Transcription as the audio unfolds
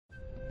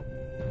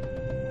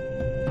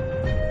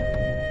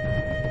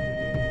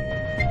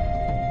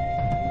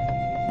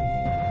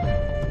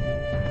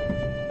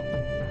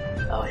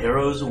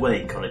heroes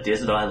awake on a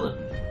desert island,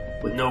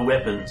 with no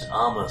weapons,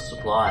 armor,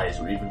 supplies,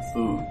 or even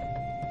food.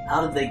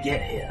 How did they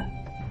get here?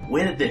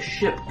 Where did their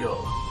ship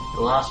go?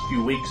 The last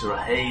few weeks are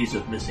a haze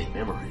of missing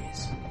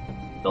memories.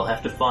 They'll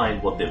have to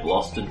find what they've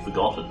lost and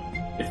forgotten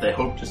if they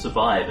hope to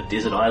survive a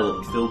desert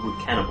island filled with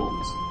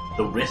cannibals,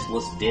 the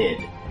restless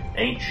dead,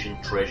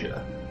 ancient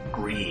treasure,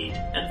 greed,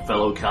 and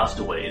fellow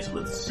castaways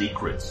with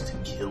secrets to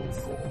kill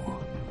for.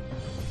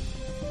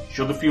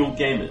 Sugar-Fueled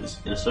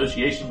Gamers, in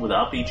association with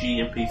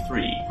RPG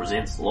MP3,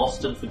 presents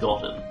Lost and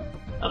Forgotten,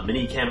 a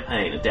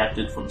mini-campaign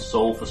adapted from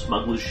Soul for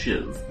Smuggler's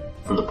Shiv,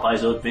 from the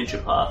Paizo Adventure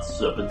Path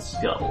Serpent's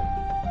Skull.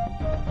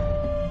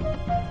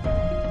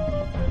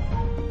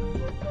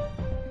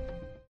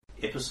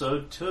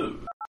 Episode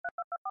 2.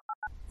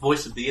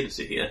 Voice of the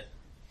Editor here.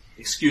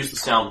 Excuse the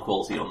sound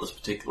quality on this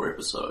particular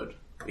episode.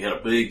 We had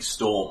a big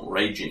storm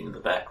raging in the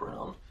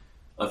background.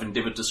 I've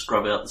endeavoured to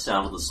scrub out the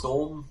sound of the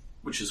storm,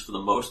 which has for the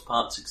most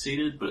part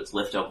succeeded, but it's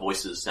left our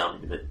voices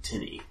sounding a bit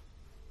tinny.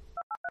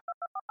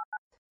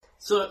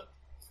 So,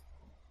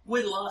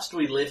 when last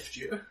we left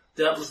you,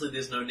 doubtlessly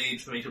there's no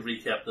need for me to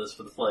recap this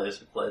for the players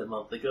who played a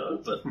month ago,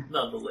 but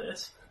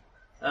nonetheless,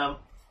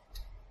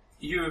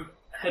 you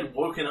had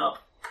woken up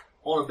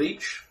on a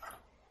beach,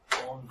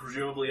 on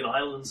presumably an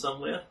island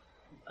somewhere.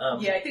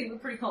 Yeah, I think we're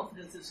pretty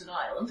confident it's an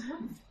island.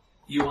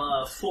 You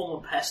are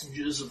former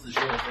passengers of the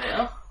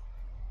Genevere,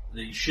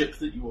 the ship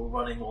that you were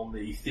running on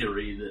the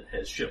theory that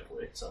has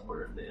shipwrecked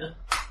somewhere in there.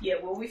 Yeah,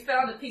 well, we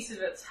found a piece of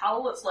its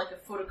hull that's like a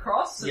foot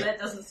across, so Yep. that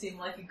doesn't seem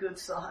like a good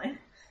sign.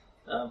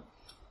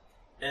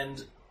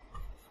 And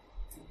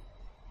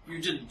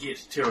you didn't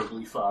get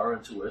terribly far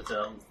into it.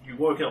 You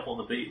woke up on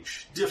the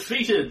beach,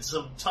 defeated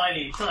some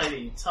tiny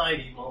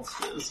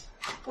monsters.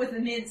 With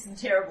immense and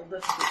terrible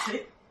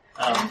difficulty.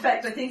 In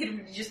fact, I think it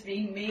would just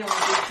be me on the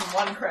beach and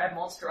one crab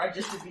monster I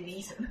just had been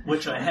eaten.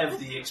 Which I have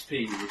the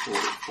XP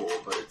recorded for,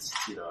 but it's,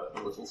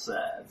 a little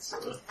sad,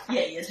 so...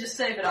 Yeah, just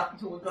save it up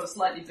until we've got a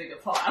slightly bigger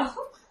pile.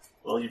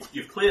 Well,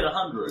 you've cleared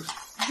 100.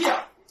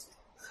 Yeah.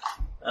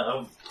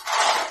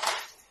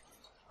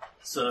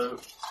 So,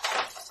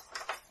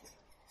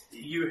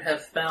 you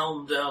have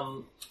found,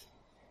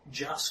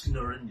 Jask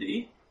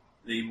Narindi,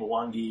 the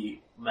Mwangi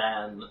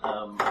man,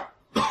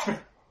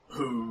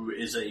 who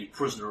is a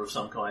prisoner of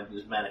some kind and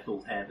is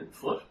manacled hand and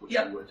foot, which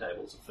Yep. you weren't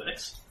able to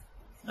fix.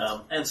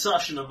 And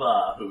Sasha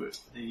Navar, who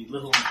is the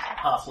little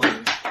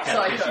halfling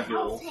cat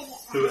girl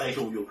who ate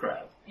all your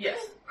crab. Yes.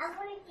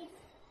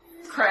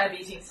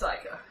 Crab-eating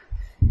psycho.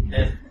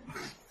 And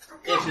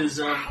it is,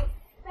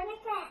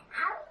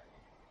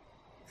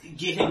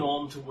 getting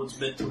on towards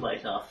mid to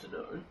late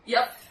afternoon.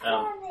 Yep.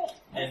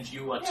 And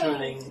you are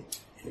turning...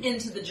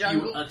 Into the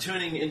jungle. You are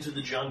turning into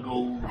the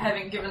jungle.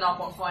 Having given up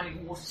on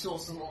finding water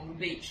sources along the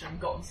beach and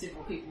gotten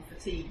several people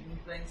fatigued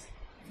and things.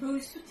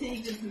 Who's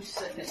fatigued and who's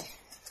sickened?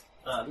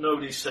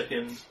 Nobody's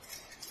sickened.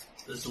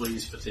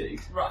 Zoe's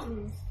fatigued. Right.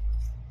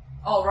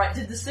 Oh, right.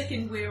 Did the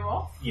sickened wear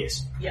off?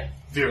 Yes. Yeah.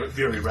 Very,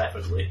 very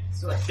rapidly.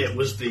 Sweet. It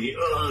was the,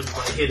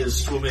 my head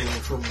is swimming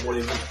from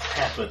whatever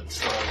happened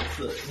style of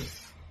thing.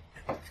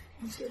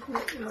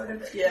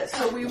 Yeah,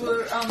 so we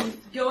were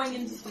going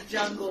into the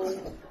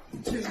jungle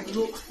to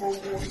look for a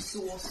water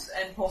source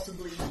and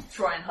possibly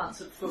try and hunt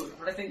some food.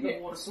 But I think the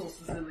water source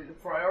was really the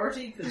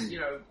priority because,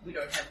 we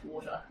don't have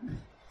water.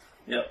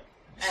 Yep.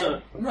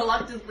 And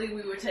reluctantly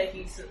we were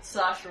taking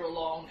Sasha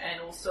along and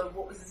also,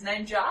 what was his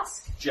name,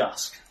 Jask?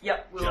 Jask.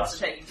 Yep, we were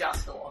also taking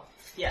Jask along.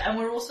 Yeah, and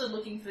we're also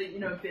looking for,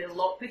 better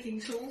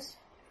lockpicking tools.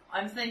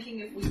 I'm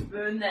thinking if we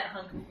burn that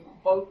hunk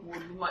of boat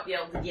wood, we might be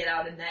able to get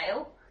out a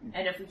nail.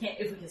 And if we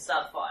can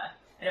start a fire.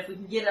 And if we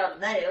can get out a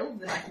nail,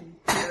 then I can,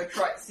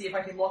 try to see if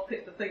I can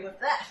lockpick the thing with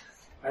that.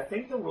 I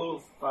think the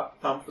rule of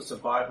thumb for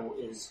survival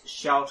is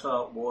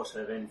shelter,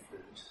 water, then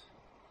food.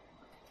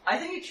 I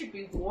think it should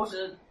be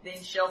water,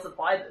 then shelter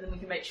then we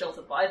can make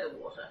shelter by the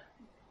water.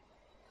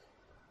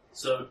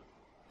 So,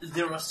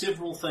 there are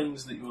several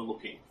things that you're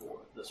looking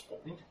for at this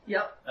point.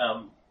 Yep.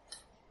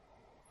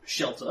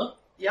 Shelter.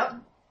 Yep.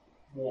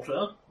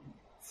 Water.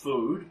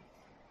 Food.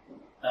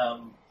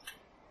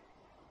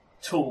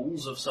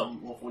 Tools of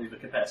whatever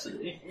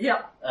capacity.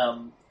 Yep.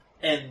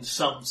 And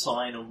some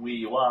sign of where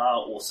you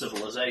are, or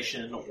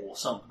civilization, or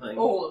something.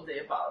 All of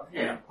the above,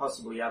 yeah. And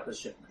possibly other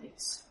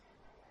shipmates.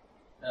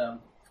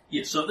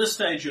 So at this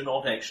stage you're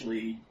not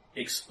actually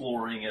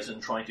exploring as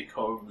in trying to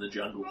comb the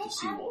jungle to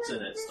see what's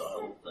in it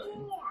style of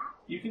thing.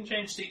 You can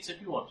change seats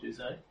if you want to,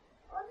 Zay.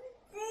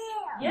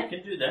 Yeah. You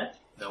can do that.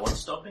 No one's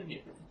stopping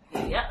you.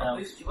 Yeah, I'll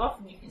boost you off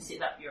and you can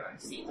set up your own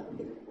seat.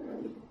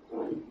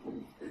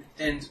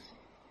 And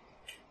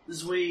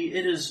Zui,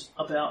 it is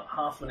about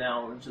half an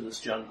hour into this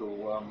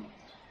jungle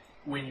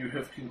when you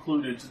have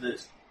concluded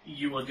that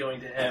you are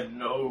going to have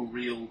no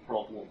real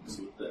problems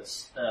with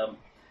this.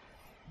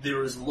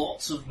 There is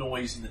lots of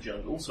noise in the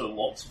jungle, so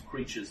lots of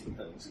creatures and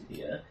things in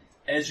here.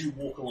 As you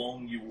walk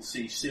along, you will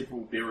see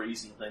several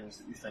berries and things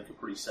that you think are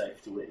pretty safe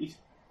to eat.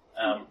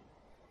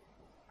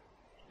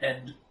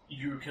 And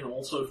you can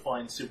also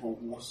find several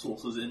water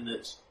sources in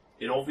that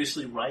it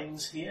obviously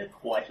rains here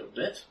quite a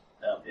bit.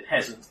 It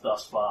hasn't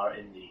thus far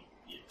in the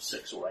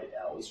 6 or 8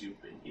 hours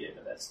you've been here,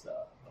 but that's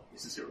not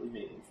necessarily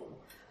meaningful.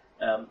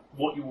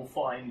 What you will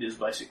find is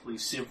basically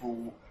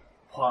several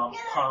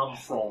palm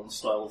frond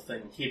style of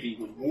thing, heavy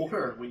with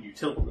water, and when you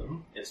tilt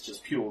them, it's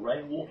just pure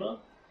rainwater.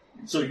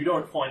 So you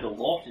don't find a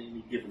lot in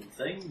any given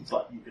thing,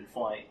 but you can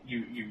find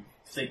you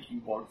think you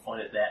won't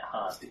find it that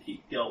hard to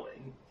keep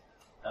going.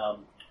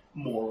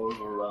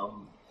 Moreover,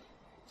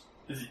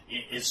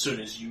 as soon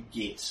as you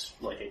get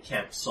like a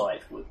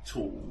campsite with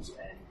tools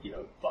and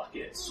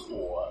buckets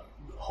or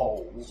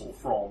holes or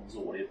fronds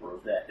or whatever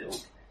of that ilk,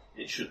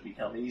 it should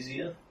become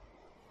easier.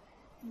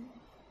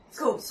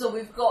 Cool. So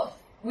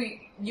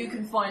you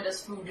can find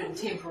us food and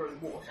temporary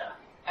water.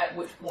 At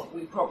which point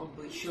we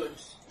probably should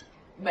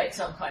make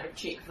some kind of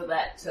check for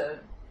that to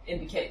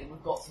indicate that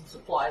we've got some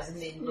supplies,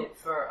 and then look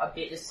for a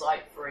better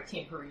site for a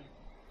temporary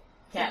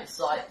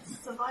campsite.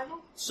 Survival?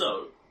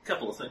 So, a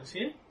couple of things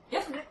here.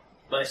 Yep.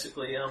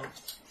 Basically,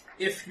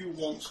 if you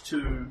want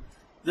to,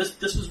 this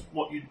is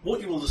what you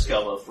will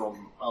discover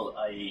from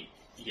a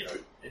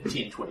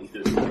 10, 20,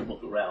 30 minute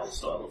look around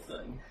style of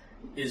thing,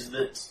 is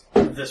that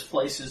this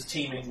place is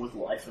teeming with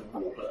life and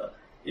water.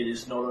 It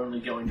is not only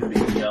going to be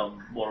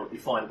moderately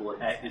findable,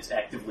 it's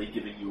actively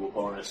giving you a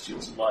bonus to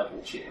your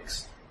survival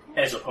checks,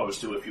 as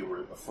opposed to if you were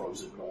in the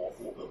frozen north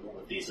or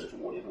the desert or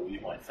whatever, you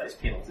might face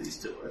penalties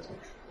to it.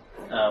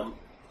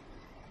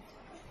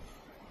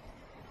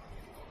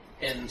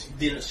 And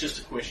then it's just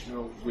a question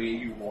of where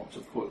you want to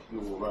put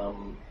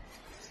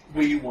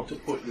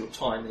your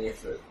time and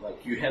effort.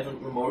 Like, you haven't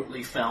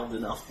remotely found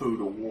enough food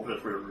or water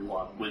for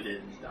everyone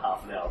within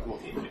half an hour of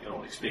looking, but you're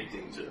not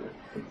expecting to.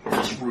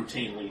 This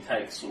routinely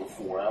takes sort of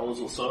 4 hours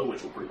or so,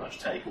 which will pretty much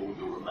take all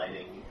your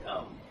remaining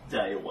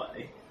day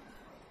away.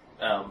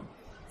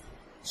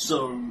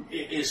 So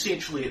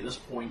essentially at this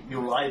point,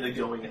 you're either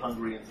going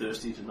hungry and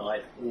thirsty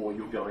tonight, or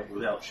you're going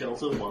without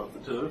shelter, one of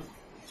the two.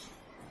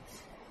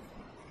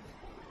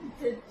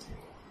 Did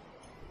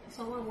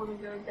someone want to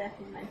go back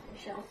and make a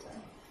shelter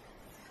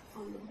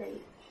on the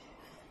beach?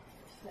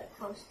 That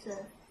close to...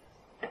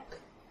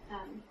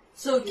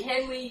 So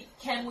can we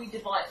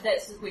divide,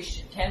 that's the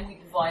question, can we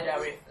divide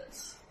our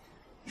efforts?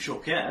 You sure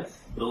can.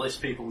 The less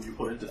people you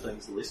put into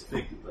things, the less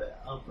effective they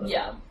are. But,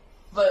 Yeah,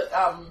 but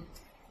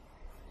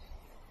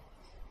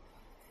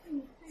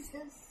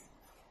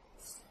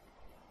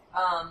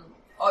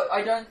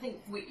I don't think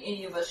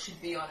any of us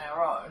should be on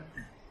our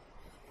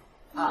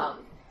own.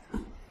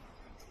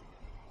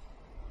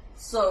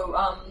 So,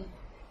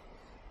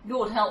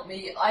 Lord help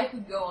me, I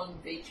could go on the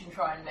beach and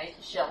try and make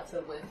a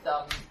shelter with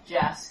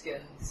Jask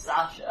and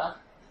Sasha,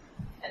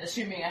 and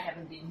assuming I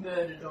haven't been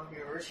murdered on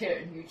your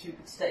return, you two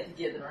could stay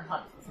together and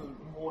hunt for food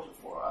and water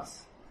for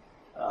us.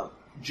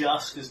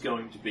 Jask is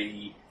going to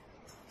be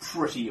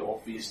pretty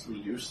obviously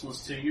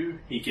useless to you.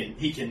 He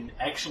can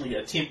actually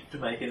attempt to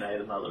make an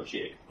aid another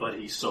check, but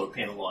he's so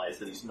penalised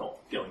that he's not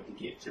going to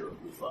get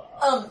terribly far.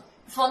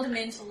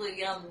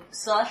 Fundamentally,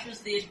 Sasha's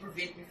there to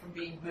prevent me from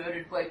being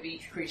murdered by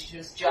beach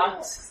creatures.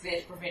 Jask's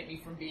there to prevent me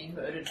from being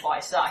murdered by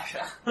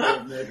Sasha.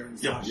 Murdering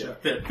Yeah, Sasha.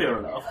 fair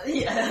enough.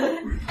 Yeah,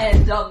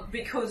 and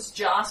because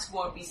Jask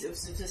won't be of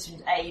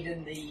sufficient aid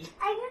in the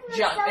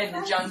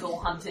jungle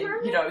hunting,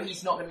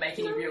 he's not going to make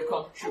any real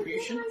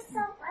contribution.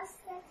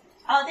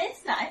 Oh,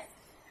 that's nice.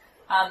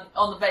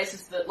 On the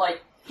basis that,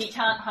 he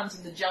can't hunt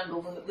in the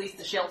jungle, and at least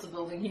the shelter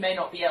building, he may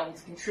not be able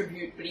to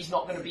contribute, but he's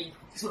not going to be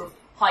sort of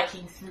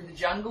hiking through the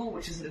jungle,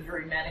 which isn't a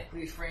very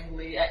manically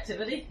friendly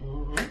activity.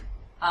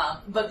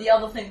 Mm-hmm. But the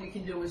other thing we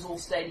can do is all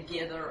stay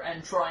together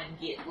and try and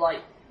get,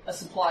 a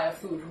supply of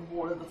food and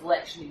water that will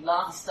actually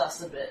last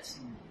us a bit,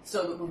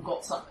 so that we've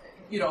got some,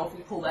 if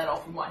we pull that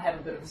off, we might have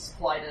a bit of a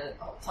supply to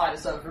tide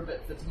us over a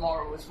bit for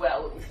tomorrow as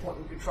well, at which point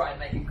we could try and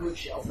make a good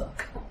shelter.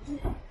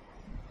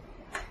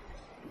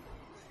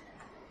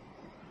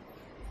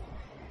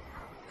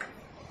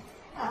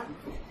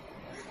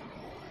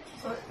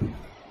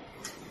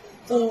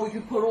 Or we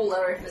could put all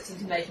our efforts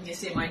into making a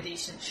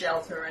semi-decent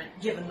shelter, and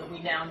given that we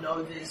now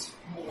know there's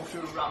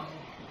water,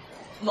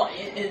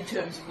 in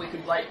terms of we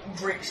could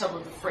drink some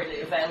of the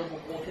freely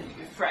available water that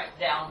you've tracked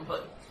down,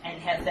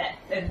 and have that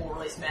and more or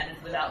less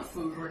managed without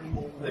food or any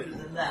more water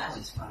than that.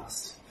 It's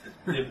fast.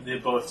 They're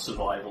both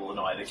survival in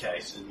either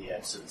case, in the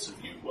absence of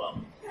you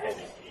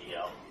having any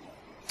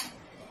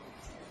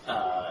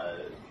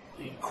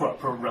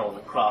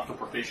relevant craft or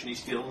proficiency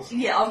skills.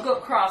 Yeah, I've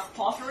got craft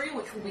pottery,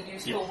 which will be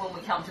useful when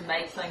we come to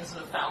make things and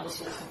have found a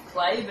source of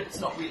clay, but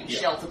it's not really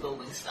shelter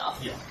building stuff.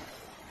 Yeah.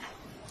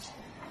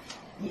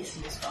 Yes,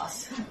 it is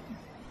fast.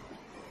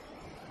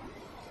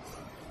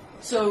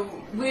 So,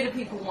 where do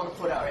people want to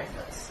put our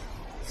efforts?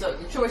 So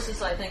the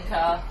choices, I think,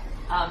 are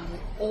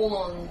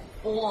all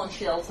on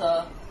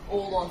shelter,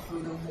 all on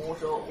food and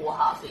water, or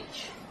half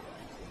each.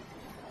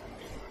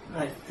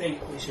 I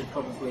think we should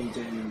probably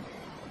do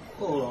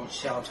all on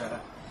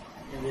shelter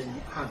and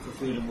then hunt for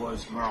food and water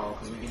tomorrow,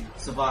 because we can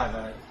survive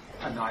a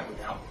night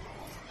without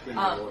food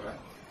and water.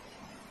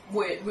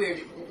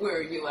 Where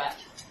are you at?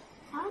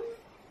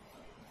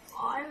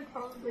 I would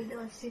probably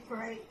go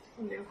separate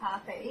and do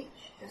half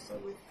each, just so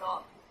we've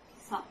got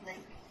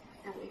something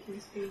and we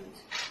can spend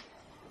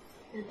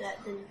Is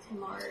that then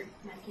tomorrow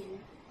making...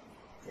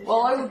 the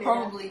Well, I shelter would better?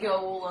 probably go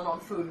all in on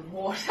food and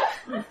water.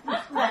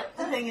 But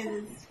the thing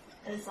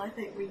is I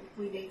think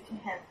we need to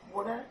have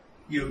water.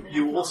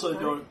 You also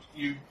don't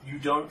you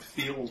don't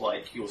feel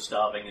like you're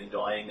starving and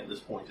dying at this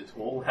point at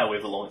all.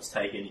 However long it's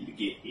taken you to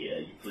get here,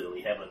 you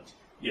clearly haven't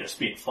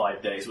spent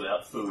 5 days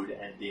without food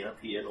and then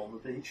appeared on the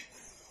beach.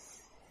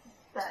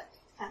 But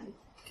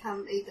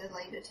come either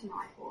later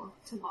tonight or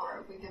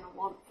tomorrow, we're going to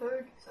want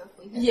food. So if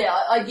we have Yeah,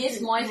 I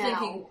guess my now-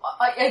 thinking...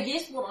 I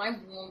guess what I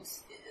want...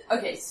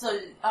 Okay, so,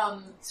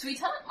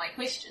 sweetheart, my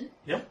question.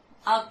 Yep.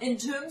 In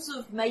terms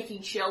of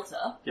making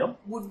shelter, Yep.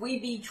 would we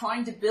be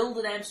trying to build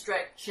an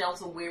abstract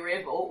shelter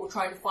wherever, or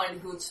trying to find a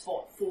good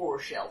spot for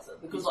a shelter?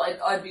 Because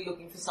I'd be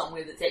looking for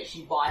somewhere that's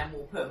actually by a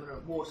more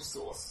permanent water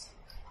source.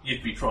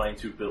 You'd be trying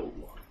to build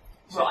one,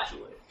 Right.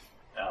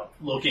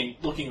 essentially.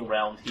 Looking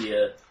around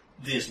here,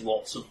 there's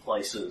lots of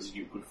places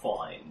you could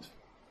find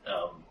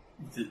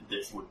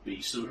that would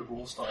be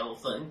suitable style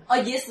of thing.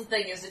 I guess the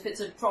thing is, if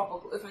it's a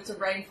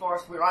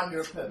rainforest, we're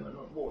under a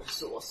permanent water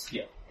source.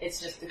 Yeah. It's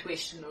just a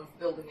question of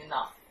building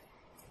enough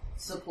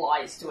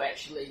supplies to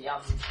actually,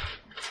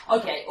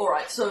 Okay,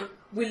 alright, so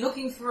we're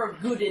looking for a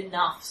good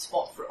enough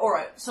spot for...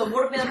 Alright, so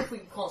what about if we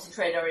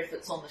concentrate our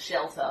efforts on the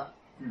shelter,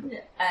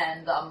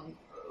 and,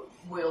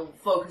 we'll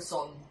focus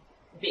on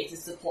better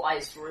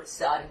supplies for it,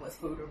 starting with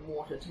food and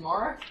water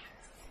tomorrow?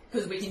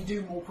 Because we can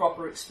do more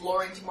proper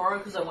exploring tomorrow,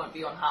 because I won't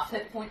be on half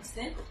hit points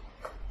then.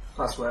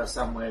 Plus, we'll have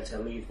somewhere to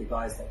leave the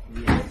guys that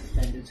can get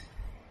defended.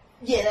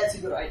 Yeah, that's a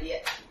good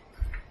idea.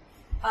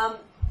 One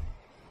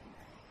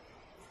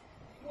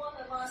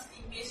of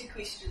asking meta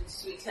questions,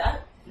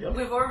 sweetheart. Yep.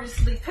 We've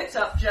obviously picked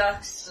up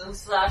Jux and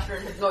Slasher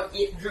and have not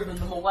yet driven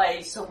them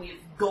away, so we've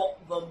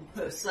got them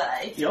per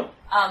se. Yep.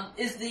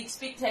 Is the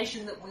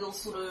expectation that we'll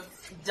sort of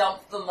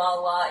dump them a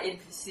la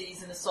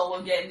NPCs in a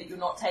solo game that you're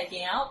not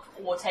taking out,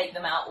 or take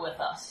them out with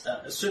us?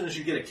 As soon as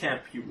you get a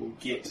camp, you will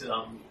get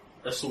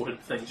assorted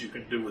things you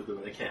can do with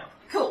them in a camp.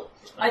 Cool.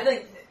 I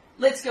think,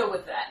 let's go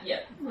with that,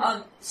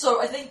 yeah.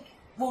 So I think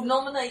we'll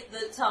nominate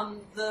that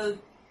the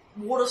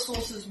water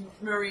sources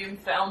Miriam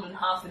found in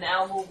half an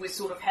hour, we're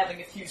sort of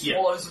having a few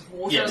swallows of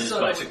water. Yeah, there's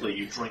so basically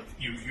you drink,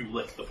 you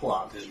lick the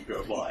plant as you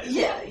go by.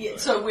 Yeah.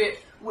 So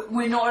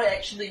we're not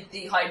actually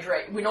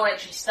dehydrated. We're not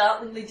actually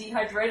startlingly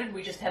dehydrated.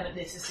 We just haven't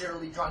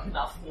necessarily drunk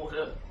enough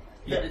water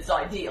that it's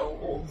ideal,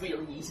 or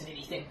really eaten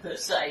anything per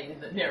se.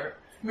 And that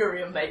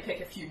Miriam may pick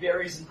a few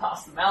berries and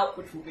pass them out,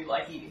 which will be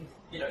like eating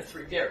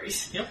 3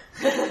 berries.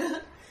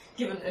 Yep.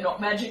 Given they're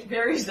not magic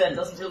berries, that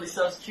doesn't really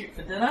substitute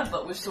for dinner,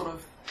 but we've sort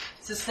of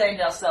sustained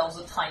ourselves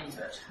a tiny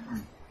bit.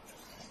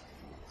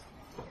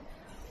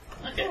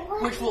 Okay.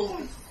 Which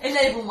will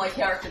enable my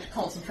character to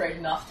concentrate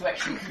enough to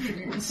actually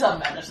contribute in some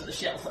manner to the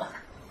shelter.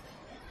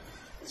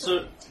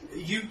 So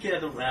you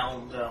get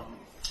around.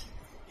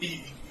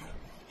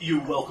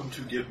 You're welcome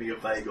to give me a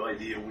vague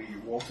idea where you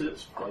want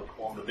it, like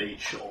on the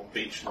beach, on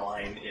beach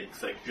line, in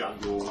thick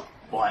jungle,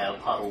 by a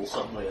puddle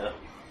somewhere.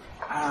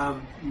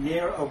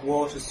 Near a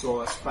water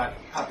source, but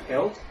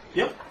uphill.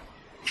 Yep.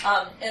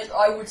 And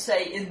I would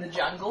say in the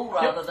jungle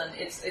rather than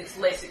it's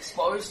less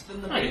exposed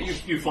than the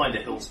beach. You find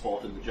a hill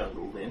spot in the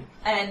jungle then.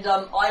 And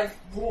I've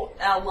brought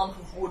our lump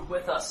of wood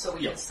with us so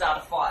we can start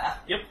a fire.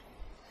 Yep.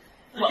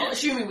 Well, Okay.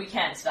 assuming we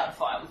can start a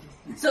fire,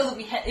 so that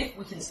if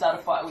we can start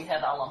a fire, we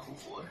have our lump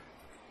of wood.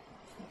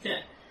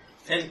 Okay.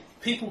 And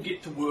people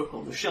get to work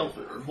on the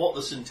shelter, and what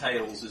this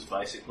entails is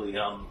basically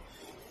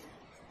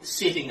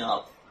setting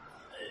up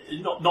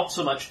not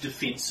so much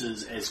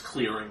defences as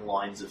clearing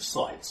lines of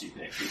sight, so you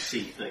can actually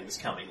see things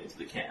coming into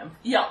the camp.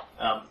 Yeah.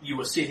 You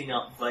are setting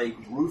up vague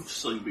roofs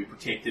so you'll be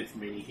protected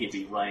from any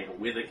heavy rain or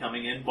weather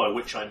coming in, by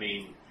which I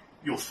mean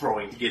you're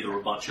throwing together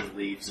a bunch of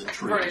leaves and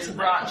trees and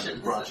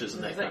branches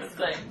and that kind of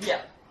thing.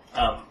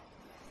 Yeah.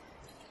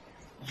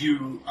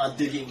 You are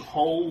digging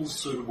holes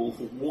suitable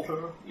for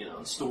water,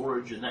 and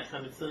storage and that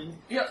kind of thing.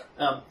 Yep.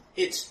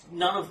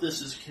 None of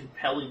this is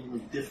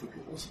compellingly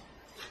difficult,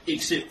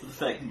 except for the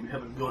fact that you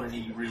haven't got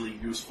any really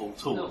useful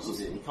tools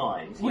of any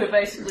kind. We're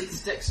basically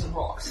sticks and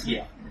rocks.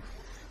 Yeah.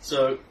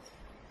 So,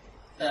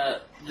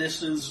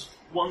 this is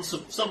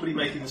somebody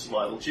making the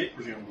survival check,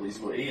 presumably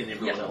Zui, and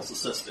everyone else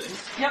assisting.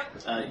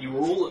 Yep. You were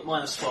all at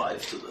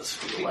 -5 to this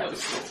for the lack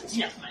of tools.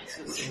 Yeah, makes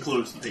sense. Which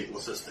includes the people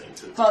assisting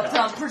to... But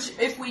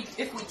if we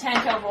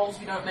tank our rolls,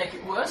 we don't make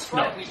it worse,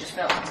 right? No. We just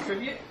fail to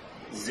contribute.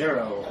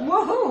 0.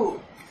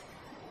 Woohoo!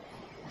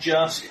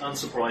 Just,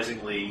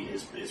 unsurprisingly,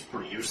 is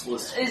pretty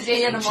useless. Is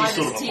he at a She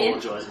sort of -10?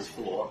 apologises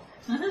for.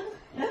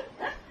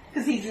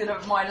 Because he's at a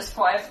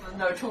 -5 for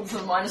no tools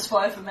and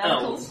 -5 for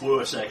manacles.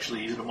 Worse,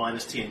 actually, he's at a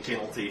 -10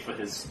 penalty for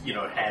his,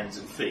 hands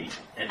and feet.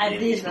 And And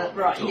then he's then, got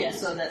right, no yeah,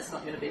 tools. so that's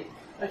not going to be...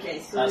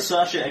 Okay, so...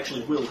 Sasha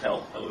actually will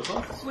help,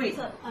 however. Sweet.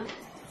 So,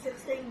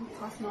 16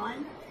 plus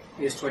 9.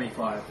 Here's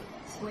 25.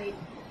 Sweet.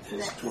 So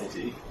It's that's-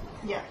 20.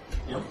 Yeah.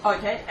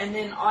 Okay, and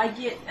then I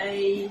get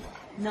a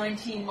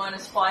 19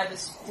 -5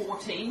 is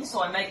 14,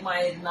 so I make my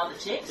another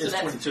check, so It's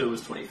that's 22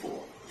 is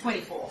 24.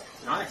 24.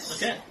 Nice.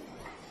 Okay.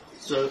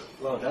 So,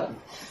 Well done.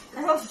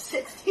 I rolled a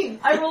 16.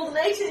 I rolled an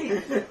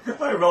 18.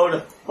 I rolled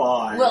a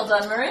 5. Well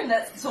done, Marion.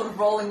 That's the sort of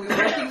rolling we were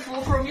looking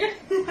for from you.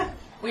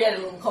 We had a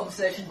little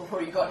conversation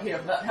before you got here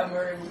about how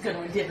Marion was going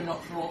to endeavour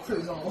not to roll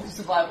clues on all the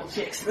survival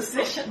checks this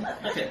session.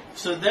 okay,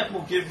 so that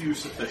will give you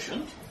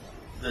sufficient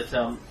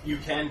that you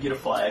can get a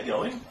fire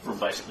going from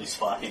basically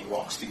sparking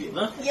rocks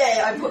together.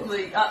 Yeah, I put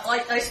the...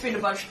 I spent a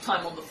bunch of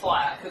time on the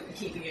fire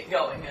keeping it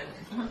going,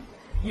 and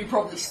you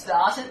probably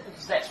start it,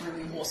 because that's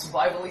really a more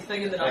survival-y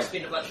thing, and then I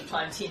spend a bunch of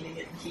time tending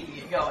it and keeping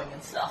it going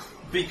and stuff.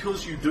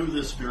 Because you do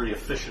this very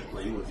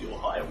efficiently with your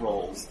high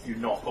rolls, you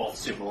knock off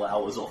several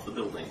hours off the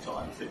building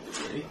time,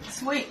 effectively.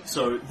 Sweet.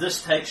 So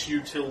this takes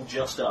you till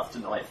just after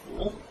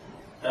nightfall.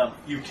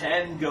 You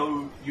can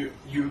go...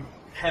 You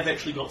have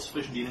actually got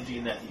sufficient energy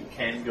in that you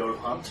can go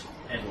hunt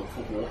and look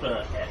for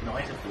water at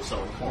night if you're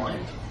so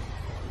inclined.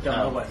 Don't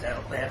know what's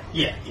out there.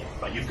 Yeah,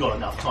 but you've got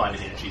enough time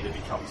and energy that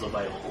becomes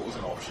available as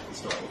an option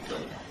style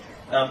thing.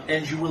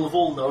 And you will have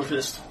all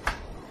noticed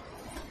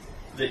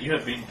that you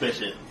have been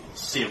bitten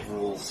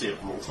several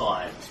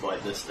times by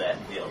this, that,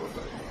 and the other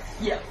thing.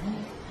 Yeah.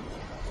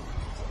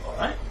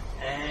 Alright,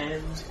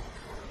 and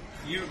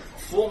you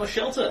form a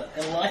shelter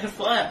and light a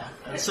fire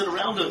and sit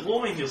around it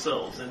warming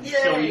yourselves. And Yay.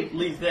 shall we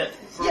leave that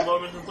for a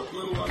moment and put the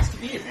little ones to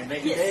bed? And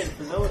make a bed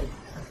for Zoe.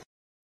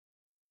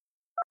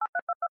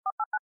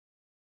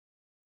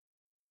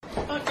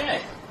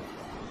 Okay.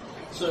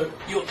 So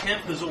your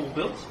camp is all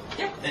built.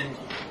 Yep. And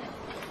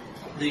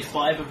the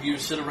 5 of you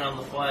sit around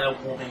the fire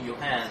warming your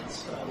hands,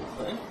 style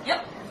of thing.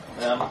 Yep.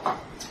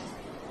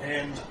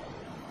 And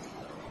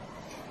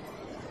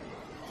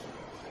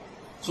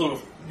sort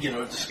of,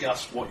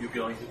 discuss what you're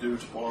going to do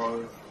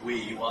tomorrow, where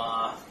you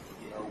are,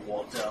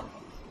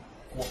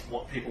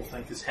 what people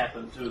think has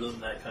happened to them,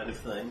 that kind of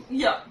thing.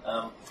 Yep.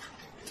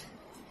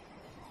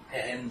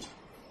 And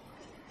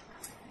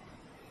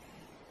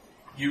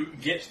you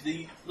get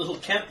the little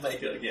camp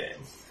maker game.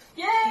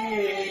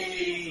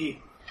 Yay!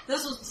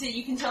 This was, see,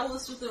 you can tell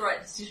this was the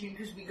right decision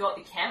because we got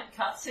the camp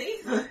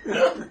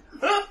cutscene.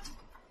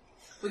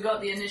 We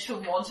got the initial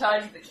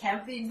montage of the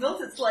camp being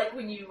built. It's like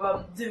when you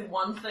do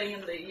one thing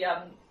in the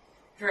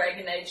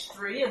Dragon Age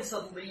 3 and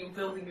suddenly you're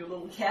building your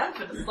little camp,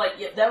 and it's like,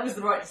 yep, that was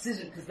the right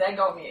decision because that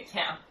got me a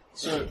camp.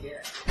 So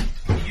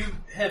you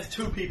have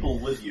 2 people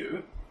with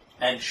you,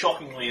 and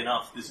shockingly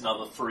enough, there's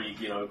another 3,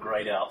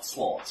 grayed out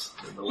slots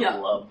in the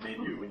little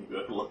menu when you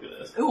go to look at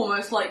it.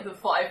 Almost like the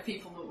 5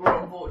 people that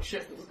were on board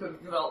ship that we could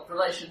have developed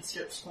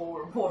relationships for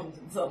were important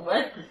in some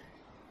way.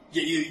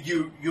 Yeah,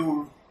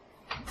 you're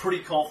pretty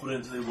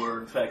confident there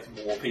were in fact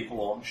more people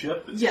on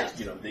ship. It's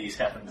just, these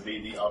happen to be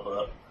the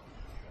other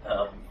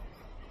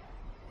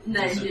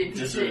Named NPCs.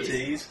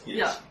 desertees.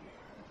 Yes.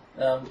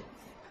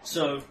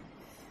 So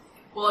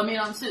well, I mean,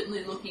 I'm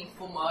certainly looking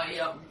for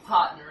my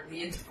partner in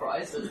the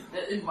Enterprise,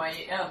 in my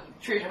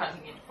treasure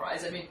hunting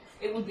enterprise. I mean,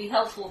 it would be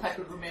helpful if I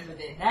could remember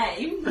their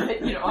name,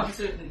 but, I'm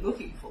certainly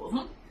looking for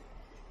them.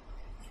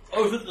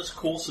 over the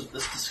course of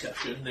this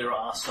discussion, there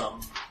are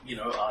some,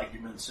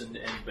 arguments and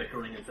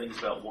bickering and things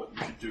about what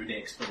you should do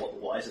next and what the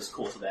wisest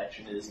course of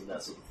action is and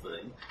that sort of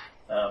thing.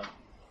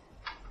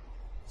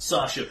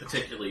 Sasha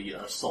particularly,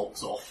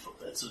 sulks off for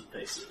bits and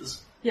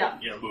pieces. Yeah.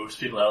 Moves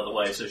people out of the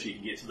way so she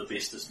can get to the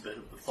bestest bit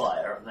of the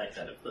fire and that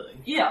kind of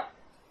thing. Yeah.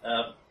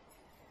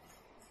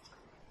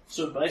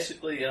 So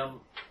basically,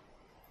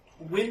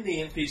 when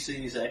the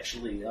NPCs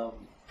actually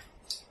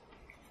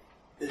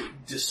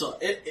decide,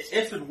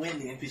 if and when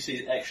the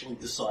NPCs actually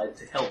decide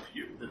to help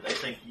you, that they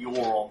think you're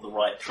on the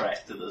right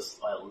track to this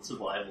island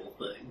survival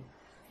thing.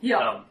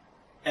 Yeah.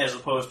 As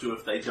opposed to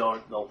if they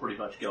don't, they'll pretty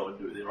much go and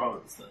do their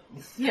own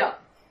thing. Yeah.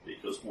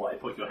 Because why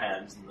put your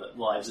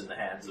lives in the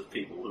hands of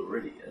people who are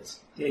idiots?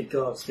 Dear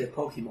gods, they're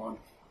Pokemon.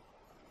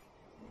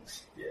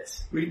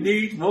 Yes. We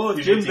need more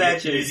You gym need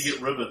badges. to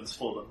get ribbons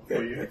for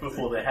them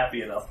before they're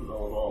happy enough that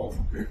they'll evolve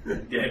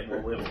and gain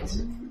more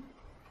levels.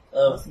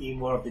 Need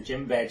more of the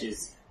gym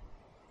badges.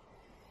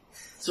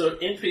 So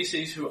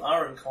NPCs who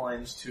are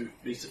inclined to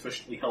be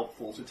sufficiently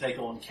helpful to take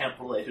on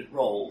camp-related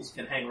roles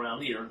can hang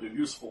around here and do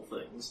useful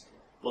things,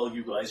 while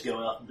you guys go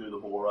out and do the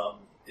more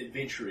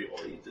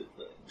adventure-oriented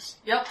things.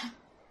 Yep.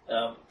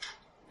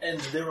 And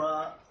there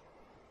are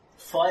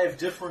 5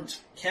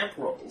 different camp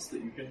roles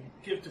that you can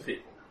give to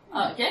people.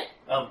 Okay.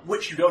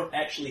 Which you don't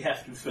actually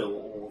have to fill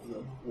all of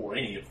them, or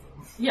any of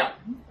them. Yeah.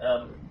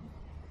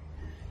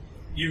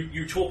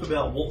 You talk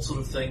about what sort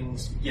of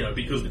things,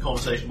 because the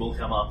conversation will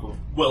come up of,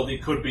 well, there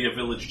could be a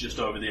village just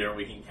over there and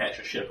we can catch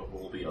a ship and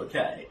we'll be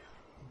okay.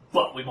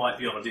 But we might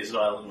be on a desert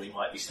island and we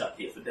might be stuck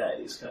here for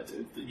days, kind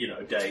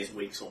of, days,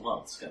 weeks or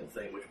months kind of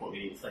thing, which point we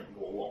need to think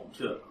more long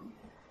term.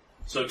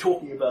 So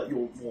talking about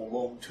your more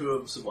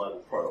long-term survival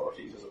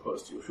priorities as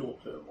opposed to your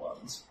short-term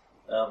ones,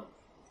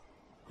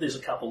 there's a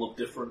couple of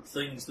different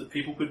things that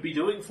people could be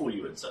doing for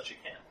you in such a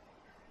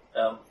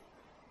camp.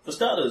 For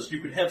starters, you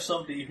could have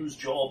somebody whose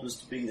job is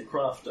to be the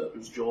crafter,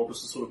 whose job is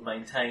to sort of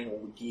maintain all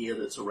the gear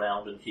that's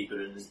around and keep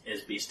it in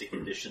as best a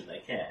condition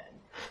they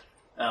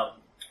can.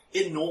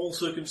 In normal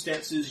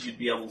circumstances, you'd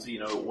be able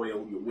to,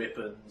 oil your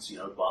weapons,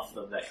 buff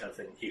them, that kind of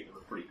thing, and keep them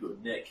in pretty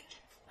good nick.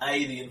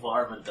 A, the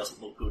environment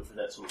doesn't look good for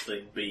that sort of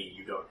thing. B,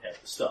 you don't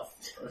have the stuff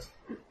for it.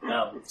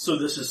 So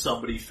this is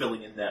somebody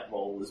filling in that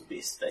role as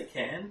best they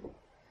can.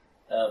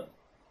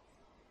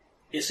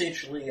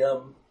 Essentially,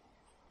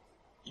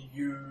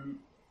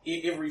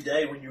 every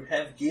day when you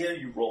have gear,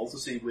 you roll to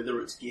see whether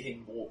it's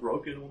getting more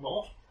broken or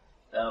not.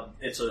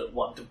 It's a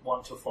 1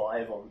 to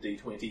 5 on the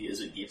D20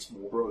 as it gets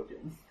more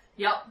broken.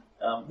 Yep.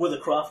 With a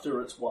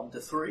crafter, it's 1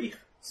 to 3.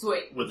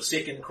 Sweet. With a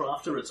second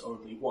crafter, it's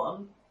only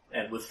 1.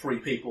 And with 3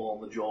 people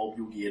on the job,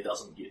 your gear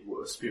doesn't get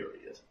worse,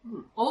 period.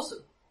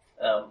 Awesome.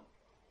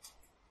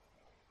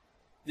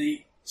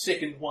 The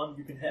second one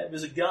you can have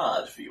is a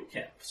guard for your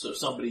camp. So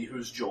somebody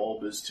whose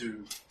job is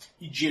to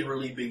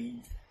generally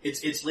be...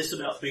 It's less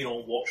about being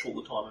on watch all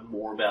the time and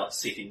more about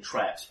setting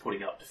traps,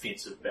 putting up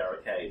defensive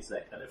barricades,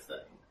 that kind of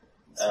thing.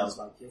 Sounds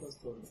like Giller's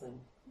sort of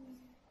thing.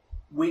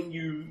 When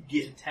you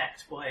get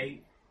attacked by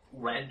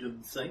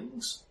random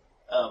things...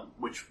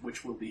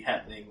 which will be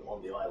happening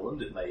on the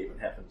island. It may even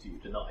happen to you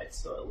tonight,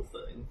 style of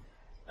thing.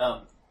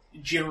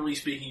 Generally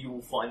speaking, you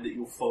will find that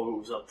your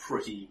foes are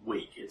pretty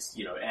weak. It's,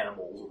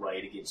 animals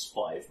arrayed against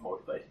 5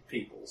 motivated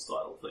people,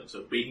 style of thing.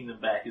 So beating them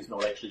back is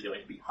not actually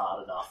going to be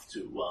hard enough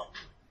to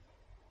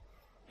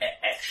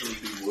actually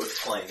be worth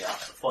playing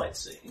out in a fight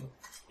scene.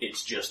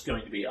 It's just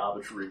going to be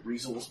arbitrary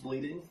resource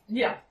bleeding.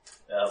 Yeah.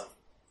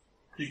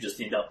 You just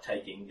end up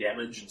taking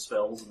damage and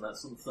spells and that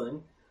sort of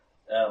thing.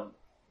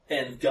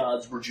 And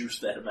guards reduce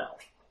that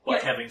amount. By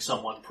having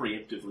someone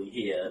preemptively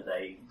here,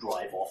 they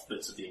drive off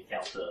bits of the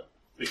encounter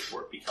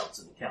before it becomes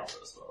an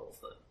encounter style of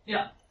thing.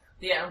 Yeah.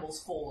 The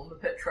animals fall in the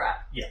pit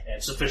trap. Yeah,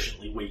 and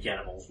sufficiently weak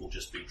animals will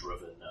just be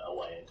driven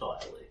away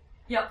entirely.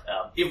 Yep.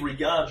 Every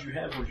guard you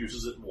have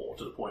reduces it more,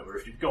 to the point where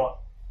if you've got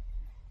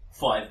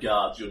 5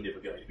 guards, you're never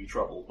going to be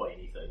troubled by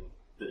anything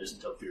that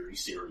isn't a very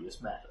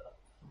serious matter.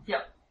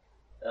 Yep.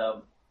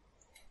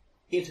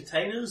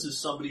 Entertainers is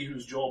somebody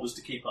whose job is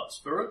to keep up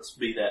spirits,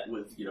 be that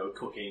with,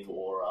 cooking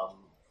or,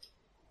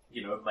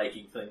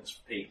 making things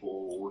for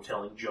people or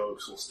telling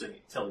jokes or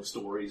telling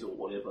stories or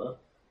whatever.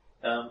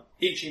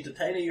 Each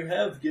entertainer you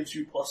have gives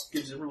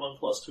everyone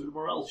 +2 to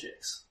morale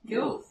checks.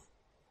 Cool.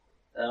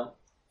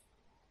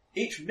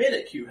 Each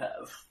medic you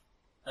have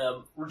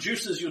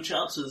reduces your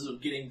chances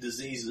of getting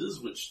diseases,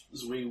 which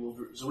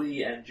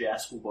Zui and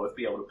Jas will both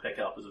be able to pick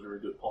up as a very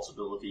good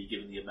possibility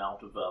given the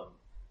amount of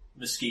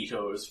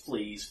mosquitoes,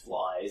 fleas,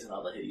 flies, and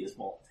other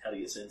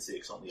hideous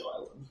insects on the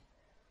island.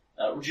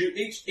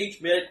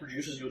 Each medic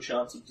reduces your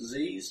chance of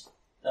disease,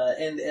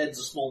 and adds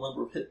a small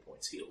number of hit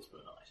points heals per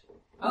night.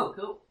 Oh,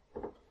 cool.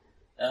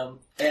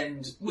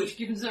 Which,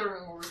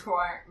 considering we're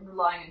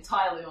relying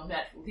entirely on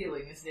natural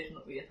healing, is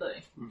definitely a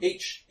thing.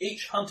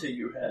 Each hunter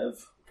you have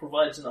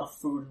provides enough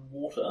food and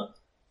water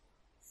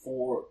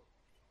for...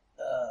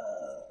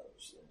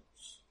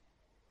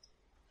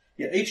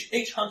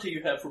 each hunter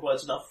you have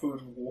provides enough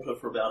food and water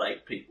for about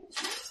 8 people's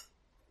worth.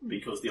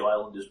 Because the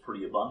island is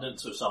pretty abundant,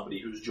 so somebody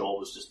whose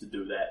job is just to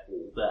do that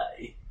all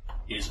day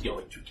is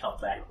going to come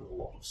back with a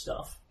lot of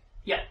stuff.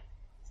 Yeah.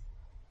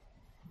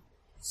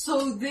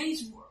 So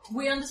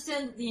we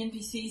understand that the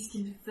NPCs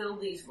can fulfill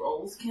these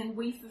roles. Can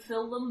we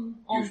fulfill them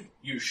on...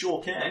 You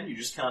sure can, you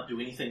just can't do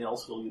anything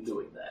else while you're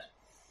doing that.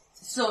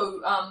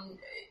 So,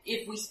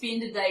 if we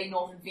spend a day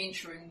not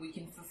adventuring, we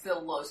can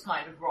fulfill those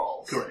kind of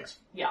roles. Correct.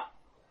 Yeah.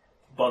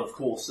 But of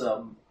course,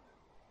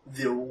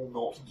 they're all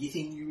not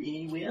getting you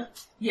anywhere.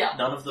 Yeah.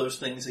 None of those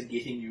things are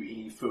getting you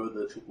any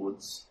further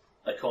towards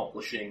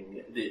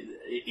accomplishing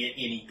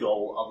any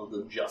goal other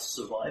than just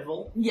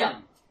survival. Yeah.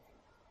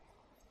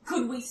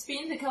 Could we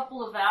spend a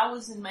couple of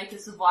hours and make a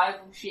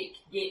survival check,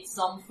 get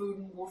some food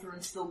and water,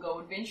 and still go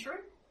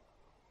adventuring?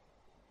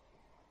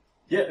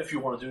 Yeah, if you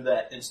want to do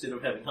that instead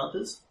of having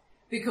hunters.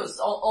 Because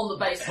on the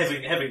basis...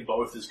 Having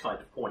both is kind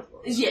of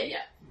pointless. Yeah.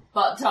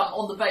 But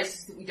on the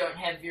basis that we don't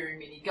have very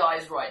many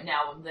guys right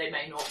now, and they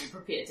may not be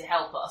prepared to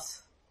help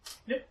us.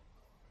 Yep.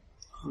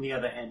 On the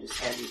other hand, it's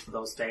handy for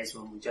those days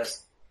when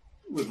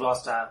we've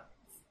lost our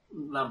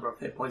number of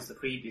hit points the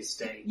previous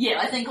day. Yeah,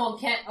 I think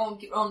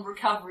on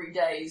recovery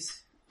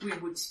days, we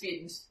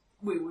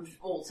would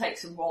all take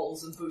some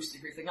rolls and boost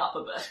everything up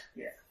a bit.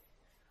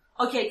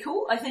 Yeah. Okay,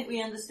 cool. I think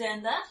we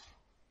understand that.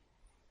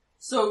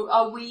 So,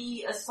 are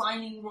we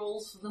assigning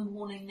roles for the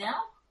morning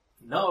now?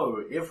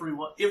 No, every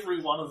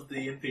one of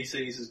the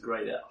NPCs is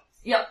grayed out.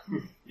 Yep.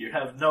 You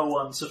have no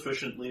one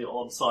sufficiently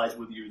on site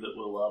with you that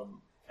will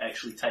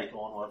actually take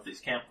on one of these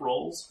camp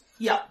roles.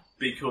 Yep.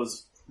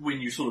 Because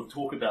when you sort of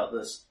talk about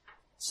this,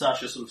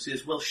 Sasha sort of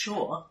says, well,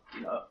 sure,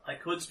 I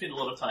could spend a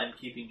lot of time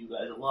keeping you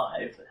guys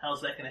alive, but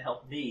how's that going to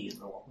help me in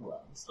the long run,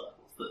 style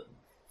of thing?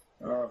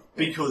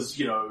 Because,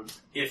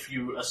 if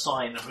you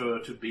assign her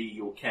to be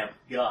your camp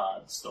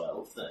guard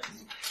style of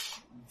thing,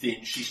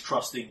 then she's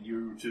trusting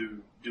you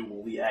to do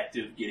all the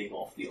active getting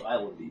off the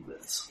island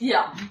bits.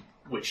 Yeah.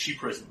 Which she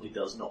presently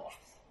does not.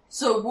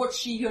 So what's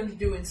she going to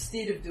do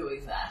instead of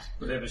doing that?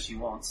 Whatever she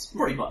wants.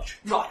 Pretty much.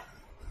 Right.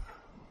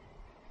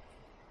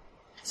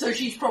 So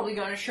she's probably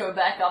going to show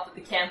back up at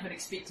the camp and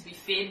expect to be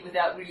fed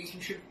without really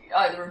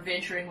either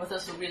adventuring with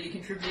us or really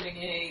contributing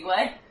in any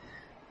way?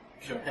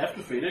 You don't have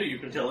to feed her. You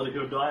can tell her to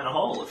go die in a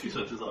hole if you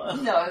so desire.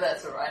 No,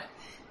 that's alright.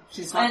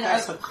 She's not And that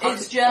it's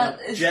psychotic.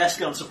 just... Jask,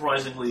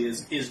 unsurprisingly,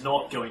 is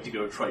not going to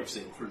go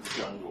traipsing through the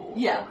jungle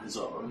Yeah. on his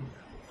own.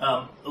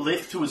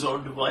 Left to his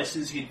own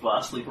devices, he'd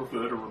vastly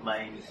prefer to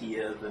remain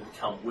here than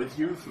come with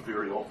you for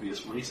very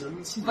obvious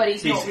reasons. But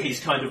he's He's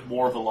kind of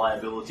more of a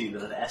liability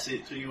than an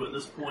asset to you at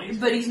this point.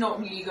 But he's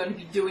not really going to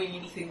be doing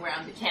anything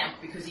around the camp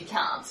because he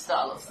can't,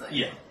 style of thing.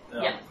 Yeah.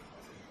 Yeah.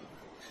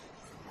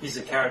 He's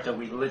a character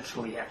we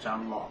literally have to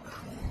unlock.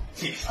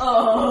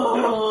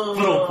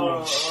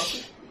 Oh.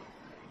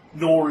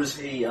 Nor is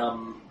he,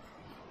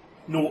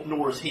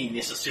 nor is he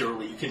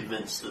necessarily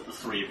convinced that the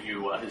three of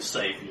you are his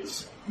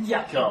saviors.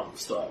 Yeah. Come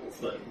style of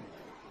thing.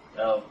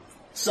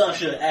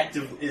 Sasha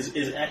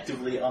is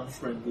actively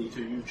unfriendly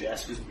to you.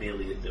 Jask is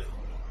merely indifferent.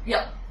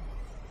 Yep.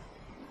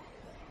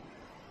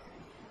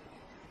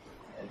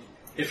 And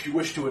if you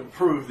wish to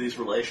improve these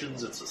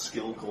relations, it's a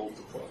skill called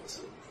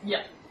diplomacy.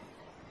 Yep.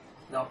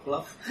 Not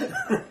bluff.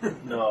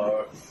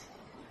 No.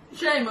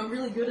 Shame, I'm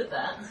really good at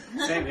that.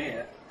 Same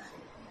here.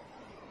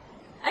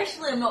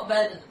 Actually, I'm not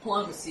bad at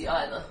diplomacy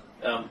either.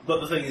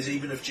 But the thing is,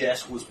 even if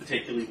Jask was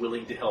particularly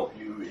willing to help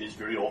you, it is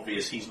very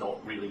obvious he's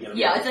not really going to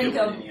Yeah, I be think,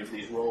 able to do any of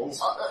these roles.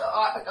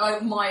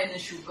 My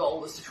initial goal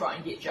was to try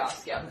and get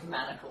Jask out of the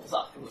manacles,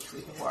 after which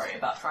we can worry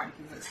about trying to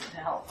convince him to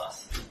help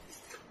us.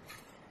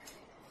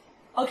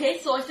 Okay,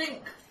 so I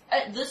think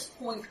at this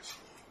point,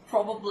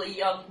 probably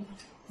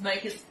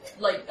make it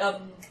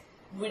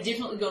we're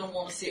definitely going to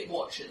want to set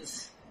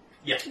watches.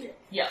 Yeah.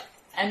 Yeah,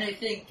 and I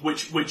think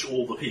Which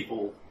all the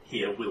people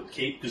here will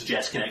keep, because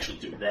Jask can actually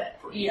do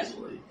that pretty Yeah.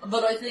 easily.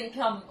 But I think,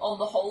 on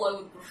the whole, I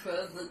would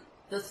prefer that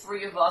the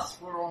three of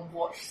us were on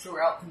watch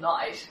throughout the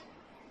night,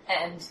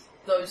 and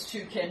those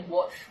two can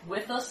watch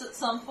with us at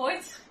some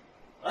point.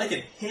 I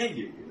can hear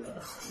you, you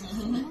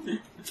know.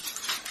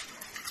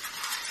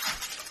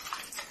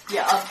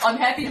 Yeah, I'm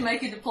happy to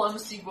make a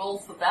diplomacy roll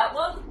for that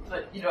one,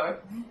 but, you know,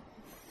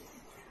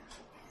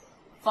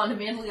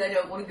 fundamentally I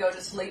don't want to go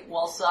to sleep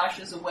while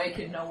Sasha's awake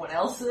and no one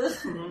else is.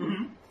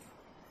 Mm-hmm.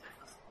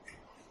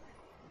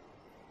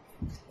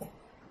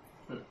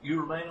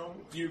 You remain on.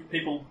 You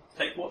people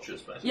take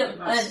watches, basically. Yep,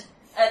 Nice. and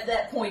at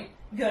that point,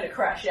 going to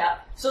crash out.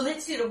 So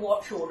let's set a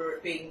watch order,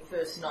 it being the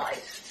first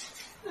night.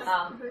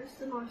 Who's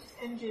the most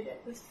injured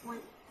at this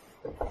point?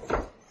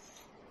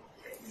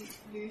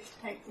 You should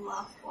take the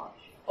last watch.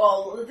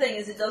 Well, the thing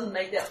is, it doesn't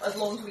make that, as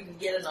long as we can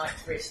get a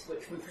night's rest,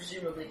 which we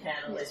presumably can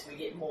unless we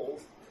get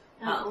mauled.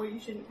 Or you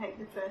shouldn't take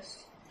the first.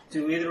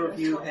 Do either of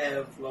you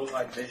have low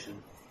light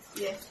vision?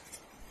 Yes.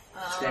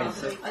 Stand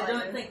so- I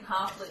don't think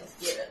halflings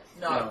get it.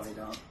 No, No. they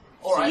don't.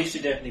 All So right. you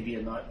should definitely be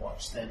a night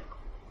watch then.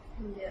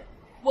 Yeah.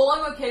 Well,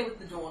 I'm okay with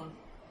the dawn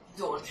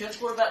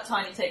shift. What about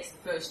Tiny takes the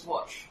first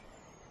watch?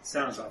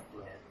 Sounds like a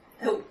plan.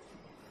 Cool.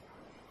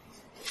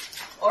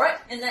 Alright,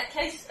 in that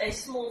case, a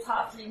small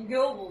halfling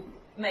girl will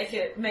make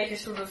a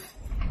sort of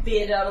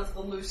bed out of the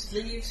loose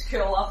leaves,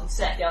 curl up and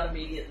sack out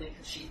immediately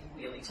because she's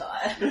really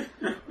tired.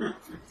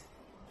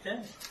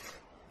 Okay.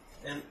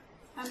 And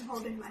I'm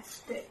holding my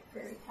stick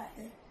very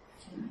tightly.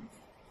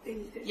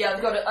 Being good. Yeah,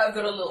 I've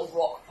got a little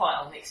rock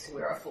pile next to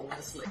where I fall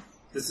asleep.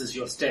 This is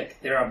your stick.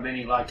 There are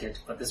many like it,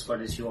 but this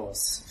one is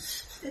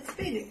yours. It's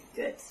been a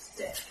good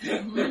stick.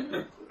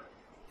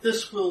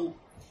 this will.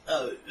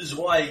 Is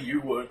why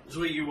you won't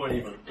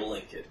even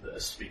blink at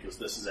this, because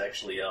this is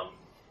actually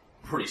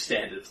pretty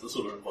standard for the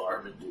sort of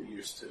environment you're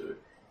used to.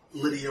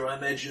 Lydia, I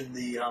imagine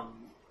the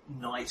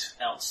night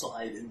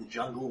outside in the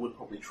jungle would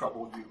probably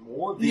trouble you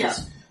more. Yeah.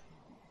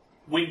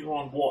 When you're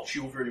on watch,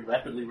 you'll very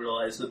rapidly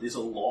realise that there's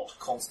a lot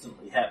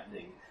constantly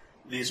happening.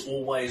 There's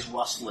always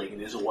rustling,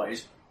 and there's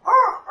always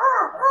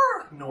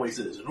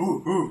noises, and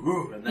ooh, ooh,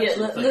 ooh, and that Yeah,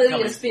 sort of thing Lydia coming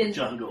from the spins.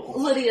 jungle.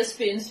 Lydia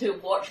spins her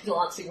watch,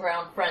 glancing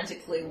around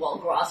frantically while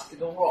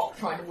grasping a rock,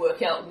 trying to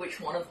work out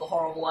which one of the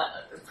horrible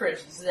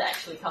predators is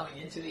actually coming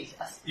in to eat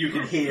us. You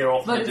can hear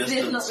off But in the it's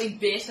distance.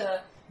 definitely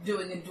better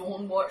doing a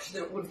dawn watch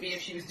than it would be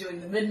if she was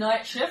doing the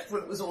midnight shift,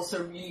 when it was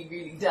also really,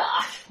 really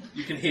dark.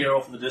 You can hear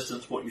off in the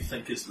distance what you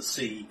think is the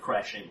sea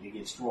crashing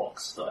against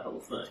rocks style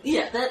of thing.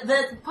 Yeah,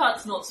 that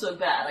part's not so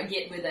bad. I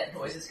get where that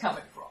noise is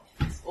coming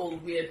from. It's all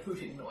weird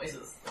hooting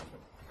noises that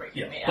are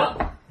freaking me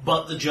out.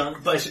 But the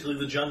basically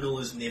the jungle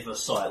is never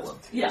silent.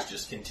 Yeah. It's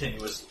just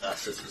continuous,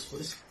 sisters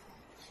please.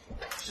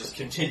 It's just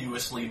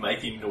continuously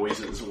making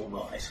noises all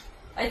night.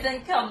 I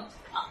think,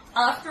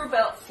 after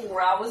about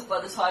 4 hours, by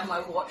the time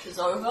my watch is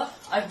over,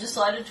 I've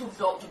decided to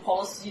adopt a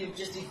policy of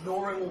just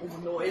ignoring all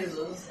the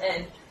noises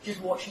and just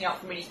watching out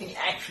for anything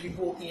actually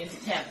walking into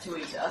camp to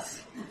eat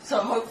us. So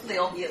hopefully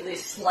I'll be at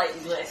least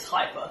slightly less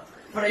hyper.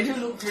 But I do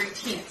look very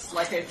tense,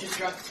 like I've just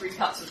drunk 3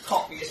 cups of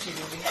coffee,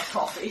 assuming we had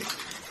coffee,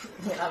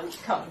 when I would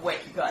come to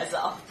wake you guys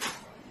up.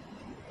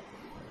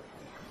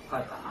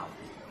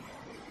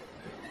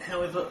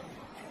 However,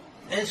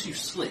 as you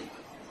sleep,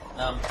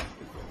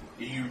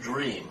 you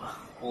dream,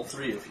 all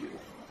three of you.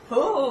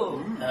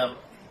 Oh!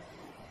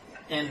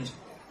 And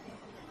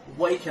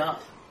wake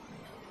up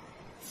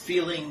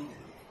feeling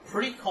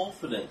pretty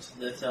confident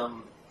that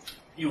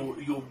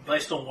you're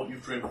based on what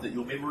you've dreamt, that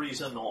your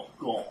memories are not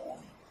gone.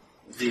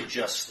 they're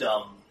just,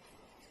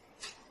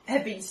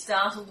 Have been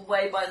startled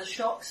away by the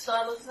shock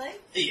style of thing?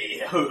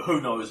 yeah,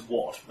 who knows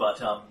what,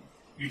 but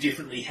you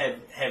definitely have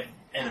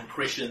an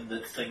impression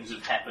that things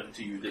have happened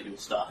to you that you're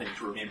starting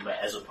to remember,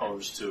 as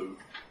opposed to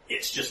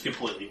it's just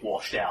completely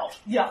washed out,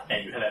 Yeah.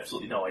 and you have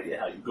absolutely no idea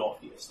how you got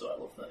here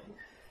style of thing.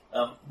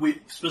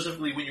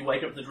 Specifically, when you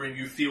wake up in the dream,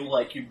 you feel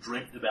like you've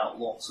dreamt about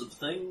lots of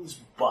things,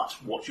 but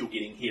what you're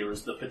getting here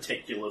is the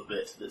particular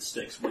bit that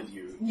sticks with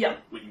you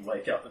when you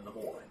wake up in the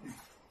morning.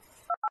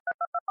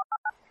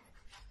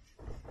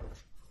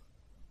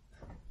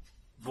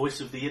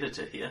 Voice of the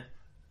editor here.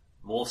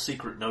 More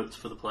secret notes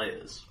for the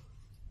players.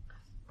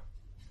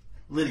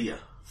 Lydia,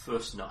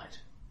 first night.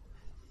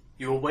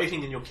 You are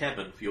waiting in your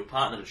cabin for your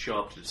partner to show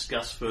up to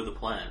discuss further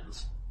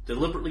plans,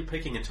 deliberately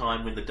picking a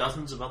time when the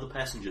dozens of other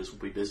passengers will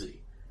be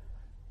busy.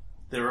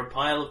 There are a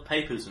pile of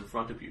papers in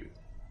front of you,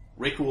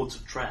 records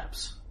of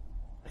traps,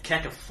 a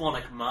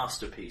cacophonic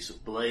masterpiece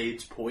of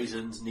blades,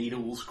 poisons,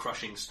 needles,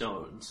 crushing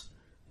stones.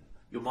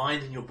 Your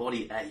mind and your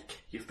body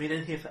ache. You've been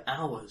in here for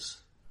hours.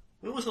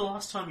 When was the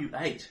last time you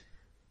ate?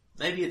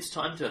 Maybe it's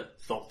time to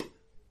thump.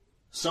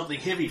 Something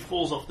heavy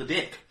falls off the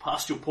deck,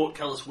 past your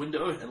portcullis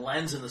window, and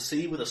lands in the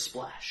sea with a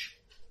splash.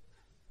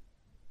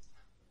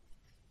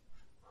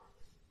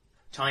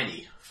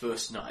 Tiny,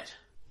 first night.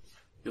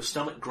 Your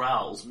stomach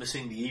growls,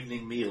 missing the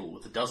evening meal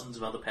with the dozens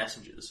of other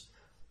passengers.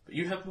 But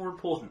you have more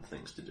important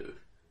things to do.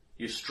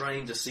 You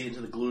strain to see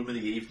into the gloom of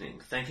the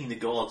evening, thanking the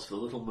gods for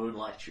the little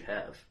moonlight you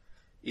have.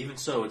 Even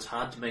so, it's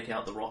hard to make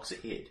out the rocks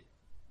ahead.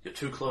 You're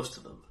too close to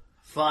them.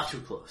 Far too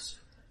close.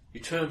 You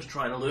turn to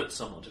try and alert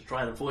someone, to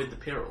try and avoid the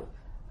peril.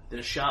 Then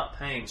a sharp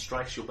pain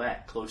strikes your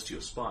back, close to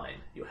your spine.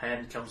 Your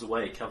hand comes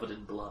away covered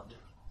in blood.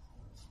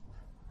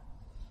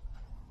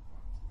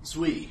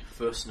 Zui,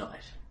 first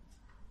night.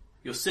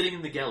 You're sitting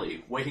in the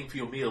galley, waiting for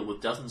your meal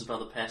with dozens of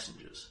other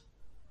passengers.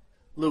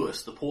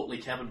 Lewis, the portly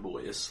cabin boy,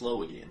 is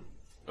slow again.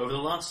 Over the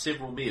last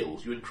several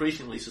meals, you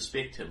increasingly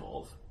suspect him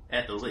of,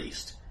 at the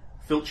least,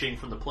 filching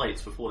from the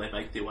plates before they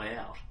make their way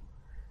out.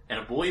 And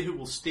a boy who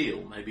will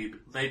steal may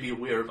be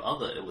aware of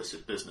other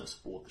illicit business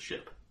aboard the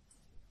ship.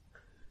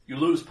 You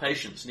lose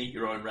patience and eat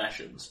your own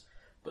rations,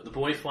 but the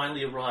boy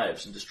finally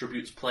arrives and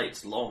distributes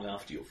plates long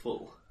after you're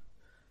full.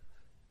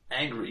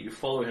 Angry, you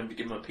follow him to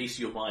give him a piece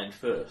of your mind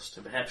first,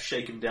 and perhaps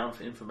shake him down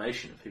for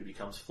information if he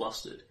becomes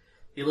flustered.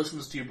 He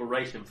listens to you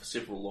berate him for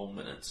several long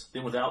minutes,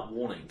 then without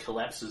warning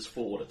collapses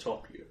forward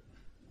atop you.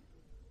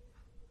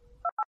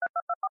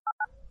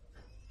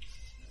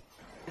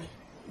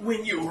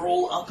 When you were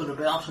all up and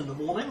about in the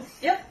morning,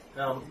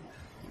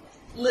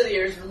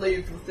 Lydia is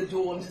relieved with the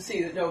dawn to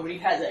see that nobody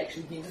has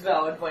actually been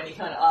devoured by any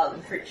kind of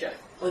island creature.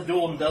 the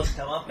dawn does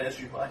come up, as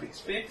you might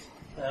expect,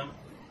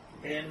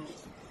 and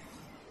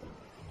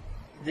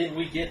then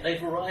we get a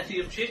variety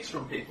of checks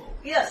from people.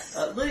 Yes.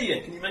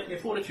 Lydia, can you make me a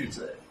fortitude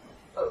save?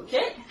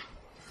 Okay.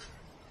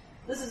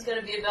 This is going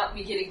to be about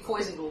me getting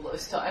poisoned all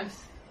those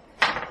times.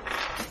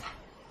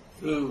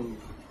 Ooh.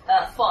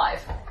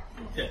 5.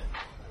 Okay.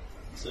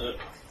 So...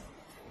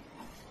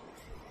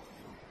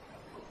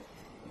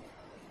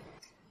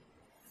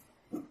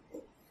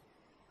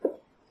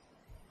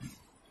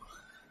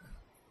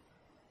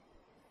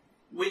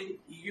 when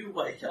you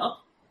wake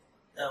up,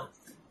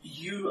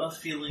 you are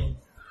feeling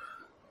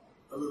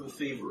a little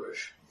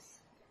feverish.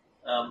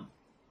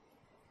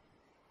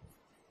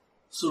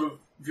 Sort of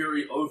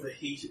very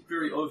overheated,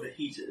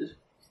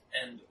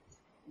 and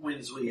when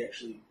Zui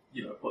actually,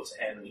 puts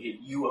a hand on your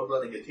head, you are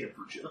running a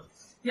temperature.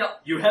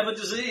 Yep. You have a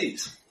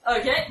disease.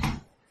 Okay.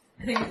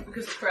 I think it's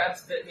because the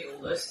crabs bit me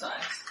all those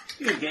times.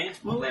 You gained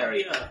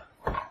malaria.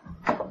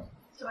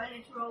 Do I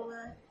need to roll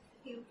a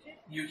heal check?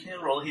 You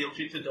can roll a heal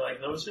check to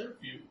diagnose her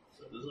if you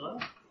so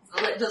desire.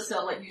 Well, that does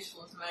sound like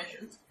useful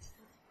information.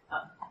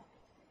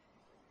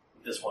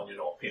 This one you're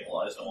not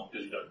penalised on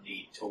because you don't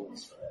need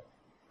tools for that.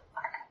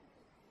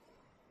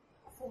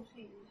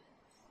 14.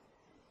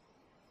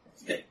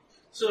 Okay,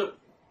 so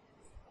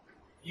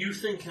you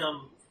think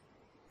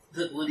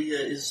that Lydia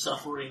is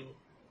suffering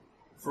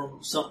from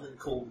something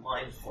called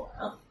mind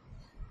fire.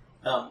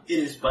 It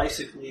is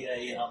basically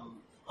a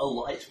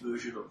light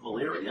version of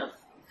malaria.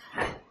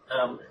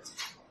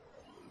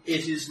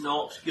 It is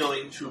not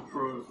going to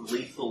prove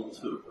lethal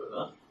to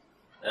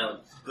her,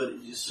 but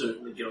it is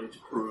certainly going to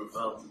prove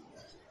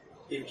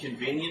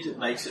inconvenient. It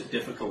makes it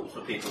difficult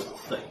for people to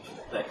think,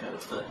 that kind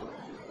of thing.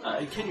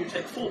 And can you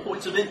take 4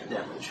 points of int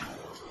damage?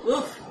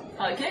 Oof.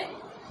 Okay.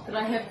 Could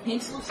I have a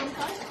pencil of some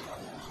kind?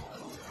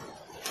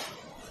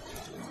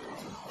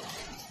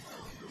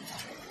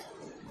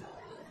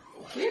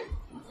 Here.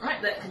 Right,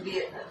 that can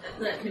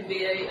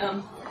be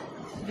a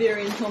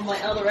variant on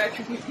my other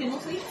attribute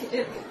penalty.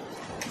 Yep.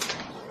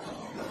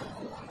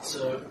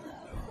 So,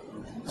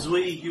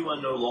 Zui, you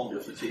are no longer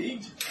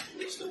fatigued.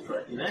 You're still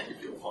tracking that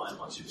if you're fine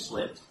once you've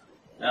slept.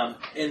 And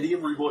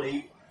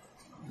everybody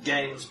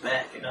gains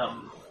back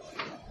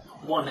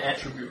 1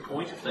 attribute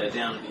point if they're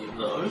down any of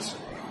those.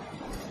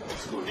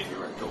 Excluding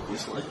your rank,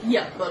 obviously.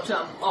 Yeah, but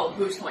I'll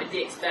boost my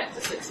dex back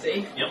to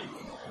 16. Yep.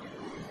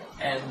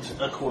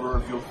 and a quarter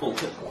of your full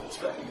hit points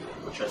back again,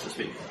 which I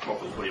suspect will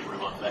probably put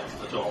everyone back to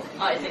the top.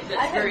 I think I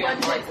that's have very one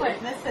hit unlikely.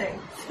 point missing.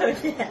 So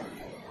yeah.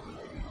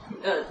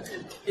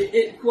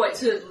 It quite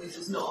certainly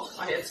does not.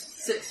 I have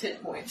 6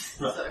 hit points,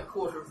 Right. so a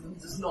quarter of them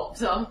does not.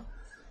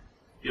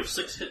 You have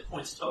 6 hit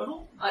points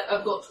total?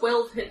 I've got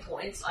 12 hit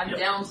points. I'm Yep.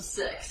 down to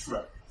 6.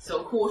 Right.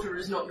 So a quarter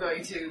is not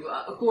going to.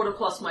 A quarter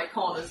plus my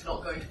con is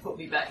not going to put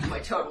me back to my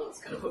total. It's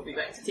going to put me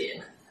back to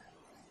 10.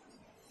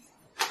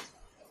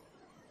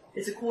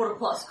 It's a quarter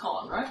plus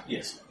con, right?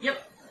 Yes.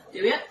 Yep.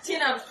 Do we have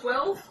 10 out of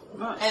 12?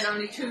 Nice. And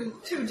only two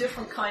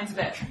different kinds of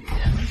attribute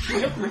damage.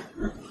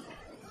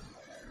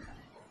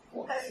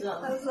 What's,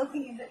 I was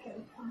looking at it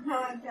and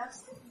how I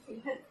adjusted the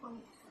hit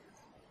points.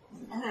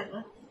 I have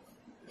a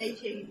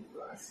 18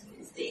 plus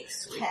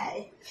Dex, sweet.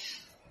 K.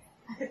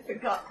 I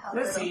forgot how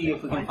Let's little see hit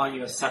if we can points. find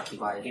you a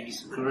succubi and give you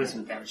some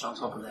charisma damage on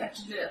top of that.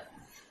 Yeah.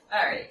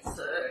 Alright,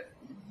 so.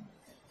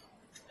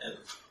 And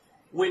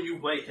when you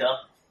wake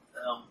up,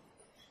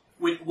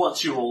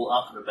 once you're all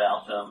up and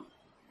about,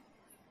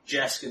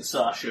 Jask and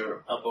Sasha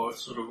are both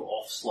sort of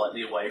off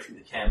slightly away from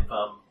the camp,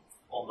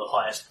 on the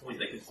highest point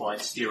they can find,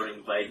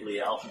 steering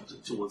vaguely out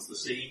towards the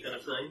sea kind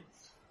of thing.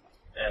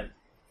 And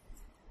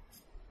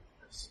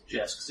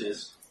Jask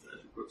says,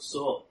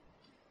 "So,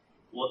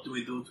 what do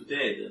we do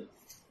today then?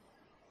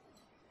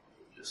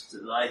 Just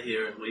lie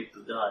here and wait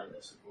to die, I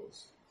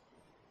suppose.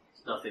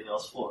 There's nothing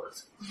else for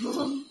it."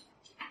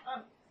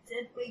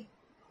 Did we,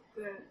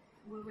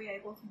 were we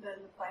able to burn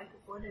the plank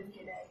of wood and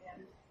get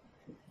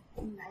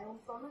a nail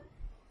from it?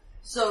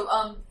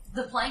 So,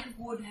 the plank of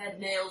wood had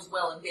nails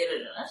well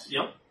embedded in it.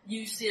 Yep.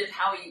 You said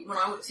how you, when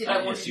I said I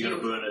wanted Yes, you gotta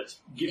to burn it.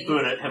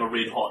 Burn it, have a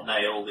red hot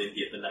nail, then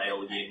get the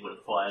nail again when it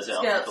fires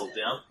out and build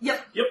down.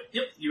 Yep.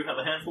 Yep, you have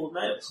a handful of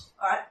nails.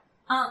 Alright.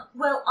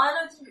 Well, I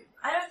don't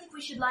think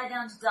we should lie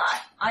down to die.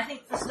 I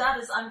think for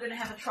starters, I'm going to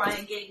have a try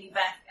in getting you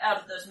back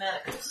out of those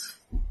manacles.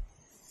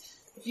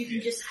 If you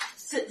can just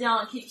sit down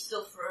and keep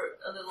still for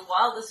a little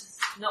while, this is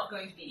not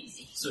going to be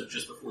easy. So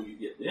just before you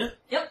get there.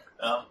 Yep.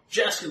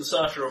 Jask and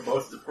Sasha are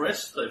both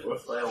depressed. They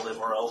both fail their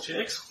morale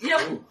checks.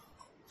 Yep.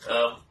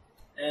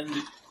 And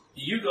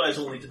you guys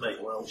all need to make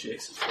morale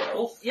checks as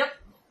well. Yep.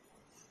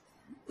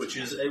 Which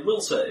is a will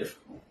save.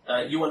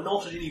 You are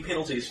not at any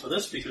penalties for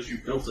this because you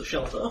built a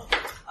shelter.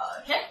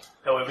 Okay.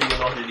 However, you're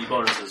not at any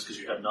bonuses because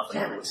you have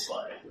nothing to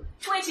inspire.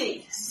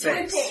 20.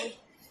 6.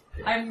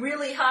 I'm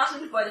really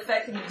heartened by the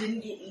fact that you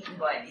didn't get eaten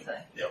by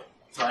anything. Yep.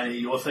 Tiny,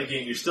 you're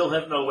thinking you still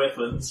have no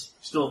weapons,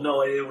 still have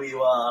no idea where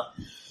you are.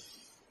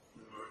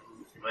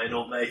 You may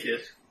not make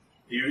it.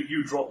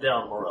 You drop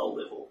down morale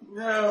level.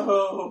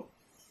 No.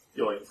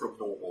 Going from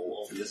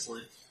normal,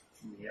 obviously.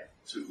 Yep.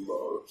 To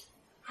low.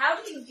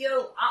 How do you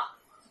go up?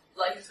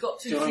 Like, it's got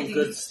 2 Doing settings.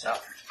 good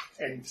stuff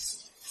and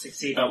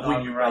succeeding on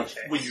When you morale make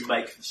checks. when you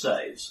make the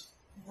saves.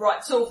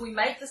 Right, so if we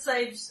make the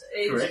saves,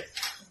 Correct.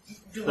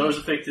 do Those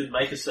we, affected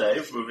make a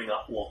save, moving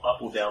up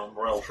or down the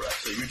morale track.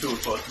 So you two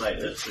have both made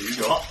it, so you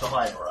go up to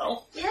high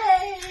morale.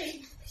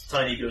 Yay!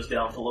 Tiny goes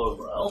down to low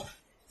morale.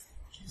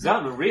 Because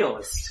I'm a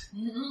realist.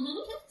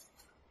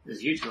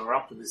 Because you two are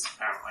optimists,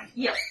 apparently.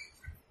 Yep.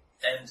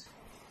 And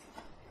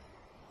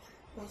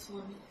Plus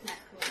 1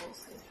 natural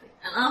also 3.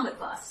 An armor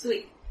class,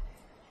 sweet.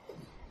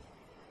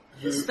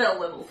 The you spell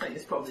level thing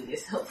is probably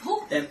less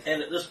helpful. and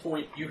at this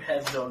point you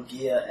have no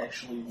gear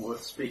actually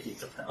worth speaking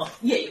about.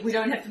 Yeah, we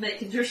don't have to make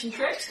condition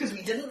checks because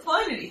we didn't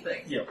find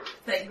anything. Yep.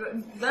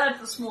 Thank God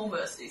for small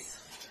mercies.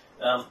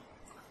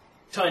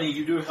 Tiny,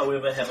 you do,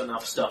 however, have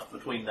enough stuff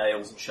between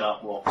nails and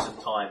sharp rocks and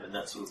time and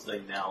that sort of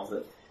thing now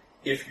that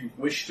if you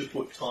wish to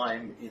put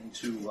time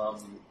into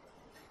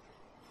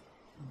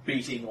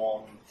beating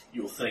on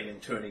your thing and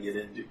turning it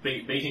into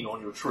beating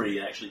on your tree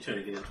and actually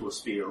turning it into a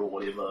spear or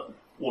whatever,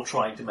 or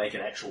trying to make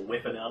an actual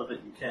weapon out of it,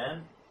 you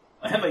can.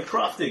 I have a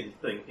crafting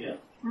thing here,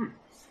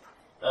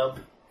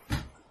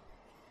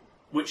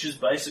 which is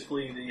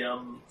basically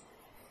the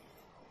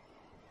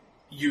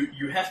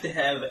you have to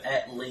have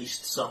at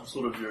least some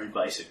sort of very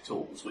basic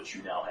tools, which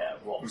you now have: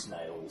 rocks,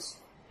 nails,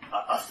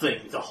 a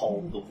thing to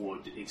hold the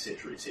wood,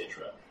 etc.,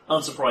 etc.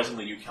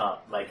 Unsurprisingly, you can't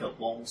make a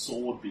long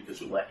sword because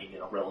you're lacking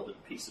in a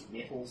relevant piece of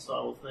metal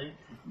style of thing.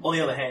 On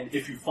the other hand,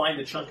 if you find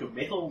a chunk of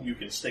metal, you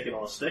can stick it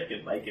on a stick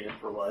and make an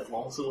improvised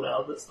longsword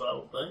out of it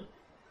style of thing.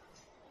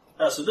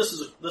 So this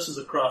is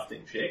a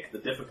crafting check. The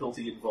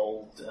difficulty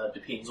involved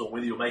depends on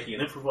whether you're making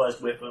an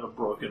improvised weapon, a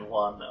broken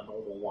one, a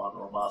normal one,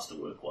 or a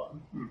masterwork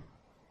one.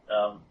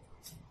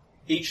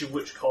 Each of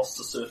which costs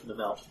a certain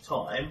amount of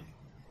time.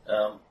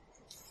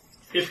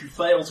 If you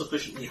fail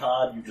sufficiently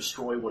hard, you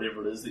destroy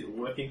whatever it is that you're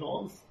working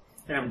on.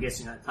 And I'm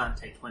guessing I can't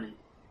take 20.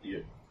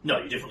 No,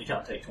 you definitely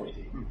can't take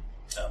 20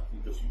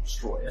 because you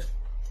destroy it.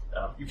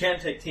 You can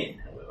take 10,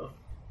 however.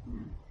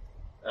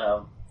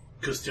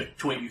 Because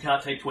you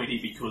can't take 20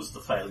 because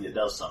the failure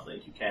does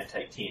something. You can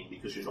take 10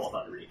 because you're not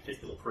under any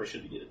particular pressure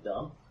to get it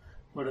done.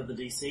 What are the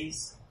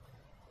DCs?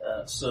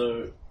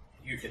 So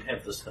you can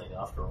have this thing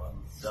after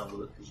I'm done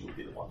with it because you'll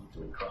be the one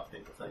doing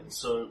crafting the thing.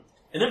 So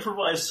an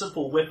improvised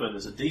simple weapon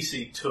is a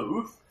DC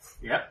 2.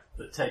 Yep.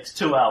 That takes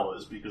 2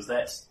 hours because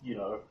that's,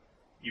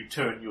 you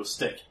turn your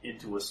stick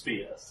into a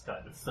spear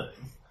kind of thing.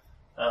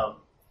 A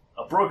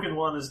broken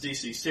one is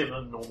DC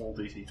 7, normal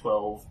DC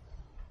 12,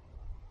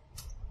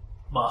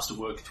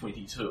 masterwork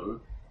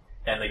 22,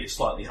 and they get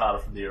slightly harder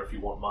from there if you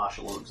want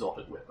martial or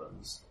exotic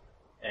weapons.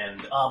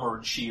 And armor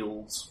and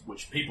shields,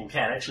 which people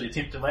can actually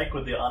attempt to make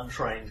with their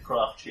untrained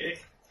craft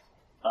check,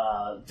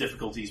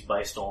 difficulties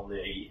based on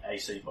the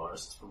AC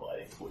bonus it's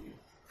providing for you.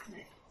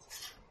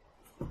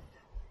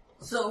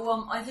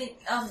 So, I think,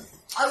 I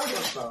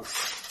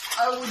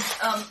would,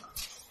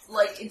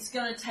 like, it's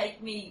gonna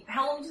take me,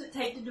 how long does it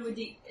take to do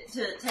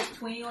to take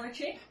 20 on a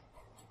check?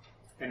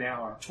 An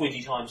hour.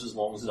 20 times as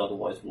long as it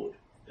otherwise would.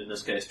 In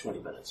this case, 20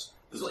 minutes.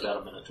 Because it's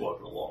about a minute to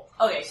open a lock.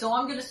 Okay, so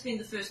I'm gonna spend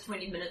the first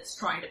 20 minutes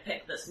trying to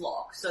pick this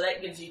lock, so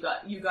that gives you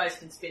guys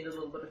can spend a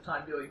little bit of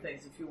time doing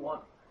things if you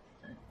want,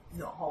 and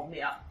not hold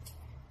me up.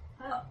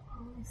 I'm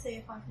going to see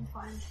if I can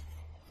find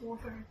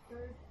water and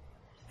food.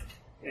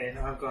 And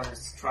I'm going to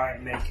try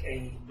and make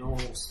a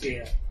normal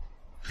spear.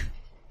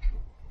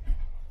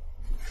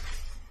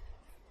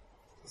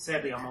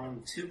 Sadly, I'm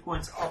only 2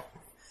 points off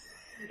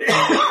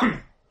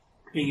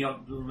being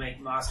able to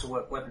make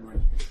masterwork weaponry.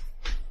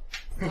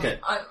 Okay.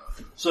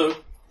 So,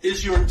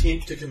 is your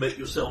intent to commit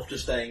yourself to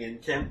staying in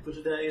camp for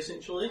today,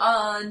 essentially?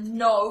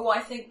 No, I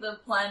think the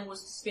plan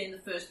was to spend the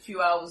first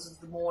few hours of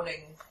the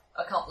morning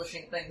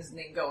accomplishing things and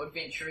then go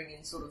adventuring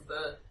in sort of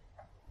the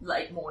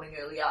late morning,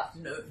 early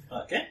afternoon.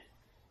 Okay.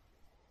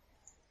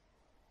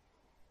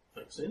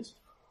 Makes sense.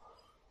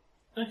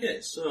 Okay,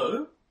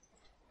 so,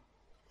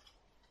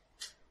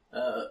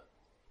 for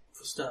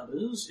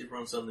starters,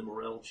 everyone's done their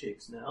morale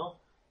checks now.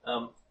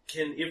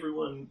 Can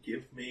everyone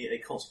give me a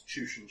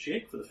constitution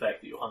check for the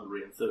fact that you're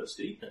hungry and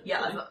thirsty?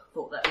 Yeah, I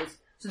thought that was...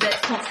 So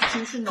that's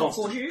constitution, not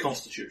fortitude?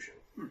 Constitution.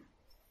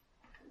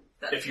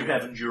 That's if you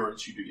have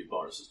endurance, you do get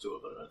bonuses to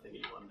it, but I don't think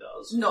anyone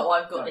does. No,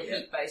 I've got a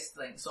heat-based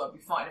thing, so I'd be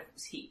fine if it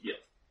was heat.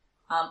 Yep.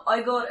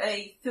 I got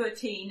a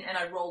 13 and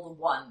I rolled a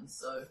 1,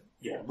 so...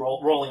 Yeah,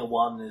 rolling a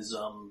 1 is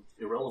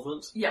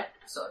irrelevant. Yeah,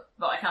 so...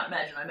 But I can't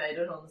imagine I made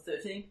it on the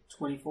 13.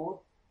 24?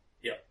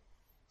 Yep.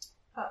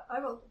 I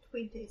rolled a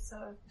 20,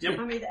 so Yep.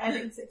 I'm either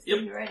adding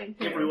 16 or adding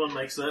 0. Everyone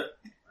makes that.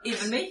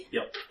 Even me?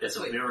 Yep. It's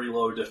Sweet. a very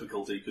low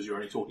difficulty because you're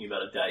only talking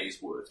about a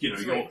day's worth. You know,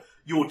 Sweet.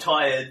 you're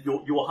tired,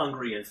 you're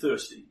hungry and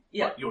thirsty,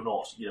 Yeah. but you're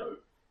not, you know,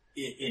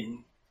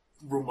 in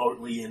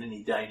remotely in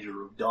any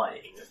danger of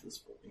dying at this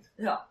point.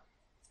 Yeah.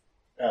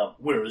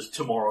 Whereas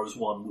tomorrow's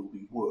one will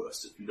be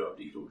worse if you don't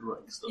eat or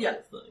drink, the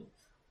whole thing.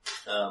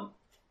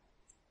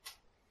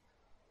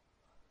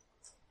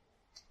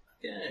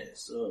 Okay,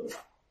 so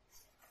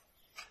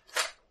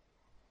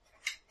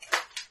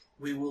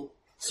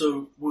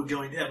we're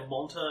going to have a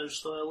montage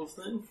style of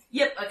thing?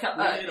 Yep, A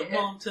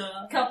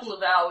montage. couple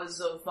of hours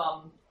of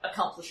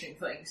accomplishing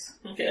things.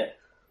 Okay.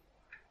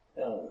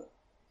 So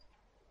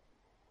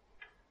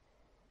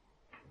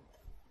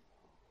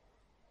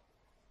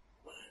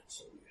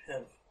you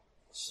have a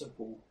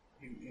simple,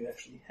 you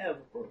actually have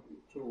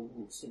appropriate tool,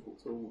 simple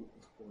tool at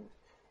this point.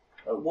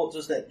 What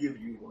does that give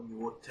you on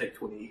your take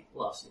 20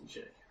 lasting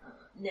check?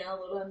 Now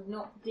that I'm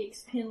not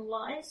dex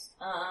penalised,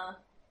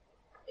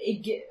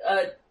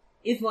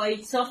 if I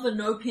suffer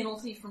no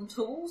penalty from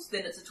tools,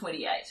 then it's a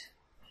 28.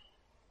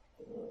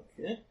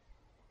 Okay.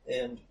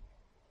 And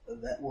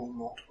that will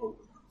not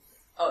open.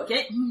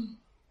 Okay.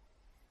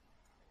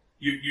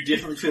 You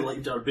definitely feel like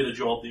you've done a better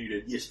job than you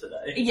did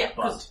yesterday. Yeah,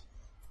 but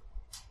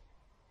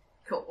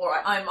cool. All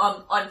right,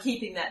 I'm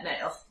keeping that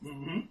now.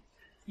 Mm-hmm.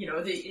 You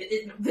know,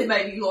 there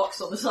may be locks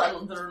on this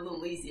island that are a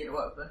little easier to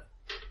open.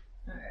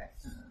 Alright.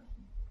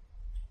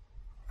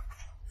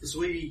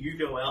 Zui, you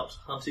go out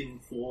hunting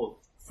for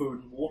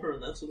food and water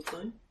and that sort of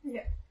thing?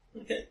 Yeah.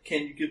 Okay,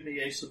 can you give me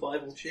a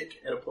survival check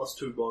at a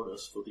 +2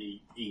 bonus for the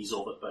ease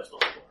of it based on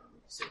the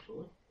environment,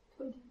 essentially?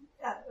 20.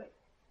 Wait.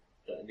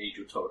 Don't need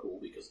your total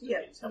because it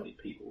depends how many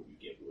people you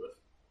get with.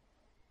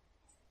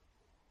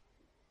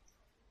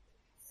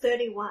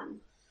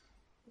 31.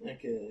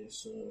 Okay,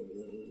 so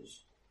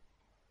there's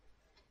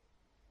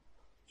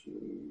 2.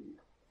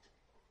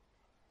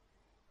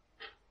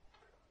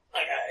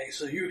 Okay,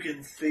 so you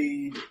can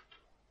feed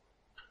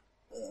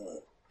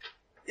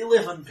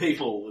 11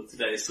 people with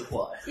today's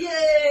supply.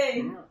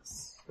 Yay!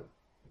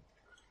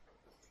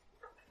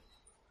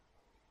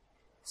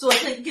 So I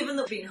think given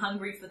that we've been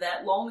hungry for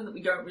that long and that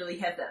we don't really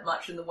have that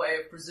much in the way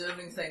of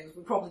preserving things,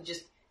 we'll probably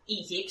just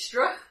eat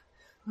extra.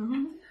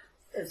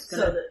 So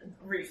that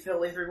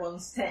refill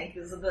everyone's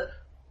tankers a bit.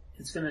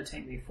 It's going to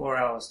take me 4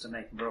 hours to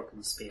make a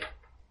broken spear,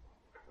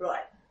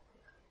 Right.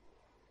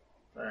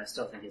 but I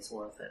still think it's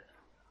worth it.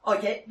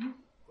 Okay.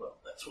 Well,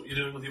 that's what you're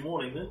doing with your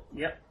morning then.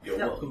 Yep. You're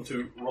welcome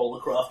to roll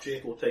a craft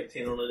check or take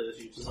 10 on it as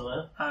you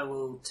desire. I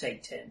will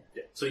take 10.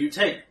 Yeah. So you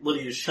take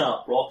Lydia's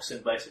sharp rocks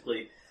and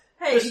basically...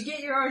 Hey, you get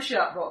your own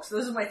sharp rocks.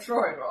 Those are my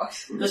throwing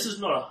rocks. This is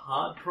not a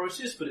hard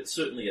process, but it's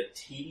certainly a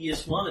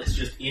tedious one. It's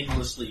just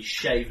endlessly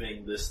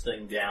shaving this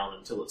thing down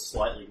until it's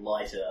slightly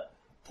lighter,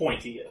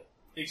 pointier,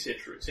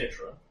 etc.,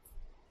 etc.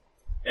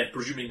 And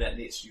presuming that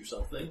nets you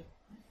something.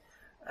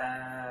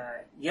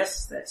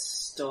 Yes, that's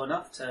still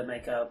enough to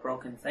make a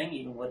broken thing,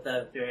 even with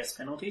the various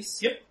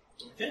penalties. Yep.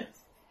 Okay.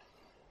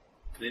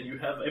 Then you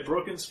have a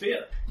broken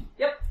sphere.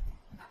 Yep.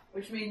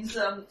 Which means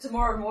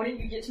tomorrow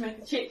morning you get to make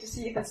a check to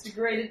see if it's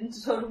degraded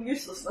into total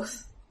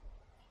uselessness.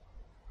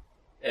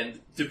 And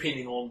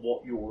depending on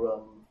what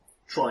you're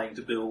trying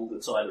to build,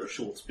 it's either a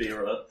short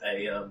spear, a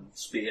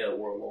spear,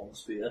 or a long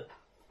spear.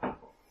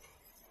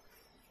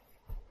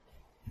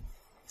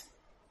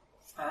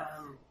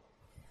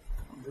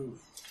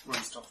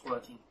 One stopped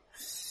working.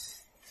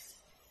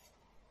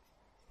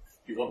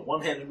 Do you want a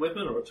one-handed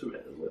weapon or a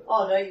two-handed weapon?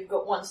 Oh no, you've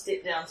got one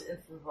step down to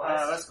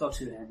improvise. Let's go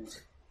two-handed.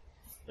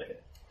 Okay.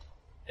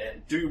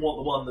 And do you want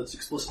the one that's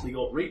explicitly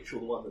got reach or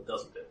the one that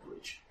doesn't have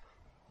reach?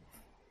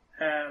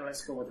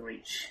 Let's go with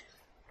reach.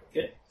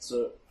 Okay,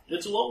 so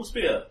it's a long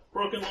spear.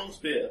 Broken long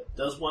spear.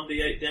 Does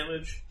 1d8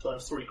 damage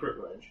times 3 crit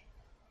range.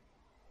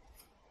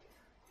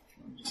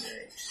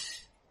 1d8.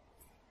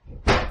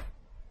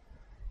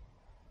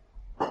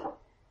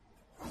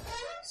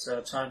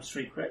 So times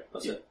 3 crit,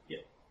 was it?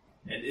 Yeah.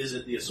 And is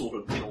it the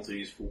assorted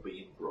penalties for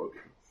being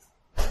broken?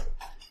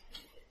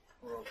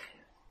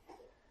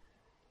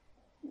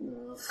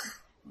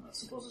 I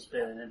suppose it's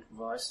better than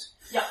improvised.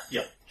 Yeah.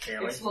 Yeah.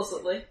 Barely.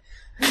 Explicitly.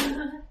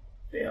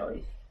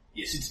 Barely.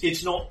 Yes,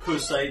 it's not per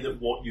se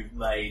that what you've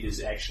made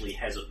is actually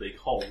has a big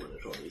hole in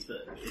it or anything.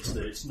 It's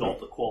that it's not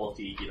the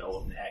quality,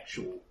 of an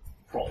actual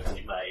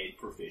properly made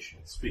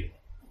professional spear.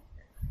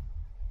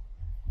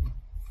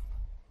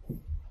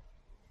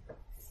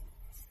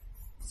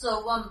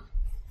 So,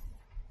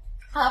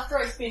 after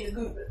I spend a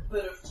good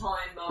bit of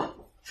time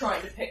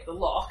trying to pick the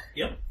lock,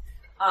 Yep.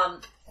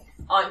 I'm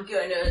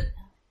going to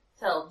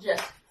tell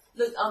Jeff,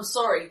 look, I'm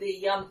sorry,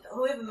 the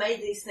whoever made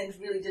these things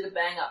really did a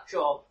bang-up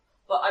job,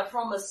 but I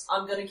promise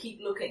I'm going to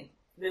keep looking.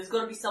 There's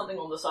got to be something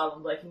on this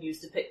island I can use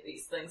to pick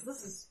these things.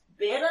 This is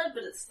better,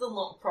 but it's still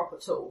not a proper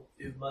tool.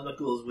 If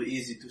manacles were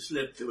easy to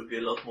slip, there would be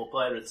a lot more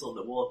pirates on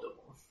the water.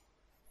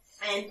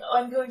 And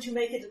I'm going to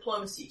make a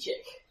diplomacy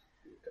check.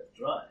 You can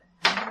try.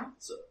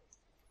 So,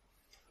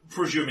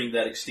 presuming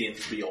that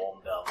extends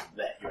beyond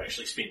that, you're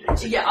actually spending.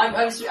 Yeah, I'm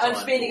time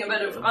spending a bit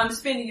talking of to him. I'm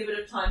spending a bit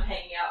of time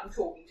hanging out and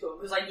talking to him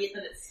because I get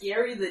that it's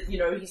scary that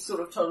he's sort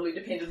of totally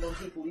dependent on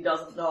people he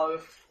doesn't know.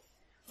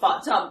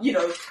 But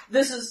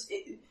this is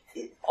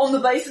on the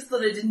basis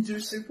that I didn't do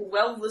super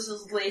well. This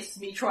is less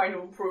me trying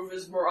to improve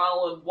his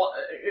morale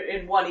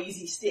in one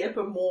easy step,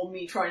 and more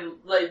me trying to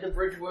lay the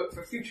bridge work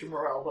for future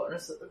morale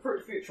bonus, for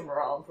future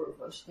morale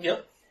improvement.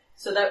 Yep.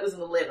 So that was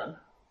an 11.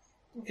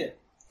 Okay.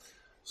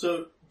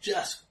 So,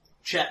 Jask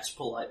chats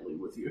politely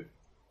with you,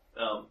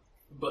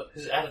 but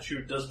his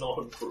attitude does not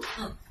improve.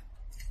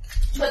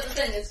 But the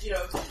thing is,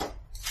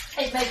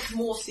 it makes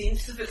more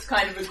sense if it's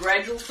kind of a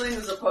gradual thing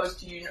as opposed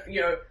to,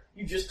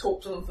 you just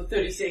talk to them for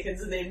 30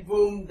 seconds and then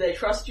boom, they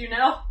trust you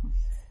now.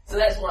 So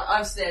that's what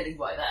I'm standing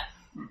by that.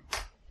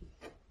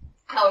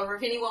 However,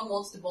 if anyone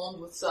wants to bond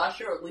with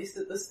Sasha, at least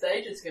at this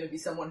stage, it's going to be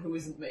someone who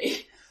isn't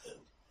me.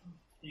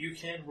 You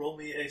can roll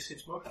me a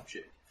sense motive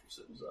check, if you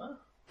so desire.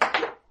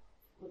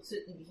 Would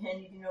certainly be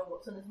handy to know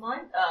what's in his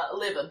mind.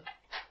 11.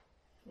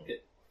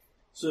 Okay.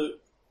 So,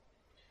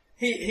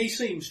 he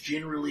seems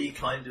generally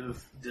kind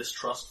of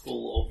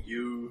distrustful of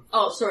you.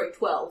 Oh, sorry,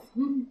 12.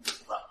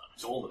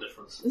 It's all the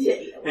difference. Yeah,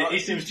 well, He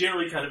seems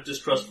generally kind of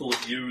distrustful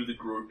of you, the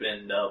group,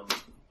 and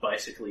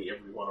basically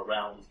everyone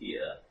around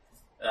here.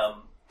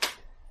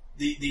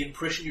 The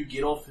impression you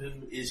get of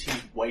him is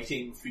he's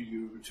waiting for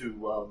you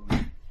to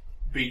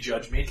be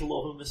judgmental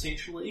of him,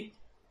 essentially.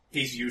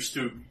 He's used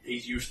to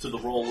the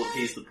role of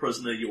he's the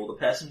prisoner, you're the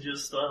passenger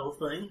style of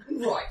thing.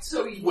 right,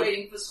 so he's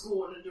waiting for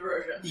scorn and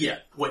derision. Yeah,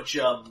 which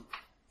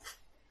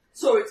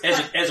So it's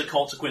as a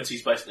consequence,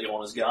 he's basically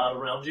on his guard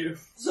around you.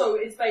 So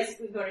it's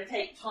basically going to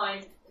take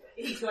time.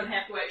 He's going to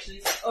have to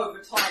actually, over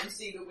time,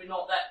 see that we're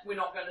not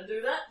going to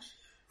do that.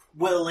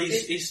 Well,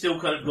 he's still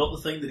kind of got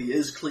the thing that he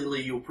is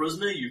clearly your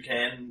prisoner. You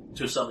can,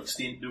 to some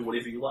extent, do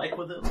whatever you like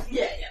with him.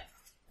 Yeah.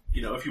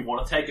 If you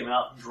want to take him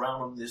out and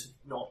drown him, there's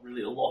not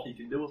really a lot he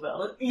can do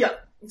about it. Yeah.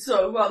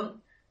 So,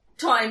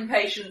 time,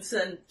 patience,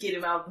 and get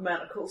him out of the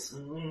manacles.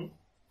 Mm-hmm.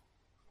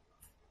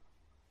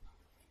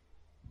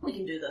 We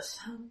can do this.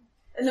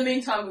 In the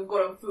meantime, we've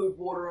got him food,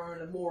 water,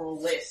 and a more or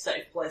less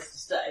safe place to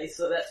stay,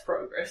 so that's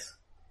progress.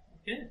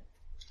 Yeah.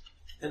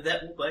 And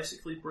that will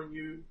basically bring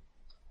you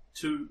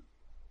to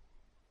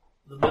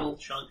the middle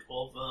chunk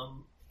of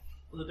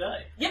the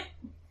day. Yep.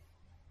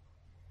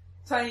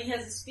 Tony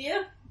has a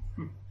spear.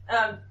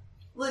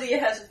 Lydia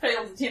has a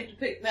failed attempt to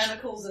pick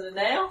manacles and a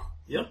nail.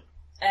 Yep.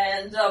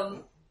 And,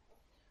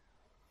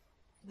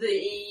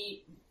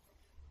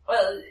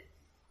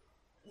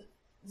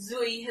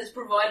 Zui has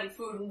provided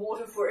food and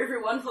water for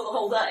everyone for the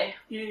whole day.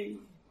 Yay.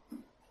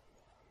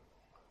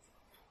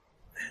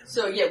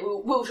 So yeah,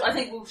 I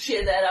think we'll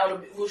share that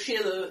out. We'll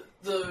share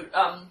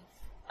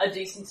a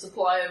decent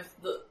supply of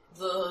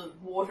the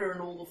water and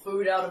all the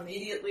food out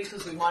immediately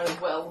because we might as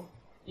well,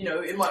 we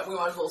might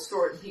as well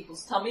store it in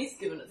people's tummies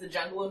given it's a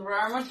jungle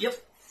environment. Yep.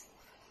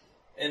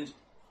 And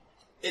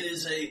it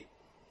is a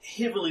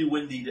heavily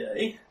windy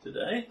day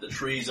today. The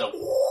trees are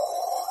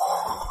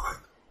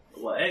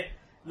way.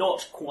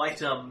 Not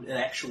quite an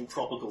actual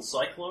tropical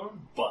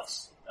cyclone, but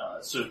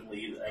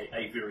certainly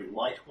a very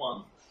light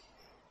one.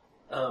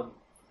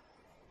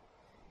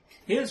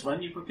 Here's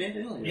one you prepared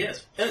earlier.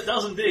 Yes, it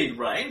does indeed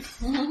rain.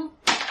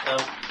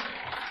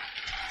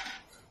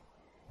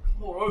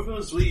 Moreover,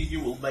 as you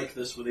will make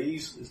this with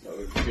ease, there's no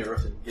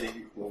merit in getting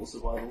you to roll a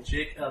survival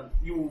check,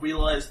 you will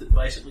realise that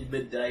basically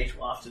midday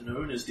to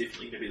afternoon is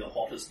definitely going to be the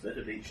hottest bit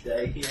of each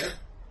day here.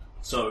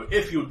 So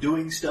if you're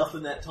doing stuff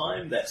in that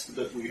time, that's the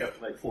bit where you have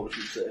to make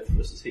fortitude save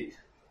versus heat.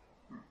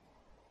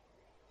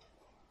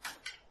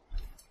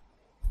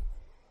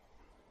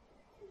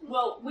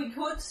 Well, we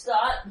could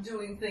start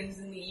doing things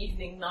in the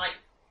evening, night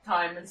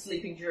time, and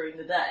sleeping during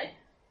the day.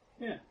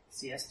 Yeah,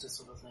 siesta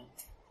sort of thing.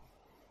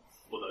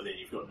 Although then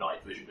you've got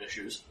night vision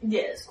issues.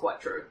 Yes, quite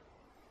true.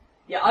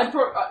 Yeah,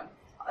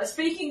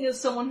 speaking as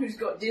someone who's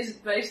got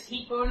desert-based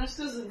heat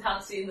bonuses and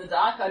can't see in the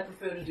dark, I'd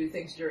prefer to do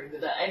things during the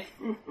day.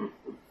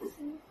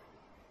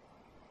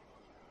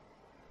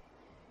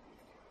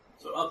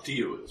 So up to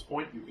you at this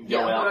point. You can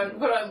go out.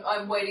 But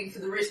I'm waiting for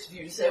the rest of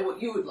you to say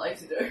what you would like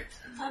to do.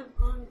 I'm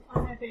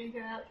happy to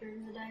go out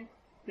during the day.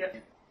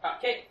 Yep.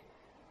 Okay.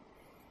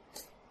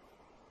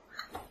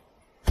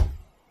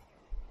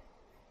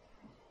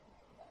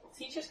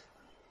 Teachers.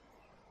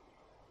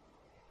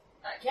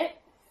 Okay.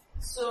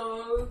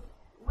 So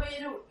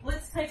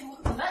let's take a look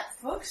at the map,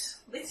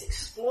 folks. Let's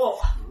explore.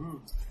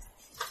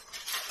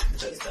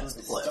 That's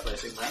the player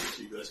facing map,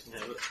 so you guys can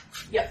have it.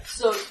 Yep.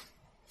 So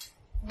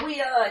we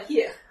are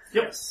here.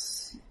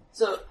 Yes.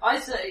 So I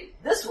say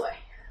this way,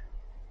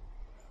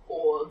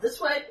 or this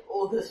way,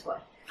 or this way.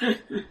 Do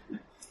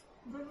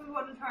we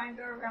want to try and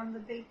go around the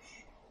beach?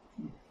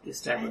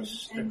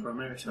 Establish the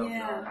perimeter of the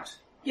route.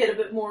 Get a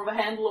bit more of a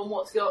handle on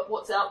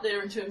what's out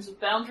there in terms of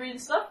boundary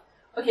and stuff.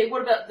 Okay,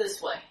 what about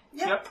this way?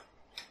 Yep.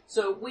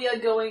 So we are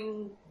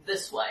going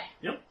this way.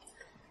 Yep.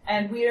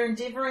 And we are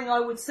endeavouring, I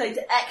would say,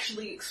 to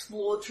actually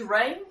explore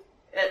terrain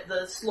at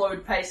the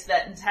slowed pace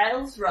that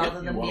entails,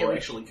 rather than you want to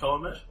actually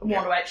comb it.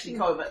 want to actually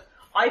comb it.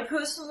 I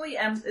personally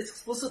am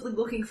explicitly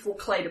looking for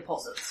clay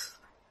deposits.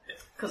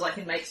 Because I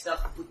can make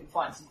stuff if we can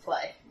find some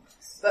clay.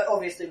 But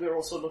obviously we're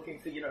also looking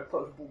for,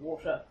 potable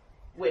water,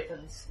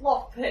 weapons,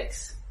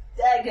 lockpicks,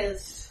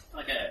 daggers,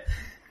 Okay.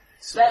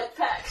 So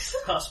backpacks.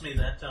 pass me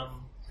that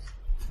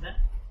map.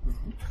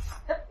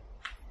 Yep.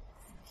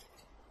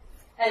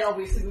 And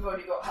obviously we've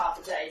only got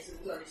half a day, so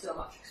there's only so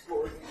much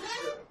exploring we can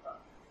do.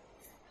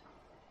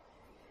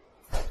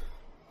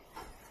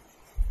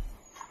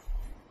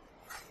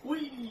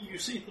 Whee! You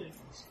see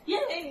things.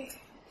 Yay!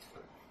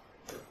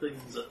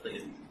 Things are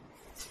things.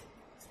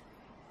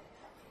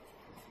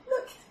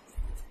 Look!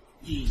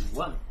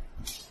 E1.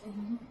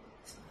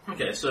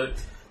 Okay, so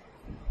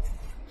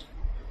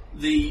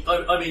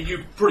I mean,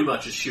 you pretty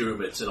much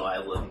assume it's an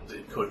island.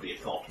 It could be a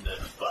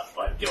continent, but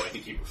I'm going to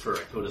keep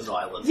referring to it as an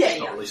island. Yeah, it's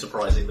not really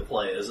surprising the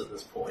players at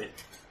this point.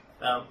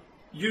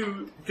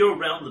 You go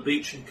around the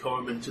beach and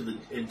comb into the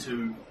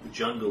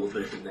jungle a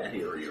bit in that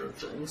area of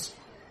things.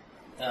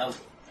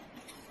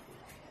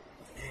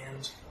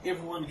 And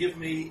everyone give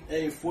me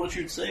a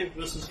fortitude save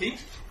versus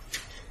heat.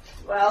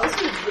 Well, this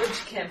is a good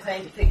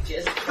campaign to pick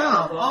Jezebel.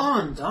 Come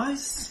on,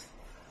 dice.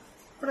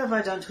 What have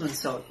I done to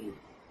insult you?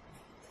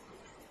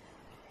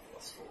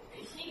 Plus 4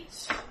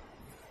 heat.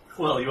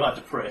 Well, you are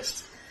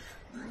depressed.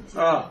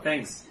 Oh,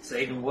 thanks. It's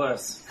even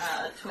worse.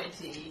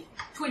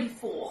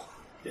 24.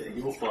 Yeah,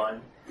 you're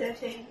fine.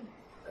 13.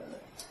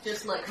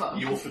 Just like home.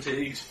 You're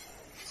fatigued.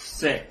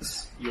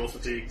 6. You're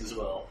fatigued as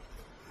well.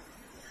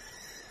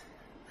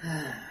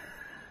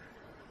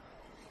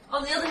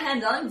 On the other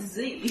hand, I'm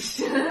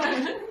diseased.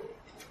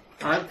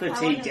 I'm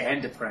fatigued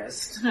and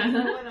depressed. I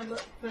want to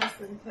look first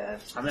and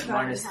first. I'm at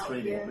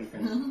 -3 to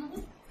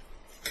everything.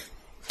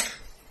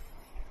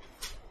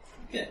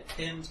 Okay,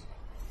 and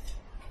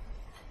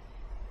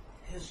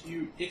as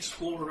you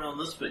explore around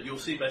this bit, you'll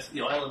see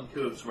basically the island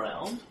curves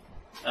round.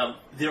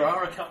 There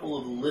are a couple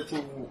of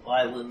little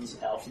islands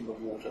out in the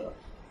water.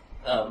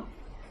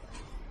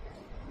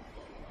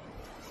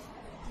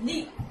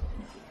 Neat.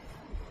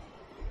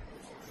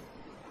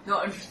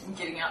 Not interested in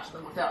getting out to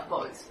them without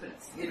boats, but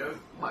it's,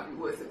 might be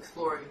worth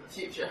exploring in the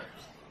future.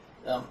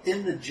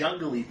 In the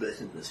jungly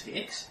bit in this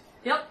hex,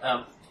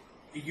 Yep.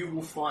 you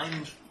will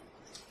find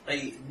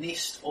a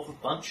nest of a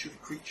bunch of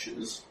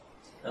creatures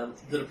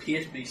that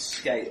appear to be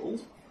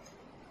scaled,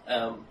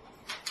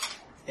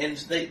 and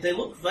they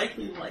look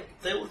vaguely like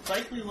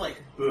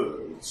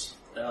birds,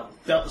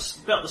 about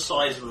the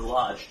size of a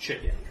large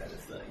chicken kind of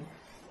thing.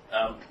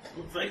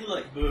 Look vaguely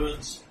like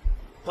birds,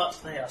 but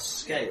they are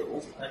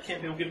scaled.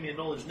 Campbell, give me a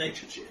knowledge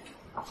nature check.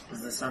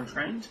 Is this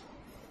untrained?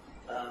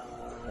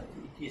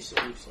 Yes,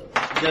 I believe so.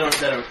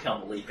 They don't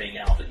come leaping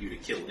out at you to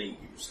kill an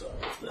EU style.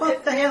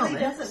 What the hell, It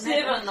man? doesn't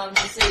matter. 7, I'm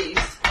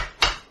diseased.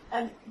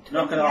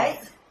 Knock it 28.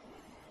 off.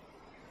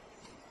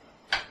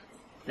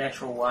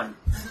 Natural 1.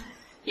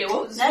 Yeah,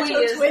 what was Natural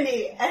sweet is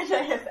 20, and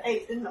I have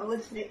 8 in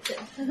knowledge nature.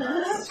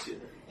 That's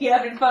good. you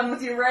having fun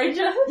with your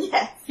ranger?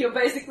 Yes. You're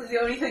basically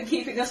the only thing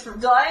keeping us from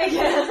dying.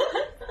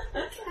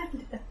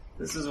 Kinda.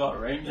 This is what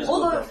Rangers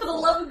Although, will for the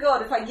love of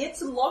God, if I get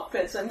some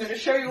lockpicks, I'm going to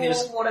show you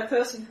Yes. all what a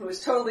person who is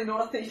totally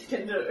not a thief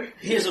can do.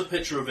 Here's a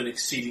picture of an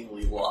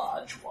exceedingly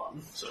large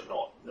one, so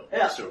not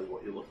necessarily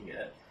what you're looking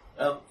at.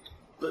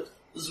 But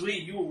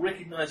Zui, you will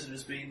recognize it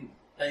as being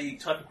a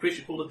type of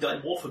creature called a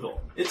dimorphodon.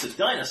 It's a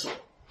dinosaur.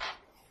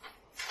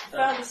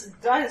 Found this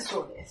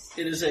dinosaur nest.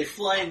 It is a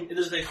flying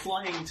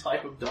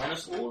type of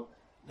dinosaur.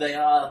 They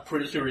are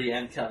predatory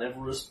and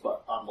carnivorous,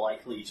 but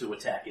unlikely to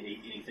attack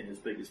anything as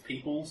big as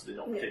people, so they're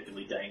not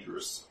particularly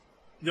dangerous.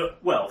 No,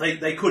 well,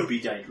 they could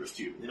be dangerous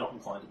to you, but they're not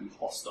inclined to be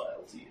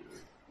hostile to you.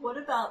 What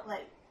about,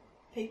 like,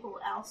 people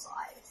our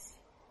size?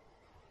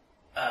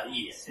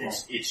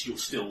 Yes, you're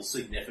still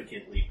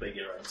significantly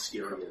bigger and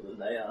scarier than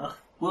they are.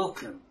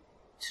 Welcome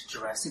to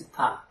Jurassic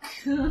Park.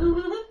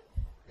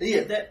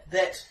 Yeah,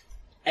 that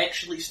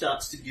actually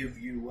starts to give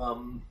you,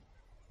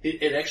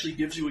 it actually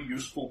gives you a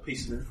useful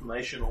piece of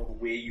information on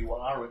where you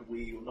are and where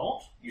you're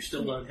not. You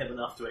still don't have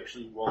enough to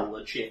actually roll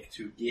a check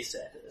to guess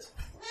at it.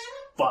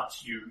 But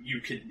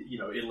you can,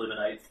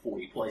 eliminate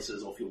 40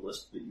 places off your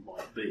list that you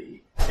might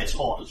be. It's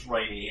hot, it's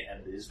rainy,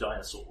 and there's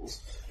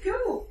dinosaurs.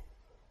 Cool.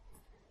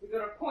 We've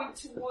got to point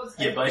towards...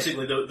 Yeah,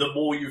 basically, the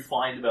more you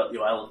find about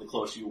the island, the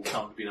closer you will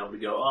come to being able to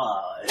go,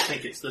 I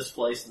think it's this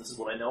place and this is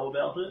what I know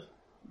about it.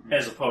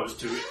 As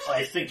opposed to,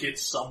 I think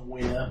it's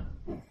somewhere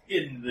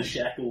in the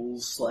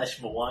Shackles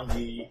 /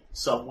 Mwangi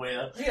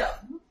somewhere. Yeah.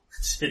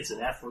 It's in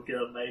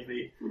Africa,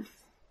 maybe.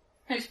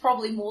 It's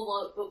probably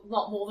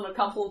not more than a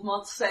couple of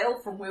months' sail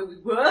from where we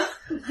were.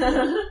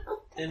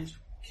 And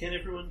can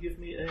everyone give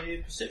me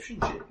a perception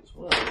check as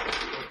well?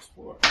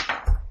 Explore.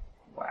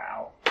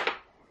 Wow.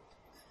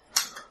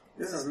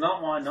 This is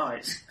not my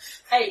night.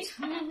 8.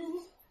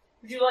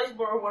 Would you like to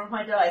borrow one of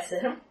my dice,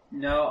 Adam?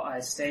 No, I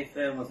stay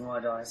firm with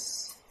my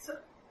dice.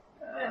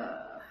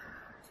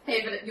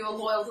 Even if you're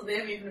loyal to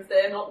them, even if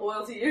they're not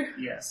loyal to you?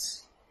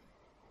 Yes.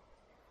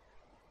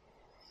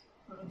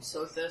 I'm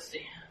so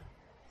thirsty.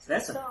 So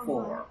that's a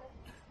 4.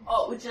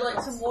 Oh, would you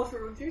like some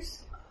water or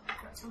juice?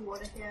 I've got some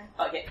water here.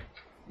 Okay.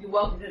 You're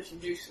welcome to some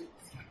juice.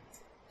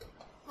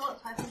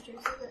 What type of juice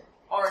is it?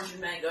 Orange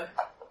and mango.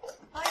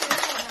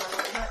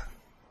 Oh, yeah,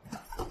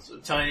 So,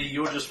 Tiny,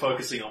 you're just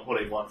focusing on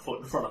putting one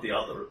foot in front of the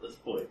other at this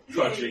point,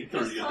 trudging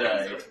through your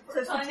day.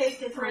 So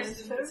fatigue is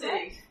minus 2,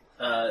 right?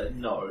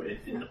 No,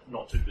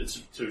 not to, it's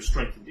to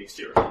strengthen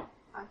dexterity. Okay.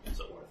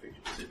 So it won't affect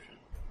your perception.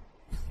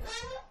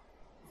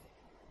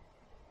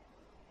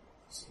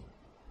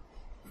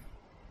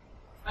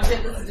 I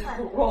bet this is a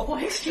difficult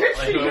role-playing script.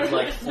 I heard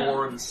like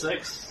 4 and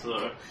 6,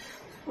 so...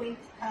 Wait,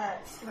 I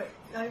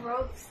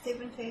rolled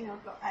 17,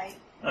 I've got 8.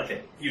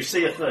 Okay, you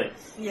see a thing.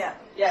 Yeah,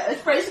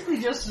 it's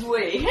basically just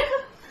Zui.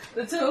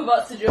 The two of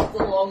us are just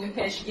along in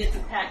case she gets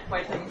attacked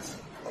by things.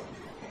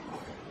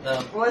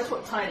 Well, that's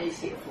what Tiny's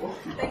here for.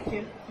 Thank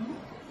you.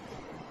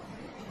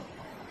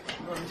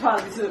 I'm not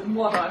entirely certain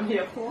what I'm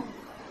here for.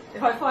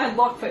 If I find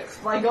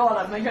lockpicks, by God,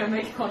 I'm going to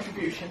make a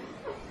contribution.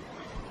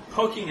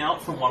 Poking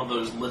out from one of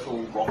those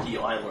little rocky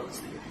islands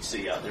that you can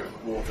see out there in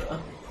the water,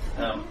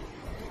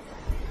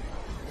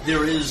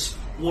 there is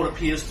what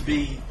appears to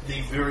be the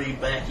very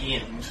back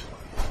end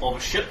of a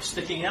ship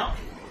sticking out.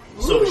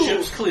 So the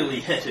ship's clearly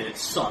hit it,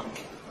 it's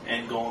sunk,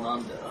 and gone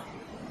under.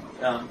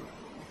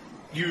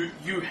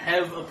 You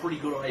have a pretty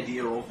good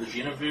idea of the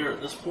Genevieve at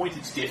this point.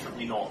 It's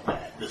definitely not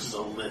that. This is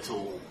a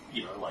little,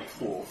 like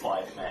 4 or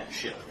 5 man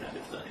ship kind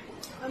of thing.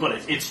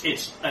 But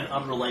it's an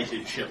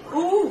unrelated ship.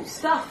 Ooh,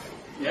 stuff!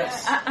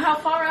 Yes. How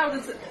far out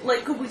is it?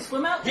 Like, could we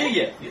swim out there?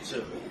 Yeah,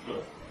 certainly.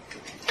 But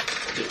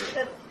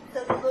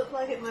Does it look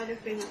like it might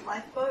have been a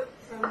lifeboat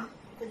from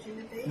the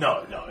Genevieve?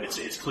 no,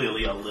 it's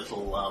clearly a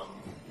little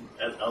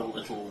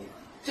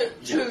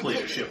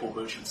pleasure ship or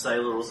merchant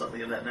sailor or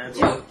something of that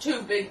nature.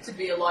 Too big to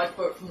be a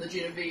lifeboat from the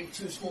Genevieve,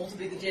 too small to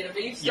be the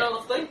Genevieve style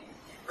of thing?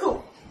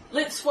 Cool.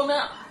 Let's swim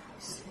out.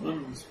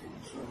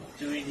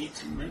 Do we need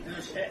to make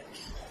a check?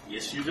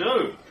 Yes, you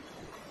do.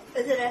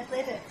 Is it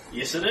athletics?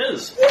 Yes, it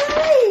is.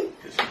 Yay!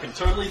 Because you can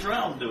totally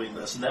drown doing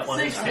this, and that one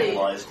is 60.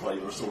 penalised by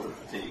your sort of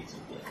fatigues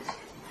and things.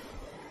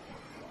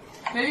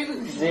 Maybe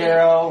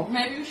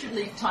we should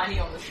leave Tiny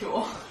on the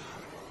shore.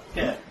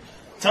 Yeah.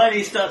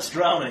 Tiny starts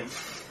drowning.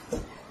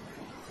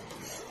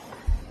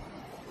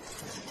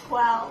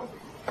 12.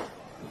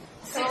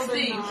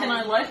 16. Can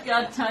I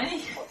lifeguard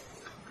Tiny?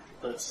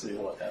 Let's see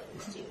what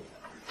happens to it.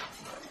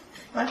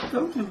 I've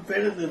got to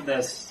better than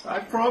this. I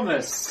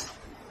promise.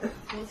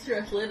 What's your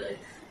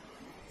athletics?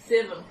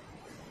 7.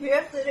 Your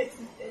athletics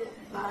is better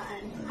than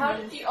mine. How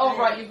did you... Oh,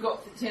 right, you've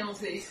got the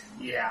penalties.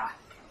 Yeah.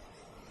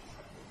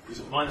 Is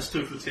it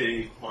 -2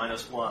 fatigue,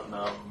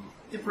 -1,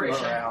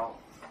 Depression. Morale.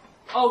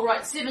 Oh,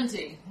 right,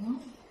 17.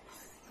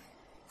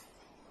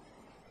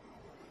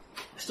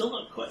 I still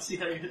don't quite see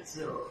how you hit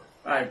 0.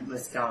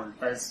 Let's count,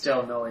 but it's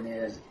still nowhere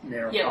near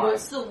a Yeah, 5. well,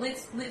 still,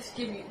 let's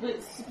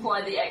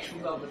supply the actual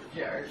number to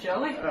Jared,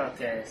 shall we?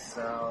 Okay,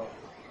 so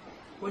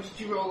What did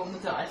you roll on the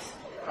dice?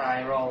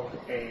 I rolled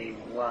a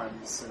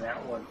 1, so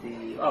that would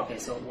be... Okay,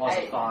 so it was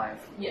a 8. 5.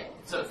 Yeah,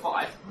 so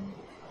 5.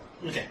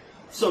 Okay,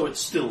 so it's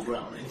still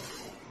drowning.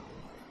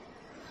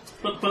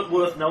 But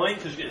worth knowing,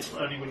 because it's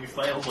only when you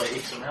fail by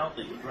X amount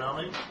that you're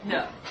drowning.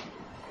 No.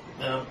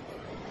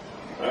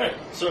 Alright,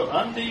 so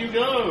under you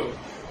go.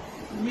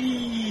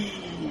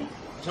 Whee!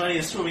 Tiny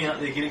is swimming out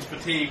there getting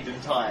fatigued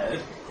and tired,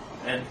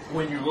 and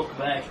when you look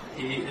back,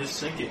 he is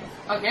sinking.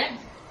 Okay.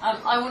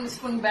 I want to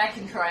swing back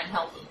and try and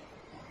help him.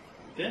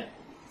 Okay.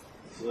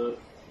 So,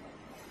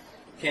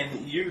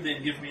 can you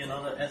then give me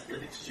another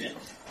athletics check?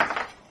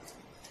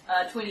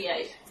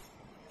 28.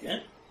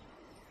 Okay.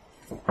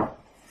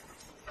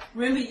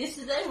 Remember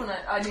yesterday when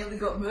I nearly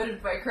got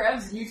murdered by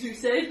crabs and you two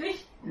saved me?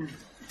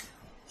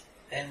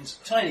 And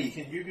Tiny,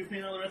 can you give me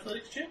another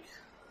athletics check?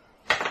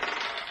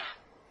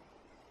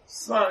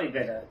 Slightly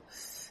better.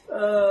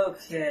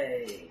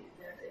 Okay,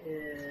 that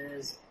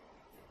is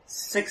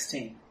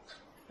 16.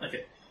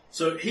 Okay.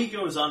 So he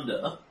goes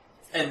under,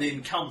 and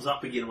then comes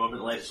up again a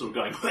moment later, sort of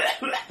going,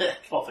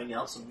 coughing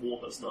out some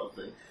water stuff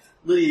thing.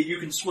 Lydia, you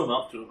can swim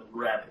up to him and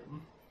grab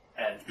him,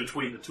 and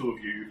between the two of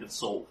you, you can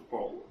solve the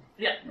problem.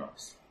 Yeah.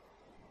 Nice.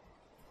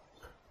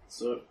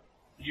 So,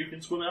 you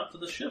can swim out to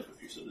the ship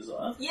if you so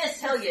desire.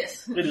 Yes, hell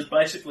yes. It is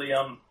basically,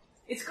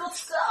 It's got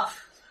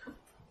stuff.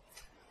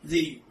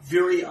 the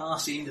very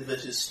arse end of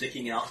it is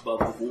sticking out above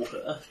the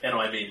water, and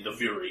I mean the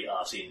very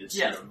arse end, it's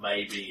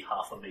maybe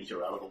half a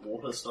metre out of the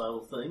water style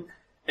of thing,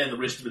 and the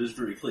rest of it is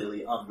very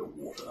clearly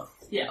underwater.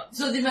 Yeah,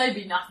 so there may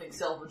be nothing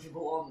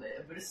salvageable on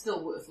there, but it's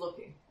still worth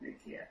looking.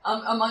 Yeah.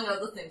 Among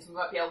other things, we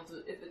might be able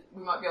to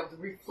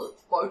refloat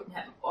the boat and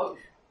have a boat.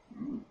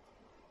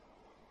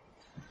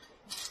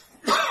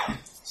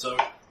 So,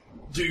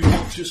 do you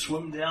want to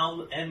swim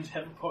down and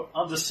have an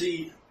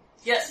undersea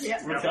Yes.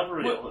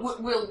 recovery?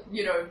 We'll,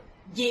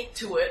 get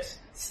to it,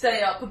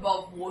 stay up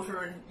above water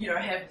and,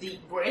 have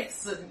deep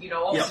breaths and,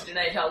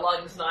 oxygenate our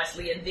lungs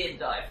nicely and then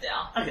dive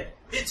down. Okay,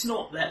 it's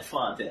not that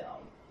far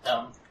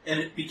down, and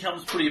it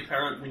becomes pretty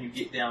apparent when you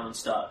get down and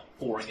start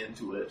pouring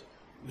into it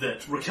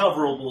that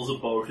recoverable as a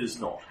boat is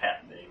not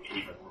happening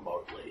even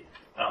remotely.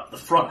 The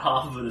front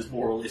half of it is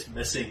more or less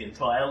missing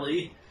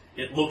entirely.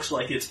 It looks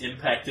like it's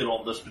impacted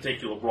on this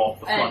particular rock.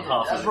 The front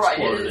half is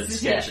exploded and it's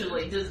scattered.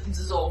 essentially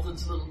dissolved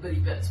into little bitty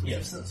bits which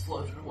have since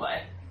floated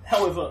away.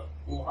 However,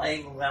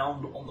 lying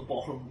around on the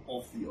bottom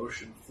of the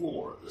ocean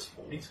floor at this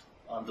point,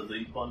 under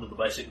the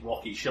basic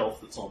rocky shelf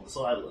that's on this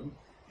island,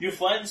 you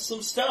find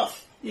some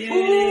stuff. Yay!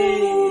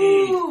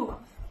 Ooh!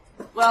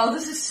 Wow,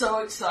 this is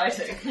so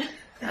exciting.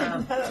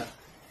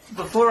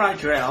 Before I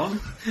drown,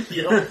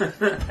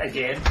 Yep.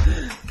 again,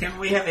 can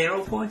we have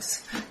arrow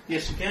points?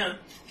 Yes, you can.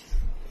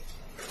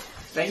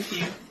 Thank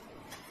you.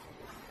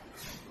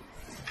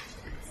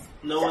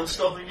 No one's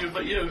stopping you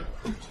but you.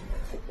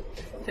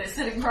 They're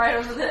sitting right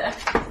over there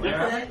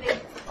Yeah.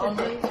 on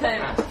the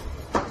table.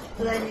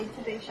 Do they need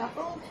to be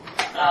shuffled?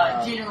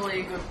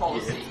 Generally a good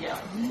policy, yeah.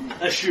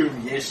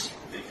 Assume yes,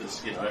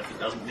 because, if it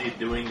doesn't need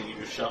doing, then you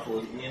just shuffle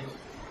it again.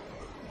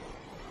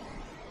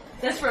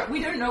 That's right,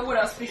 we don't know what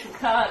our special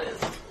card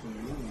is.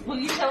 Will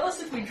you tell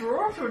us if we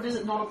draw it, or does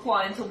it not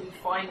apply until we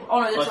find...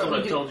 Oh no, that's I right, thought we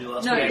I do. told you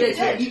last No,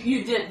 week.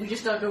 you did, we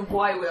just don't know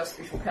why our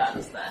special card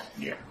is that.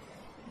 Yeah.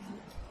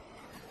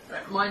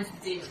 Right, mine's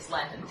the Demon's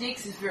Lantern.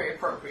 Dex is very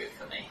appropriate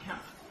for me.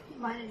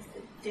 Mine is the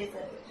desert.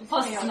 Which is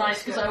Plus something it's I nice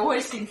like because to I do.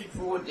 always seem to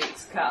draw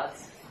Dex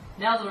cards.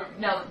 Now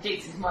that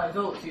Dex is my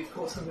ability, of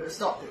course I'm going to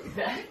stop doing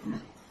that.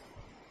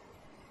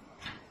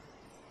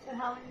 So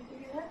how many do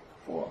you have?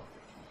 4.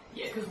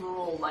 Yeah, because we're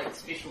all like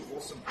special,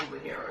 awesome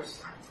superheroes.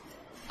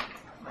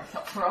 Make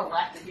up for a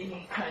lack of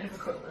any kind of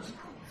equipment.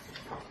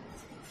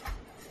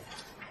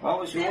 What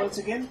was yours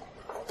again?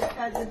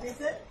 The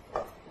desert?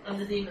 And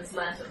the Demon's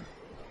Lantern.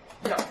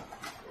 Yep.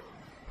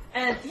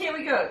 And here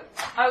we go.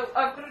 I've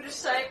got to just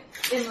say,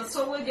 in the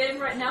solo game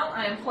right now,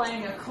 I am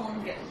playing a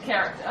con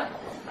character.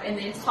 In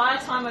the entire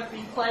time I've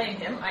been playing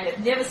him, I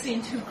have never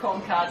seen 2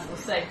 con cards in the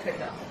same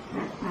pickup.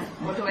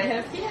 What do I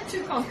have here?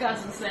 2 con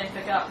cards in the same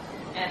pickup,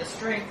 and a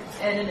strength,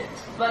 and an int,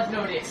 but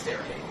no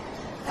dexterity.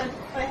 And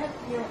I have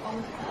your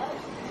own card.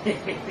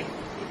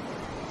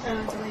 And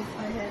I believe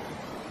I have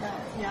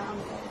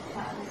Yarn's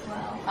card as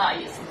well. Ah,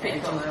 yes, the I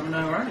pink don't one. have an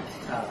ironic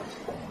card.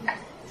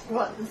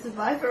 What, the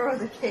survivor or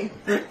the king?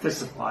 The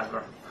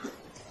survivor.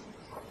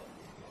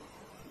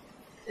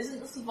 Isn't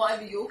the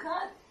survivor your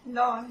card?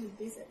 No, I'm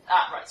the desert.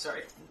 Ah, right,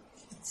 sorry.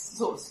 It's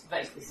sort of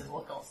vaguely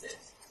similar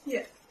concepts.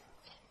 Yeah.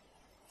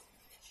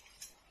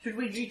 Should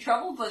we be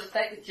troubled by the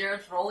fact that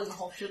Jared's rolling a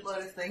whole shitload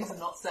of things and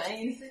not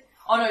saying anything?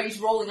 Oh no, he's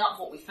rolling up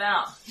what we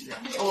found. Yeah.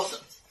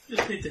 Awesome.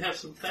 Just need to have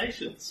some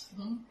patience.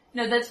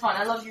 No, that's fine.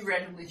 I love you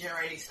randomly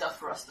generating stuff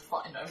for us to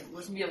find. I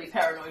was merely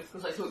paranoid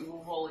because I thought you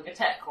were rolling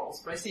attack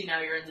rolls, but I see now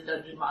you're in the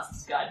Dungeon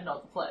Master's Guide,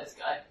 not the Player's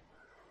Guide.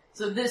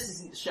 So this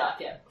isn't the shark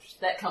ambush.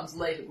 That comes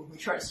later when we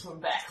try to swim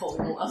back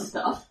holding all our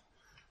stuff.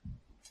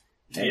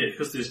 Yeah,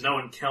 because there's no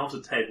encounter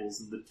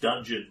tables in the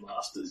Dungeon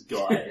Master's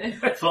Guide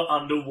for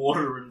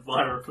underwater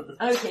environment.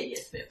 Okay,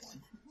 yes, fair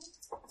point.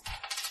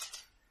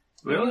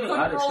 Really? We couldn't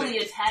I'd roll expect-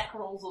 the attack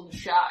rolls on the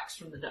sharks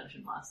from the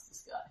Dungeon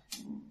Master's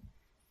Guide.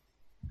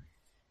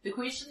 The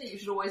question that you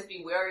should always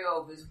be wary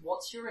of is,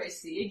 what's your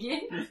AC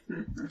again?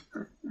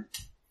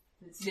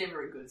 It's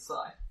never a good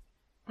sign.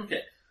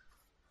 Okay.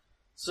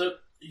 So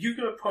you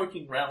go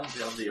poking round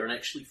down there and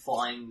actually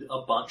find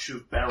a bunch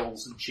of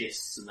barrels and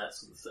chests and that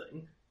sort of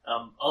thing.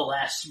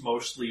 Alas,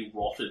 mostly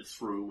rotted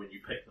through when you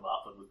pick them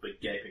up and with big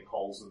gaping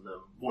holes in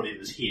them.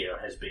 Whatever's here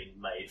has been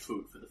made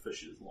food for the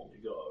fishes long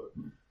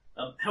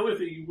ago.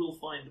 However, you will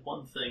find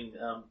one thing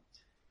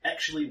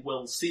actually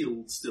well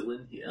sealed still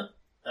in here.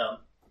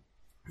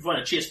 You find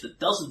a chest that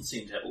doesn't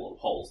seem to have a lot of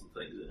holes and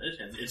things in it,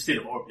 and instead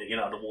of opening it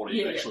underwater,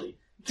 you actually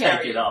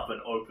take it up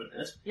and open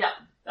it. Yeah.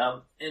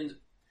 And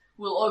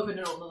We'll open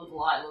it on the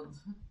little island.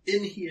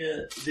 in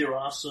here, there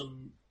are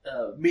some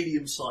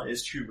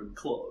medium-sized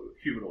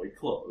humanoid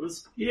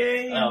clothes.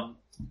 Yay!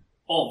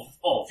 Of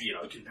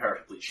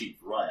comparatively cheap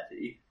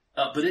variety.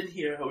 But in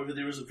here, however,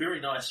 there is a very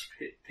nice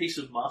piece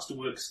of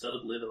masterwork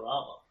studded leather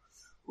armor.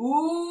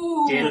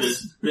 Ooh!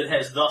 That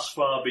has thus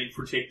far been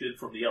protected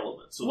from the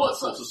elements. So What of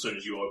course, as soon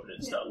as you open it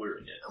and start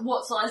wearing it.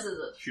 What size is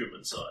it?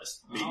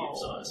 Human-sized.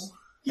 Medium-sized.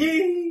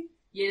 Yay!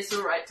 Yes,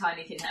 alright,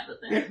 Tiny can have it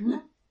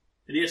then.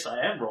 And yes, I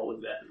am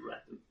rolling that at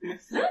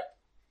random.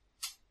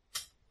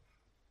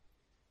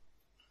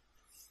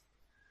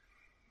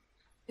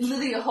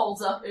 Lydia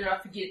holds up it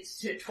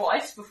against her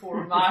twice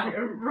before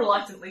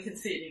reluctantly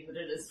conceding that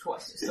it is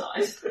twice her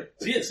size. So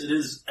yes, it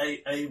is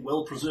a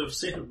well-preserved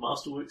set of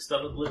masterwork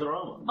studded leather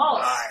armor. Oh,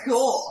 Nice.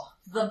 score!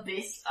 The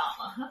best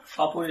armor.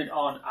 I'll put it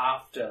on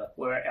after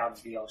we're out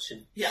of the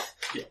ocean. Yeah.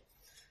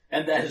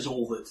 And that is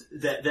all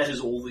that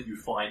is all that you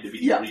find to be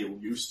Yeah. of real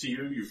use to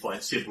you. You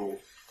find several,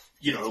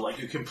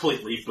 like a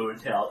completely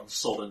burnt out and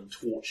sodden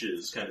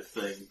torches kind of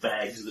thing,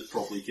 bags that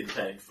probably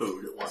contain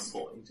food at one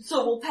point.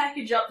 So we'll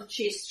package up the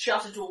chest,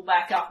 shut it all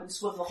back up and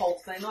swim the whole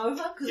thing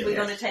over, because Yeah. we're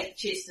going to take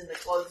the chest and the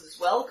clothes as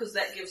well, because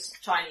that gives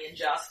Tiny and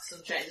Jask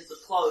some changes of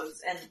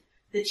clothes, and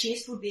the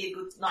chest would be a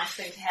good, nice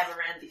thing to have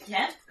around the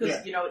camp,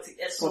 because, it's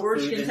a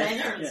storage food in it,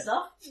 container and yeah.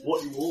 stuff.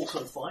 What you will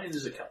also find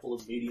is a couple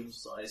of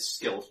medium-sized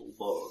skeletal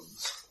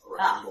bones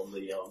around on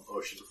the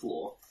ocean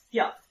floor.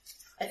 Yeah.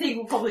 I think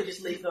we'll probably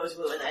just leave those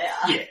where they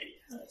are. Yeah.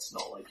 It's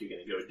not like you're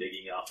going to go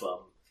digging up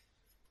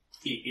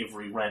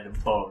every random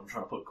bone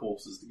trying to put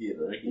corpses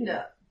together.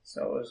 No.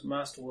 So is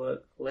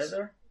masterwork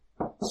leather?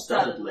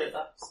 Studded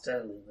leather.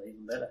 Studded leather,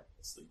 even better.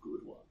 That's the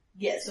good one.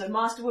 Yeah, so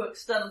Masterwork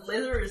Studded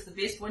Leather is the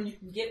best one you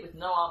can get with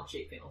no armor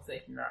check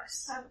penalty.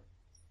 Nice.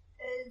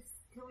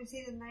 Can we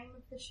see the name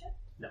of the ship?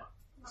 No,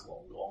 it's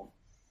long gone.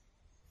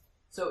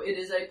 So it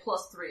is a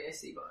 +3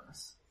 AC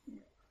bonus.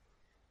 Yeah.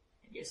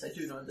 Yes, I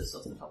do know this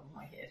off the top of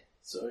my head.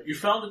 So you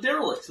found a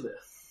derelict there.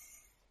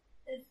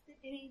 Is there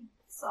any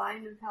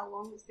sign of how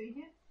long it's been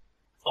here?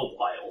 A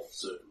while,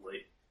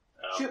 certainly.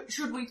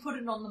 Should we put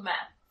it on the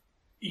map?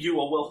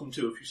 You are welcome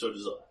to if you so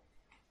desire.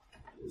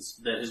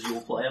 That is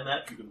your player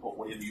map. You can put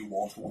whatever you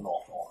want or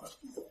not on it.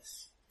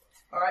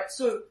 Alright,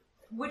 so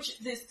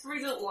there's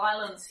 3 little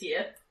islands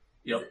here.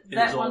 Yep,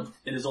 That one?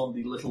 It is on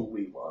the little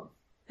wee one.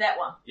 That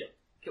one? Yep.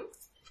 Cool.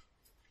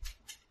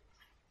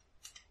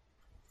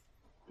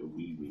 The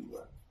wee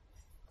one.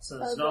 So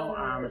there's no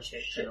armor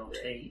check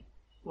penalty.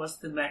 What's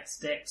the max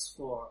dex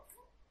for?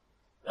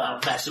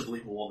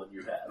 Massively more than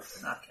you have.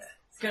 Okay.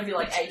 It's gonna be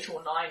like 8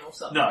 or 9 or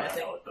something, No, I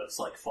think. but it's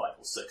like 5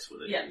 or 6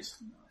 with Yeah. these.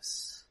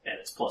 Nice. And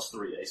it's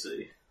 +3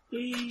 AC.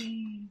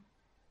 Yay.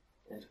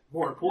 And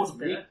more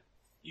importantly, better.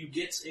 you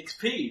get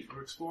XP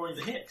for exploring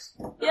the hex.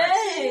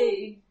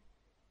 Yay!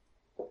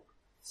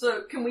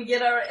 So can we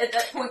get our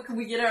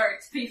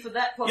XP for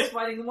that plus Yep.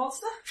 fighting the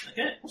monster?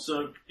 Okay,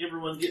 so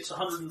everyone gets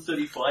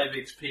 135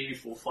 XP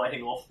for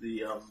fighting off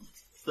the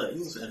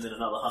things, and then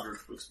another 100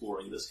 for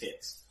exploring this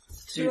hex.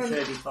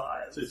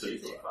 235.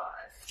 235.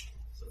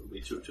 So it'll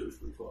be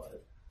 235.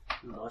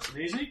 Nice and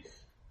easy.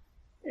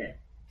 Yeah.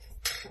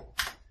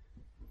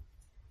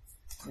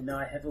 And now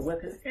I have a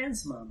weapon and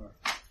some armor.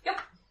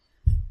 Yep.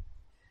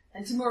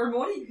 And tomorrow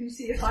morning you can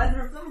see if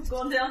either of them have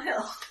gone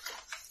downhill.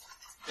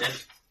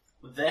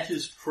 And that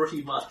is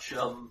pretty much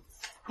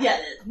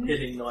Yeah.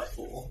 hitting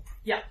nightfall.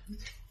 Yeah.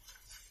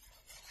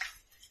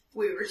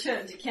 We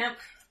return to camp,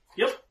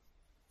 Yep.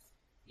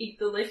 eat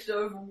the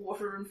leftover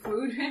water and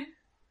food,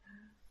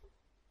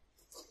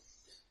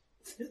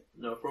 Yep,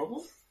 no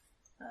problem.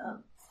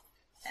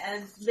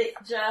 and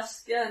let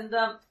Jask and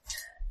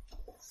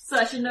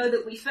Sasha know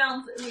that we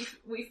found things.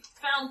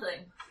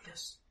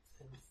 Yes.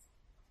 And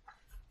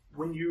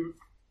when you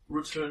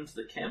return to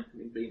the camp,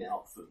 having been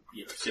out for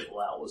several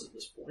hours at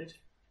this point,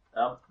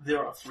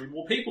 there are 3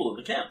 more people in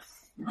the camp.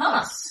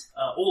 Nice.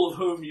 All of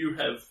whom you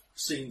have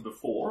seen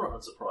before,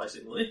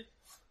 unsurprisingly.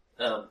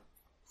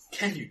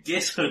 Can you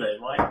guess who they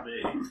might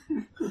be?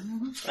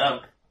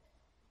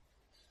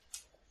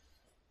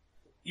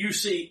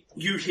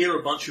 You hear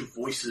a bunch of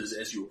voices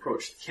as you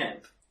approach the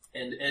camp,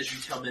 and as you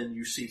come in,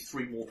 you see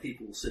 3 more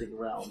people sitting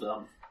around.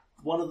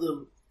 One of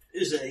them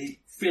is a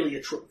very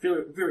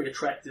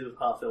attractive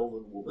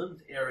half-elven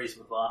woman, Ares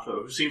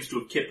Mavato, who seems to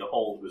have kept a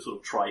hold of a sort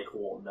of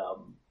tricorn,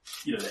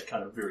 that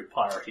kind of very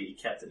piratey,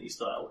 captainy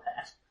style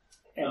hat.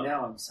 And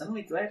now I'm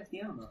suddenly glad of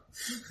the armor.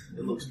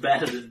 It looks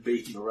battered and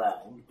beaten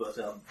around, but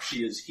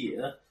she is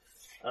here.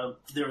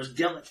 There is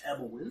Gallic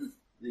Aberwin,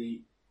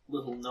 the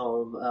little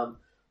gnome,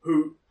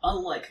 who,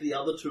 unlike the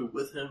other two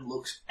with him,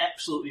 looks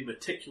absolutely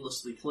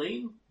meticulously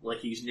clean, like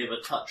he's never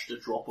touched a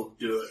drop of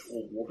dirt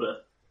or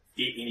water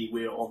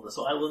anywhere on this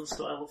island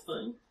style of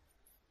thing.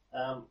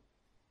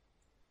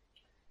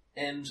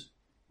 And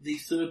the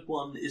third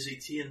one is a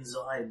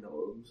Tianzai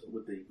gnome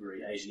with the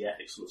very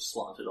Asiatic sort of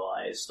slanted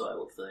eyes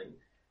style of thing.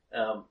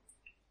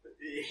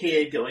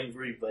 Hair going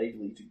very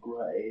vaguely to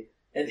grey,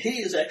 and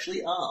he is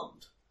actually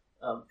armed.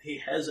 He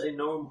has a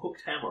gnome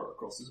hooked hammer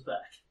across his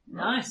back.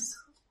 Nice.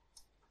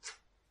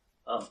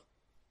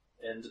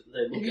 And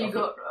they look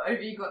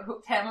Have you got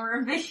hooked hammer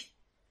and me?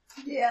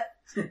 Yeah.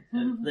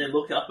 and they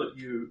look up at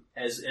you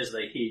as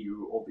they hear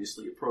you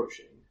obviously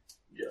approaching.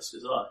 Just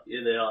as,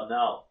 here they are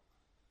now.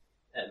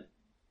 And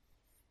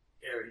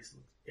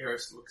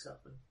Eris looks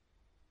up and,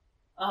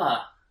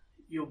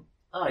 you're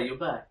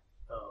back.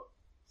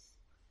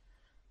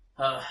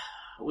 Oh.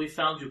 We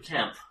found your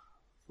camp.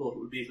 Thought it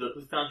would be good.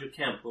 We found your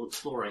camp while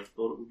exploring.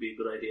 Thought it would be a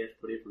good idea to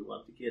put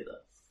everyone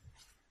together.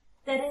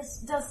 That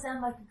does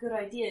sound like a good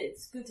idea.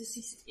 It's good to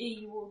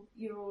see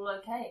you're all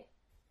okay.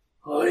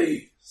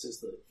 Hi, says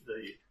the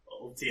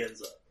old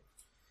Tianzai.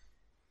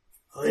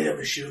 I am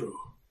Ashuru.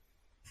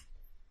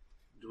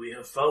 And we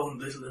have found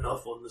little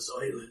enough on this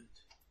island.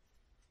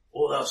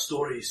 All our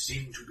stories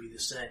seem to be the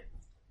same.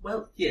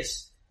 Well,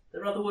 yes.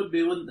 There rather would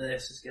be, wouldn't there,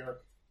 says Gallic.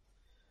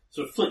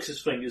 Sort of flicks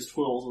his fingers,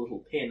 twirls a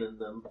little pen in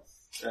them.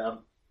 Pen.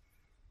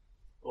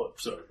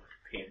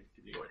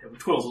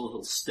 Twirls a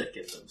little stick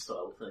in them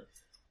style of thing.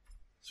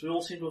 So we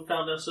all seem to have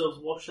found ourselves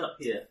washed up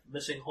here.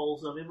 Missing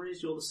holes, no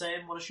memories. You're the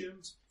same, one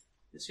assumes?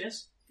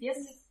 Yes? Yes.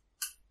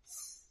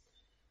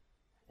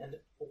 And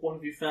what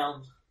have you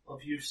found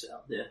of use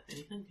out there?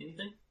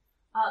 Anything?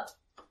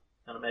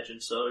 Can't imagine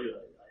so.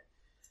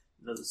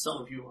 I know that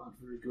some of you aren't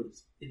very good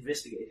at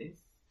investigating.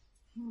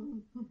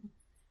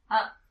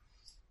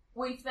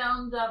 We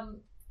found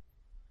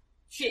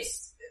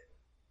chest.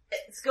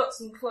 It's got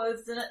some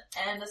clothes in it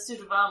and a suit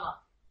of armour.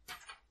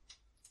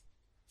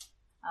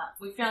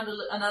 We found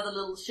another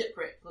little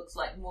shipwreck. Looks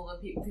like more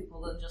than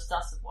people than just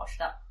us have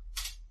washed up.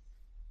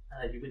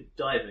 You went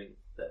diving.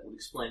 That would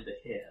explain the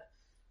hair.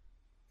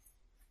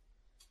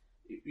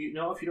 You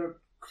know, if you don't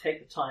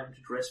take the time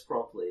to dress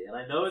properly, and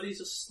I know these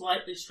are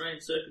slightly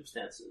strange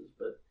circumstances,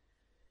 but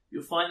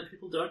you'll find that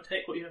people don't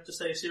take what you have to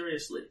say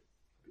seriously.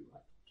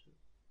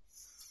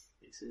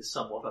 He says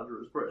somewhat under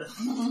his breath.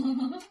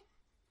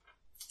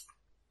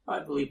 I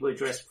believe we're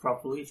dressed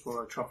properly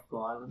for a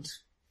tropical island.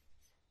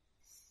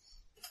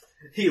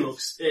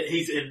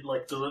 He's in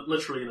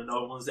literally in a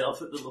nobleman's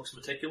outfit that looks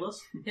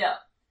meticulous. Yeah.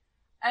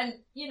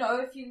 And, you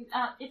know,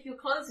 if your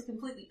clothes are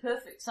completely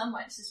perfect, some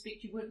might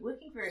suspect you weren't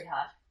working very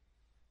hard.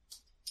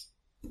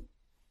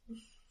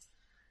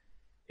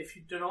 If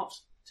you do not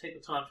take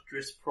the time to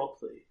dress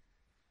properly,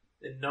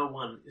 then no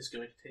one is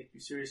going to take you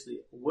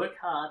seriously. Work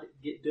hard,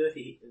 get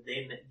dirty,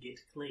 then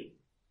get clean.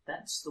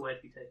 That's the way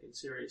to be taken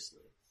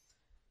seriously.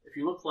 If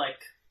you look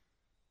like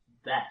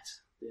that,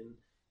 then you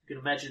can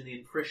imagine the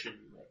impression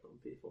you make on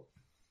people.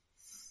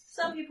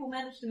 Some people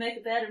manage to make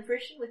a bad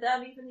impression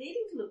without even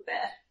needing to look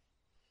bad.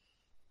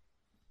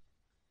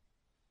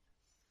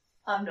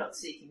 I'm not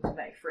seeking to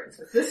make friends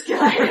with this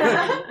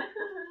guy.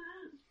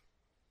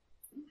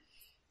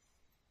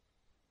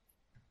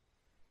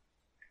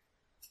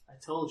 I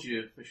told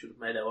you we should have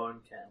made our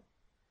own camp.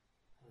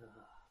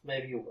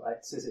 Maybe you're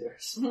right, says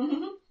Eris.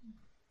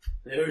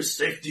 There is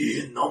safety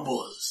in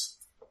numbers,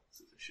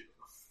 says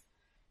Ashura.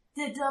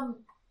 Did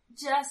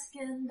Jask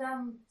and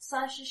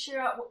Sasha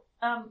share out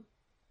sorry,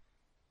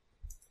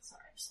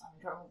 I'm just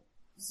having trouble.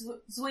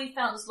 Zui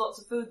found us lots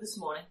of food this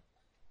morning.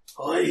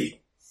 Hi,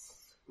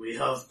 we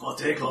have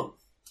partaken.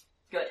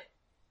 Good.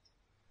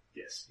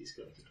 Yes, he's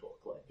going to talk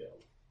like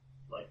that.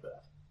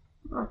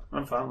 Oh,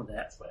 I'm fine with that.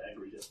 That's my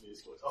angry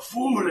Japanese voice. A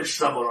foolish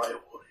samurai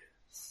warrior.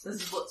 This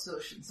is what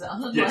Soshin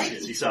sounded Yes, like.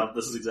 yes,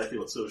 this is exactly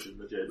what Soshin,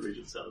 the Jade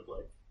Regent, sounded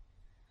like.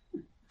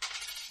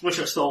 Which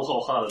I stole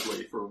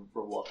wholeheartedly from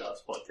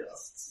Lockhart's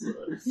podcasts. So.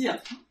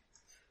 Yeah.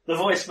 The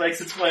voice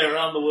makes its way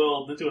around the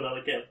world into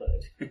another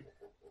campaign.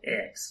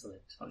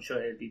 Excellent. I'm sure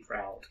they'd be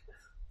proud.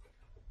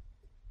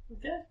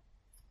 Okay.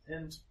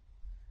 And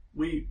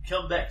we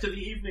come back to the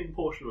evening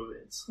portion of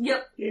events.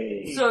 Yep.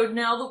 Yay. So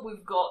now that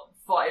we've got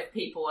 5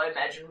 people, I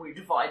imagine we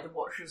divide the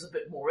watches a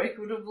bit more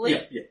equitably.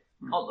 Yeah.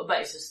 On the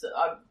basis that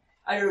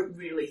I don't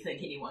really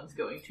think anyone's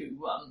going to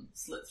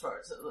slit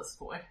throats at this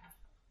point.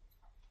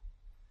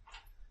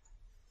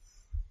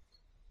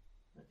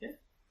 Okay.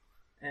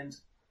 And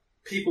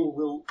people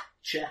will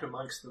chat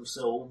amongst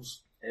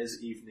themselves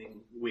as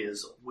evening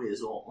wears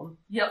on.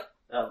 Yep.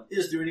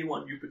 Is there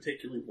anyone you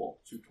particularly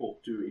want to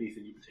talk to,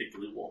 anything you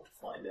particularly want to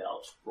find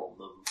out from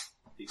them,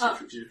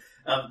 etc.?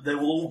 They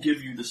will all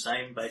give you the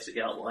same basic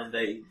outline.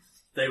 They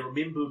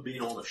remember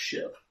being on a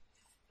ship.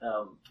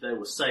 They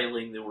were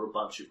sailing, there were a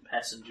bunch of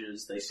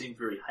passengers, they seemed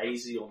very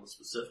hazy on the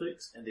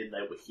specifics, and then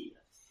they were here.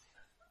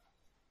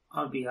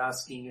 I'd be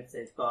asking if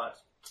they've got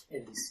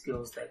any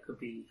skills that could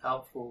be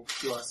helpful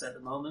to us at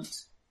the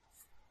moment.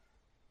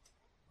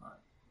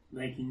 Like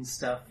making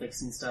stuff,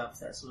 fixing stuff,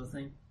 that sort of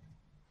thing.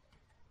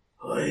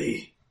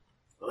 Hi,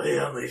 I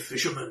am a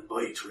fisherman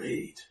by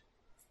trade.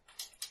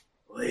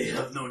 I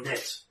have no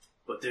net,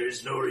 but there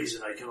is no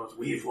reason I cannot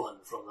weave one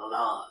from the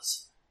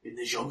Lars in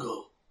the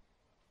jungle.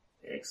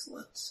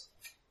 Excellent.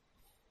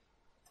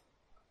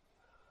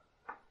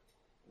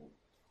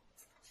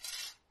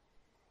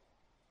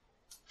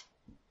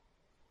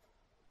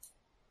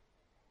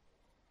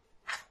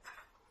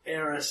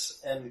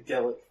 Eris and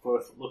Gallic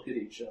both look at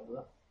each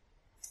other.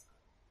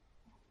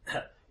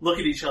 Look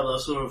at each other,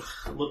 sort of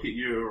look at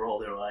you, roll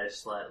their eyes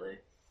slightly.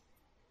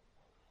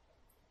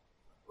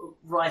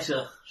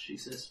 Writer, she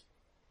says.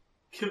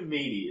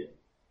 Comedian,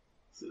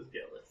 says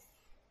Gallic.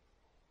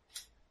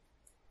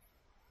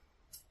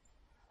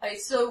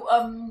 So,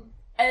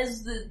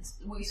 as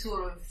we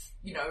sort of,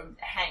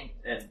 hang.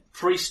 And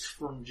priest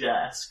from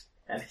Jask,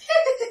 and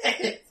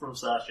from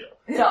Sasha,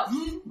 Yeah.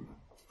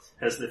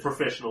 as their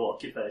professional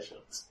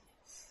occupations.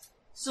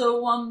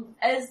 So,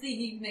 as the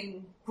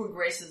evening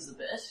progresses a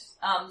bit,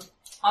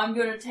 I'm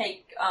going to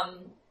take,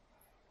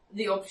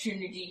 the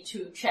opportunity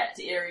to chat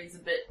to Ares a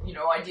bit,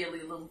 ideally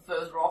a little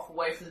further off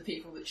away from the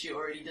people that she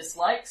already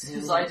dislikes,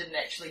 because I didn't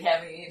actually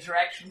have any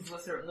interactions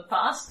with her in the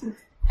past.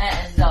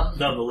 And,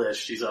 Nonetheless,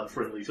 she's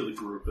unfriendly to the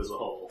group as a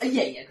whole.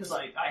 yeah, because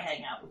I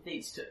hang out with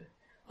these two.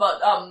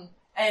 But,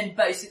 and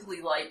basically,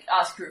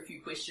 ask her a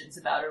few questions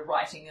about her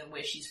writing and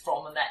where she's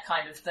from and that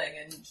kind of thing,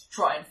 and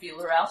try and feel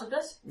her out a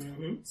bit.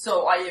 Mm-hmm.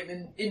 So I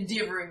am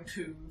endeavouring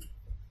to,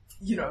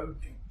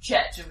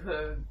 chat to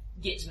her,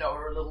 get to know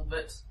her a little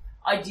bit,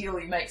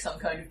 ideally make some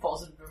kind of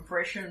positive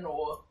impression,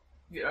 or,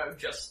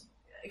 just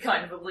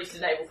kind of at least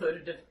enable her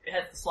to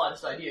have the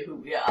slightest idea who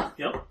we are.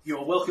 Yep.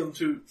 You're welcome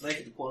to make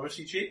a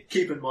diplomacy check.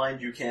 Keep in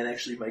mind you can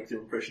actually make the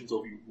impressions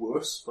of you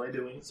worse by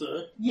doing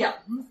so. Yeah.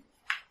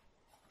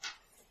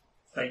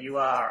 But you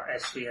are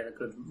actually at a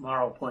good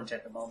moral point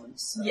at the moment,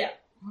 so Yeah.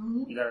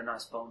 you got a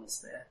nice bonus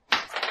there.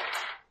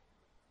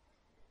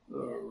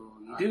 Oh,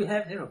 you do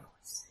have hero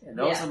points, and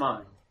those Yeah. are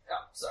mine.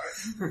 Oh, sorry.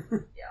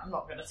 Yeah, I'm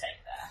not gonna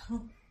take that.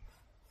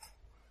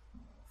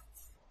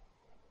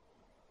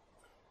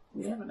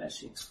 We haven't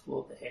actually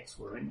explored the hex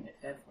we're in yet,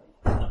 have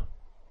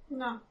we?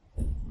 No.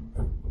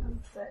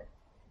 But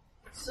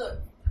So,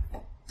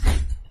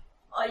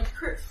 I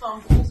crit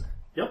fumbled.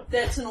 Yep.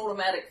 That's an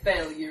automatic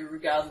failure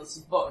regardless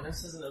of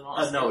bonus, isn't it?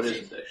 On a No, it skill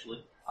check? isn't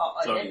actually. Oh,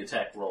 It's okay. only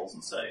attack rolls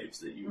and saves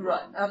that you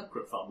Right,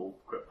 crit fumble,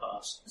 crit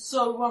pass.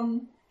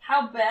 So,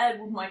 how bad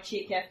would my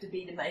check have to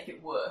be to make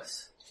it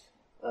worse?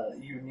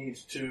 You need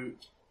to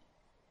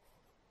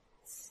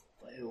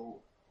fail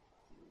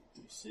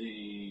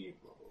DC,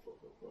 blah, blah, blah,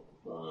 blah,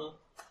 blah, blah.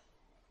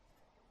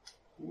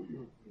 Oh,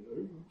 you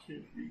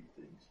can't read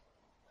things.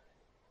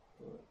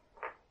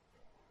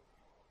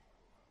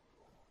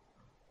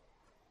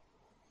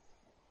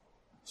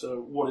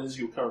 So, what is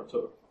your current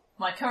total?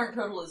 My current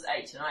total is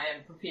 8, and I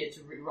am prepared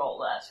to re-roll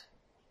that.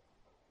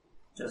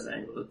 Does that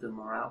include the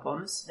morale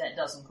bonus? That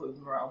does include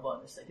the morale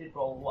bonus. I did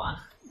roll 1.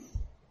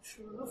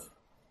 Sure.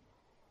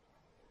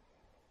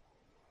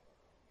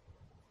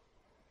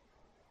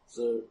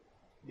 So,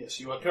 yes,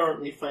 you are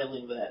currently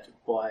failing that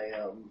by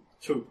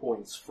 2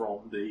 points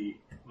from the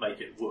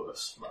make it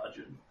worse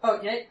margin.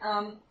 Okay,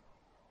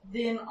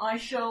 then I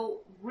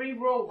shall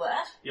re-roll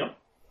that. Yep.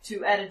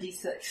 To add a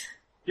d6.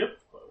 Yep,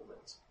 by all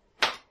means.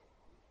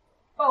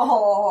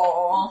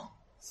 Oh,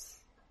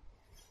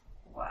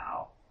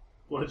 Wow.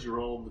 What did you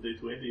roll on the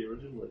D20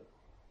 originally?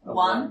 A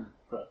 1,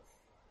 Right.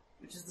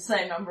 which is the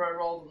same number I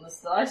rolled on this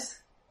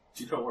dice.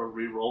 Do you not want to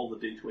re-roll the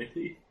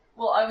D20?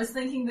 Well, I was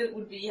thinking that it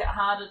would be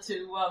harder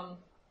to,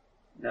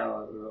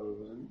 No, it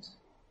wasn't.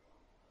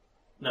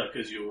 No,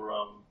 because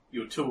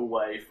you're 2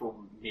 away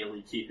from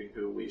nearly keeping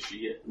her where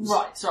she is.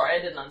 Right, sorry,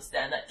 I didn't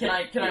understand that. Can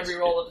I Yes,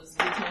 re-roll it as a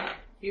d20?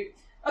 Here.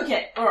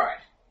 Okay, alright.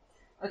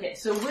 Okay,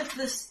 so with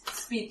this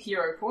spent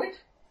hero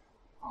point,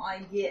 I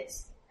get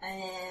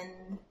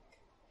an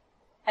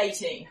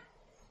 18.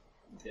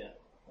 Yeah.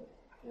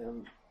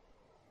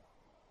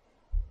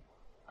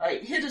 I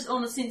hit us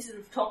on a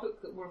sensitive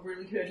topic that would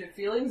really hurt her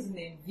feelings and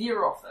then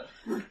veer off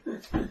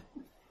it.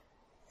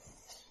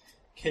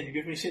 Can you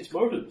give me sense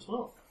motive as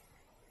well?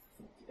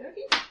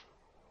 Okay.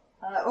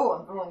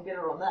 I'm rolling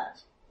better on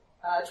that.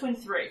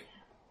 23.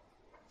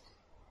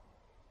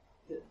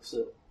 Yeah,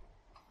 so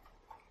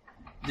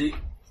the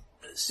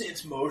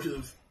sense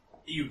motive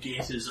you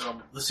get is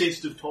the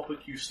sensitive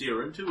topic you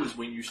steer into is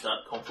when you start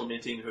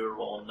complimenting her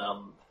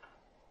on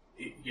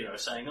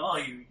saying, oh,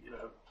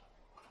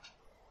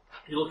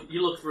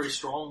 you look very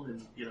strong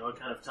and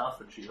kind of tough,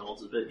 and she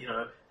nods a bit,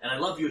 and I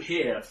love your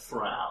hair,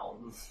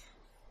 frown.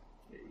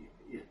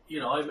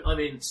 I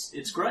mean,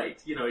 it's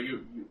great.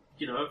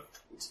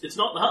 It's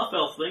not the half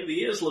elf thing. The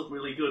ears look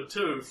really good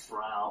too.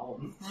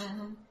 Frown.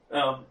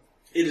 Mm-hmm.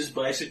 It is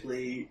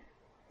basically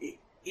at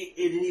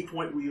any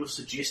point where you're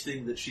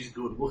suggesting that she's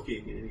good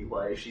looking in any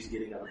way, she's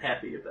getting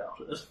unhappy about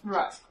it.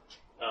 Right.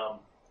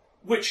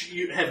 Which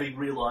you, having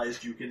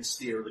realised, you can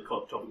steer the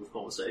topic of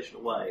conversation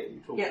away, and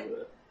you talk to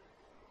her,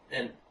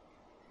 and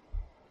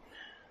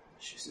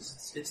she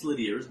says, "It's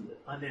Lydia, isn't it?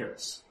 I'm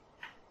Eris."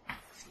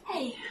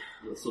 Hey.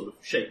 You'll sort of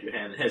shake your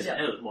hand. It has Yeah.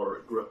 a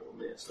moderate grip on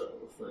their style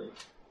of thing.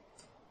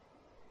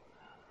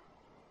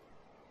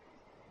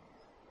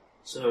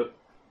 So,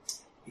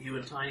 you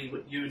and Tiny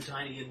and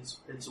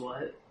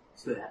Zweit,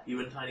 you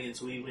and Tiny and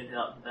Zui went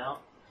out and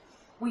about.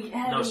 We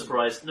had No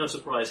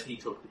surprise he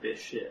took the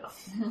best share.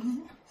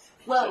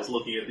 well, I was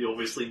looking at the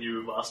obviously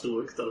new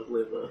Masterworks studded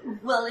leather.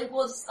 well, it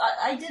was.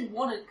 I did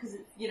want it because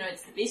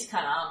it's the best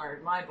kind of armor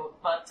in my book,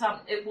 but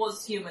it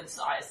was human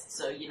sized,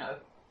 so a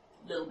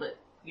little bit,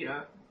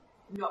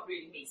 not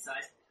really me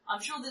sized. I'm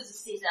sure there's a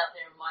set out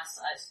there in my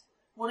size.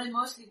 What I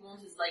mostly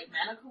want is like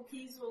manacle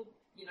keys or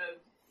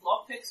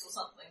lockpicks or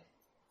something.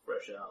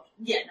 Fresh out.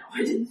 Yeah, no,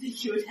 I didn't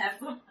think you would have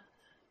them.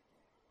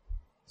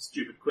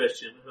 Stupid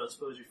question, but I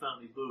suppose you found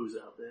any booze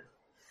out there.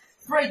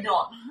 Afraid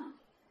not.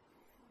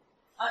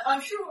 I'm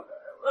sure.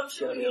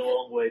 Gonna be a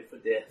long wait for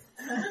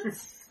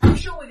death. I'm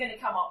sure we're going to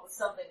come up with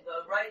something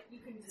though, right? You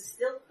can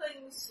distill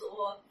things,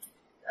 or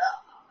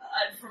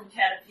I'm from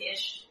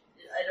Katapesh.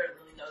 I don't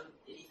really know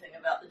anything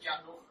about the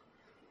jungle.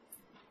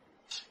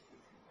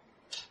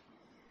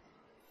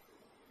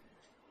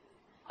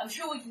 I'm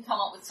sure we can come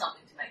up with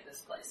something to make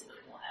this place a bit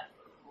more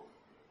habitable.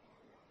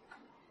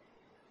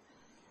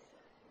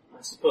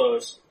 I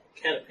suppose.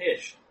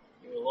 Katapesh.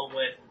 You're a long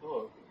way from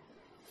home.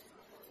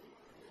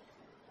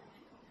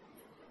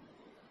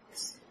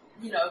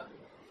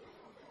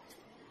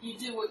 You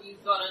do what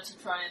you've got to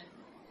try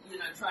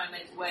and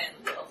make your way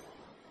in the world.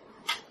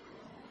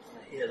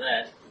 I hear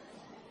that.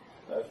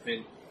 I've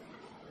been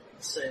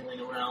sailing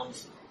around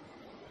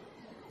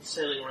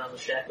the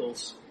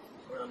shackles,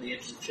 around the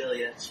edges of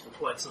Cheliax for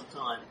quite some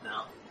time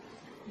now.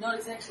 Not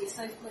exactly a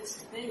safe place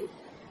to be.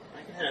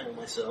 I can handle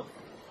myself.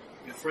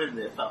 Your friend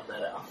there found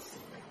that out.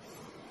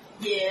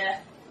 Yeah.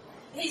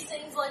 He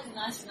seems like a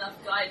nice enough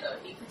guy, though.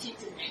 He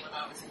protected me when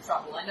I was in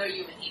trouble. I know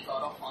you and he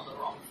got off on the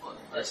wrong foot,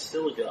 That's but...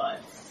 still a guy.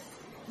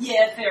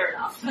 Yeah, fair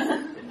enough.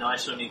 And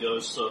nice only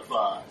goes so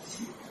far.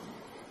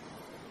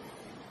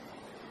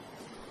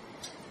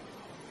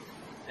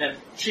 And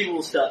she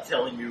will start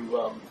telling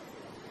you,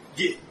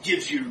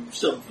 gives you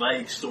some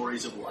vague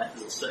stories of life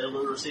as a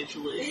sailor,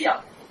 essentially.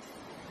 Yeah.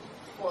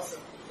 Awesome.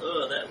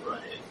 Oh, that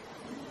right.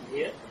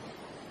 Yeah.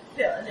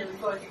 Yeah, and then we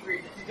both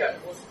agreed that the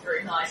jungle wasn't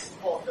very nice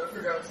and walked over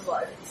to go to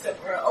life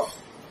somewhere else.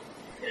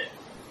 Yeah.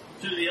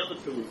 Do the other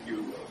two of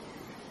you,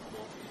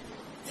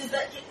 Did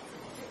that get...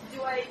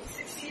 Do I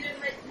succeed in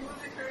making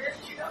the career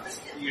that you got us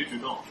in? you do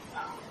not.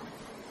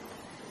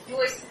 Do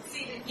I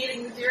succeed in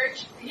getting in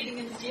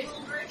the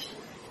general direction?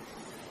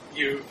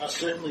 You are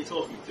certainly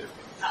talking to.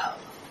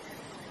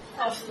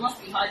 Oh, she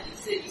must be hiding in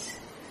cities.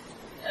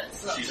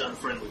 That's, She's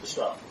unfriendly to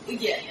start.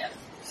 Yeah.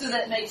 So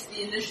that makes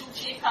the initial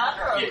check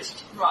harder? Or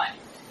Yes. Right.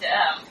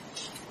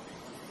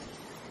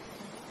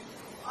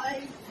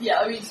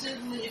 I mean,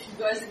 certainly if you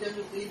guys are going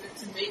to leave it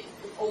to me,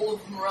 if all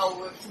of the morale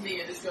work to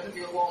me, it is going to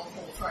be a long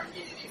haul trying to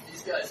get any of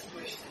these guys to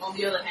wish. On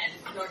the other hand,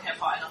 if you don't have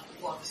high enough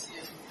diplomacy,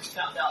 as we just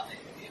found out, they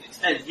can be an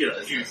expensive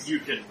And, you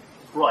can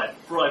bribe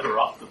her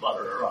up to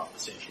butter her up,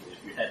 essentially,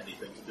 if you had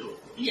anything to do with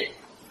it. Yeah.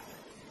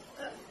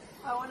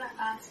 I want to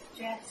ask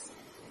Jess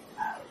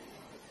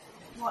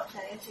what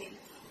deity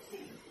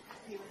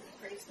he was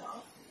a priest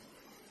of.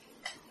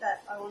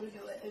 That I want to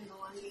do it in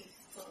Malungi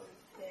so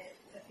that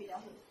if he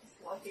doesn't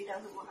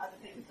want other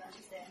people to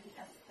understand,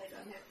 they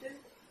don't have to.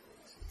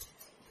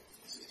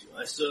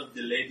 I serve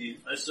the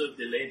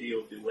lady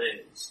of the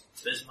waves,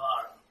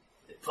 Besmara,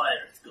 the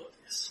pirate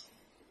goddess.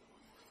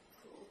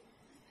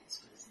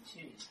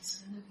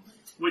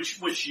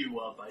 Which you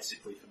are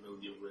basically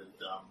familiar with,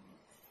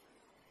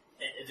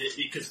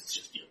 because it's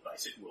just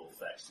basic world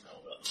facts to know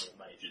about the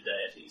more major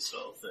deities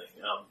sort of thing.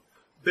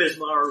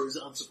 Besmara is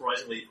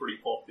unsurprisingly pretty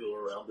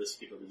popular around this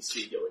particularly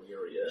seagoing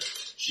area.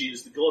 She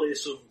is the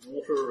goddess of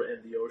water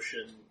and the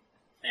ocean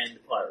and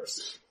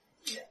piracy.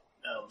 Yeah.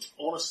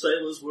 Honest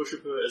sailors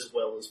worship her as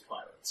well as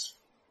pirates.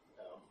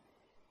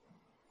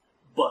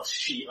 But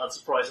she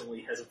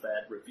unsurprisingly has a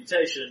bad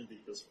reputation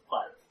because of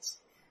pirates.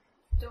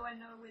 Do I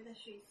know whether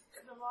she's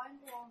divine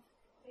or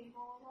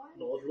evil or light?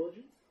 Knowledge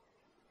religion?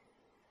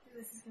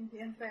 This is going to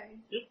be unfair.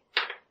 Yep.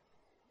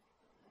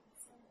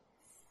 So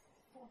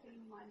 14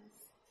 minus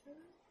 2.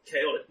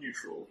 Chaotic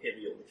neutral,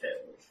 heavy on the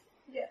chaotic.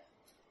 Yeah.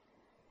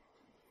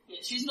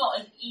 Yeah, she's not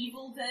an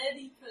evil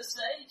deity per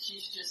se,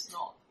 she's just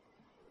not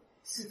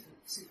super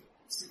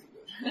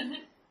good.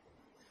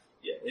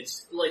 Yeah,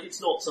 it's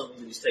not something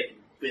that he's taken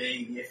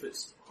big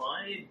efforts to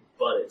hide,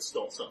 but it's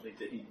not something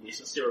that he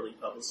necessarily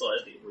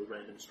publicised to every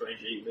random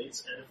stranger he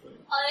meets, kind of thing.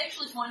 I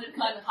actually find it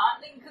kind of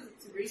heartening because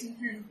it's the reason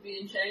for him to be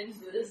in chains,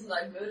 but isn't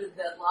I murdered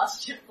that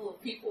last ship full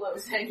of people I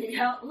was hanging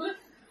out with.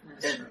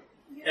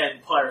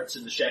 And pirates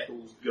in the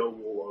shackles go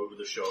all over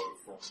the show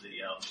from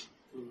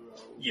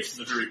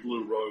the very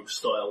blue robe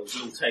style,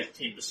 we'll take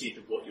 10%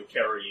 of what you're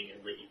carrying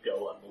and let you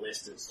go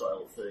unmolested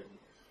style thing,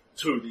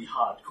 to the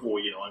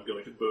hardcore, I'm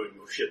going to burn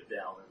your ship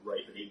down and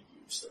rape and eat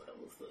you style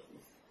of thing.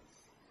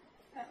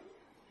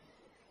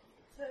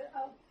 So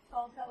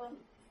I'll tell him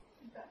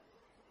about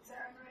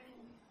ceremony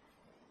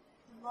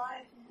and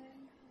life and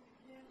then.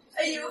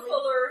 Are you a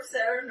follower of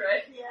Saren,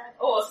 right? Yeah.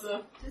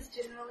 Awesome. Just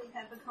generally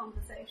have a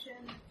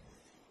conversation.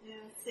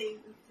 See if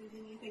there's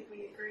anything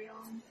we agree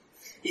on.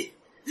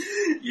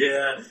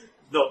 Yeah,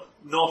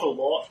 not a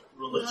lot,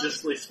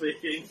 religiously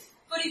speaking.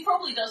 But he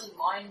probably doesn't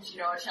mind,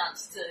 a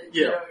chance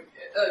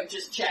to,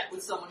 just chat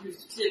with someone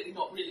who's clearly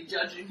not really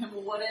judging him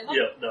or whatever.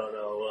 Yeah,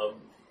 no.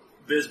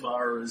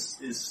 Besmar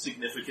is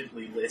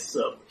significantly less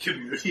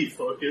community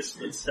focused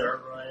than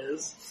Samurai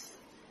is.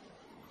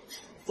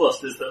 Plus,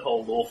 there's that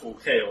whole lawful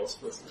chaos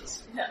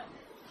business. Yeah.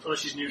 Oh,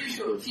 she's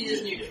neutral. She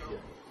is neutral.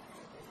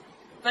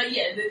 But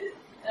yeah, the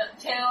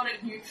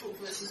chaotic neutral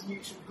versus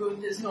neutral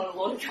good, there's not a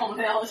lot of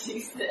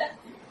commonalities there.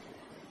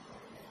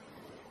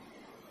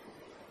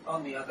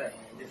 On the other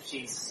hand, if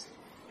she's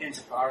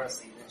into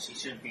piracy, then she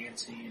should be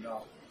into,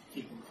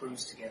 keeping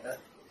crews together.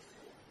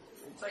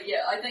 But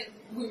yeah, I think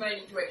we may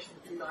need to actually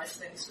do nice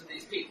things for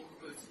these people and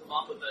boost them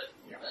up a bit.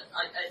 Yeah. But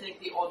I think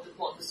the odd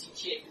diplomacy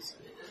check is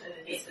an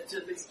effort to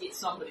at least get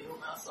somebody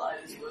on our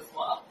side is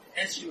worthwhile.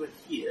 As you are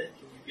here,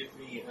 can you give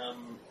me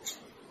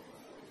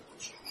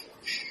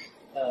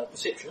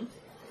perception?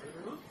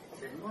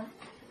 Everyone?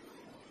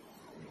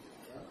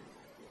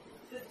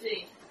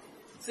 15.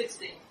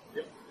 16.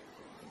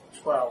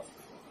 12.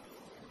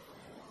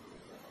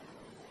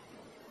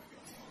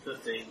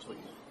 15, 20.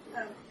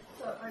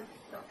 So I've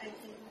got 18,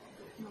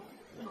 not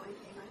 19,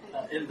 I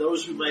think. And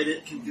those who made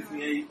it can give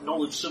me a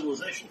knowledge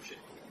civilization check.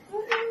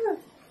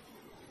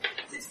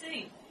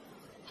 16.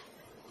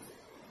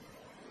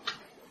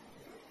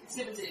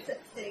 17.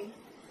 16.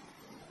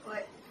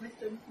 Like,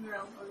 Mr.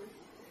 Morel bonus.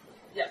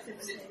 Yeah,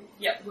 17.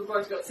 Yeah, we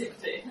both got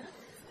 17.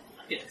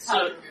 Yeah, How so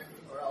to remember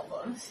the morale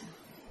bonus.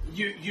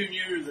 you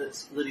knew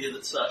that Lydia,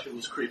 that Sasha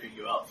was creeping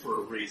you up for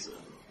a reason.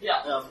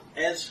 Yeah.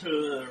 As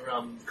her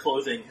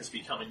clothing has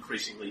become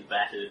increasingly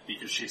battered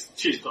because she's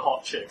the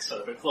hot chick,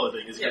 so her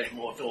clothing is getting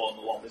more torn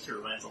the longer she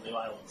remains on the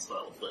island,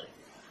 style of thing.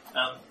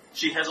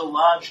 She has a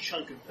large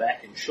chunk of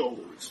back and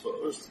shoulder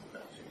exposed.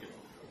 Perhaps you can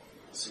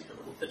see her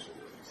little picture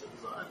there if you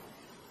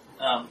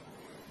design.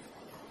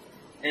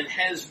 And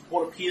has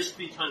what appears to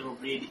be kind of a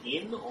red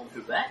N on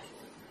her back.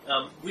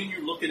 When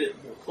you look at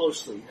it more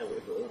closely,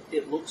 however,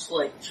 it looks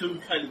like two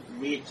kind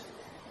of red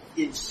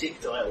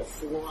insectile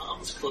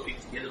forearms clipping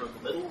together in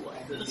the middle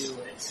like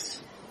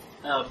this.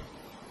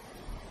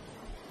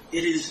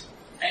 It is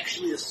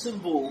actually a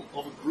symbol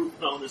of a group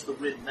known as the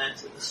Red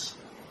Mantis,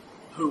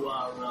 who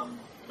are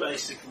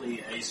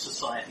basically a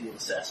society of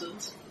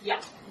assassins.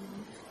 Yeah.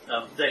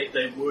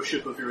 They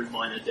worship a very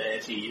minor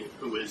deity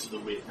who is the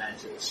Red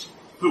Mantis,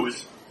 who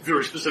is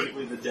very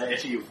specifically the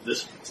deity of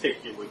this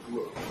particular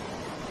group.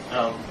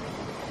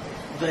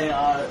 They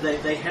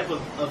have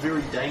a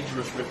very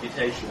dangerous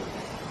reputation.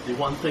 The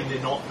one thing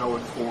they're not known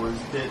for is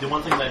they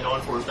won't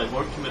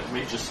commit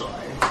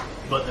regicide,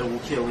 but they will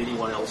kill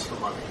anyone else for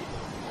money.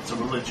 It's a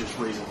religious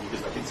reason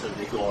because they consider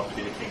their god to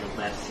be the king of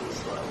mantises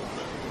style of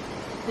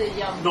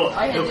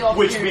thing.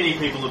 Which many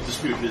people have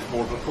disputed is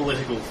more of a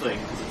political thing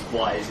because it's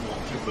wise not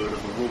to murder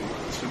the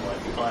rulers who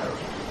might be hiring.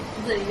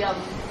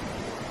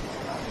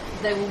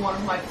 They were one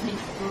of my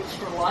potential groups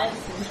for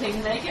alliance in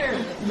Kingmaker,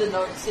 and the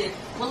note said,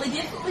 well, they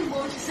definitely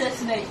won't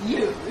assassinate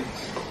you.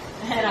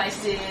 And I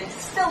said,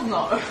 still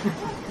no.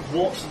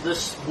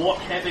 What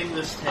having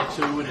this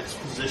tattoo in its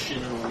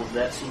position and all of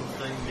that sort of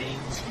thing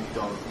means, you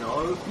don't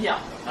know.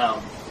 Yeah.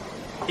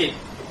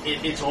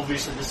 It's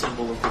obviously the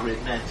symbol of the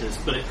Red Mantis,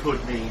 but it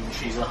could mean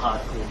she's a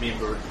hardcore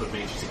member, it could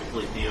mean she's a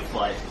complete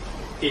neophyte.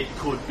 It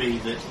could be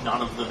that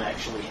none of them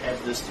actually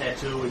have this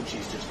tattoo and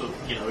she's just, drawn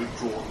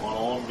one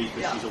on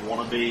because she's a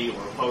wannabe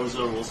or a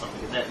poser or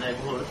something in that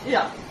neighborhood.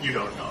 Yeah. You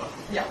don't know.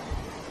 Yeah.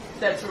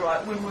 That's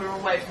right. When we're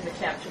away from the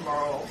camp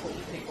tomorrow, I'll talk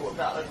to people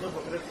about it. We're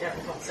going to have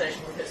a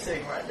conversation with her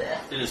sitting right there.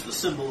 It is the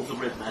symbol of the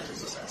Red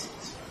Mantis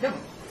assassins. Yep.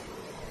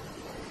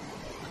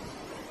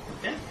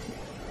 Okay.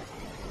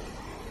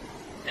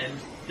 And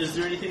is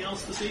there anything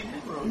else this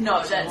evening? Or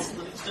No, that's...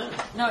 the next day?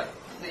 No,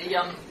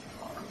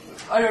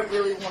 I don't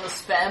really want to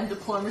spam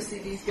diplomacy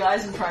these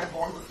guys and try to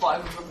bond with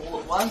 5 of them all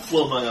at once.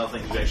 Well, among other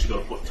things, you've actually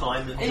got to put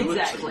time into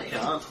Exactly. it, so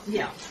you can't.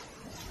 Yeah.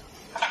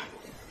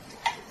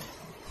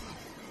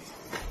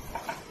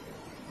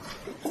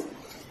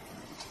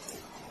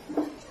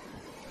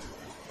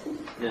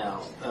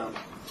 Now,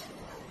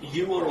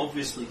 you are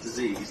obviously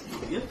diseased,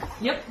 Julia.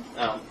 Yep.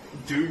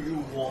 Do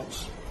you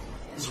want...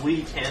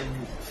 Zui can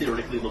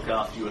theoretically look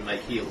after you and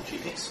make heal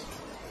checks,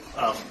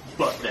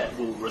 but that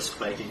will risk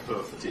making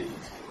her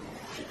fatigued,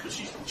 because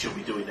she'll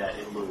be doing that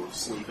in lieu of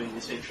sleeping,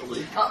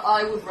 essentially.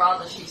 I would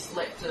rather she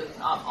slept and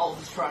I'll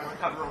just try and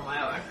recover on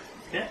my own.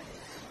 Okay.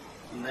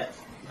 And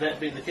that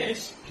being the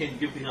case, can you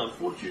give me another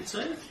fortitude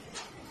save?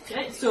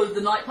 Okay, so the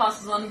night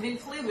passes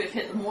uneventfully. We've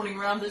hit the morning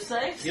round of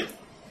saves. Yep.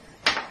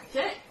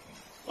 Okay.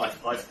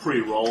 I've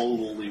pre-rolled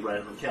all the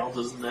random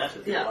encounters and that,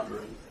 if you're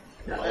wondering.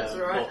 That's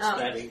alright. Not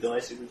spamming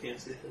dice every 10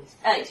 seconds.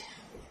 8.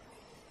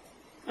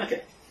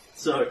 Okay.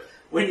 So,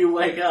 when you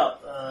wake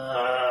up,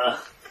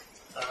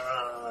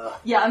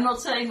 Yeah, I'm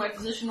not saying my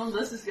position on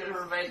this is going to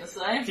remain the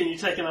same. can you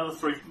take another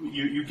 3...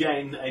 You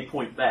gain a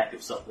point back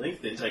of something,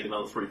 then take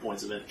another 3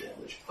 points of int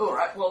damage.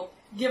 Alright, well,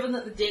 given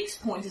that the dex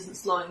point isn't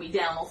slowing me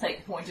down, I'll take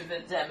a point of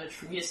int damage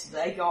from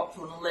yesterday, go up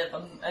to an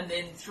 11, and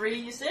then 3,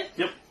 you said?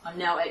 Yep. I'm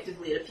now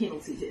actively at a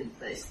penalty to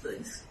int-based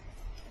things.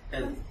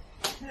 And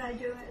Can I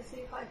do it? See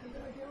if I can do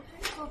a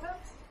guilty for her?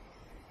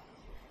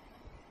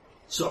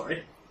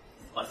 Sorry.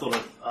 I thought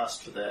I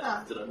asked for that.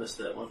 Ah. Did I miss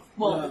that one?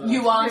 Well, No.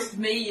 you asked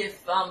me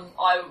if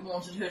I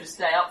wanted her to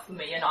stay up for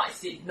me, and I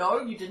said no.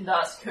 You didn't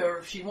ask her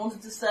if she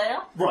wanted to stay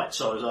up. Right,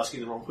 so I was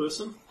asking the wrong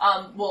person?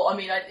 Well, I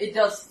mean, it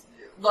does,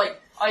 like,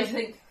 I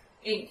think,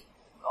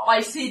 I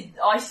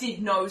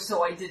said no,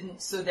 so I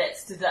didn't, so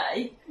that's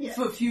today. Yeah.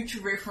 For future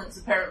reference,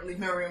 apparently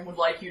Miriam would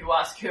like you to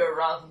ask her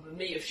rather than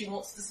me if she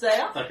wants to stay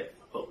up. Okay,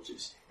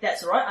 apologies.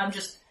 That's alright, I'm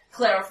just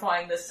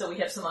clarifying this so we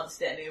have some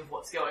understanding of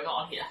what's going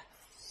on here.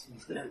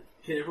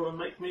 Can everyone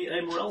make me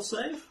a morale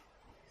save?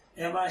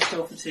 Am I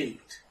still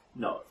fatigued?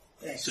 No.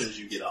 Yes. As soon as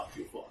you get up,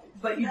 you're fine.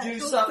 But you do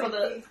Natural suffer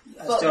 20.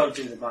 I But- still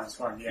do the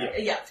 -1, yeah.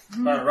 yeah.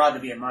 But I'd rather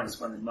be a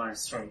 -1 than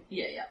 -3.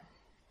 Yeah.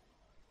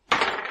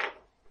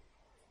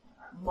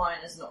 Mine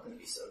is not going to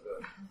be so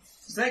good.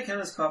 Does that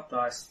count as cop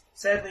dice?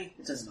 Sadly,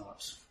 it does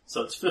not.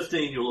 So it's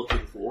 15 you're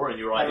looking for, and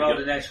you're I rolled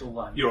either, an actual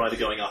 1. you're either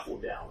going up or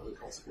down as a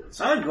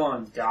consequence. I'm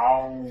going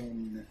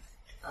down.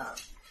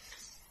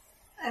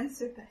 I'm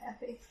super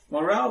happy.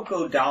 Morale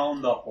go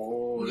down the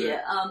hole.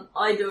 Yeah,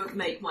 I don't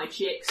make my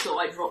check, so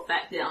I drop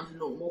back down to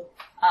normal.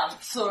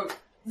 So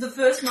the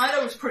first night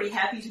I was pretty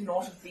happy to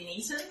not have been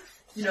eaten.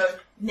 You know,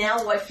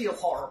 now I feel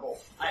horrible.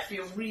 I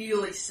feel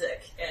really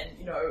sick, and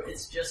you know,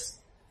 it's just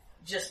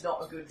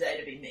not a good day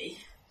to be me.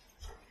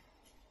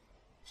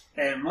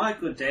 And my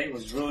good day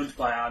was ruined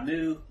by our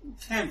new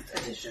 10th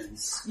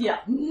editions.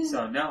 Yeah.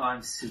 So now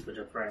I'm super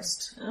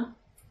depressed.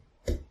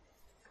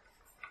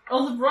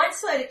 On the bright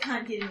side, it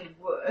can't get any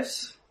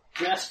worse.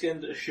 Jask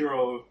and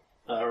Ashiro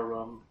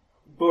are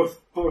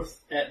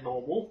both at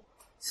normal.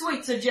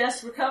 Sweet, so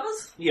Jess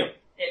recovers? Yep.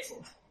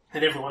 Excellent.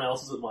 And everyone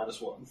else is at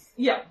 -1.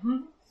 Yeah.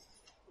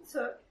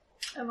 So,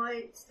 am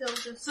I still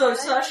just... So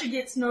fine? Sasha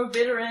gets no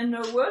better and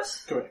no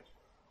worse? Correct.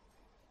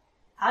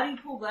 How do you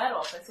pull that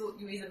off? I thought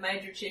you either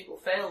made your check or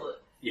failed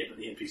it. Yeah, but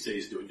the NPC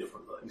is doing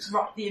different things.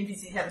 Right, the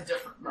NPCs have a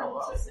different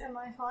roll. I see. Am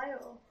I high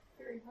or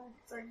very high?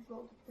 Sorry, I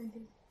rolled a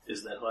 20.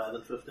 Is that higher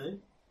than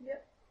 15?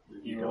 Yep.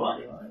 Then you go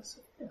up.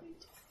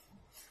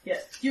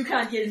 Yeah, you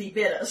can't get any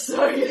better,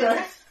 so you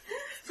know,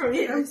 from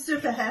here, I'm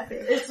super happy.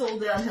 it's all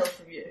downhill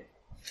from you.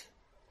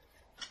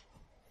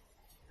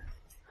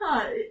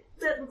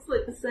 That looks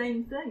like the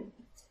same thing.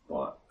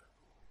 What?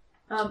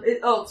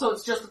 So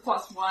it's just a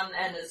 +1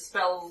 and a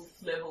spell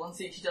level, and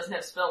since she doesn't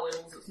have spell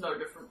levels, it's no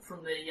different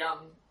from the,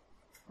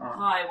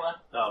 high one.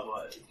 Oh,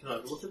 right. Can I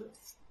have a look at it?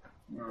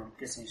 No, I'm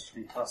guessing it should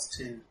be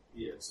 +2.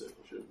 Yeah, it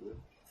certainly should be.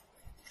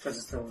 Because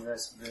it's still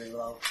reversed very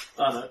low.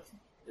 Oh, no.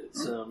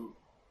 It's,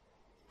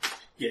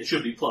 yeah, it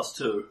should be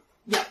 +2.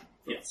 Yeah.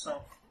 Yeah.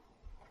 So,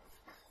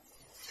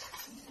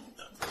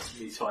 It's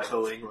me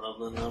typoing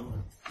rather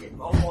than, Yeah,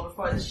 I'll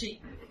modify the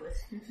sheet,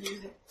 it's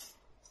confusing.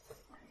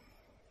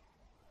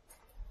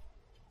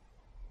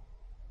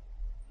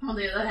 On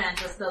the other hand,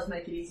 this does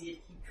make it easier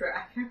to keep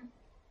track.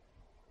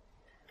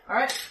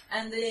 Alright,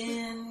 and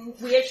then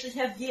we actually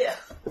have gear.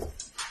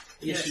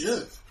 Yes, you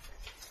do.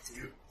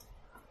 You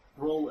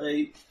roll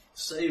a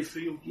save for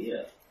your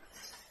gear.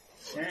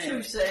 okay.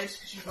 2 saves,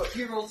 because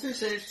you roll 2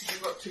 saves because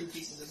you've got 2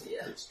 pieces of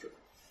gear. That's true.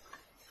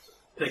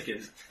 Pick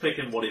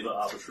in whatever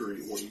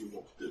arbitrary order you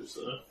want to do,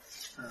 sir.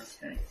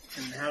 Okay.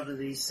 And how do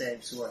these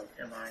saves work?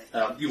 Am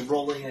I... You're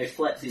rolling a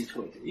flat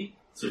d20,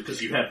 so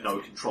because you have no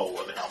control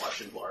over how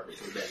much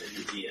environmental damage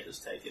your gear has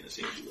taken,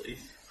 essentially.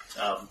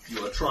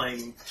 You are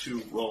trying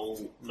to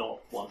roll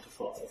not 1 to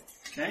 5.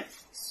 Okay.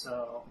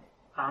 So,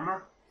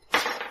 armor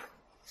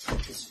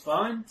is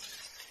fine.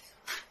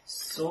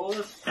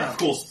 Sword. And of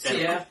course,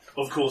 yeah.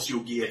 of course,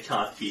 your gear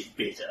can't get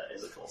better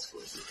as a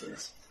consequence of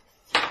this.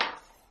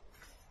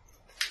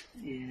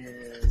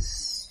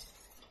 Is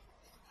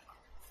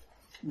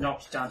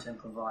knocked down to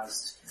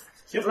improvised.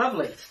 Yep.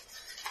 Lovely.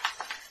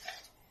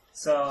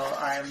 So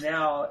I am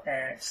now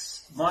at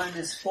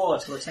 -4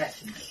 to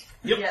attacking.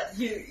 Yep. Yeah,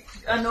 you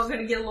are not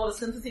going to get a lot of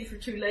sympathy for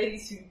 2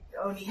 ladies who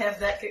only have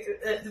that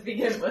to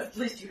begin with. At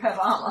least you have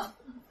armor.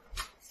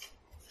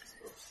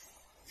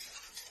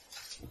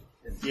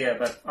 Yeah,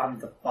 but I'm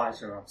the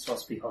fighter. I'm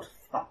supposed to be able to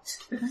fight.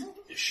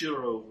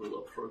 Ishiro will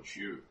approach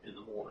you in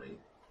the morning.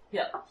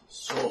 Yeah.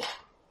 So,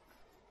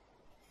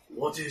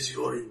 what is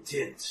your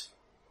intent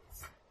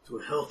to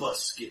help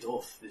us get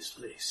off this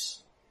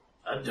place?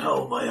 And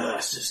how may I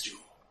assist you?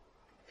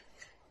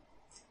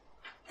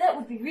 It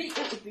would be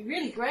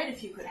really great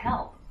if you could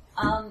help.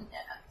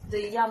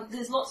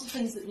 There's lots of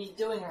things that need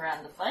doing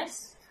around the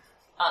place.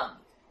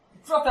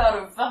 Drop out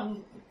of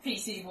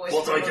PC voice.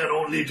 But I can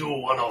only do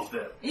one of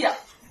them. Yeah.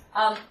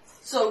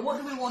 So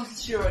what do we want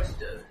Shiro to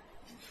do?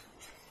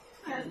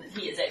 And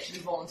he is actually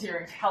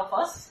volunteering to help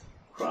us.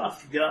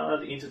 Craft,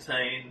 guard,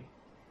 entertain,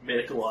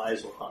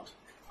 medicalize, or hunt.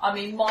 I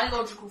mean, my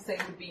logical thing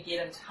would be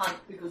get him to hunt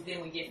because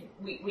then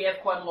we have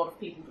quite a lot of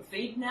people to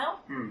feed now.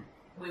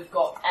 We've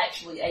got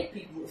actually 8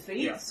 people to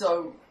feed, Yeah.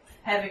 so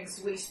having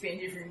we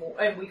spend every morning,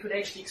 and we could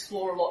actually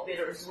explore a lot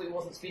better as we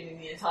wasn't spending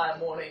the entire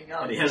morning.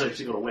 And he has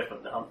actually got a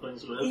weapon to hunt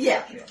things with.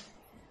 Yeah.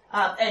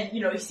 And,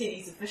 you know, he said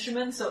he's a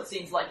fisherman, so it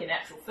seems like a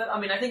natural fit. I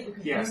mean, I think we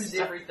could Yes. use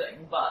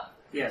everything, but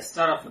Yeah,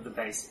 start off with the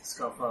basics.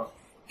 Go for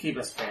keep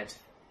us fed.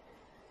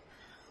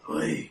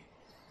 Aye,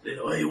 then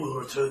I will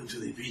return to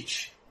the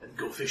beach and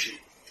go fishing.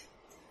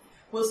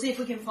 We'll see if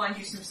we can find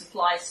you some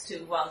supplies to,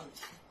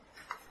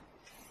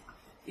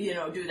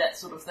 do that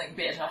sort of thing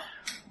better.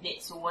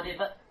 Nets or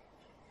whatever.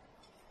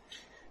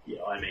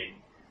 Yeah, I mean,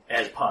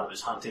 as part of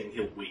his hunting,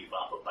 he'll weave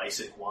up a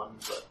basic one,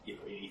 but,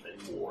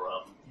 anything more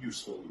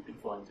useful you can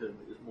find him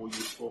is more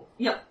useful.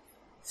 Yep.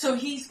 So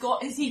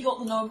has he got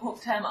the gnome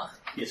hooked hammer?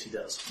 Yes, he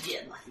does. Yeah,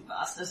 lucky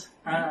bastard.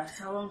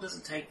 How long does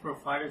it take for a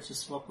fighter to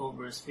swap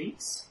over his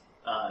feet?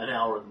 An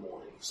hour in the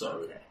morning,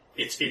 so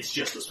it's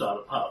just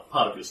a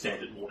part of your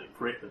standard morning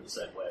prep in the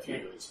same way if you're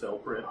doing spell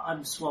prep.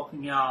 I'm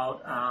swapping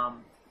out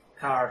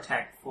power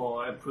attack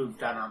for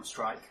improved unarmed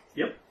strike.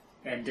 Yep.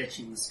 And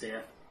ditching the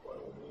spear. By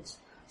all means.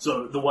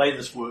 So the way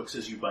this works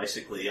is you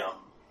basically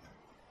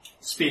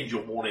spend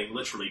your morning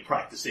literally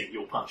practicing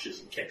your punches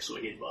and kicks or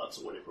headbutts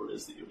or whatever it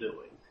is that you're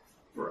doing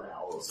for an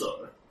hour or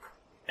so.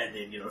 And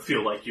then,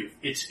 feel like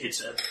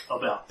it's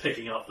about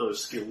picking up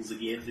those skills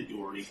again that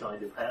you already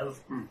kind of have.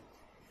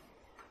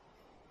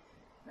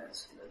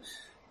 That's good.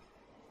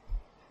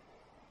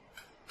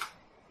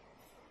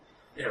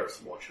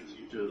 Aerith watches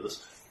you do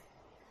this.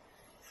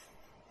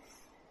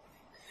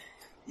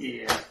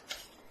 Yeah.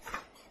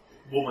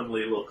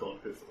 Womanly look on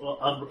her,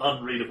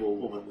 unreadable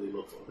womanly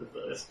look on her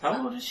face.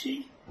 How old is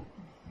she?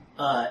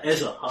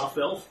 As a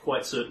half-elf,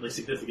 quite certainly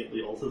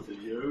significantly older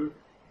than you.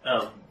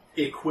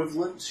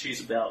 Equivalent,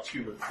 she's about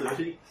human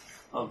 30.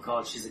 Oh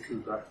god, she's a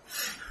cougar.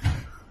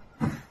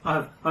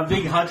 I'm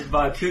being hunted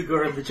by a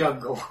cougar in the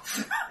jungle.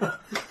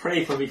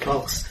 Pray for me,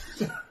 folks.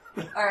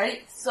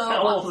 Alright, so...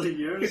 How old are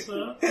you,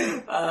 sir?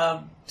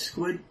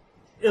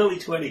 Early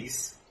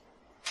 20s.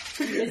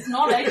 It's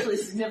not actually a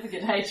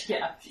significant age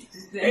gap.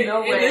 There's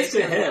no way it is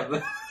to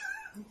him.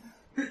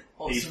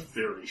 He's Awesome.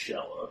 very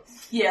shallow.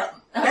 Yeah.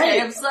 Okay,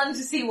 Hey. I'm starting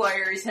to see why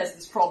Ares has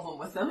this problem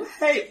with him.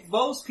 Hey,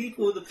 most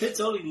people in the pits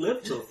only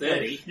live till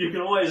 30. You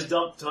can always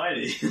dump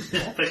Tiny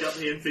and pick up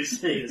the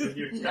NPC as a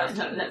new No,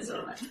 character. that's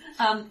alright.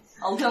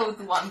 I'll go with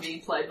the one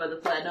being played by the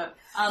player.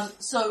 No.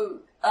 So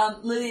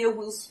Lydia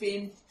will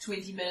spend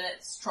 20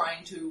 minutes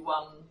trying to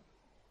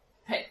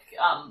pick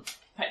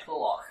the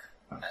lock.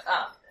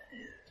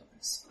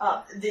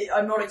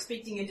 I'm not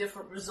expecting a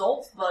different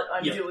result, but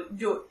I'm doing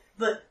it.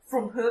 But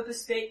from her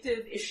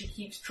perspective, if she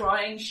keeps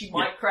trying, she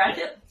might crack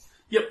it.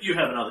 Yep, you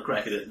have another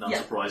crack at it, and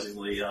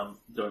unsurprisingly,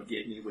 don't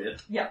get anywhere.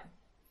 Yeah.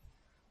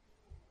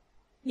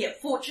 Yeah,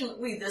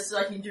 fortunately this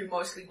I can do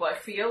mostly by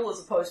feel as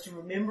opposed to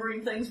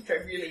remembering things, which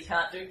I really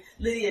can't do.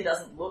 Lydia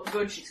doesn't look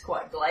good, she's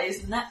quite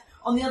glazed and that.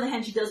 On the other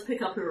hand, she does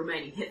pick up her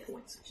remaining hit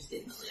points, which is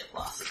definitely a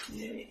plus.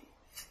 Yeah.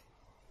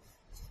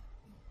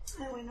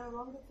 And we're no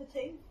longer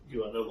fatigued.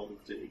 You are no longer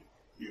fatigued.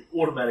 You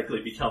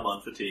automatically become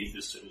unfatigued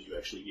as soon as you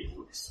actually get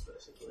rest,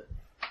 basically.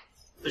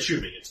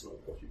 Assuming it's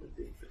normal human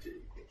being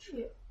fatigue. Which...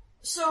 Yeah.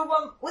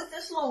 So, with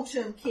this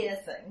long-term care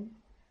thing,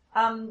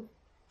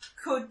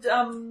 could,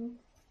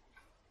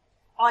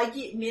 I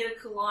get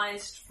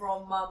medicalized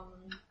from,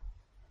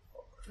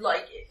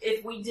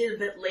 if we did a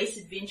bit less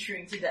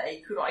adventuring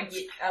today, could I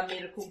get a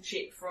medical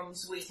check from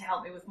Zoe to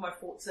help me with my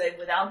fort save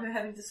without her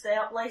having to stay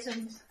up late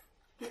and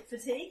get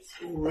fatigued?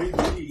 We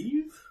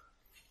believe.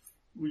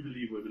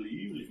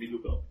 Let me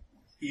look up.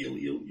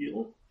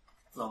 Ill.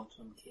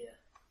 Long-term care.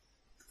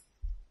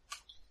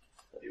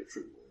 Your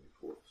true warning,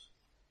 of course.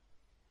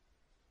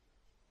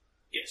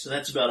 Yeah, so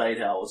that's about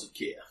 8 hours of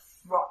care.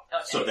 Right,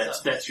 okay. So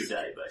that's your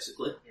day,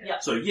 basically. Yeah.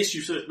 So yes,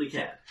 you certainly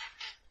can.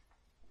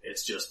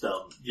 It's just, the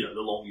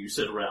longer you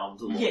sit around,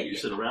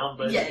 sit around,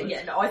 basically.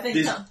 No, I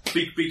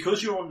think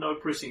because you're on no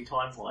pressing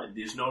timeline,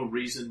 there's no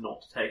reason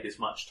not to take as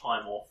much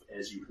time off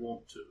as you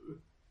want to,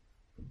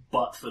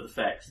 but for the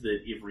fact that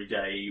every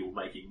day you're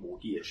making more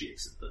gear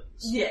checks and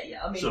things.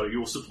 Yeah, I mean... So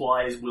your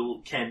supplies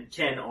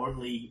can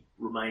only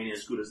remain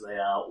as good as they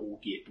are or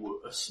get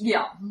worse.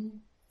 Yeah.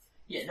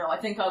 Yeah, no, I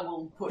think I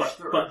will push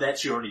through. But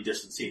that's your only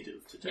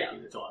disincentive to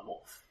taking the time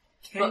off.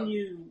 Can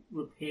you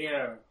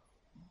repair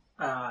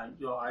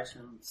your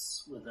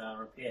items with a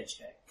repair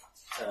check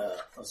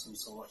of some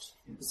sort?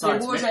 There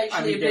was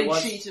actually a big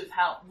sheet of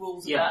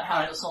rules about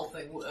how this whole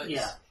thing works.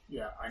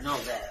 Yeah, I know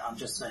that. I'm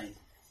just saying,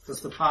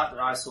 because the part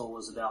that I saw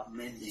was about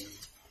mending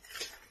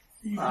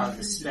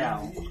the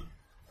spell.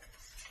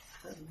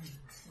 Than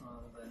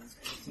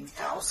anything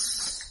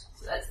else.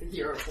 So that's the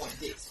hero point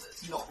dex, but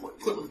it's not what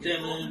you're looking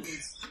Damage.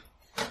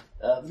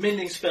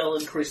 Mending spell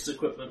increases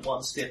equipment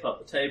one step up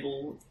the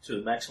table to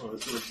the maximum of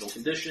its original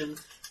condition.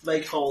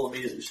 Make whole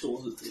immediately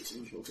restores it to its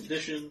original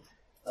condition.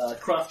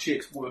 Craft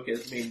checks work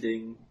as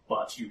mending,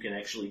 but you can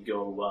actually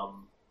go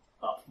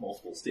up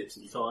multiple steps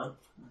at a time.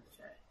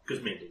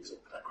 Because mending's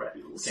a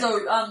crappy little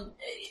So,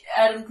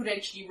 Adam could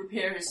actually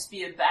repair his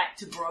spear back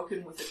to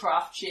broken with the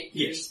craft check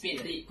if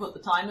he put the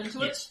time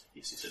into it?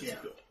 Yes, he certainly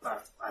could.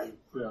 But I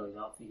really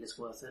don't think it's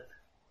worth it.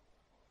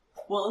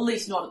 Well, at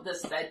least not at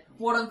this stage.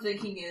 What I'm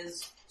thinking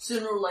is,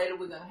 sooner or later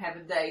we're going to have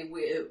a day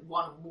where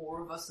one or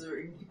more of us are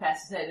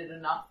incapacitated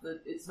enough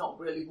that it's not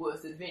really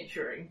worth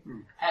adventuring.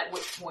 At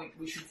which point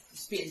we should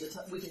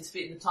we can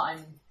spend the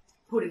time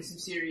putting some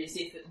serious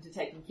effort into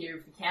taking care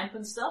of the camp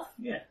and stuff.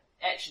 Yeah.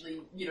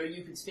 Actually,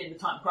 you could spend the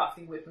time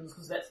crafting weapons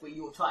because that's where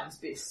your time's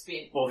best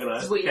spent.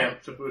 Organise Zui-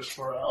 camp to boost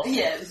morale.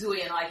 Yeah,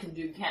 Zui and I can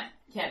do camp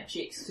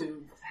checks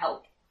to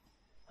help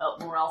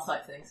morale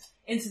type things.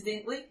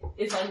 Incidentally,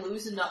 if I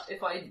lose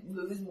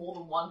more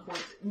than 1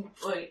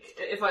 point,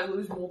 if I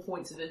lose more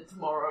points of it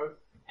tomorrow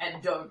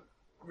and don't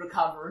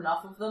recover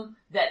enough of them,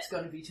 that's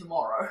going to be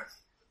tomorrow.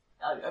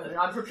 I mean,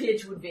 I'm prepared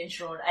to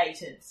adventure on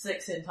 8 and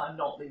 6 and I'm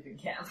not leaving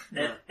camp.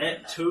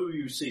 At 2,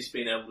 you cease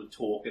being able to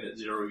talk, and at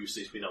 0, you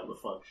cease being able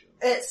to function.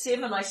 At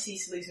 7, I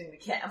cease leaving the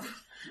camp.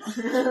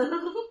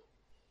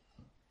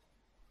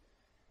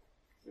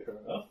 Fair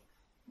enough.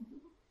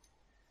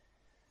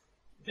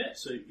 Okay,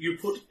 so you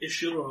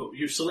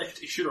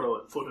select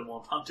Ishiro and put him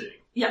on hunting.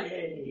 Yeah.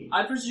 Yay.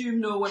 I presume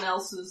no one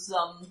else is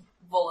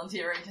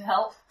volunteering to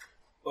help.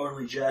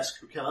 Only Jask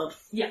who can't.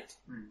 Yeah.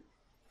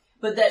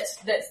 But that's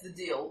the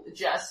deal.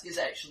 Jask is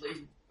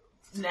actually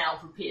now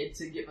prepared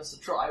to give us a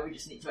try. We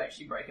just need to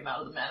actually break him out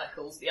of the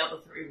manacles. The other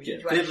 3 we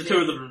need to The actually... two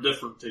of them are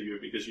indifferent to you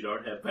because you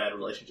don't have bad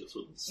relationships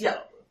with them. to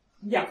start with.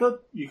 Yeah.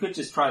 You could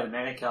just try the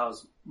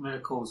manacles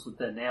with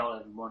the nail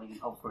every morning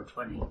and hope for a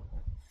 20.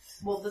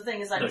 Well, the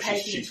thing is, I'm No,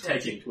 taking she's 20.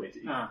 taking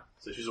 20. Ah,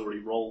 So she's already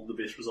rolled the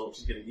best result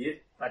she's going to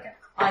get. okay.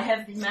 I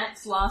have the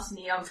max last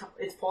neon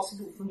it's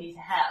possible for me to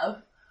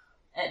have,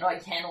 and I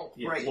cannot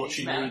break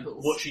these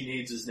manacles. What she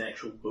needs is an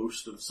actual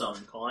boost of some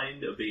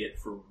kind, be it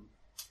from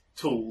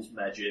tools,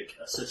 magic,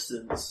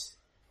 assistance.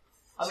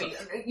 I mean,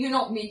 you're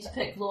not meant to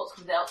pick lots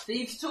without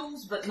thieves'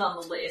 tools, but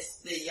nonetheless,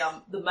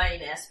 the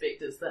main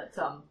aspect is that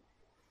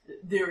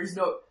there is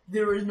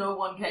no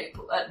one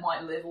capable at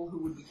my level who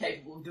would be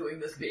capable of doing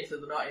this better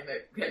than I am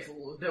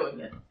capable of doing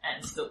it,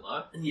 and still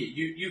no. And yeah,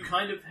 you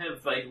kind of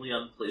have vaguely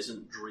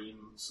unpleasant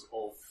dreams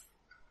of,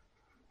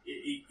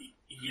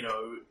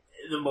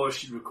 the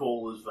most you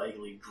recall is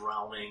vaguely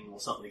drowning or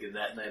something in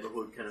that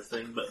neighbourhood kind of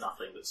thing, but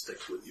nothing that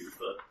sticks with you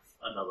for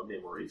another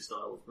memory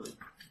style of thing.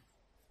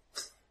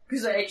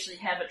 Because I actually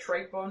have a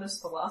trait bonus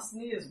for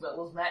Larceny as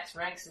well as max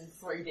ranks in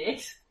 3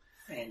 decks.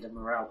 And a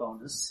morale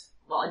bonus.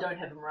 Well, I don't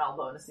have a morale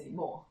bonus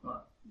anymore.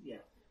 Well, yeah.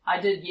 I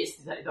did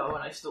yesterday though,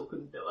 and I still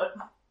couldn't do it.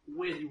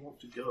 Where do you want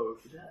to go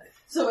today?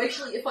 So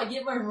actually, if I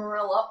get my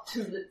morale up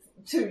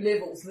 2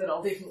 levels, then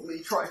I'll definitely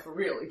try for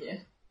real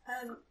again.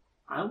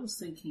 I was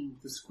thinking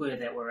the square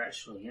that we're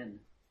actually in.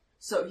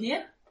 So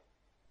here?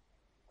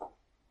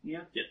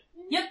 Yeah?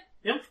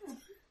 Yep.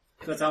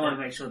 Because I want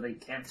to make sure the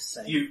camp's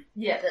safe.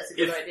 Yeah, that's a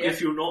good idea.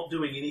 If you're not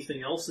doing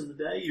anything else in the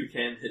day, you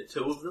can hit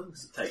 2 of them,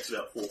 because it takes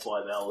about 4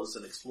 or 5 hours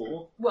and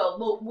explore.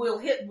 Well, we'll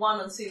hit 1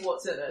 and see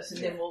what's in it,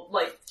 and then we'll,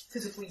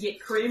 because if we get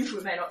creamed,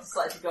 we may not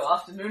decide to go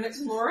afternoon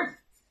exploring.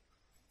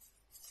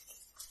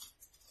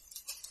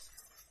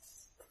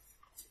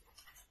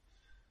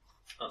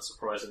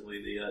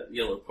 Unsurprisingly, the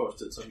yellow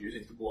post-its I'm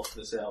using to block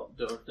this out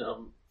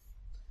don't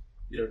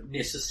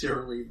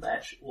necessarily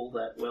match all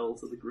that well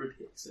to the grid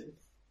hexing.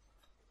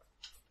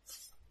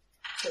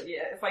 But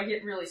yeah, if I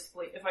get really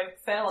if I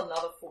fail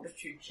another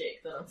fortitude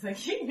check, then I'm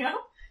thinking,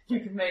 you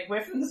can make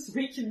weapons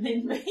weaker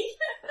than me.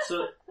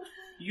 So,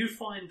 you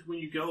find when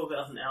you go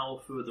about an hour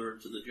further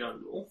into the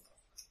jungle,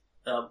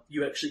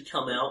 you actually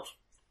come out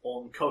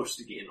on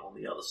coast again on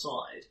the other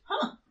side.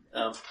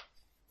 Huh.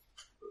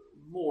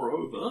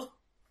 Moreover,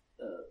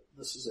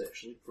 this is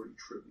actually pretty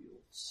trivial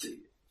to see.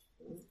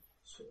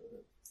 So,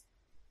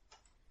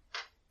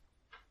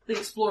 The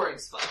exploring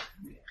stuff.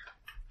 Yeah.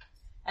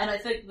 And I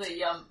think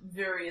the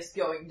various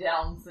going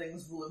down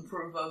things will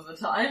improve over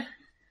time.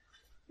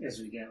 As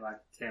we get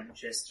Camp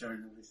Jester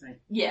and everything.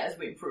 Yeah, as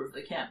we improve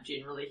the camp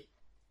generally.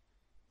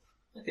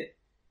 okay.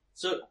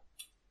 So,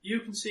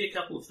 you can see a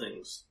couple of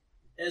things.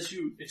 As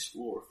you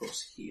explore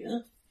across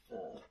here,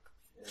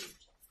 and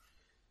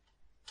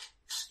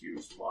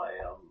excuse my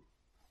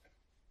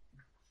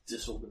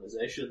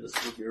disorganization, this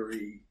is a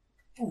very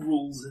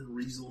rules and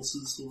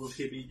resources sort of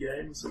heavy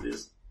game, so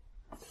there's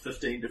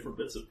 15 different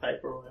bits of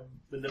paper I'm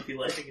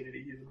manipulating at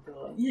any given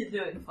time. You're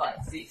doing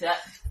fine, see that?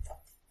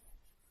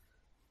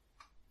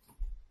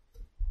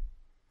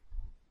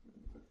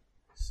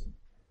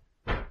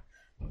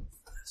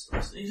 That's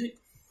nice and easy.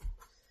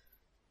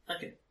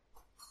 Okay.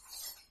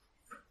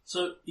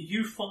 So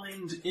you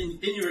find, in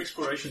your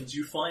explorations,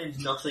 you find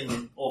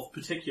nothing of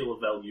particular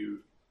value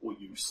or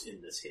use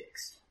in this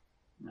hex.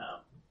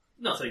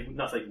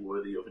 Nothing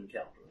worthy of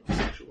encountering,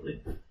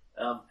 actually.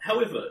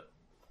 However,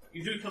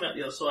 you do come out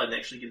the other side and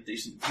actually get a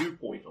decent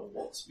viewpoint on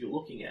what you're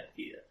looking at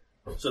here.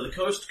 So the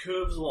coast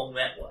curves along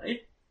that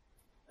way,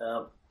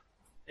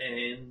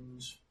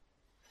 and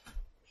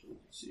so we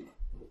can see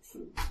what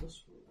further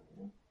this way.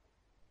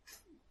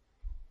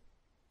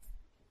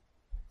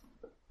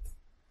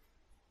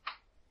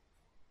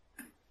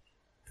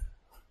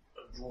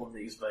 I've drawn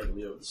these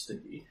vaguely over the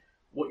sticky.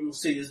 What you'll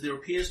see is there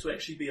appears to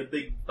actually be a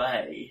big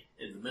bay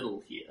in the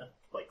middle here,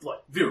 like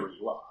very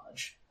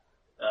large.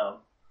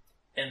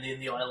 And then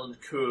the island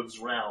curves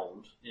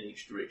round in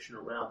each direction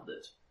around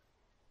it.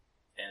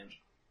 And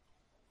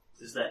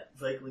is that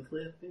vaguely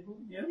clear to people?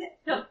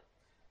 Yeah.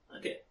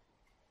 Okay.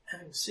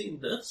 Having seen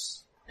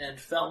this and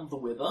found the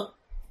weather,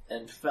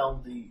 and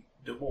found the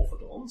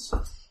Dimorphodons,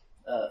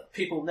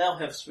 people now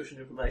have sufficient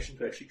information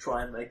to actually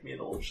try and make me a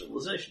knowledge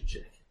civilization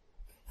check.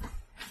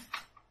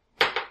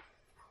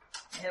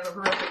 I have a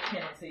horrific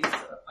penalty,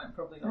 so I'm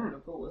probably not going to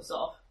pull this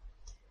off.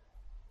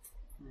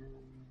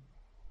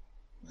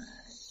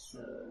 So,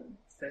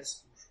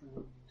 that's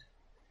trained.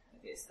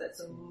 I guess that's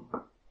a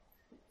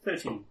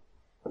 13.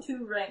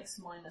 2 ranks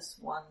minus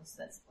 1, so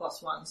that's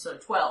plus 1, so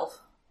 12.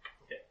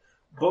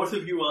 Both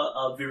of you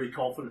are very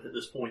confident at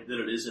this point that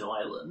it is an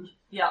island,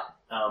 Yeah.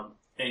 and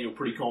you're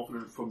pretty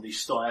confident from the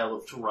style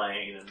of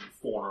terrain and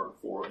fauna and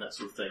flora and that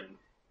sort of thing.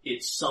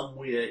 It's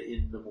somewhere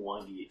in the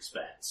Mwangi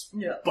Expanse.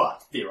 Yeah.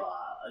 But there are,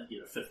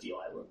 50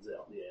 islands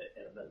out there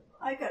at a minimum.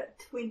 I got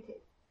 20.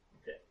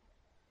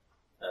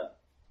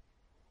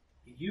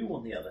 You,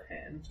 on the other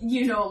hand...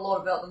 You know a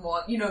lot about the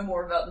Mwangi, you know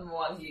more about the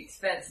Mwangi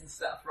Expanse and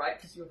stuff, right?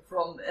 Because you're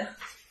from there.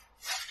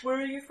 Where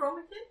are you from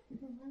again?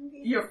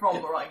 You're from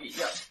Morangi,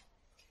 yeah.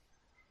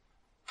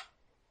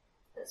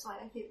 That's why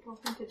I keep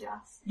talking to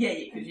Jas. Yeah,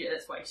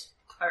 that's why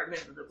I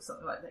remember there was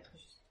something like that.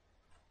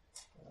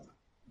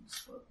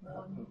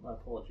 My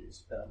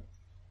apologies.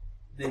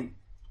 The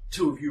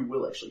two of you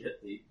will actually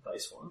hit the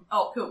base one.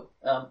 Oh, cool.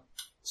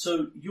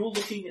 So you're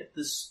looking at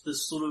this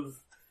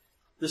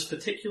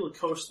particular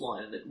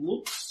coastline, and it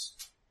looks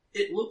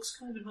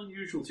kind of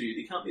unusual to you.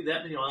 There can't be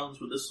that many islands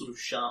with this sort of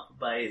sharp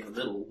bay in the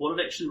middle. What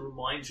it actually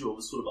reminds you of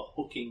is sort of a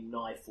hooking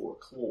knife or a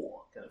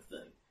claw kind of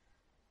thing.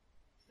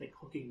 I think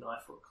hooking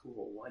knife or a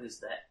claw, why does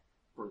that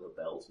bring a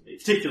bell to me?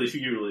 Particularly for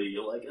you, Lee.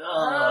 You're like,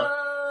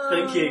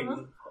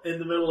 thinking in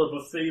the middle of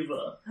a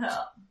fever.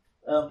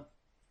 Yeah.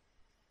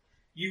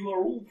 You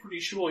are all pretty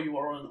sure you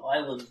are on an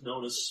island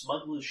known as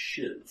Smuggler's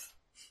Shiv.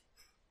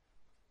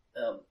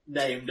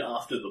 Named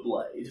after the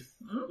blade,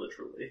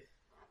 literally.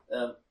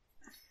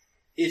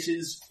 It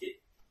is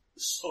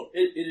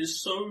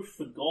so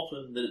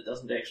forgotten that it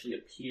doesn't actually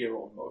appear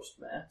on most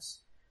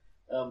maps,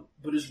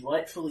 but is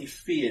rightfully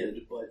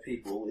feared by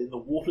people in the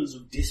waters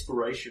of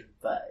Desperation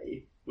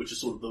Bay, which is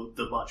sort of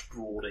the much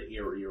broader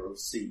area of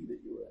sea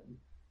that you're in.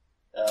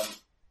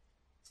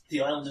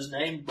 The island is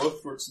named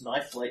both for its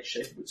knife-like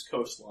shape of its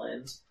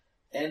coastlines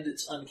and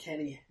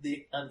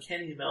the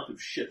uncanny amount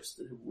of ships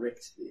that have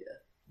wrecked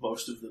there.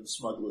 Most of them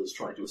smugglers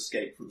trying to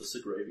escape from the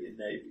Segravian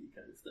Navy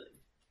kind of thing.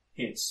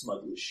 Hence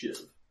Smuggler's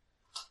Shiv.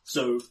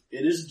 So,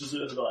 it is a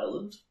deserted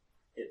island.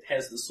 It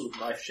has this sort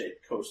of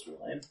knife-shaped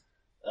coastline.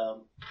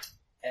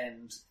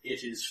 And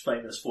it is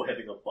famous for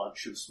having a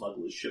bunch of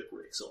smugglers'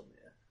 shipwrecks on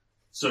there.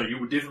 So you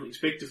would definitely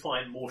expect to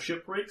find more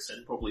shipwrecks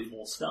and probably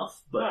more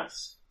stuff, but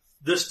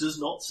this does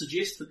not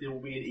suggest that there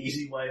will be an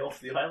easy way off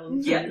the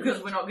island. Yeah,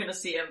 because we're not going to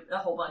see a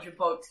whole bunch of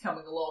boats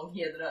coming along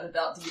here that are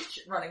about to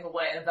get running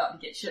away and about to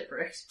get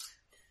shipwrecked.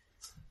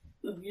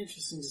 It'll be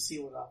interesting to see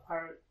what our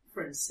pirate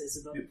friend says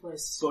about the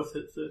place. Both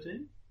hit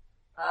 13?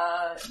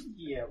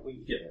 Yeah, we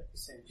get the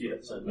same.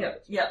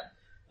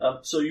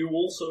 So you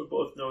also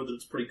both know that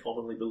it's pretty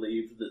commonly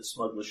believed that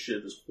Smuggler's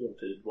Shiv is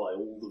haunted by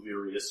all the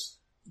various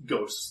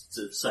ghosts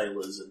of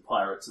sailors and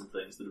pirates and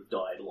things that have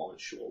died along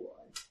its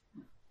shoreline.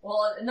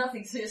 Well,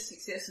 nothing says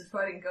success in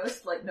fighting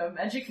ghosts like no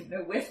magic and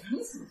no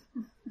weapons.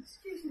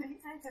 Excuse me,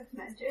 I have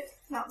magic.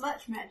 Not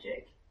much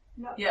magic.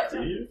 Yeah.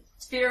 Do you?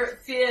 Fear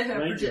her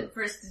Major.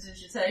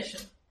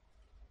 prestidigitation.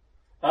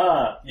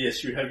 Ah,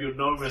 yes, you have your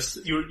gnomish,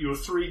 your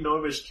 3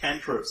 gnomish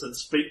cantrips and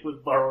speak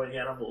with burrowing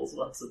animals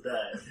once a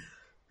day.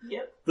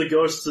 Yep. The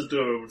ghosts are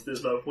doomed,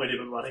 there's no point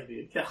even running the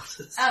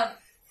encounters.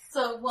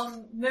 So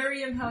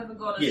Miriam, however,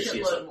 got a Yes,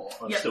 shitload more.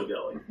 I'm still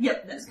going.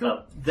 Yep, that's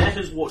cool. That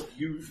is what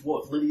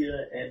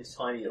Lydia and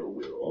Tiny are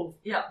aware of.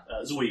 Yeah.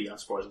 Zoe,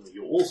 unsurprisingly,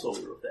 you're also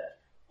aware of that.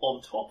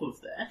 On top of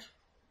that,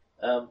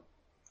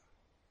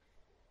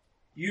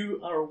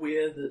 you are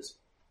aware that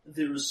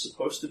there is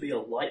supposed to be a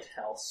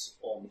lighthouse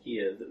on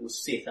here that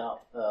was set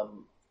up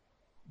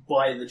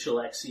by the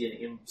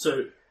Chilaxian.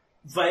 So,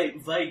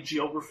 vague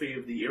geography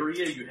of the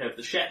area. You have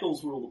the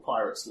Shackles, where all the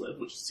pirates live,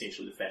 which is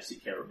essentially the fantasy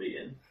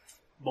Caribbean.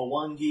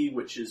 Mwangi,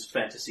 which is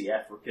fantasy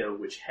Africa,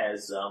 which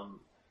has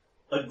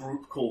a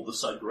group called the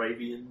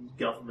Segravian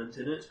government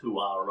in it, who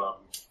are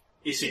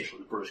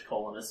essentially the British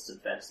colonists in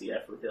fantasy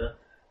Africa.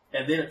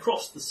 And then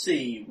across the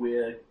sea,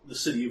 where the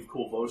city of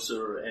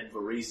Corvosa and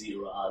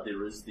Varizia are,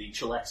 there is the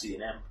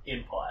Chilaxian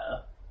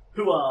Empire,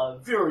 who are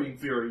very,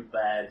 very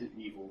bad,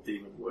 evil,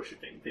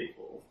 demon-worshipping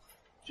people,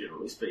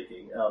 generally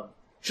speaking.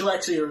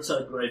 Chilaxia and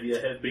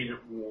Segravia have been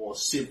at war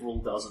several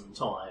dozen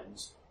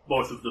times.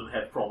 Both of them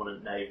have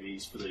prominent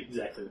navies for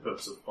exactly the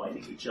purpose of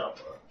fighting each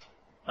other.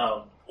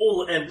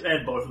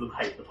 And both of them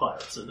hate the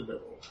pirates in the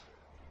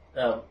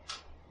middle.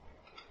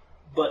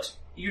 But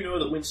you know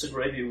that when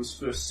Segravia was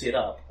first set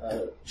up,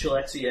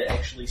 Chilaxia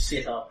actually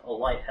set up a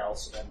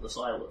lighthouse on this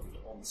island,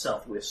 on the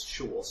southwest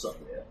shore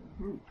somewhere,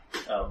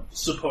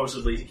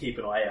 supposedly to keep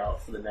an eye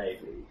out for the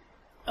navy.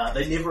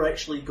 They never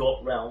actually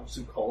got round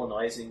to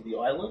colonizing the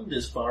island.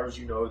 As far as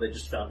you know, they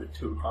just found it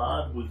too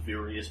hard, with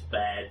various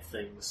bad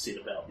things said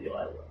about the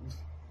island.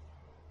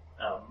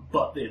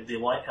 But their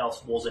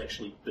lighthouse was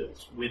actually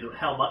built.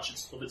 How much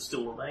of it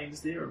still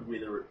remains there, and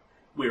whether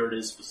where it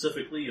is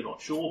specifically, you're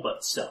not sure,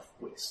 but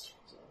southwest.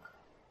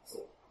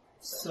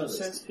 So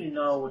since we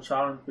know which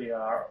island we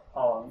are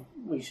on,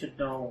 we should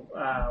know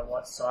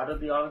what side of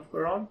the island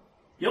we're on.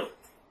 Yep.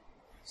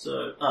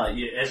 So,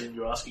 as in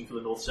you're asking for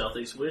the north, south,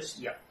 east, west?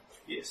 Yeah.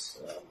 Yes.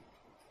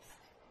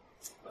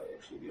 I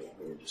actually be on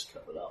there and just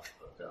cover it up,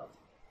 but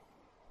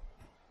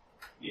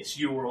yes,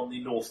 you were on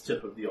the north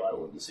tip of the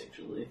island,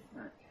 essentially.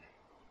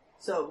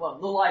 So,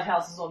 the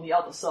lighthouse is on the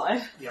other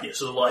side. Yeah. Yeah,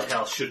 so the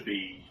lighthouse should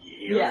be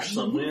here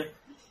somewhere.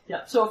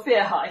 Yeah, so a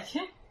fair hike.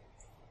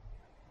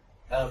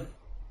 But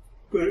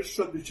it's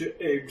something to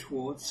aim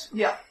towards.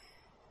 Yeah.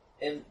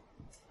 And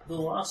the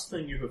last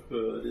thing you have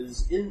heard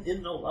is, in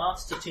the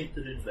last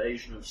attempted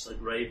invasion of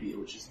Sagrabia,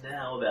 which is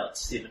now about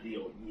 70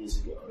 odd years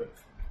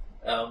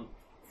ago,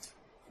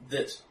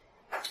 that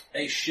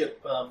a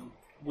ship that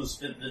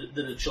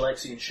a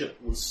Chilaxian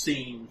ship was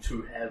seen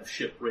to have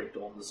shipwrecked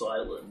on this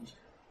island,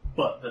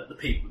 but that the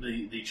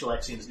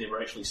Chilaxians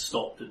never actually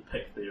stopped and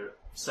picked their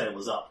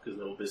sailors up because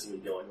they were busily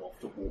going off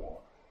to war.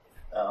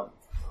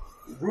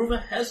 Rumour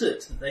has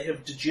it that they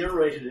have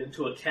degenerated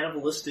into a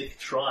cannibalistic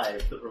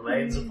tribe that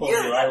remains upon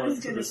the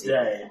island to this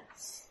day.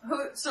 Who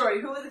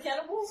are the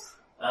cannibals?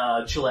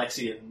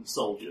 Chilaxian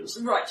soldiers.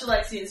 Right,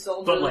 Chilaxian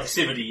soldiers. But like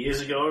 70 years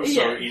ago, so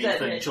Yeah,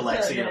 anything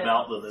Chilaxian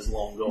about them is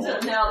long gone. So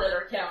now that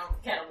are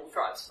cannibal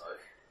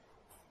tribesfolk.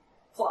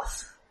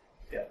 Plus.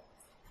 Yeah.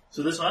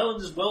 So this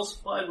island is well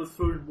supplied with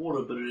food and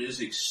water, but it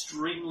is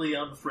extremely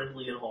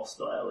unfriendly and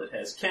hostile. It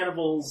has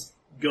cannibals,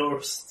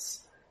 ghosts,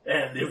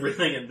 and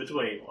everything in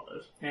between on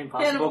it. And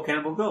possible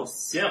cannibal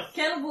ghosts. Yeah.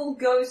 Cannibal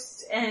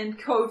ghosts and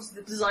codes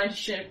that designed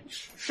to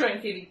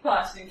shrink any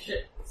passing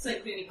ships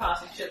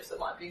that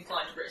might be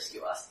inclined to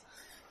rescue us.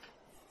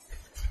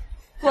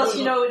 Plus,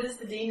 it is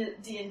the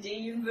D&D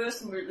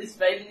universe, and we're at least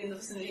vaguely in the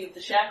vicinity of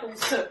the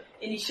shackles, so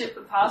any ship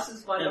that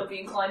passes might not be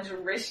inclined to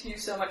rescue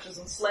so much as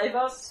enslave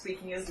us,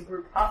 speaking as the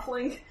group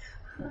Huffling.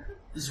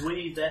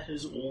 Zui, that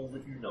is all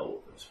that you know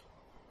of it.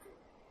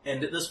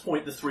 And at this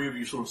point, the three of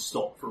you sort of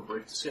stop for a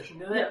brief discussion.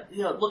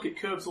 Look, it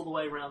curves all the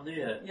way around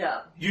there.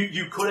 Yeah.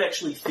 You could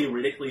actually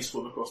theoretically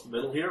swim across the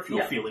middle here if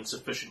you're feeling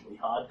sufficiently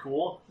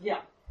hardcore.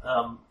 Yeah.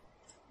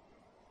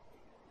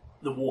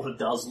 The water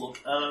does look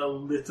a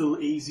little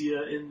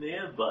easier in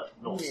there, but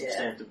not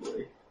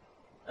substantively.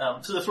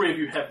 So the three of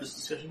you have this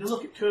discussion.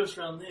 Look, it curves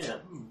around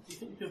there. Do you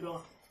think you could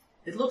go?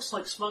 It looks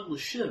like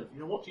Smuggler's Shiv.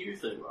 What do you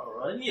think?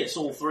 Alright. And yes,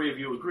 all three of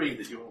you agree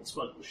that you're on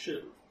Smuggler's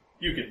Shiv.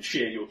 You can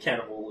share your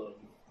cannibal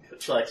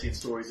Chilaxian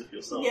stories if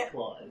you're so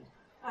inclined.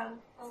 I'll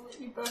let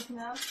you both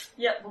know.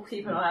 Yep, we'll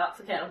keep an eye out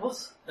for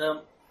cannibals.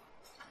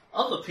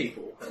 Other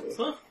people,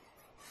 however,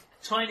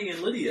 Tiny and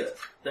Lydia,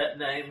 that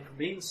name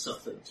means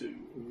something to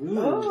you.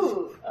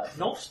 Oh.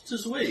 Not to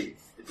Zui.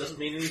 It doesn't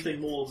mean anything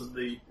more than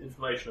the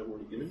information I've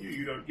already given you.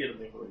 You don't get a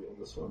memory on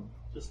this one.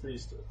 Just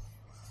these two.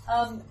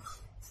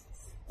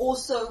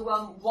 Also,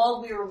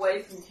 while we were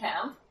away from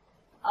camp,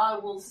 I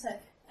will say,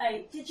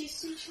 hey, did you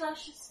see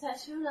Shlash's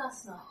tattoo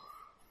last night?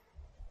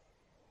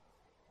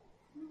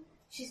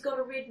 She's got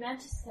a red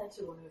mantis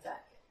tattoo on her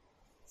back.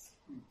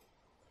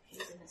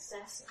 She's an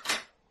assassin.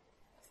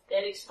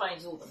 That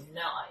explains all the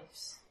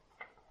knives.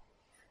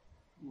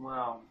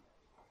 Well,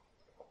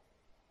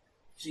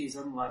 she's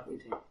unlikely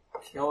to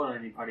kill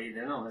anybody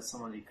then unless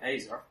somebody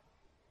pays her.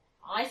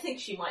 I think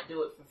she might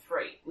do it for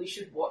free. We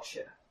should watch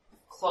her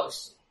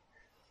closely.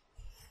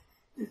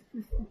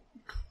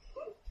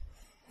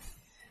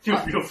 You're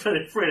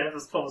free to have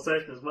this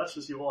conversation as much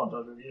as you want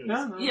over the years.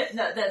 No. Yeah,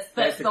 no, that's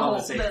the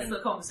conversation. That's the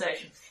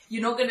conversation.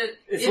 You're not gonna.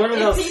 It's one of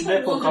those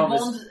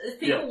snipple If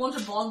people want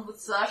to bond with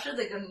Sasha,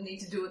 they're gonna need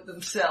to do it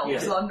themselves.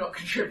 Yeah. I'm not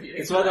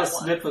contributing. It's to one of that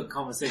those snipper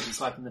conversations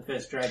like in the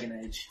first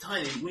Dragon Age.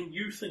 Tiny, when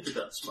you think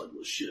about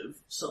Smuggler's Shiv,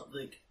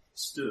 something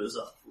stirs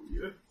up for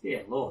you.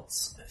 Yeah,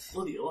 lords.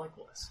 Lydia,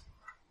 likewise.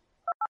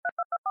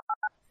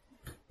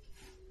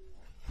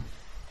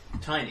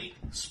 Tiny,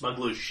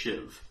 Smuggler's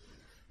Shiv.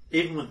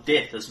 Even with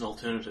death as an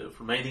alternative,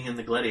 remaining in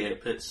the gladiator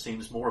pits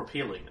seems more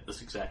appealing at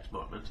this exact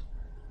moment.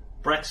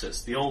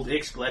 Braxis, the old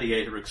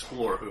ex-gladiator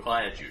explorer who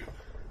hired you,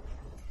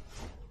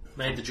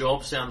 made the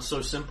job sound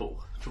so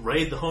simple. To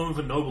raid the home of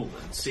a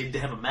nobleman, said to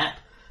have a map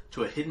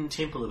to a hidden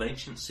temple of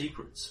ancient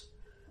secrets.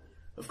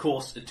 Of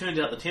course, it turned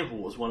out the temple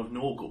was one of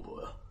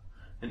Norgulbur,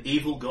 an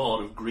evil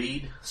god of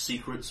greed,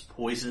 secrets,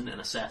 poison,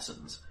 and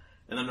assassins,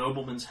 and the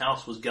nobleman's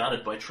house was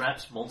guarded by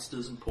traps,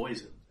 monsters, and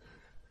poison.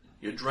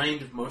 You're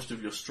drained of most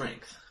of your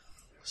strength,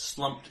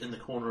 slumped in the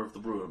corner of the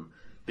room,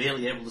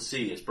 barely able to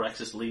see as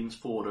Braxis leans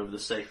forward over the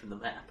safe in the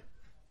map.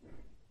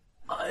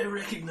 I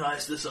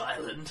recognize this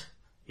island,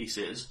 he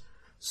says.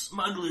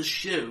 Smuggler's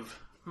Shiv.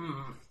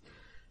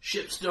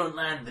 Ships don't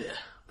land there,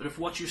 but if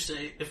what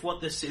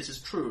this says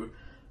is true,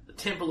 the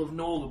Temple of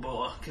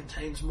Norgulbur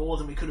contains more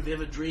than we could have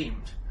ever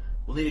dreamed.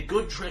 We'll need a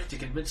good trick to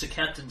convince a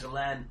captain to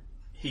land.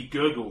 He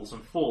gurgles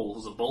and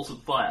falls as a bolt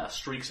of fire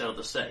streaks out of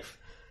the safe,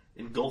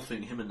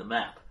 engulfing him in the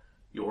map.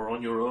 You're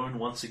on your own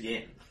once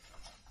again.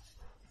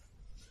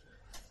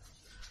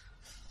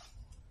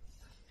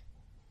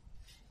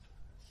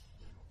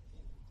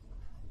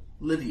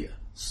 Lydia,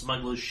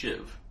 Smuggler's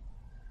Shiv.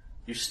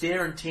 You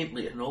stare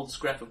intently at an old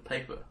scrap of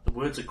paper. The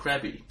words are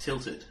crabby,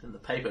 tilted, and the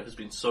paper has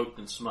been soaked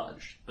and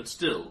smudged, but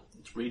still,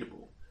 it's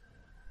readable.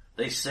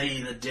 They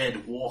say the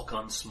dead walk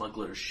on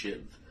Smuggler's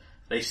Shiv.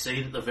 They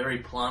say that the very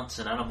plants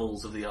and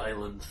animals of the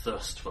island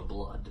thirst for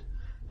blood.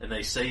 And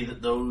they say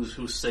that those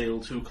who sail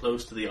too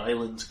close to the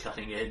island's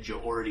cutting edge are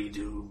already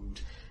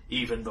doomed,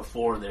 even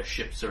before their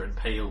ships are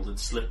impaled and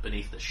slip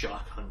beneath the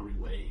shark-hungry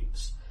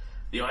waves.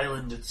 The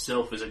island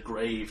itself is a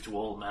grave to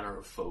all manner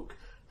of folk,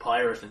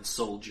 pirate and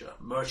soldier,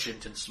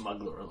 merchant and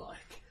smuggler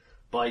alike.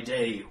 By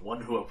day, one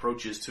who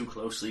approaches too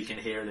closely can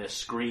hear their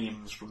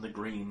screams from the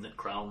green that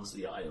crowns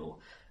the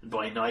isle, and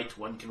by night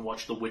one can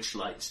watch the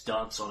witch-lights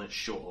dance on its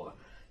shore,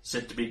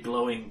 said to be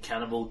glowing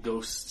cannibal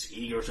ghosts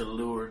eager to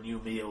lure new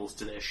meals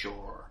to their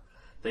shore.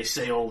 They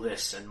say all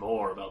this and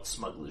more about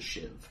Smuggler's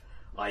Shiv.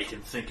 I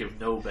can think of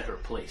no better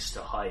place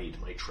to hide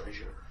my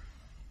treasure.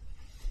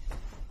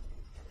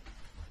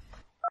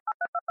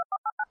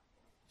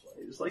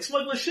 It's like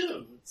Smuggler's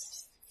Shiv.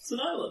 It's an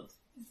island.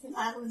 It's an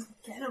island of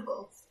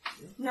cannibals.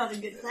 Not a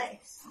good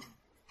place.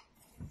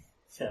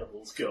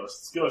 Cannibals,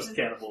 ghosts,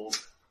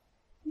 cannibals.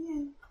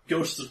 Yeah.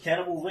 Ghosts of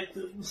cannibal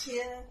victims.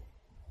 Yeah.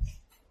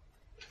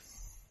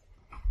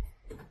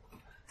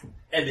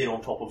 And then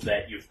on top of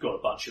that, you've got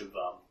a bunch of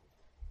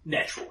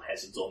natural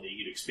hazards on there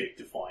you'd expect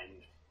to find.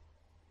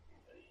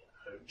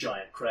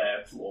 Giant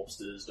crabs,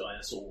 lobsters,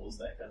 dinosaurs,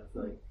 that kind of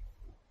thing.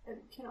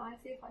 Can I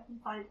see if I can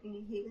find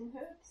any healing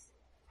herbs?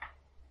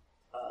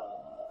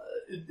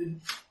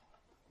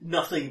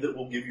 Nothing that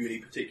will give you any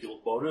particular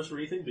bonus or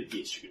anything, but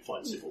yes, you can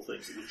find several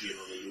things that will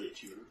generally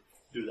let you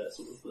do that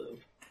sort of thing.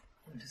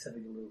 I'm just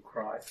having a little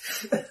cry.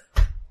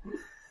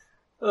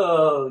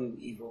 Oh, you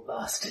evil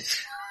bastard.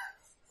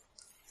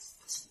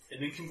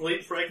 An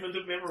incomplete fragment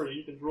of memory.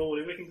 You can draw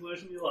whatever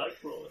conclusion you like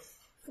from it.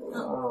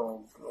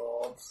 Oh,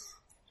 God.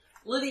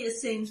 Lydia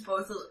seems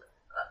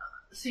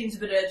seems a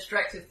bit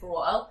abstracted for a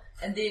while,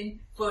 and then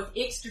both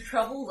extra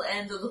troubled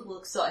and a little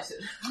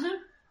excited.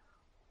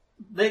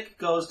 Vic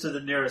goes to the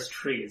nearest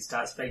tree and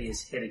starts banging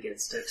his head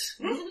against it.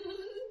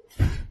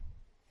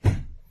 I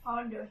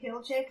want to do a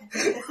heal check. I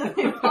think there's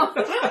something wrong.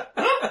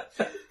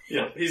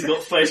 Yeah, he's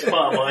got face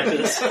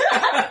palmitis.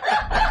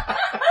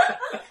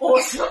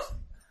 Awesome.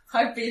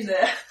 I've been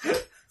there.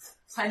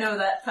 I know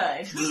that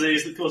pain.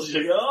 Disease that causes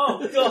you to go,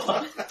 oh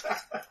god.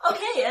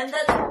 Okay, and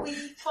that's what we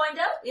find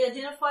out? We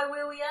identify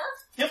where we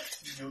are? Yep,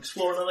 you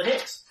explore another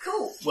hex.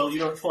 Cool. Well, you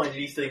don't find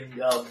anything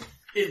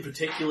in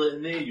particular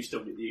in there. You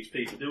still get the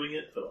XP for doing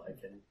it, but I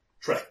can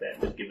track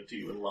that and give it to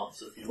you in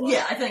lumps if you like.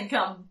 Yeah, I think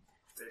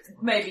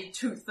maybe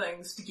 2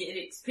 things to get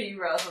XP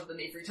rather than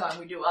every time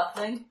we do our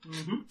thing.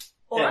 Mm-hmm.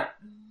 Alright.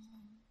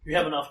 You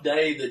have enough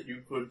day that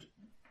you could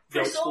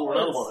go explore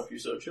another one if you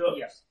so chose.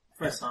 Yes.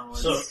 First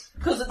onwards. So,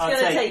 Because it's I'd going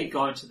to say take... keep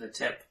going to the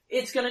tip.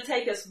 It's going to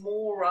take us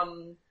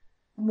more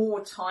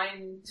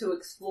time to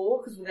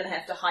explore because we're going to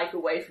have to hike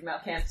away from our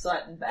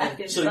campsite and back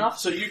and stuff.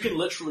 So you can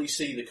literally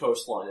see the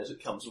coastline as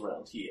it comes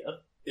around here.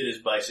 It is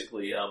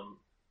basically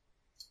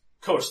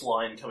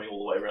coastline coming all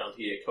the way around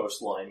here,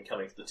 coastline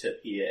coming to the tip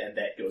here, and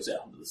that goes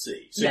out into the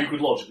sea. So Yeah. you could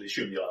logically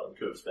assume the island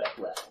curves back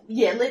round.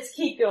 Yeah, let's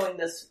keep going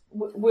this.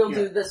 We'll Yeah.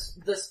 do this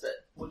bit.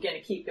 We're going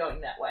to keep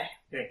going that way.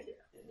 Thank you.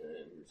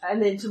 And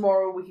then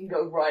tomorrow we can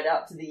go right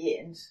out to the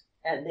end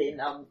and then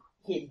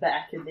head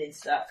back and then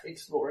start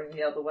exploring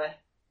the other way.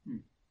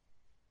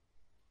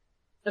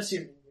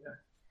 Assuming, you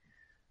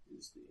know.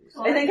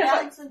 So I think I if I-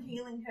 found some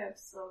healing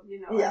herbs, so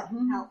Yeah. I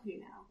can help you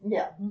now.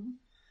 Yeah.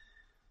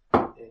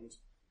 And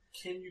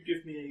can you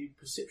give me a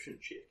perception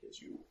check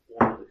as you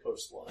wander the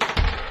coastline?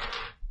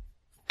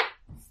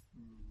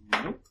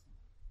 Nope.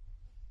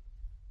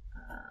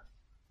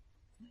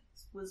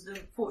 Wisdom,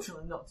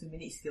 fortunately not too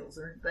many skills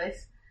are in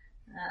base.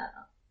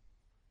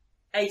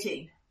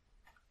 18.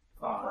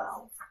 5.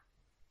 Well,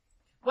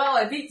 Well,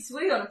 I beat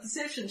Sweet on a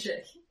perception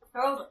check.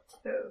 rolled a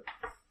 2.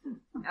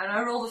 And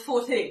I rolled a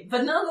 14.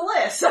 But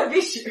nonetheless, I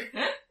beat you.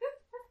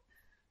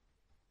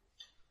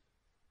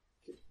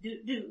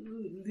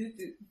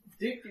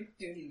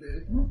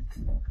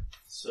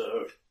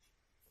 So,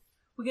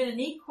 We're going to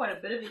need quite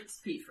a bit of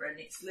XP for our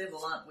next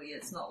level, aren't we?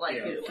 It's not like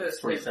yeah, your like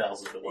first level.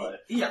 3,000 away.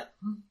 Yeah.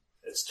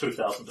 It's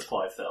 2,000 to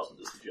 5,000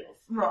 is the jump.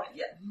 Right,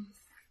 yeah.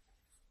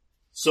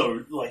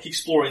 So, like,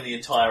 exploring the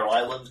entire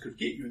island could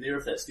get you there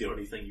if that's the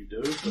only thing you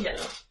do. But,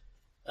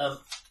 Yeah.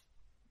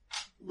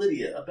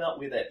 Lydia, about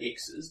where that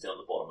X is down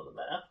the bottom of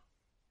the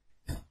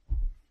map.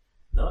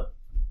 No?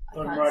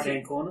 Bottom can't right see-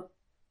 hand corner.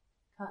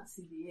 Can't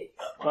see the X.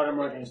 Bottom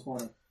right hand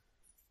corner.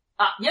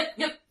 Yep,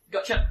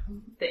 gotcha.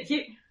 Thank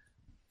you.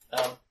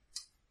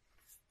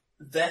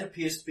 That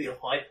appears to be a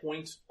high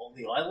point on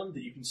the island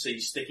that you can see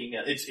sticking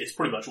out. It's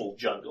pretty much all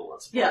jungle,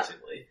 Yeah.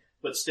 unsurprisingly.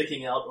 But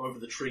sticking out over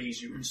the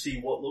trees, you can see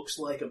what looks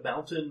like a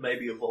mountain,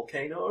 maybe a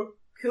volcano,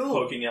 Cool.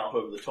 poking out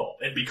over the top.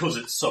 And because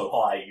it's so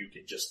high, you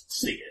can just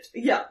see it.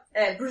 Yeah,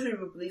 and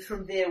presumably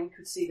from there we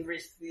could see the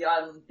rest of the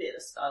island better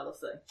style of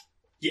thing.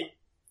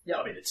 Yeah.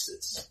 I mean,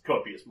 it's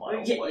copious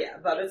miles Yeah, away. yeah,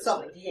 but it's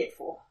something to head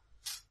for.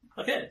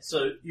 Okay,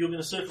 so you're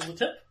going to circle the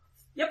tip?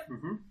 Yep.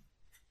 Mm-hmm.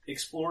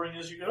 Exploring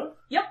as you go?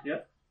 Yep.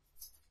 Yep.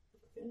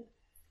 Okay.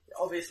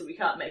 Obviously, we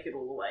can't make it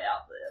all the way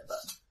out there,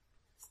 but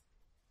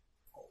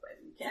oh,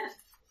 maybe we can.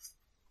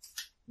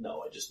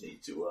 No, I just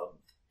need to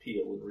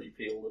peel and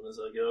repeel them as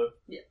I go.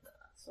 Yeah,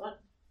 that's fine.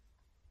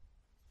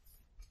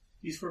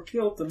 He's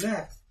repealed the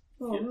map.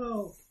 Oh Yep.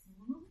 no.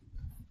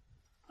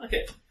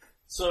 Okay,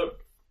 so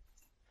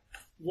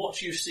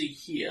what you see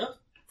here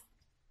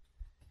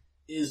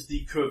is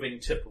the curving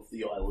tip of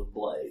the island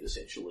blade,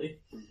 essentially,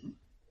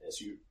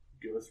 as you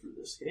go through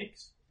this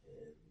hex,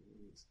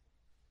 and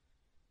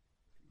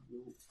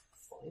you will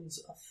find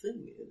a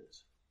thing in it.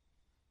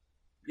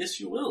 Yes,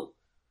 you will.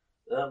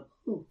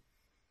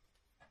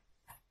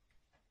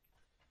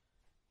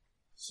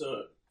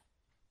 So,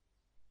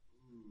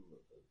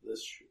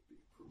 this should be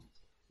pretty.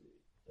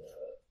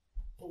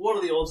 What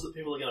are the odds that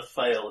people are going to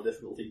fail a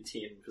difficulty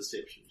 10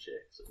 perception check?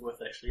 Is it worth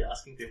actually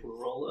asking people to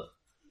roll it?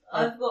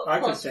 I've got I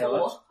can plus fail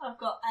 4. it. I've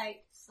got 8,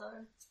 so...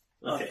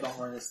 Okay. I've got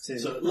minus 2.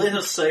 So let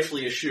us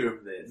safely assume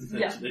then that,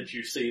 Yeah. that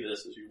you see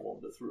this as you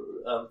wander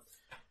through.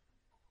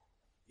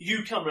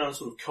 You come around and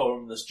sort of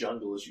comb this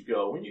jungle as you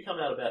go. When you come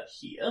out about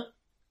here,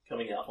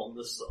 coming out on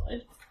this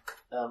side,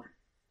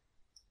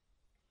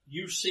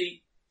 you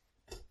see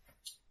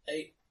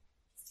a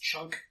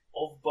chunk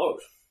of boat.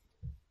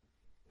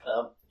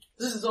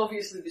 This is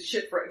obviously the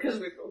shipwreck, because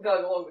we're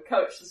going along the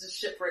coast. This is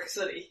Shipwreck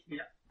City.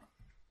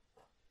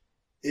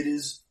 It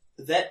is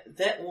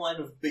that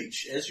line of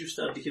beach, as you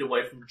start to get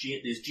away from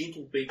there's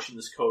gentle beach in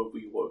this cove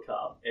where you woke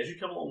up. As you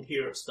come along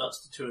here, it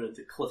starts to turn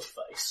into cliff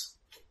face,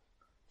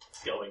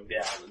 going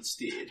down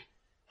instead.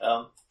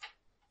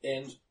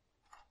 And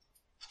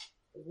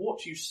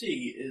what you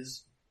see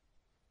is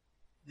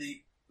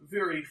the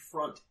very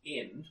front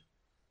end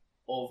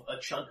of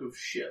a chunk of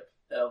ship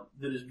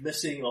that is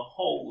missing a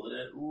hole in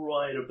it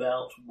right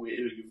about where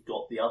you've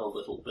got the other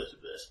little bit of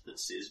it that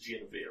says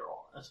Genevieve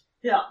on it.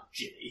 Yeah.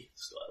 Jenny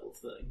style of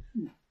thing.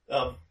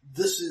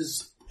 This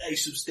is a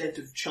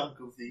substantive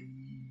chunk of the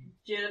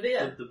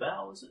Genevieve. the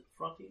bow, is it?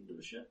 Front end of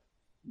the ship?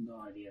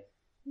 No idea.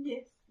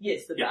 Yes.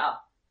 Yes, the Yeah. bow.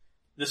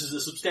 This is a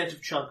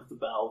substantive chunk of the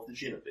bow of the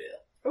Genevieve.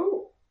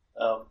 Ooh.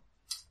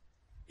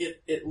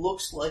 It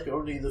looks like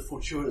only the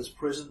fortuitous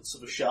presence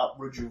of a sharp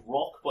ridge of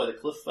rock by the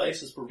cliff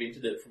face has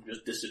prevented it from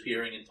just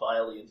disappearing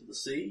entirely into the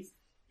sea,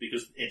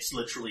 because it's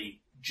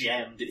literally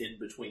jammed in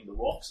between the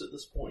rocks at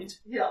this point.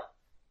 Yeah.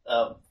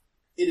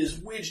 It is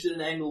wedged at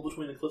an angle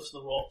between the cliffs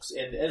and the rocks,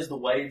 and as the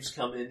waves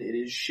come in, it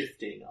is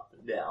shifting up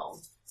and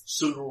down.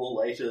 Sooner or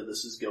later,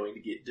 this is going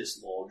to get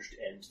dislodged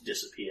and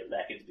disappear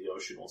back into the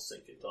ocean or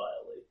sink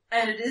entirely.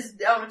 And it is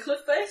down a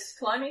cliff face,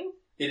 climbing?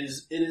 It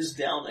is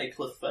down a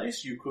cliff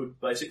face. You could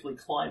basically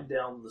climb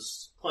down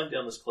this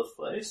cliff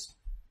face.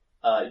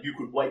 You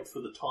could wait for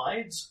the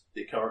tides.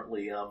 They're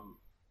currently up.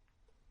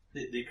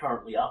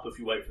 If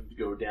you wait for them to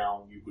go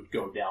down, you could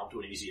go down to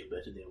an easier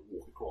bit and then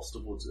walk across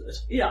towards it.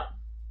 Yeah.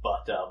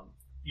 But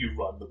you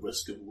run the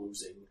risk of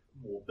losing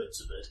more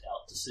bits of it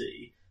out to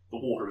sea. The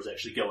water is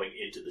actually going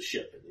into the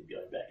ship and then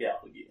going back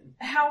out again.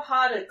 How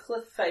hard a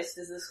cliff face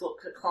does this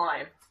look to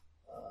climb?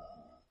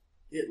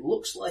 It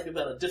looks like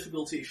about a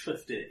difficulty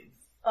 15.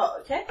 Oh,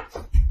 okay.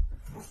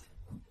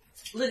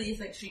 Lydia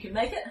thinks she can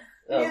make it.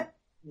 Yeah.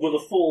 With a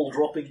fall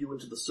dropping you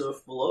into the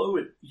surf below,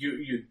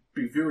 you'd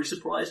be very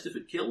surprised if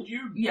it killed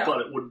you, Yeah. but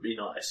it wouldn't be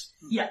nice.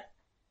 Yeah.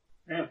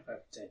 Yeah, I can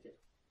take it.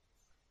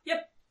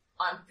 Yep.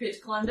 I'm prepared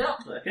to climb down.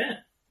 Okay.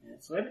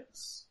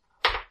 Athletics.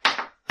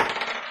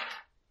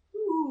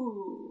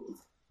 Ooh.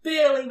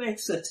 Barely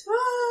makes it.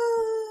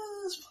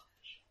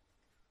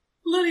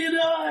 Lydia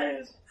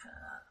dies!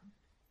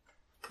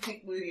 I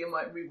think Lydia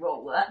might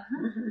re-roll that.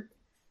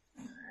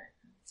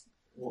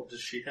 What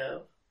does she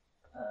have?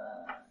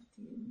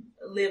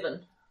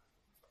 11.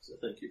 So I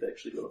think you've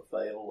actually got to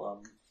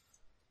fail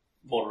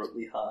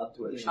moderately hard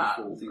to actually Yeah.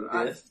 fall to your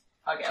Right. death.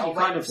 Okay, You I'll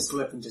kind wait. of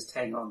slip and just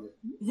hang on the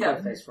Yeah.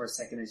 cliff face for a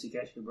second as you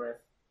catch your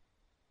breath.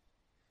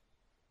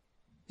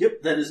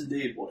 Yep, that is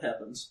indeed what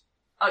happens.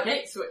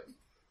 Okay, so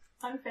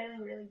I'm feeling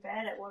really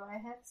bad at what I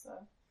have,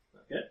 so...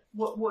 Okay.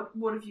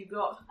 what have you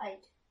got?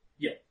 8.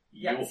 Yep,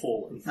 Yeah. you're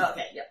falling.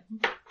 Okay, yep.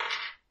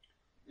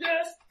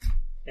 Yes!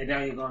 And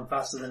now you're going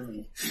faster than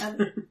me.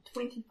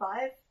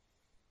 25.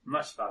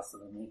 Much faster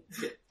than me.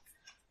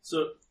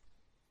 So,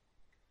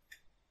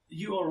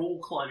 you are all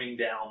climbing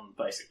down,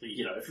 basically,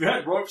 if you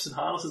had ropes and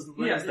harnesses and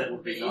things, Yeah, that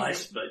would be easy.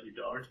 nice, but you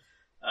don't.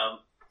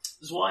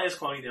 Zwei is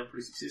climbing down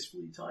pretty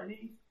successfully,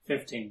 Tiny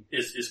 15.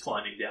 is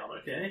climbing down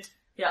okay.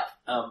 Yeah.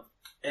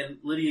 And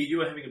Lydia,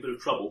 you are having a bit of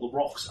trouble. The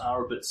rocks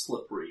are a bit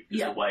slippery, because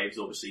Yeah. the waves,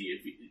 obviously,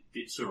 if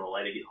it sooner or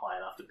later get high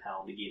enough to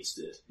pound against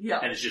it. Yeah.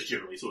 And it's just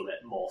generally sort of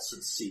that moss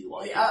and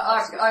sea-like. Yeah,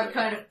 I've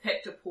kind of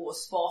picked a poor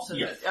spot and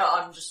Yeah.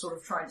 I'm just sort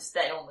of trying to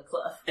stay on the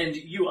cliff. And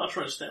you are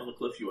trying to stay on the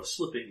cliff, you are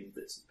slipping in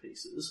bits and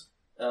pieces.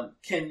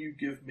 Can you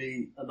give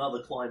me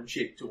another climb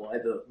check to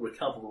either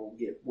recover or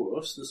get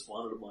worse? This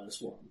one at a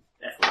 -1.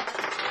 Athletics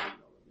check, so you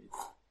know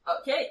what I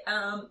mean. Okay,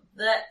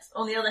 that,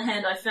 on the other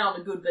hand, I found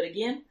a good bit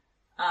again.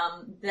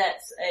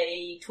 That's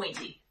a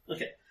 20.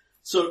 Okay.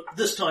 So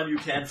this time you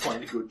can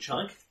find a good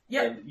chunk.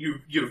 Yep. And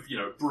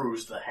you've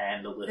bruised the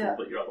hand a little, Yeah.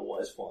 but you're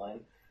otherwise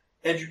fine.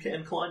 And you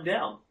can climb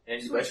down.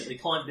 And you Sweet. basically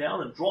climb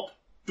down and drop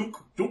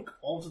dunk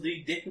onto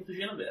the deck of the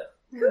Genevieve.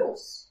 Cool.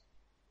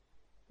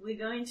 We're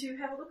going to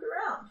have a look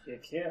around.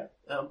 Heck yeah.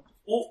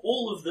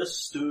 All of this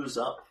stirs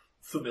up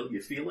familiar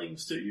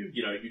feelings to you.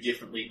 You know, you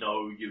definitely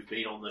know you've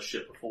been on this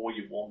ship before,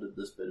 you've wandered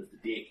this bit of the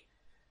deck.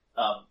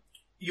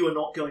 You are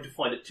not going to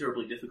find it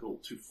terribly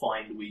difficult to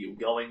find where you're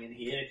going in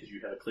here, because you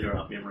have a clear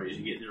enough memory as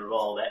you get there of,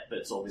 oh, that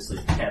bit's obviously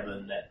the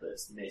cabin, that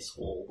bit's the mess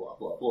hall, blah,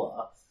 blah,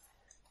 blah.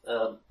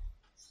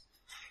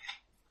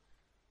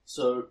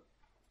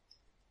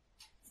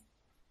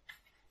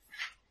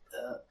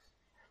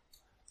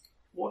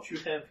 What you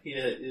have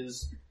here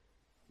is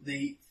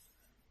the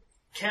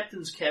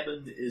captain's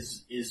cabin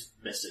is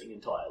missing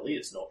entirely.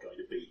 It's not going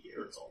to be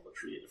here. It's on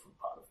literally a different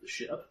part of the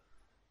ship.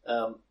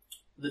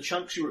 The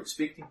chunks you're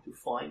expecting to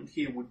find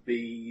here would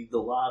be the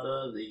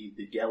larder,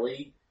 the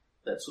galley,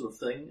 that sort of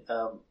thing.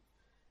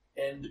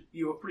 And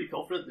you are pretty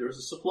confident there is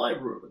a supply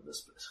room in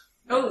this bit.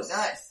 Oh,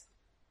 nice.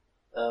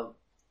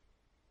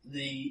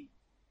 The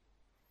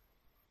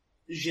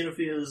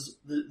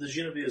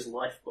Genevieve's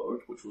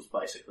lifeboat, which was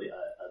basically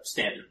a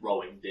standard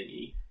rowing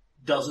dinghy,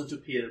 doesn't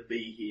appear to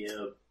be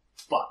here,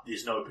 but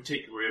there's no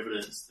particular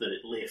evidence that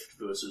it left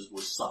versus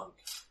was sunk.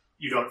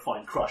 You don't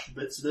find crushed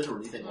bits of it or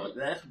anything like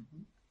that.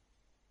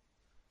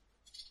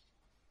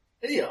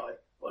 Yeah,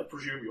 I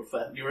presume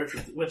you're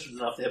interested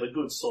enough to have a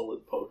good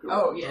solid poke around.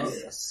 Oh,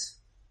 yes.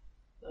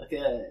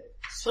 Okay,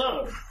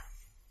 so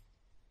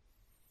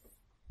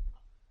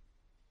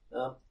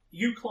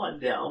you climb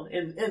down,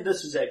 and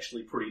this is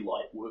actually pretty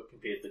light work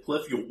compared to the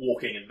cliff. You're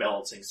walking and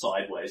balancing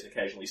sideways and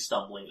occasionally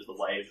stumbling as the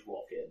waves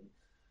rock in,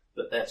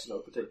 but that's no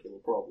particular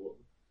problem.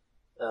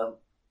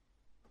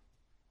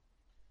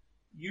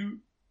 You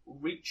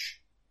reach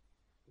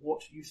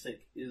what you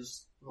think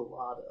is the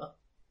larder,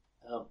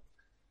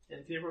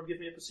 and can everyone give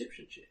me a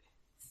perception check?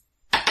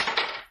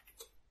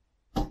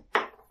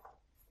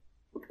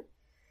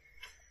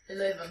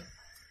 11.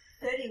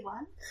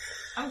 31.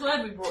 I'm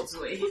glad we brought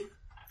Zui.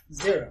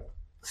 0.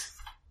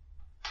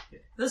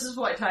 This is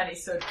why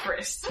Tiny's so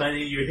depressed.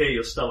 Tiny, you hear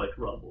your stomach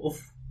rumble.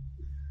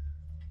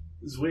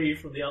 Zui,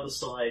 from the other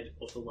side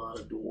of the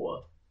larder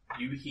door,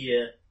 you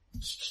hear...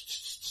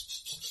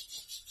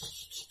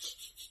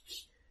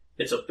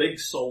 It's a big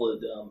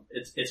solid,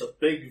 it's a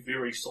big,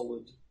 very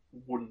solid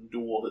wooden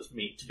door that's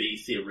meant to be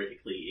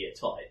theoretically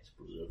airtight to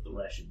preserve the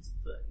rations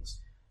and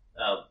things.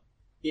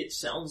 It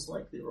sounds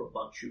like there are a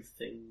bunch of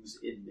things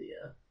in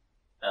there,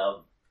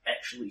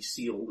 actually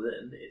sealed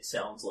in. It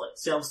sounds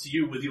to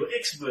you, with your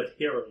expert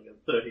hearing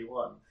of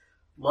 31,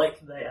 like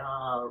they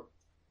are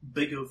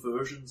bigger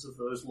versions of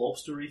those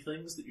lobstery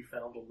things that you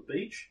found on the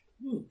beach.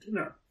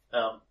 Dinner.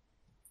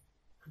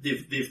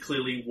 They've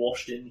clearly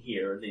washed in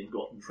here and then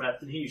gotten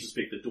trapped in here. You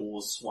suspect the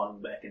doors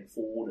swung back and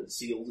forward and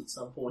sealed at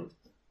some point.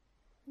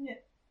 Yeah.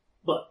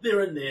 But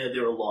they're in there,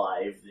 they're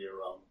alive,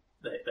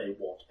 they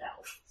want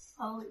out.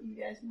 I'll let you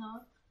guys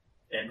know.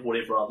 And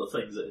whatever other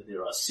things that are in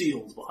there are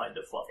sealed behind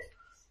a fight.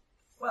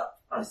 Well,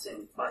 I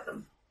soon fight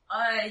them.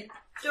 I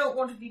don't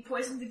want to be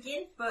poisoned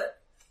again,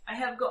 but I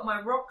have got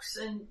my rocks,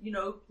 and, you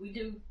know, we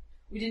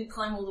didn't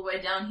climb all the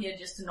way down here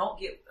just to not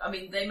get... I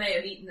mean, they may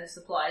have eaten their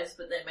supplies,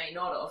 but they may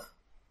not have.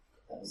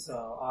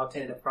 So I'll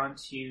take the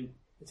front, you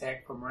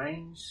attack from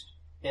range.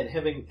 And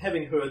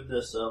having heard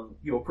this,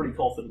 you're pretty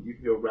confident you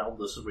can go around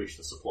this and reach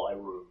the supply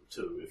room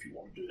too, if you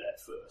want to do that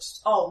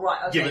first. Oh,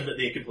 right, okay. Given that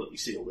they're completely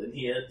sealed in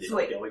here, they're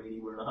Sweet. not going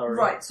anywhere in a hurry.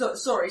 Right, so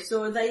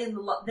are they in the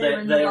larder? They're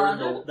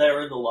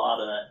in the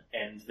larder,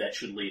 and that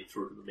should lead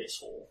through to the mess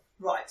hall.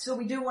 Right, so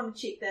we do want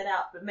to check that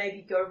out, but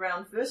maybe go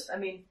around first. I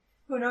mean,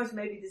 who knows,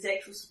 maybe there's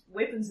actual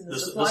weapons in the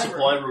supply room. The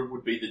supply room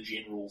would be the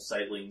general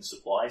sailing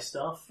supply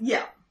stuff.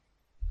 Yeah.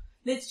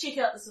 Let's check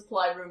out the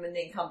supply room and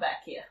then come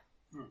back here.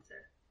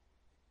 Okay.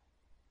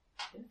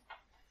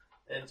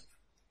 And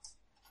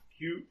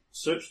you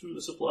search through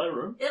the supply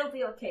room. It'll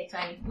be okay,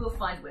 Tiny. We'll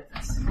find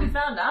weapons. We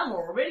found armor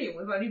already, and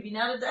we've only been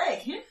out a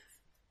day.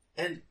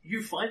 And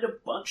you find a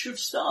bunch of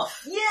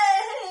stuff.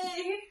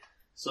 Yay!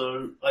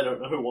 So, I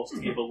don't know who wants to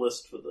give a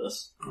list for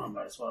this. I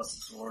might as well,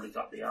 since we've already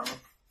got the armor.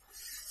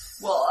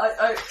 Well,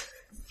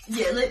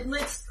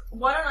 let's...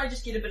 Why don't I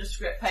just get a bit of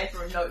scrap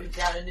paper and note it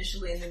down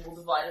initially, and then we'll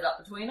divide it up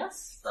between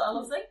us, style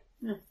of thing?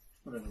 Yeah,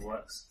 whatever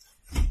works.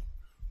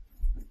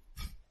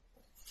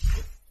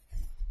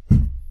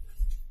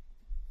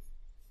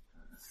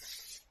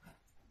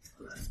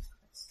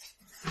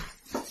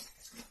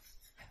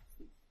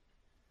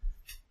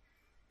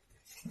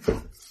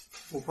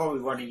 We'll probably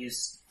want to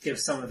give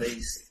some of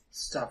these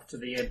stuff to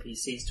the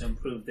NPCs to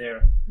improve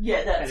their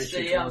Yeah, that's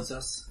attitude the... towards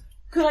us.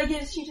 Could I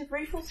get a sheet of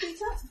refill,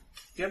 Caesar?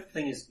 The other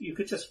thing is, you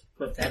could just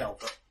flip that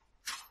over.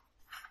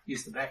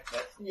 Use the back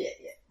bit. Yeah.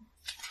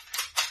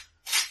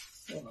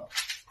 Or not.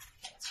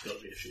 It's got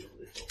to be a shield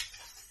rifle.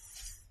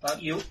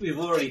 But we've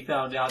already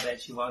found out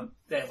that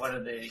that one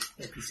of the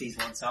NPCs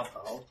wants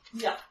alcohol.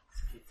 Yeah.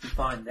 If you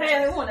find that.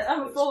 Hey,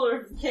 I'm a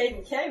follower of Cave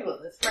and Cable.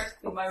 It's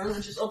practically my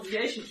religious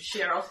obligation to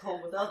share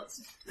alcohol with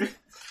others.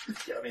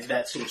 Yeah, I mean,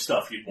 that sort of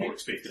stuff you'd more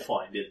expect to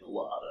find in the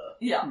larder.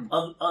 Yeah.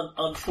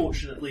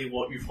 Unfortunately,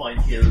 what you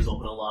find here is of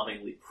an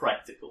alarmingly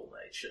practical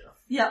nature.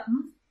 Yeah.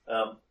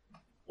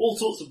 All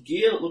sorts of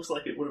gear that looks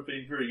like it would have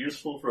been very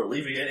useful for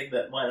alleviating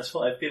that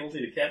 -5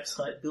 penalty to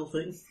campsite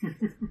building.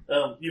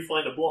 You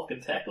find a block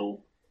and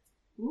tackle.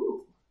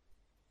 Ooh.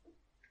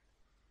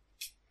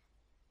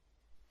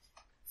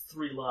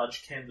 3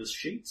 large canvas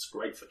sheets,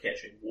 great for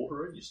catching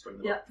water in. You string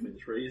them up between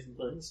trees and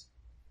things.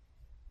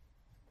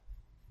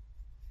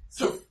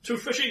 So, 2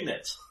 fishing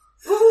nets.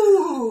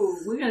 ooh,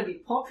 we're going to be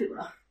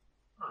popular.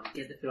 I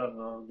get the feeling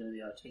I'm going to be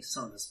able to take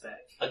some of this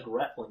back. A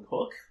grappling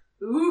hook.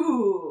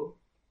 Ooh.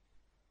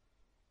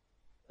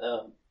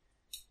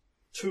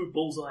 2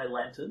 bullseye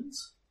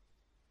lanterns.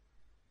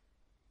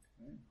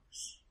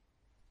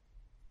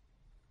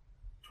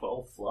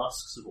 12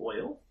 flasks of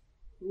oil.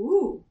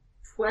 Ooh.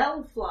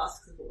 12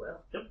 flasks of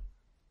oil. Yep.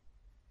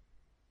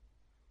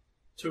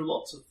 2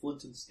 lots of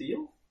flint and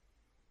steel.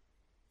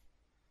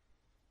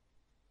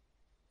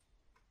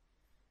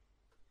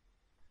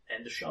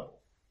 And a shovel.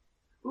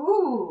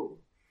 Ooh.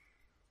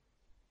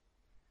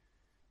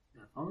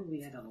 Now, if only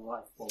we had a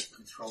lifeboat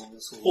control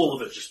this All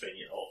of it just being,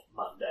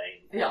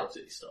 mundane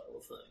quality style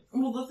of thing.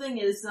 Well, the thing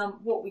is,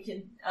 what we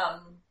can,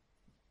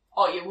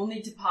 we'll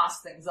need to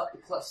pass things up the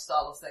cliff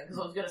style of thing, because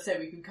I was going to say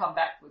we could come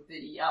back with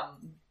the,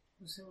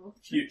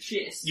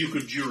 chest. You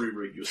could jury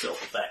rig yourself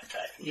a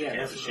backpack with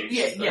canvas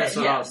sheets. That's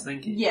what I was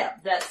thinking. Yeah,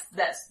 that's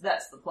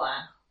the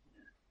plan.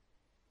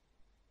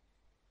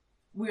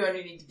 We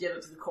only need to get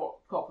it to the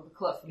top of the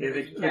cliff. And Yeah,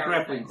 we can the carry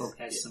grappling things. hook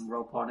has some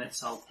rope on it,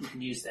 so we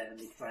can use that in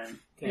the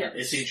front. Yeah.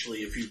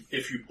 Essentially, if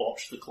you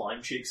botch the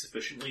climb check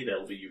sufficiently,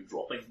 that'll be you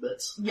dropping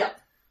bits. Yeah.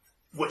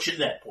 Which at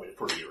that point are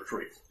pretty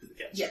irretrievable because it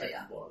gets straight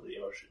from the bottom of the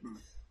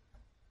ocean.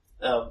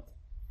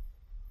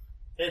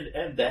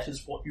 And that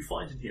is what you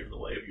find in here in the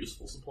way of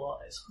useful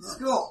supplies.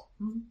 Cool.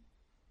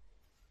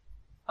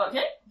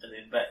 Okay. And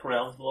then back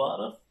around the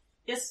ladder.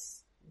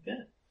 Yes.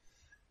 Okay.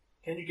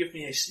 Can you give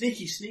me a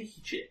sneaky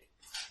check?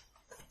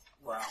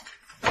 Wow.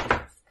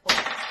 I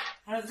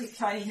don't think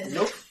Tiny has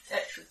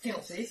extra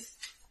penalties.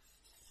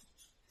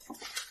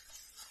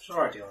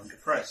 Sorry, dear, I'm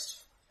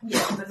depressed.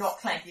 Yeah, but not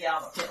clanky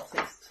armor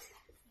penalties.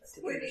 That's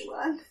the weird.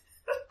 21.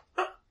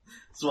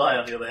 Zwei,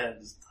 on the other hand,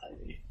 is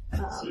tiny.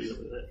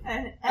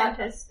 And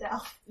his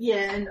stealth.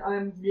 Yeah, and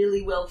I'm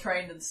really well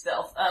trained in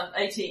stealth.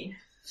 18.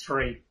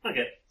 3.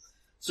 Okay.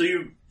 So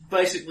you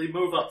basically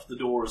move up to the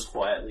door as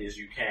quietly as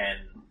you can,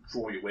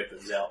 draw your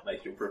weapons out,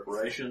 make your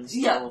preparations,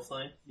 kind of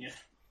thing. Yeah.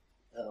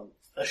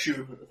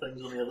 Assume that the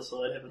things on the other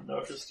side haven't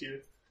noticed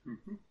you.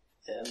 Mm-hmm.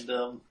 And,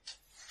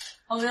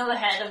 On the other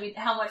hand, I mean,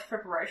 how much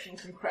preparation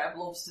can crab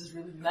lobsters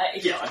really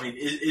make? yeah, I mean,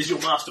 is your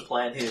master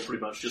plan here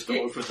pretty much just to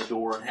open the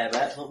door and have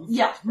at them?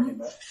 Yeah. Pretty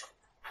much.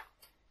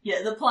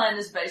 Yeah, the plan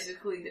is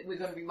basically that we're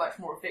going to be much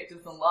more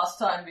effective than last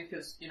time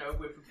because,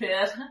 we're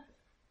prepared.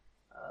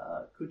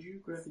 Could you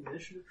grab the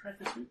initiative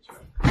tracker suits?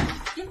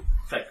 Yep. In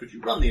fact, could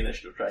you run the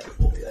initiative tracker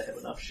for me? I have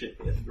enough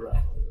shit here to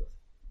grab.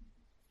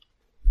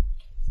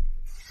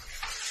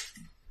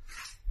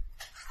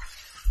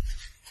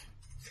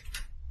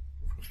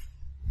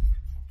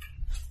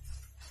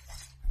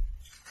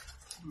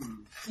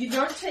 You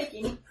don't take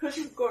any, because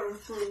you've got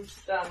improved,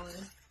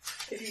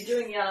 if you're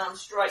doing the unarmed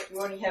strike,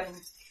 you only have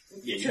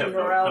Yeah, you 2 have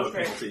morale no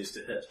traits, penalties to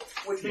hit.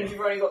 which means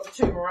you've only got the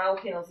 2 morale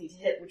penalty to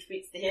hit, which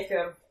beats the heck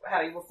out of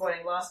how you were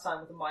fighting last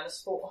time with a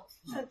 -4.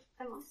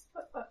 I must.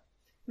 What?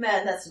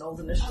 Man, that's an old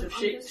initiative I'm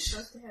sheet. just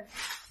supposed to have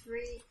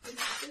 3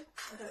 initiative?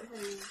 I don't have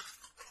any.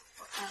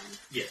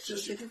 Yes,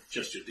 just your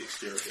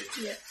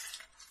dexterity. Yeah.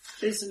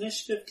 Is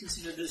initiative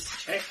considered as a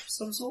check of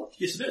some sort?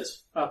 Yes, it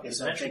is. Okay, It's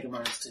so I'll actually- take a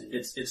 -2.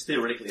 It's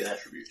theoretically an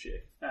attribute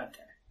check.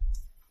 Okay.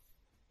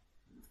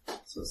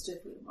 So it's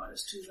definitely a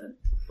 -2 then.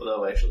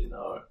 Although, actually,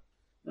 no.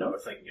 No, we're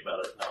thinking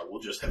about it. No,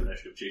 we'll just have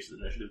initiative checks as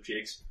initiative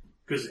checks.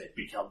 Because it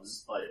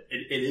becomes,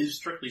 it is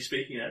strictly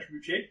speaking an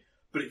attribute check,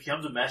 but it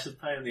becomes a massive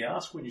pain in the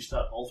ass when you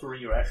start altering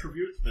your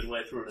attributes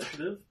midway through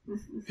initiative.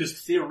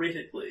 Because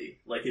theoretically,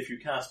 if you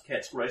cast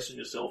Cat's Grace on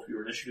yourself,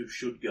 your initiative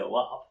should go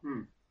up.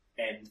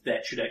 And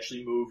that should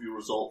actually move your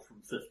result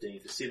from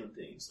 15 to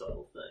 17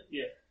 style thing.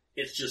 Yeah.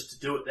 It's just to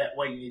do it that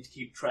way, you need to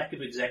keep track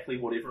of exactly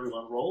what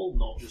everyone rolled,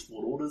 not just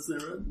what orders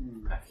they're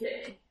in.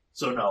 Okay.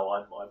 So no,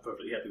 I'm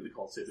perfectly happy with the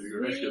concept of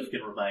your initiative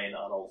can remain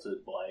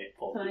unaltered by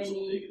positives or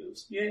Tiny.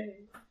 negatives.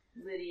 Yay.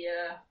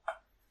 Lydia.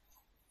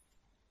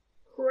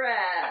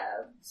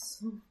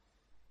 Crabs.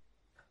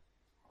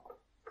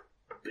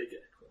 Bigger.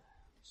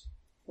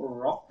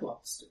 Rock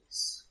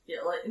lobsters. Yeah,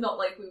 not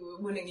like we were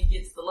winning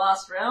against the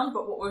last round,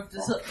 but what we've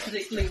decided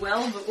particularly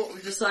well, but what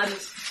we've decided is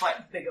to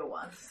fight bigger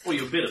ones. Well,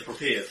 you're better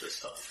prepared this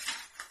time.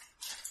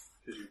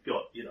 Because you've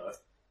got,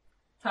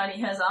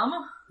 Tiny has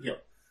armor?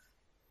 Yep.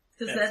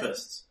 Because and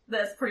fists.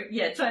 that's pretty,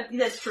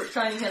 that's true.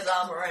 Tiny has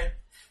armor and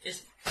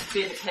is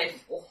better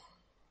capable.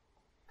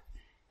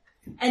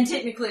 And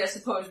technically, I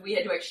suppose we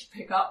had to actually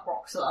pick up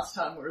rocks last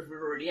time, whereas we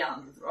were already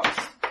armed with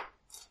rocks.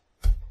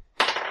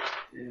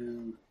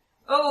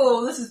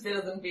 Oh, this is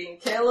better than being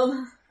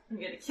Kalen. I'm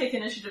going to kick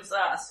initiative's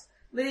ass.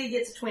 Lydia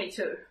gets a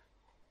 22.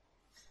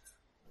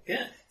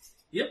 Okay.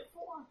 Yep.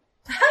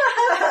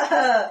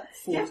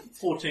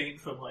 14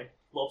 for my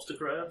lobster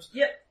crabs.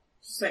 Yep.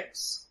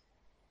 6.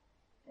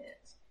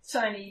 Yes.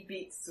 Tiny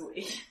beats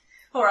 3.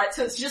 Alright,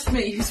 so it's just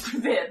me who's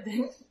prepared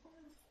then.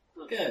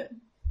 Okay.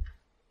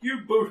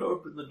 You boot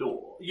open the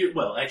door. You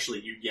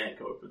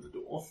yank open the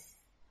door.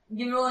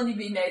 You'll only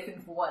be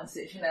Nathan for one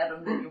session,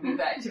 Adam, then you'll be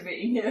back to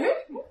being you.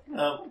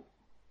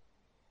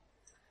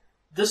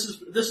 This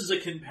is a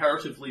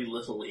comparatively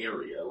little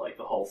area. Like,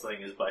 the whole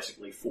thing is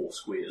basically 4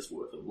 squares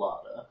worth of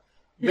larder.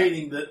 Yeah.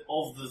 Meaning that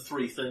of the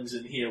 3 things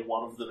in here,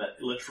 one of them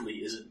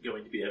literally isn't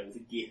going to be able to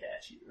get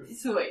at you.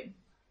 Sweet.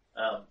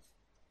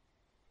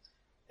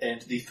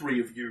 And the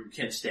 3 of you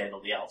can stand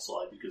on the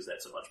outside because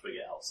that's a much bigger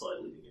outside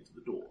leading into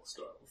the door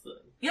style of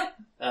thing.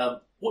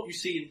 Yep. What you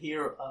see in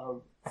here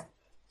are,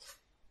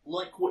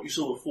 like what you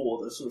saw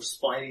before, the sort of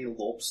spiny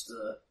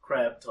lobster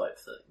crab type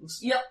things.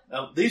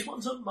 Yep. These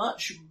ones are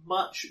much,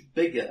 much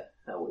bigger,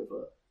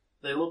 however.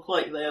 They look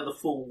like they are the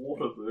full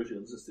water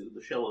versions instead of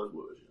the shallow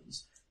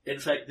versions. In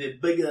fact, they're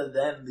bigger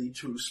than the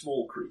 2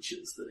 small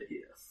creatures that are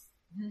here.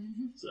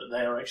 So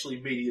they are actually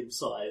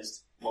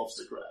medium-sized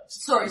lobster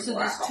crabs. Sorry, so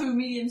there's 2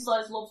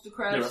 medium-sized lobster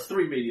crabs? There are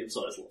 3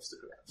 medium-sized lobster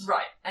crabs.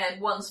 Right,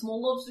 and 1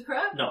 small lobster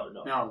crab? No.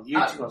 No, you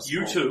 2 are small.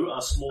 You 2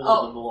 are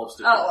smaller than the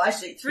lobster crabs. Oh, I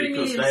see. 3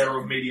 because medium they are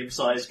of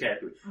medium-sized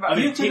category. Right. I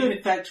mean, You could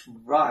in fact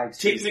ride.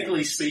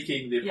 technically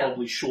speaking, they're Yeah.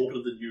 probably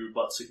shorter than you,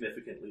 but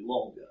significantly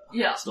longer.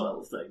 Yeah. Style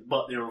of thing.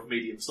 But they're of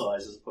medium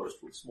size as opposed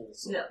to a small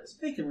size. Yeah.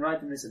 They can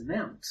ride them as a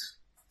mount.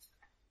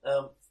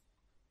 I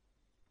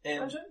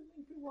And don't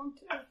think we want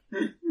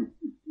to.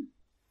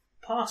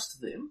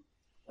 past them,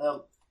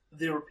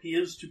 there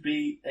appears to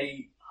be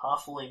a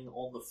halfling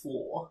on the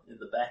floor in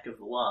the back of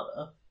the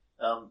larder,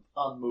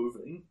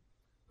 unmoving,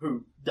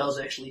 who does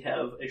actually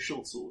have a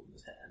short sword in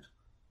his hand.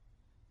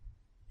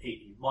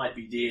 He might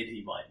be dead,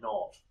 he might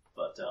not,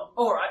 but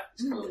Alright.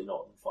 he's clearly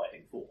not in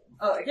fighting form.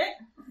 Oh, okay.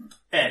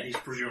 And he's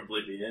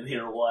presumably been in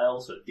here a while,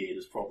 so dead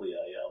is probably a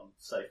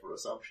safer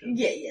assumption.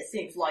 Yeah,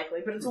 seems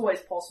likely, but it's always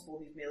possible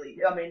he's merely...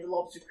 I mean, the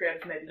lobster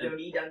crabs maybe don't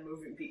eat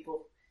unmoving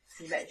people.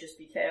 He may just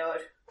be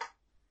KO'd.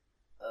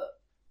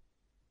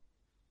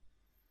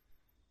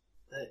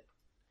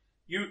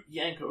 You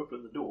yank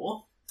open the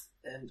door,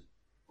 and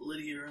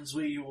Lydia and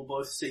Zui, you will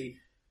both see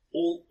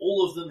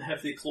all of them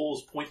have their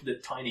claws pointed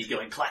at Tiny,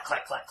 going clack,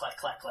 clack, clack, clack,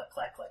 clack, clack,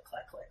 clack, clack,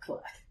 clack, clack,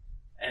 clack.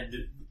 And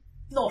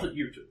not at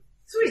you two.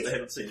 Sweet. They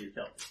haven't seen you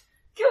coming.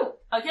 Cool.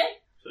 Okay.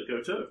 So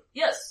go to.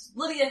 Yes,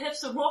 Lydia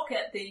hits a rock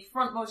at the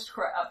frontmost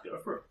crab, Go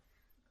for it.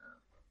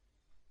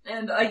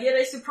 and I get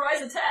a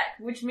surprise attack,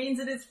 which means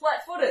it is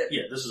flat-footed.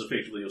 Yeah, this is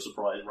effectively your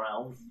surprise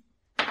round.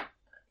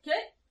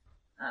 Okay.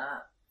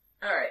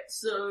 Alright,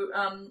 so,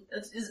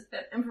 it is an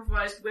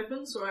improvised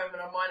weapon, so I'm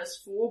at a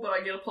 -4, but I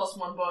get a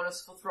 +1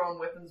 bonus for throwing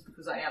weapons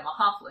because I am a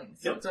halfling,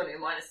 so Yep. it's only a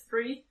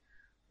 -3.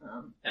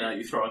 And are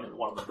you throwing it at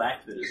one of the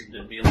back that isn't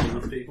in melee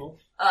with people?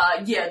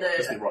 Yeah,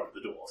 Because they're right at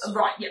the doors.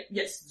 right, yep,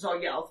 yes, so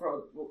yeah, I'll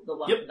throw the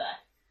one Yep. at the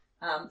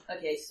back.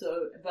 Okay,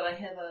 so, but I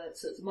have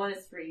so it's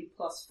 -3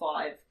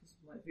 +5 because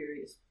of my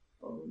various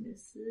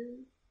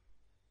bonuses.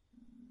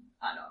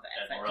 I know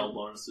that. And morale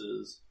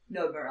bonuses.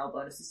 No morale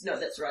bonuses. No,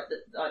 that's right.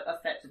 That I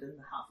factored in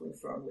the halfling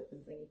thrown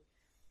weapon thingy.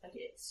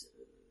 Okay, so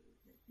that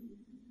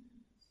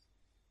is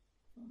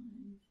 5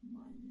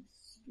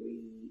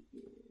 -3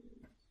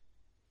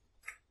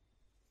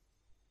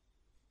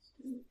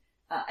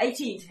 is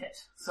 18 to hit.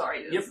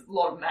 Sorry, there's a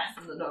lot of math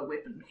in the no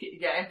weapon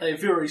hit game. A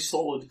very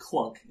solid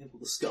clunk into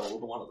the skull of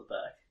the one at the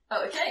back.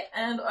 Okay,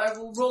 and I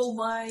will roll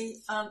my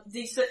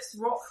D6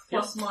 rock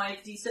plus my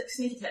D6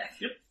 sneak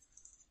attack. Yep.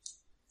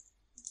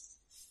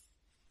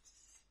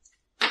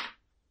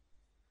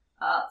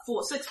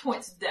 For 6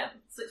 points of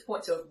damage, 6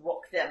 points of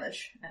rock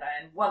damage, and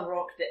I am 1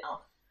 rock down.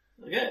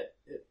 Okay.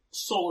 It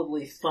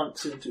solidly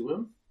thunks into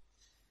him.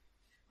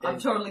 I'm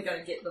totally going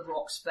to get the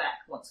rocks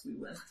back once we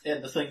win.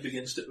 And the thing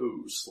begins to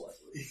ooze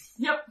slightly.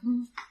 Yep.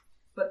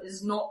 But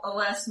is not,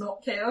 alas,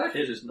 not KO'd.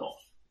 It is not.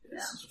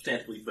 It's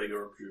substantially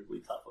bigger and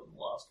presumably tougher than the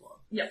last one.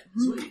 Yep.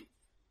 Sweet.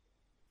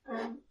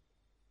 Can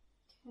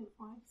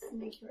I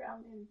sneak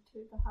around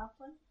into the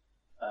halfling?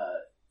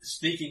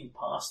 Sneaking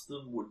past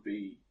them would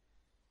be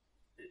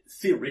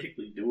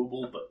theoretically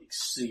doable, but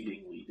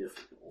exceedingly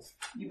difficult.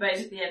 You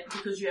basically have,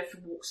 because you have to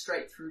walk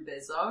straight through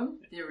their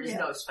zone, there is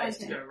no space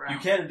to go around. You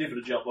can endeavour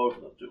to jump over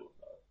them to it,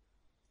 though.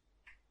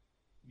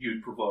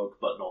 You'd provoke,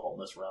 but not on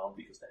this round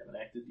because they haven't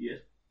acted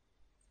yet.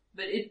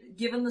 But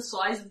given the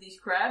size of these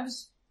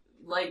crabs,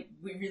 like,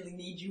 we really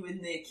need you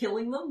in there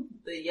killing them.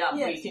 We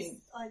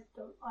can... I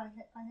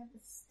have a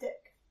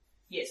stick.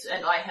 Yes,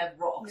 and I have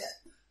rocks.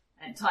 Yeah.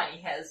 And Tiny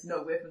has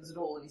no weapons at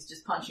all and he's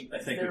just punching. I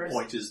think the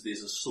point is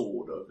there's a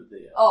sword over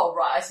there. Oh,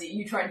 right, I see.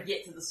 You trying to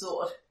get to the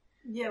sword.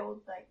 Yeah,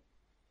 well, like...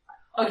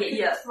 Okay,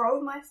 yeah.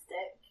 Throw my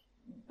stick,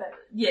 but...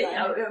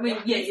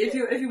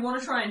 if you want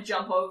to try and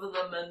jump over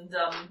them and,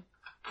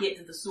 get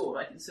to the sword,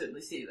 I can certainly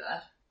see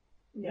that.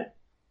 Yeah.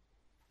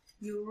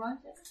 You alright,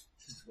 Evan?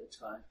 Just a bit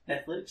tired.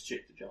 Athletics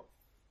check to jump.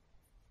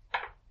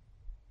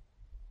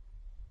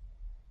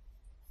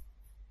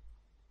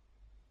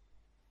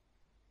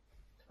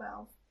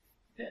 12.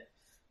 Yeah.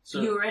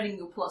 So, You're adding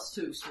your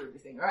 +2s to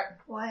everything, right?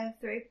 Well, I have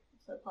 3,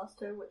 so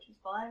 +2, which is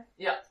 5.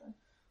 Yeah.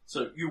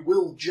 so you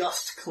will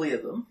just clear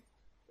them,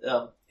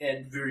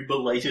 and very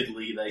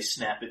belatedly they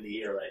snap in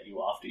the air at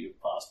you after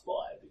you've passed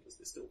by because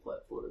they're still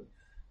flat-footed.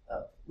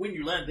 When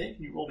you land there,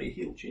 can you roll me a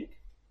heal check?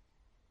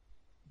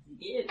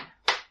 Yeah.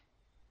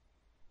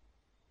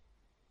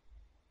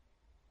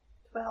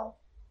 12.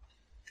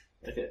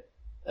 Okay.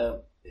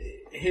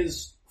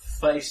 His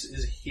face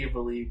is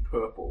heavily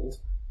purpled,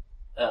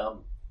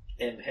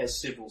 and has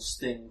several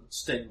sting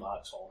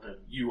marks on him.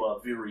 You are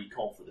very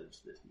confident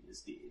that he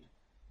is dead.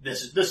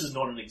 This is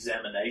not an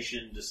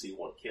examination to see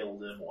what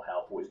killed him or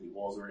how poisoned he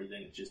was or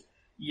anything. It's just,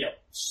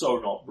 so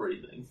not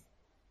breathing.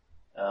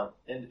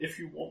 And if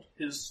you want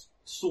his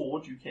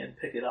sword, you can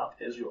pick it up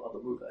as your other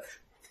move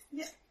action.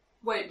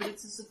 Wait, but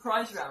it's a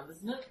surprise round,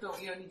 isn't it?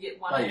 Don't you only get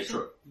one Oh, yeah, action?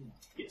 true.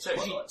 Yes, So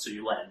quite she- right. So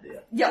you land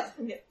there. Yep.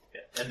 Yeah.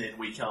 And then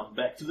we come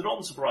back to the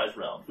non-surprise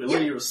round, where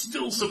Lydia is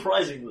still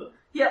surprising them.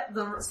 Yep,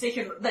 the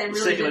second, they The really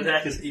second did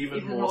attack is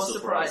even more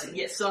surprising.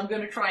 Yes, so I'm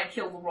going to try and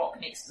kill the rock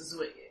next to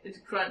Zui.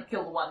 Try and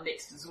kill the one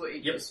next to Zui,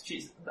 Yep. because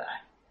she's at the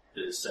back.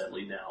 It is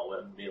sadly now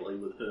in melee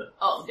with her.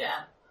 Oh,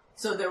 damn.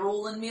 So they're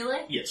all in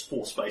melee? Yes,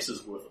 4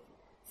 spaces worth of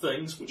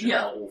things, which are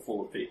Yeah. now all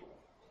full of people.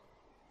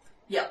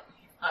 Yep.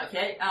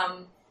 Okay,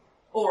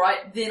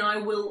 alright, then I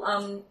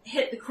will,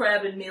 hit the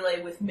crab in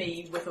melee with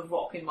me with a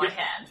rock in my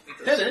hand.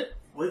 Hit it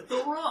with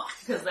the rock.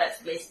 Because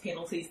that's less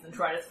penalties than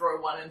trying to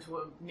throw one into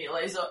a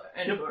melee zone,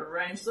 into a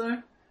range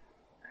zone.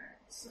 Alright,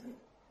 so...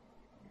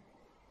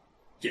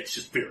 Yeah, it's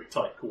just very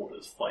tight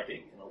quarters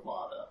fighting in a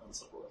larder,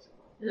 unsurprisingly.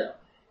 Yeah.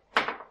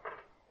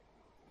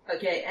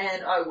 Okay,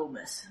 and I will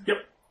miss.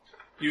 Yep.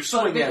 You But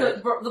swing at because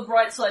it. the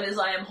bright side is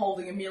I am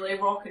holding a melee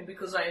rock, and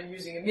because I am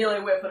using a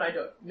melee weapon, I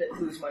don't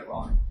lose my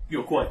rock.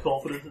 You're quite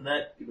confident in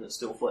that, given it's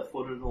still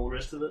flat-footed and all the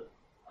rest of it.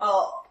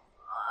 I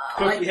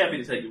Perfectly happy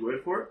to take your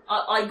word for it.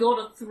 got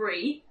a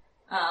 3.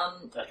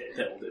 Okay,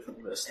 that will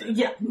definitely miss then.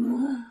 Yeah.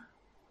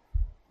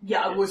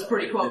 Yeah, I was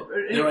pretty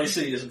confident. Their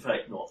AC is in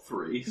fact not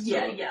 3. So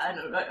Yeah, I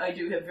know. I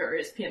do have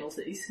various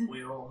penalties.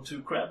 We are on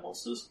to crab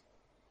monsters.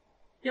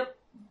 Yep.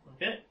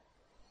 Okay.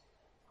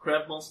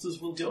 Crab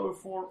monsters will go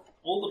for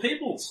all the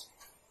peoples.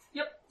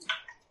 Yep.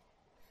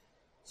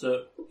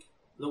 So,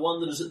 the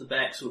one that is at the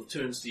back sort of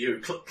turns to you,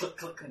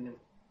 clicking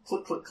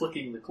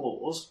the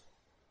claws,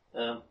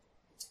 and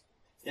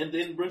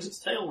then brings its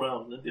tail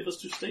round and endeavours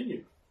to sting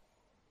you.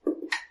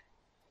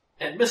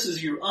 And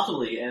misses you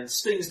utterly and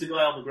stings the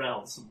guy on the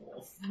ground some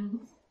more.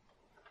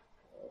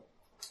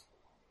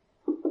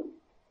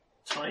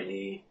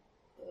 Tiny,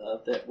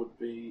 that would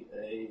be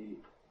a...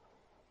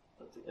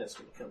 I don't think that's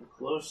going to come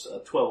close.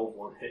 12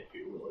 won't hit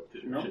you, will it?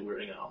 Because you're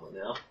wearing armour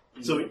now.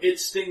 So it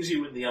stings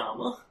you in the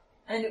armour.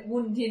 And it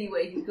wouldn't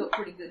anyway, he's got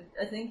pretty good,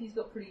 I think he's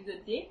got pretty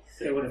good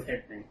dex. It would have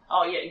hit me.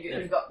 Oh yeah,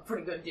 he's got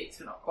pretty good dex,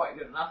 but not quite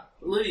good enough.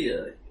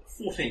 Lydia,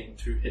 14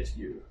 to hit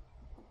you.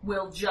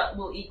 Will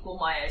equal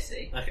my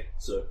AC. Okay,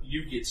 so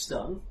you get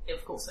stung.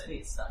 Of course I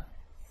need stun.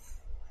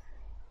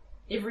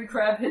 Every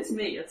crab hits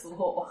me, it's a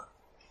law.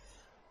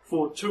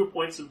 For 2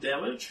 points of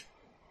damage.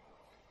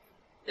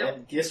 Yep.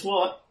 And guess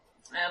what?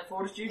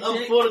 Fortitude Oh,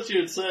 check.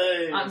 fortitude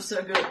save! I'm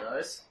so good at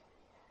those.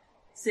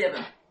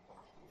 7.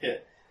 Yeah.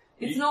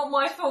 It's not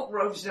my fault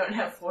rogues don't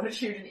have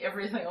fortitude and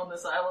everything on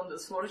this island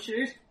is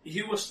fortitude.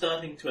 You were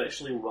starting to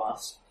actually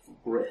rasp for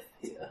breath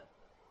here.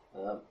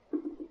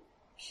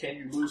 Can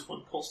you lose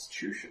 1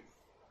 constitution?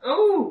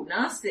 Oh,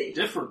 nasty.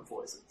 Different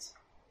poisons.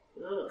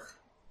 Ugh.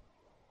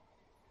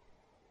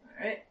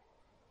 Alright.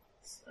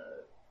 So,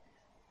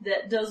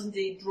 that does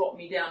indeed drop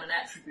me down an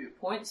attribute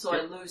point, so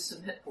I lose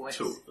some hit points.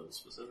 2 of them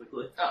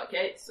specifically.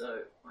 Okay, so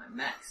my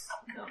max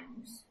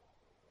comes...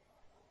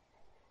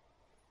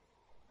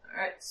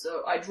 Alright,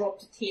 so I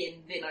dropped to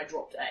 10, then I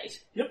dropped to 8.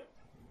 Yep.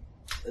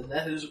 And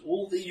that is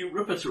all the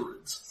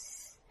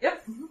Eurypterids.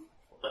 Yep.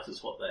 That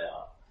is what they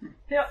are.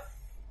 Yep.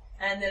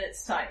 And then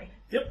it's Tiny.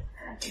 Yep.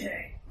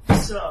 Okay.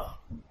 So,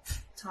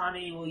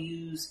 Tiny will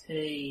use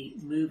a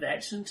move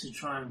action to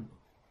try and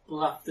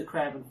bluff the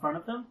crab in front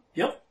of them.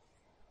 Yep.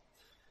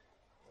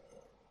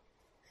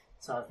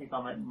 So I think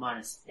I'm at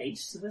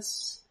 -8 to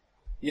this.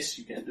 Yes,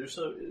 you can do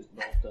so. It is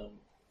not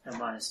And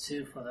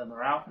 -2 for the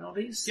morale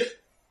penalties. Yep.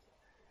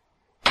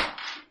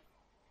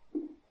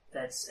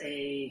 That's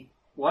a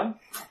 1.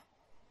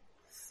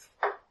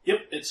 Yep,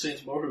 it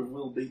seems Moru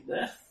will beat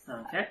that.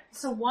 Okay.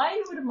 So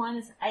why would a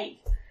 -8?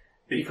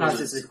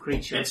 Because it's a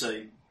creature. It's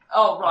a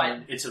Oh,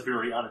 right. it's a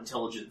very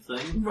unintelligent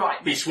thing. Right.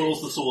 He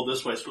swirls the sword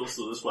this way, swirls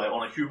it this way.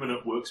 On a human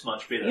it works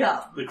much better.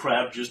 Yeah. The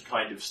crab just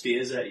kind of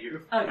stares at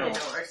you. Okay, no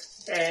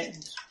worries.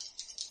 And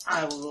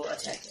I will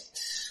attack it.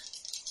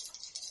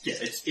 Yeah,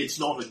 it's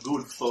not a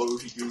good foe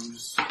to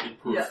use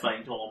Improve Yeah.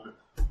 Feint on,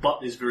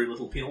 but there's very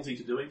little penalty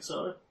to doing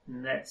so.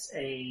 And that's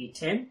a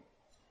 10.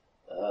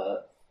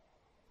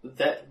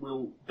 That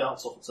will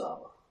bounce off its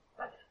armour.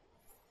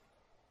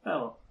 Oh,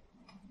 well.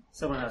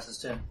 Someone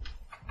else's turn.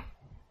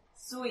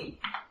 Sweet.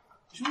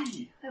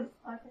 Gee.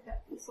 I pick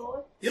up the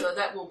sword. Yep. So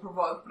that will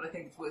provoke, but I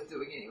think it's worth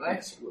doing anyway.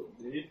 Yes, it will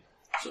indeed.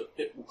 So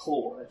it will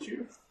claw at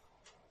you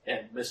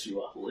and miss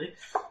you utterly.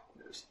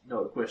 There's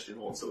no question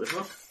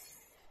whatsoever.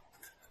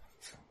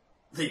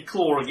 The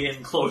claw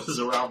again closes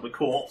around the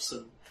corpse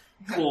and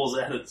claws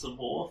at it some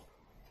more.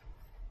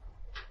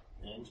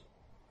 And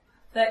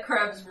That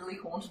crab is really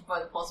haunted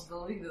by the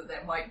possibility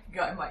that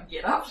guy might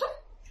get up.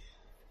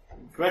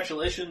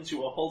 congratulations,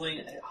 you are holding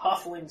a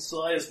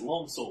halfling-sized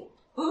longsword.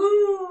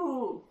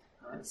 Ooh!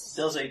 It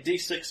does a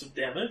d6 of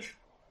damage.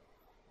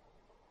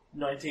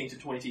 19 to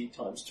 20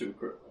 times 2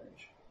 crit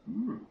range.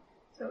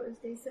 So it was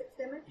D6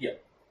 damage?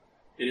 Yep.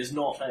 It is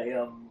not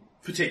a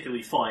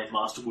particularly fine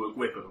masterwork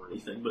weapon or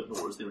anything, but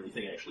nor is there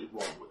anything actually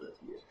wrong with it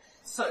yet.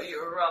 So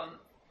you're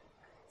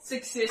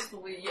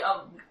successfully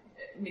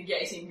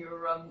negating your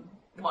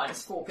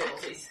 -4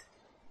 penalties.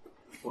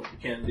 What you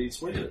can indeed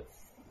sweet it.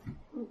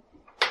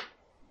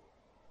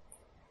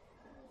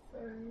 So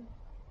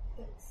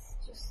it's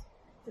just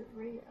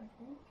 3,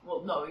 I think.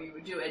 Well, no, you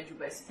would do add your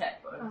base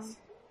attack bonus,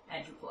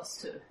 and your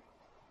 +2,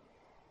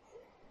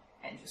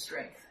 and your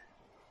strength.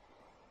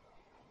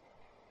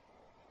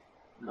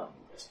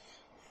 Nonetheless.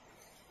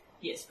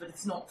 Yes, but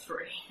it's not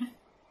 3.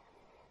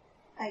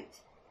 8.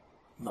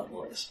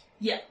 Nonetheless.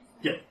 Yeah.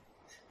 Yep.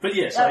 But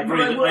yes, I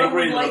agree I would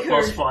that like a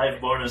 +5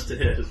 bonus to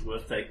hit is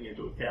worth taking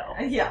into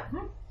account. Yeah.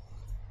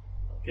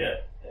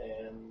 Okay,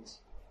 and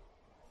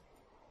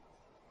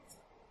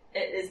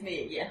It is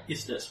me, yeah.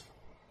 yes, this.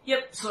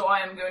 Yep, so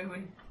I am going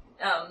to...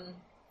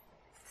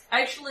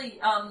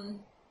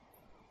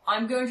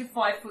 I'm going to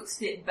 5-foot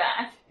step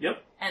back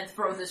Yep. and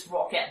throw this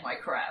rock at my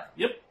crab.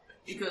 Yep.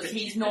 Because Pinchy,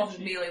 he's not pinchy.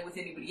 in melee with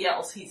anybody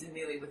else, he's in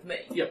melee with me.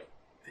 Yep.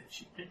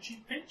 Pinchy, pinchy,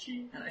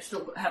 pinchy. And I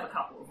still have a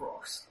couple of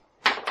rocks.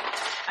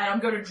 And I'm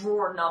going to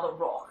draw another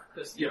rock,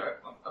 because, you know,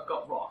 I've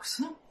got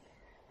rocks.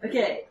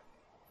 Okay.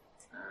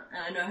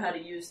 And I know how to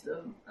use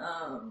them.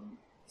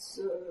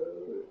 So...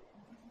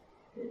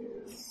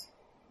 Here's...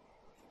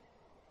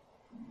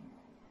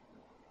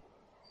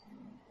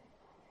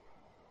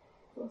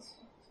 Plus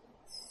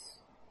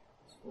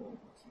 4,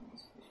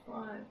 plus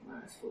 5,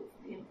 minus 4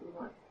 for the input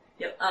one.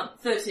 Yep,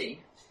 13.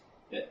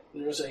 Yeah,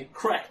 there is a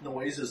crack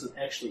noise as it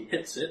actually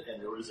hits it,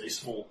 and there is a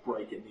small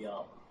break in the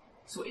armor.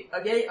 Sweet.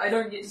 Okay, I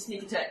don't get to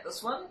sneak attack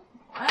this one.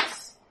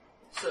 Nice.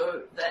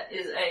 So that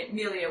is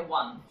merely a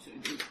 1 to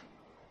the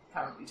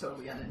currently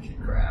totally uninjured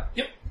crab.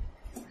 Yep.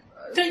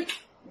 Take!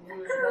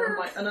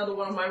 Another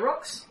one of my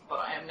rocks, but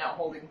I am now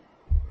holding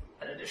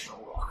an additional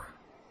rock.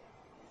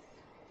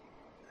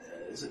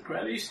 Is it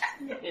crabbies?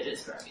 It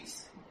is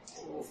crabbies.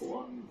 All for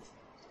one.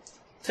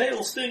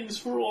 Tail stings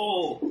for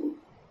all!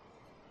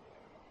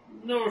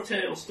 No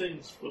tail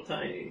stings for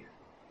Tiny.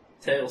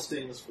 Tail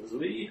stings for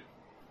Zui.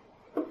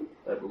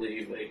 I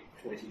believe a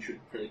 20 should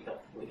pretty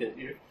comfortably hit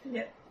you.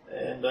 Yep.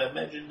 And I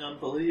imagine none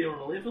for Leah on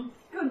 11.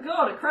 Good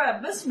God, a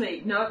crab missed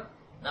me. No,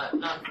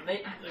 none for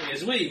me. Okay,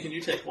 Zui, can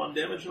you take 1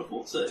 damage and a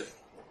fort save?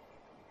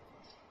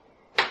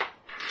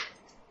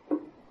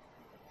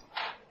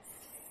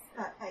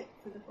 8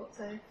 for the foot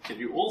save. Can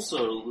you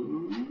also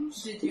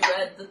lose... Did you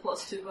add the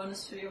 +2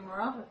 bonus to your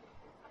morale?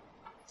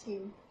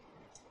 10.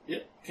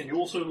 Yep. Can you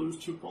also lose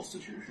 2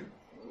 constitution?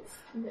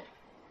 Yep.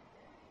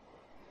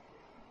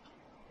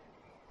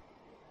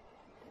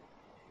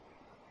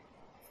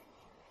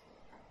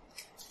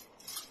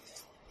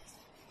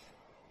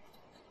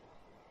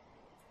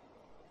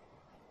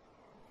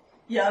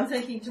 Yeah, I'm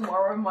thinking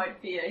tomorrow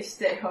might be a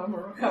stay home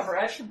and recover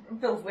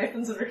build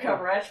weapons and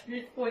recover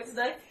attribute points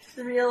day.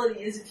 The reality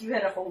is, if you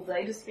had a whole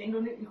day to spend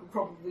on it, you could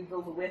probably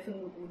build a weapon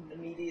that wouldn't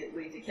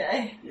immediately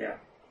decay. Yeah.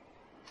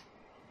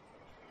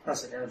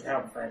 Plus, it would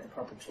help if I had the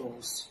proper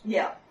tools.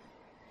 Yeah.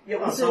 Yeah, I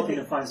well, was hoping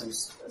certainly- to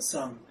find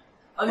some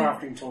I mean,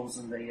 crafting tools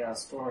in the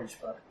storage,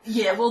 but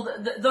yeah, well,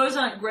 those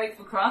aren't great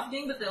for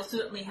crafting, but they'll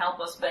certainly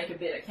help us make a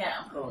better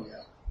camp. oh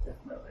yeah,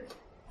 definitely.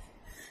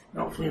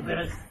 Hopefully, a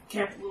better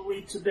camp will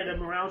lead to better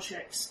morale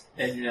checks.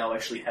 And you now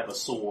actually have a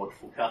sword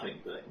for cutting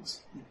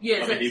things. Yeah, I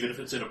mean, that's- even if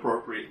it's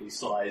inappropriately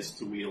sized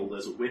to wield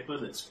as a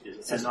weapon, it's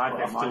a knife,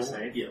 craft I might tool.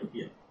 say.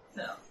 Yeah.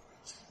 no.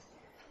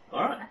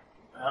 Alright.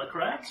 Out of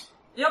crabs.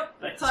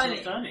 Yep, Back to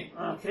tiny. Tiny.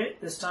 Okay,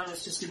 this time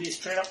it's just going to be a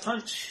straight up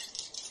punch.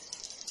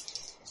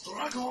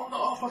 Alright, go on.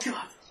 Oh my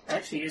god.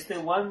 Actually, is there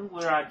one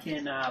where I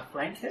can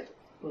flank it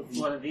with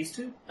one of these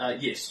two?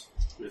 Yes.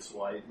 That's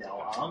why now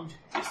armed.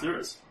 Yes, there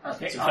is.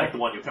 Okay, It's in fact the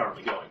one you're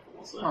currently going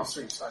for. So. oh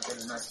sweet, so I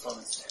get a nice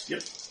bonus there.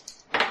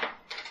 Yep.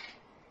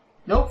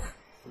 Nope.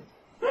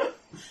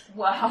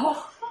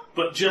 Wow.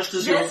 But just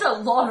as That's you're a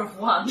lot of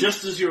ones.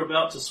 just as you're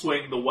about to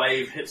swing, the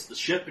wave hits the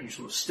ship and you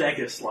sort of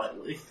stagger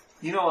slightly.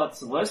 You know what's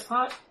the worst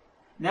part?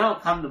 Now,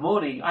 come the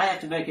morning, I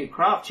have to make a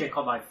craft check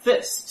on my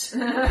fist.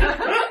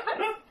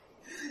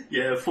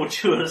 Yeah,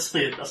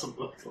 fortuitously it doesn't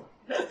look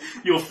like.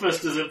 Your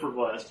fist is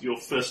improvised. Your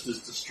fist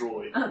is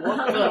destroyed. What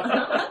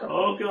the?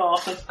 Oh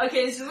god.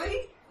 Okay, so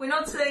we're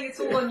not saying it's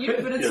all on you,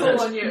 but it's Yeah,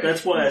 all on you.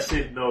 That's why I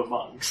said no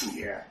monks.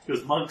 Yeah.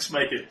 Because monks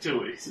make it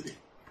too easy.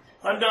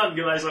 I'm done,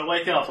 guys. I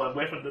wake up. I'm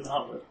weaponed and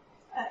armored.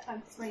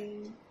 I'm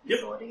swinging Yep.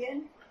 the sword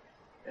again.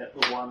 At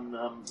the one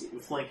that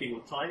you're flanking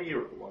with Tiny,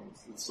 or at the one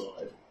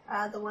inside?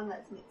 The one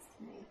that's next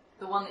to me.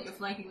 The one that you're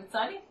flanking with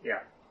Tiny? Yeah.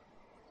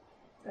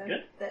 So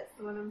Okay. that's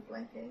the one I'm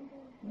flanking.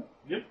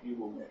 Yep, you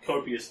will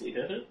copiously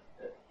hit it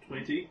at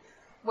 20.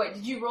 Wait,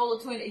 did you roll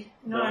a 20?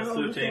 No, I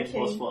rolled a 13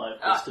 plus 5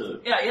 Ah, plus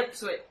 2. yeah, yep,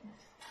 sweet.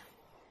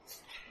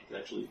 It's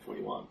actually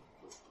 21.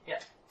 Yeah.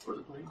 For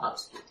the 20 Ah.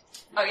 plus 2.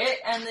 Okay,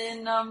 and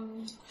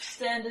then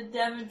standard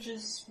damage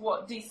is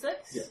what,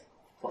 D6? Yeah.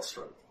 Plus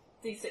strength.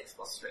 D6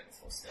 plus strength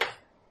for still.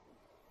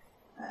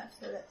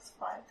 So that's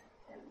 5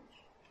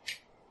 damage.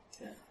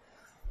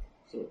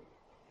 So,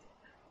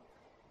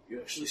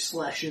 you actually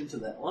slash into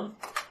that one,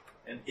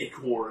 and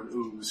ichor and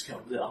ooze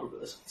comes out of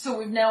it. So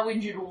we've now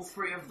injured all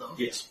three of them.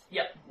 Yes.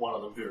 Yep. One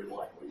of them very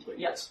likely, but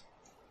Yep. yes.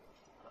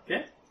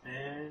 Okay.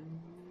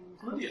 And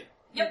Lydia.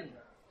 Yep.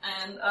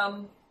 And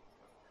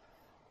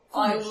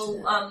I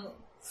will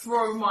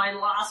throw my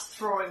last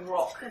throwing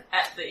rock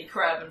at the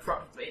crab in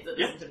front of me that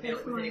Yep. isn't in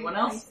melee with anyone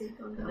else.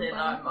 And then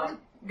I'm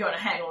going to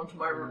hang on to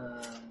my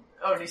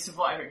only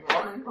surviving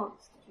rock. My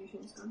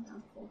constitution's gone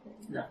down 14.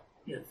 No,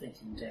 you're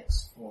thinking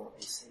Dex for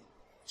AC.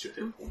 It's your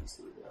hit points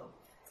that are down.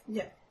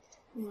 Yeah.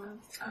 Well,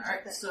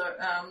 Alright, so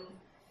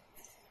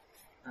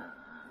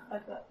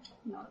I've got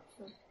notes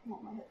of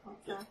what my hit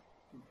points are.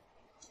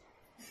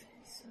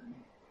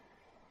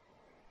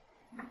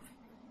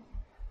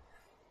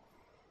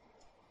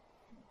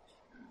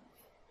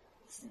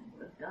 so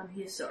what I've done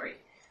here, sorry.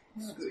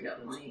 Screwed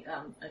up my,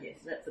 okay,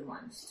 so that's a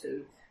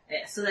 -2.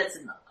 Yeah, so that's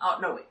enough. Oh,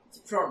 no, wait.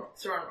 Throw and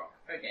rock.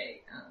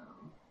 Okay,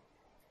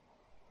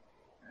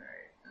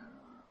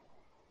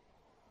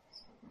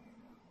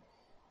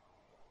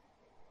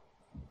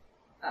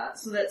 alright,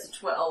 so that's a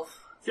 12.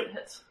 Yep.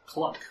 Hits.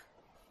 Clunk.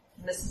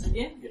 Misses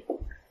again? Yep.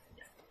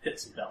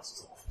 Hits and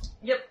bounces off.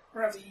 Yep.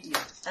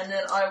 And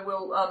then I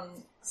will,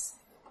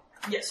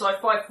 so I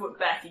 5 foot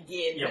back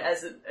again Yep.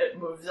 as it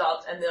moves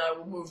up, and then I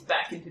will move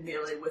back into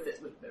melee with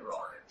it with my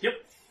rock. Yep.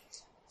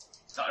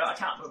 No, I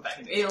can't move back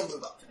into it'll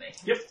move up to me.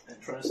 Yep.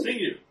 And try to sting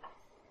you.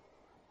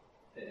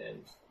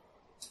 And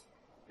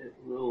it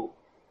will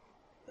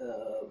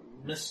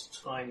miss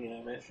tiny, I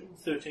imagine.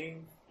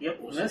 13. Yep,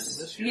 Or miss.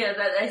 something this year. Yeah,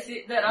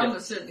 that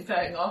armor's certainly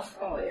paying off.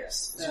 Oh,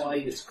 yes. That's why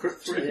it's crit for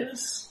Three it.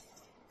 hits.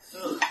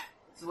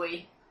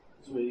 Sweet.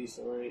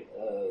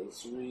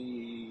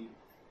 Zui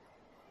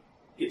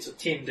gets a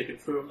 10 to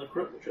confirm the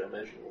crit, which I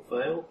imagine will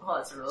fail. Oh,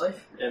 that's a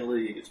relief. And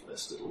Lydia gets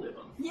missed at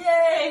 11.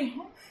 Yay!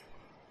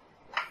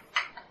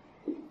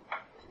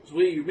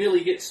 Zui, you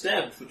merely get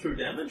stabbed for 2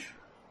 damage.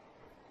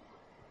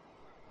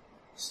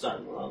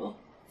 Stun, rather.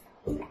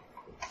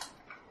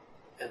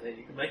 And then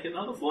you can make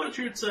another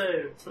fortitude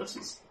save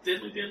versus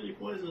deadly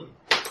poison,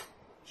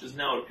 which is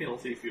now a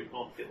penalty for your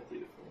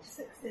non-penalty, of course.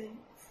 16.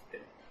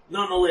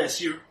 Nonetheless,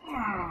 you're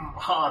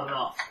hard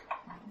enough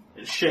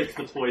and shake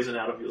the poison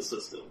out of your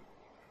system.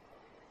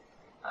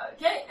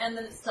 Okay, and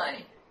then it's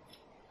Tiny.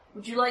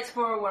 Would you like to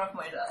borrow one of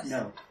my dice?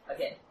 No.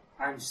 Okay.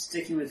 I'm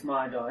sticking with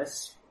my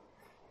dice.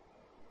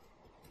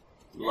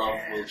 Love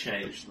will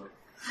change them.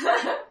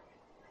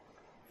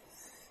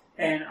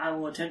 And I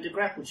will attempt a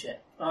grapple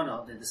check. Oh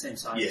no, they're the same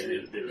size. Yeah,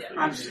 they're Yeah.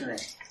 I'm just gonna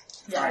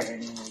try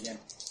hitting them again.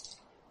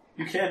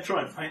 You can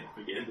try and paint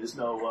them again. There's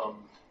no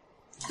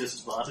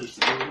disadvantage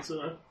to doing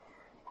so.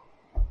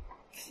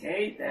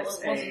 Okay, that's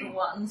Well, it wasn't a a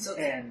 1, so...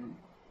 10.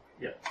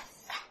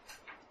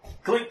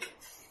 Clink!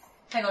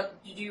 Hang on,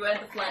 did you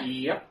add the flank?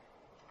 Yep.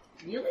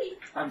 Really?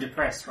 I'm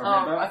depressed, Oh,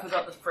 remember? I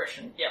forgot the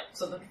depression. Yep,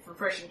 so the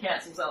depression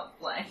cancels out the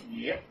flank.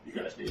 Yep. You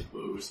guys need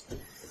booze.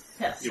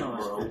 Yeah. Give them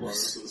much roll booze.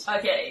 bonuses.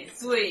 Okay,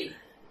 sweet.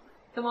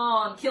 Come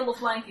on, kill the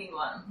flanking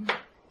one.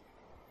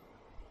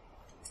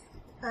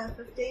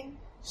 15.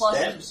 Plus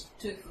Stabs.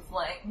 2 for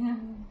flank.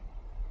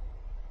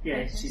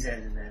 Yeah, she's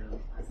added that.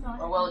 That's nice.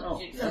 Oh, well, Oh.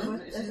 you, So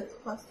if it's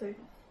plus 2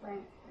 for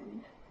rank,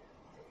 then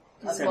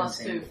plus 2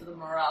 17. for the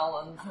morale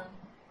and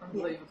I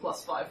believe a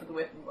plus 5 for the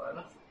weapon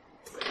bonus.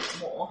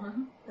 More.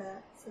 I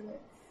so that's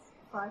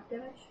 5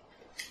 damage.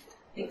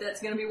 think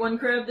that's going to be 1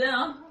 crab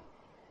down.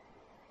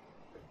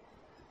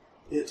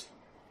 It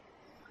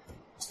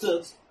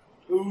starts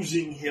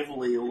oozing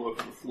heavily all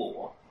over the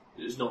floor.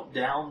 It is not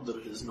down, but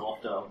it is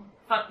not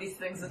Fuck, these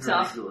things are very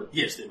tough. good.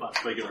 Yes, they're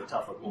much bigger and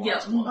tougher than Yeah.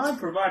 last ones. I'm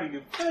providing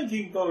a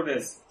flanking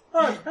bonus.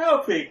 I'm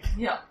helping.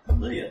 Yeah.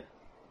 Lydia.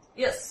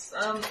 Yes,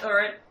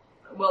 alright.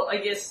 Well, I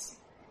guess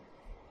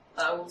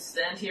I will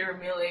stand here and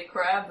melee a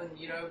crab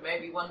and,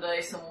 maybe one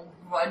day someone will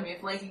provide me a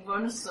flanking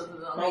bonus so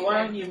that I'll Well,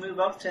 why don't you move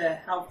up to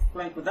help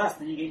flank with us,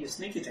 then you get your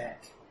sneak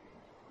attack.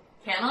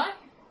 Can I?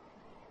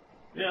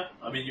 Yeah,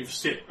 I mean, you've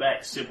stepped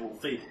back several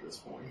feet at this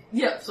point.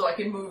 Yeah, so I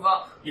can move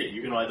up. Yeah,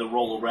 you can either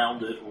roll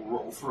around it or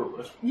roll through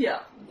it,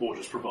 Yeah. or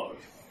just provoke.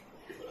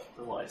 If it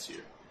delights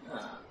you.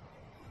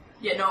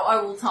 Yeah, no, I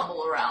will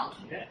tumble around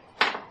Yeah.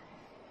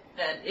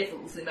 and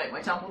effortlessly make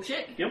my tumble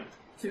check Yep.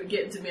 to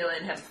get into melee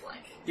and have a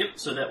flank. Yep,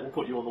 so that will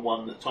put you on the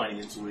one that Tiny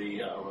and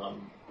Zui are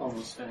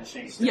Almost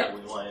finishing.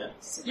 stepping away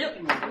at. Yep.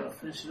 Maybe I'll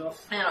finish it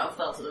off. And I'll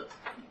fail to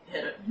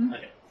hit it.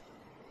 Okay.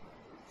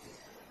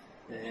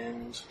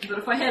 And But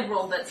if I had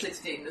rolled that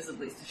 16, there's at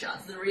least a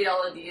chance. The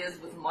reality is,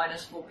 with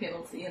 -4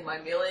 penalty in my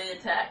melee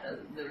attack,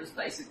 there is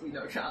basically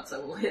no chance I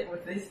will hit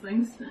with these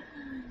things.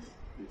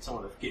 Need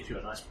someone to get you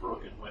a nice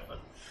broken weapon.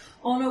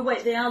 Oh no,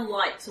 wait, they are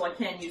light, so I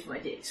can use my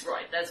dex.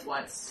 Right, that's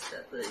why it's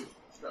at the...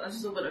 But I'm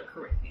just going to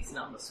correct these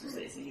numbers because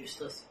these are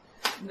useless.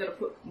 I'm going to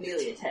put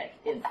melee attack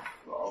in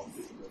from...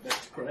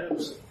 Back to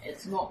crabs.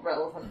 It's not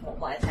relevant what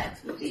my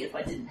attacks would be if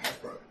I didn't have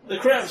broken. The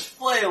crabs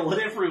flail at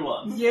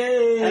everyone.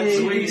 Yay!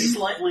 And we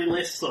slightly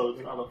less so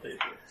than other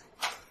people.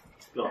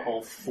 Got a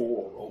whole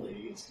 4 rolling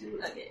against you.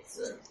 Okay,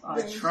 so...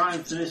 I try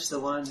and finish the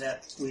one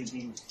that we've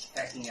been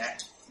attacking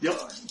at. Yep.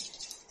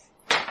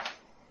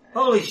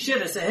 Holy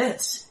shit, it's a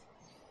hit!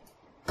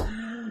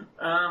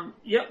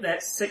 Yep,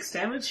 that's 6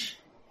 damage.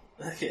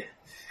 Okay.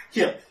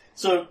 Yeah,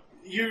 so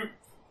you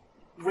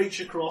reach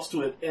across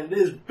to it, and it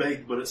is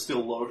big, but it's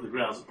still low to the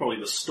ground. It's probably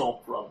the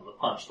stomp rather than the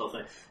punch, I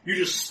think. You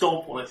just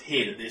stomp on its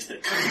head, and there's the...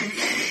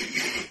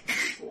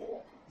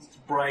 its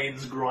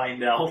brains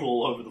grind out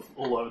all over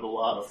the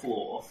lava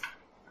floor.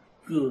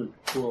 Good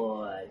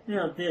boy.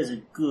 Now there's a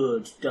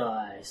good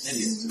dice.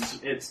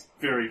 And it's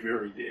very,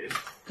 very dead.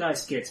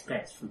 Dice gets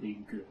passed for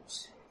being good.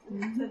 So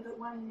the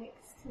one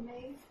next to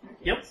me. Okay,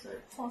 Yep. So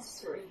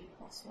 +3,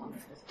 +1.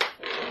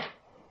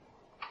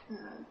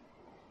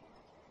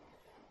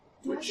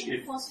 Which, Do I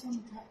get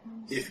 +1 attack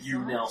bonus? if you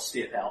now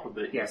step out a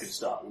bit, Yes. you can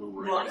start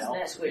luring Right, it out.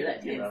 that's where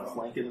that you came know, from.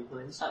 flanking and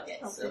things. Okay,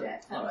 I'll so... do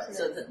that. Alright,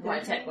 so my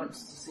attack bonus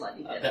is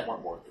slightly better. That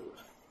one won't do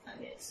it.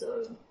 Okay,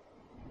 so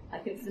I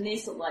can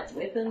finesse a light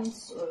weapon,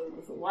 so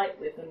with a light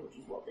weapon, which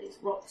is what these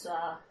rocks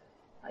are,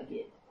 I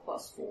get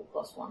 +4,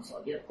 +1, so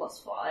I get a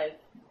 +5.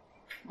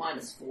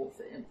 -4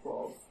 for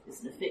improv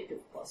is an effective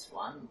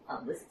 +1,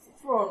 unless it's a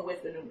thrown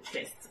weapon, in which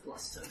case it's a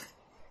 +2.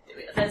 There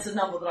we go. That's a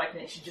number that I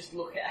can actually just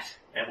look at.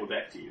 And we're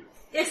back to you.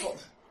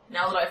 Excellent.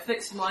 Now that I've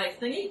fixed my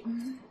thingy.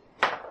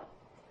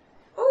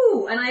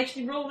 Ooh, and I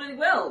actually rolled really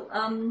well.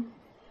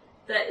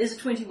 That is a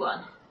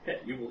 21. Okay,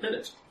 you will hit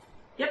it.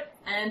 Yep,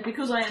 and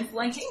because I am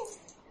flanking,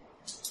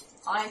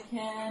 I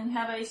can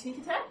have a sneak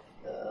attack.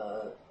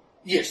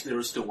 Yes, there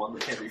is still one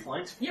that can be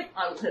flanked. Yep,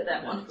 I will hit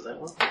that One one. for that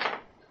one.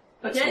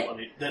 That's Okay. the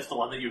one. That's the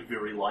one that you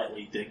very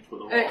lightly dinked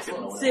with a rock. And no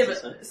Excellent. one else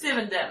has hit.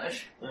 7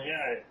 damage.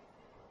 Okay.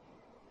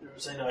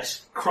 There's a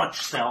nice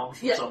crunch sound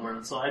from Yep. somewhere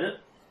inside it,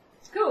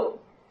 Cool.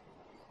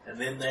 and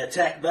then they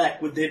attack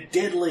back with their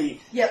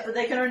deadly. Yep, but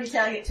they can only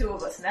target 2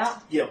 of us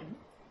now. Yep.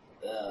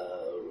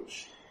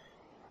 Which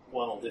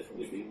one will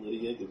definitely be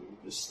Lydia because we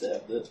just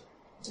stabbed it.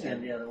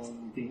 And the other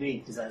one would be me,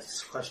 because I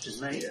crushed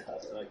his mate. Yeah,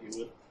 hard to argue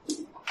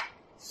with.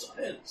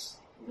 Science.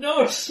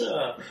 No,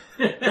 sir.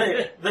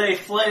 they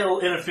flail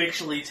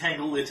ineffectually,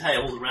 tangle their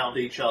tails around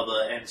each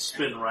other, and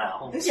spin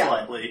round Yeah.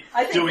 slightly,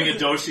 I think doing this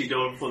a is-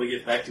 do-si-do before they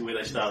get back to where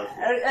they started.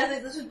 I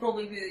think this would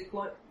probably be the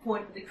point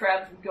where the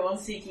crabs would go and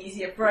seek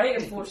easier prey.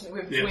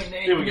 Unfortunately, we're Yeah, between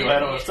there we go. the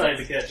Adam, I was starting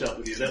to catch up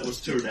with you. That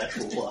was 2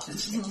 natural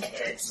ones.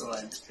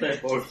 Excellent. They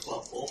both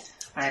fumble.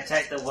 I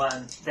attack the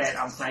one that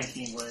I'm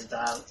flanking with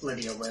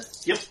Lydia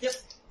with. Yep.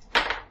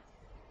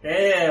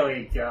 There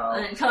we go.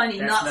 And Tiny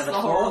That's nuts the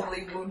another 4.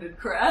 horribly wounded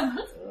crab.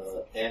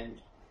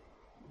 And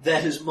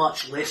that is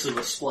much less of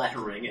a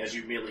splattering as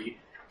you merely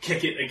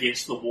kick it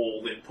against the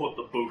wall, then put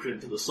the boot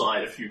into the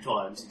side a few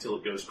times until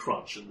it goes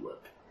crunch and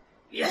lip.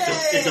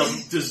 It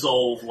doesn't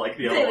dissolve like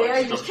the other There we ones. are,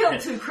 It you doesn't killed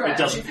hit- 2 crabs.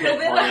 It doesn't You feel hit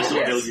better? minus a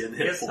Yes. million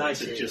hit Yes, I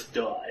points, it do. just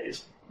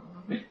dies.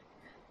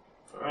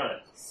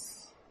 Alright.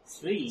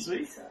 Sweet.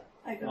 Sweet.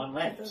 I got One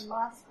left. the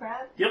last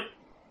crab. Yep.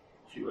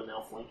 You are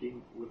now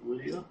flanking with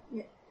Lydia.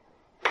 Yeah.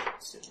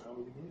 Sit around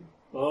with you.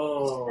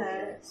 Oh.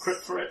 Crit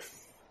threat.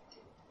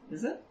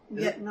 Is it?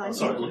 Yeah, Oh, 19.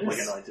 sorry, it looked like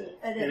is. a 19.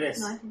 It It is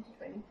is. 19 to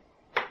 20.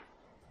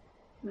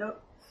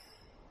 Nope.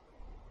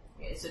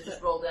 Okay, so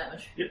just roll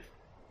damage.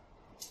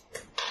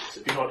 So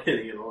if you're not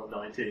hitting it on a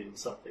 19,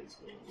 something's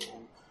going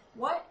wrong.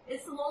 What?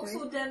 Is the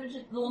longsword damage?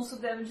 The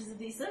longsword damage is a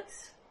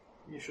d6?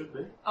 You should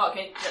be. Oh,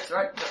 okay, that's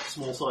right.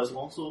 Small size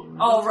longsword.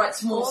 Oh, right,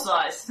 small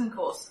size, of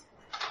course.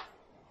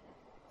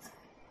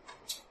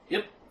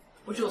 Yep.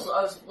 Which also,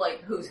 I was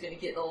like, who's going to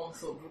get the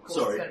longsword? Of course,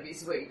 Sorry. it's going to be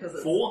sweet because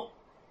it's 4?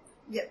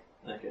 Yep.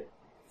 Okay.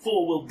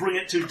 4 will bring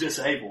it to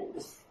disable.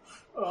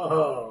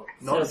 Oh.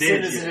 Not so as soon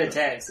dead as it yet.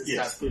 attacks, it starts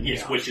Yes, moving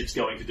yes, out. which it's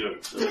going to do.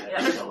 So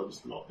Yeah. tell it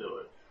to not do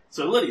it.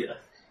 So Lydia.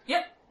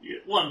 Yep. You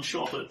get 1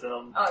 shot at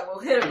I will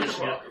hit him with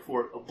finishing a it rock.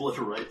 before it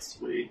obliterates.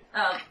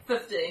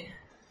 15.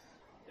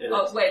 It's,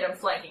 Oh, wait, I'm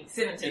flanking.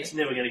 17. it's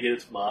never going to get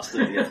its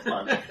master yet.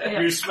 Yeah.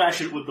 You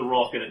smash it with the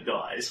rock and it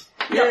dies.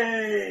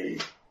 Yay!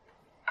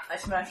 I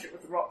smashed it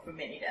with the rock for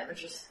many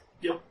damages.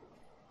 Yep.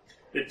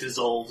 It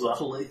dissolves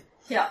utterly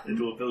Yeah.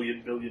 into a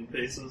billion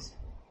pieces.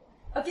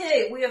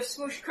 Okay, we have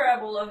smushed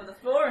crab all over the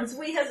floor, and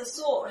Zui has a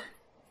sword.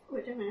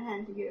 Which I'm going to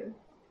hand to you.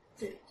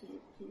 Do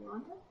you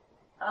want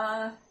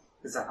it?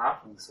 It's a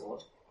halfling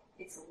sword.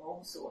 It's a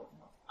long sword.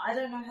 I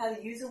don't know how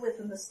to use a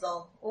weapon this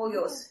long. Or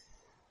yours.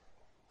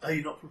 Are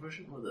you not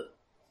proficient with it?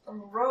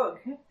 I'm a rogue.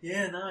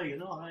 Yeah, no, you're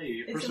not, are you?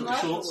 You're It's proficient a with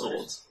short martial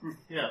art. swords.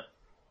 Yeah.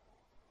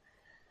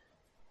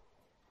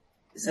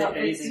 Is No,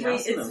 there it's anything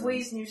else in Zui's them?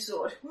 Zui's new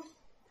sword.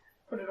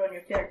 Put it on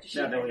your character sheet.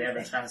 No, and that we have a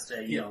everything. chance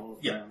to,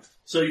 Yeah.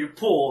 So you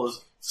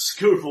pause,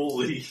 scoop all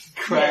the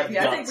crab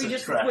Yeah, I think guts we and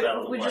just crap out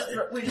of the we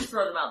way. just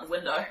throw them out the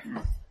window.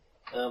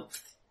 Um,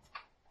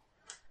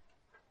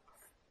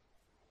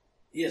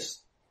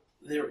 Yes,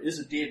 there is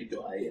a dead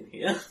guy in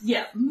here.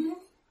 Yeah. Mhm.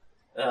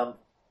 Can,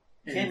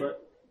 Anybody?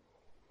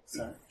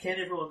 Sorry. can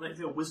everyone make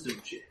their wisdom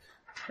check?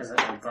 As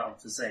I'm about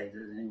to say,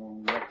 does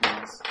anyone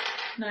recognize?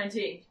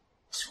 19.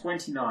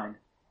 29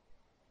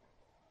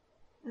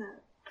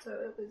 So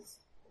it was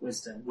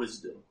wisdom.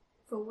 Wisdom.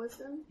 for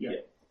wisdom. Yeah.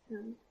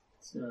 Um,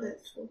 So,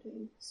 that's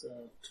 14.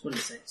 so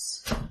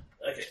 26.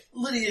 Okay,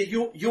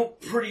 Lydia, you're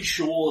pretty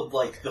sure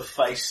like the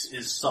face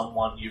is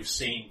someone you've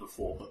seen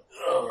before, but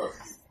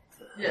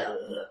Yeah.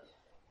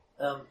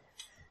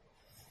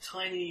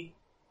 Tiny,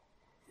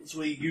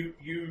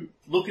 you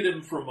look at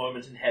him for a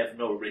moment and have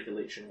no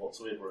recollection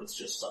whatsoever. It's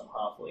just some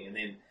halfling, and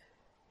then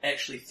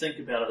actually think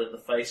about it, and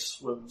the face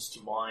swims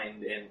to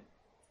mind, and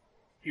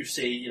you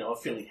see, a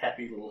fairly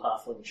happy little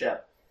halfling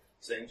chap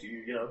saying to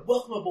you,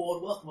 welcome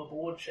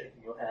aboard,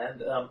 shaking your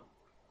hand.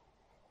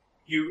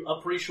 You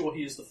are pretty sure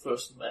he was the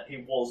first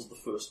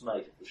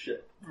mate of the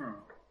ship.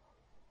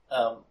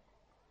 But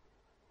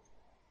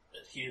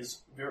he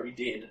is very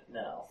dead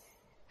now.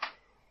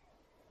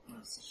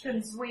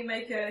 Can we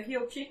make a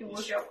heal check and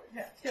work out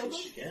what killed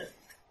Yes, you him? can.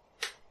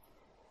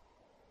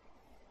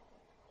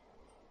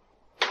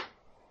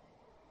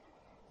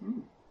 Hmm.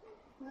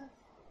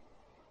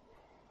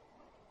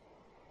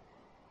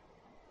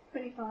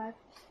 25.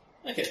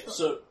 Okay,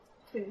 so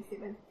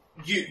 27.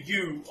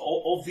 you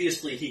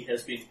obviously he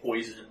has been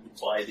poisoned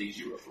by these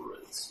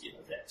Europerids.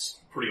 That's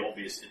pretty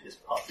obvious in his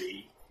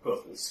puffy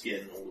purple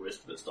skin and all the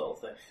rest of it style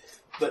thing.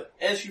 But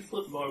as you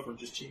flip him over and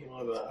just check him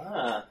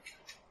over,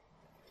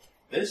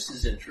 this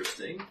is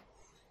interesting.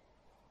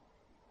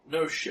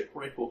 No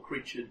shipwreck or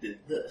creature did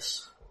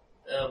this.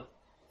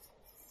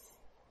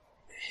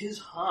 His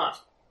heart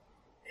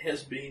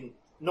has been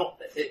not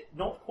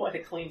quite a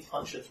clean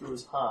puncture through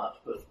his heart,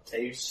 but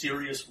a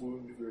serious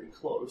wound very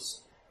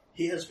close.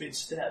 He has been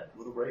stabbed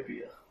with a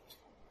rapier.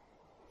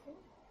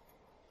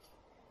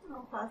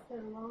 I'll pass that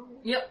along.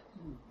 Yep.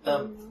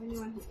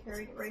 Anyone who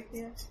carried a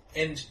rapier.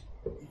 And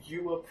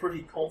you are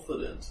pretty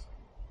confident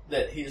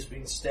that he has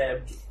been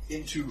stabbed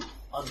into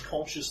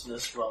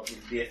unconsciousness rather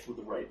than death with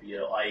a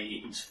rapier,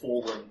 i.e. he's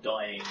fallen,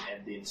 dying,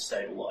 and then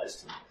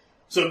stabilized him.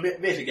 So,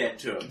 metagame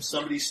terms,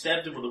 somebody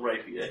stabbed him with a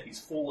rapier, he's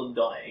fallen,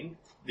 dying,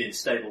 then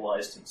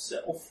stabilized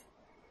himself,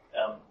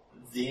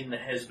 then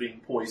has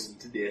been poisoned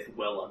to death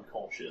well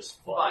unconscious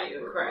By the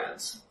your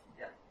crabs.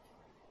 Yeah.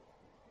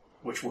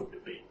 which wouldn't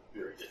have been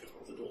very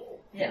difficult at all.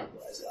 Yeah. You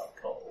guys out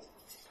cold.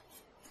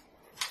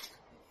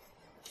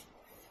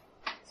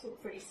 It's all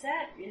pretty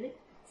sad, really.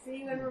 Do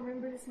you ever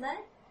remember his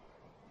name?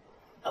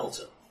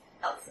 Elton.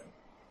 Elton.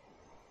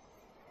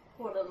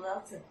 Poor little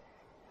Elton.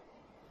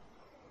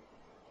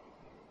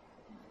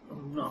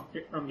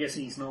 I'm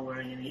guessing he's not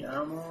wearing any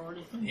armor or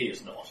anything. He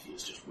is not. He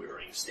is just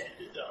wearing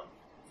standard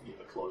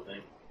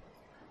clothing.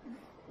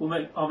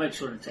 I'll make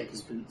sure to take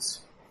his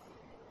boots.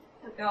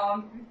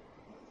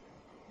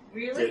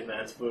 Really? Dead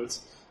man's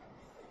boots.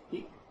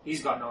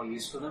 He's got no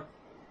use for them.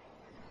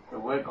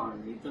 But we're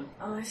going to need them.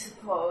 I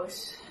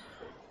suppose.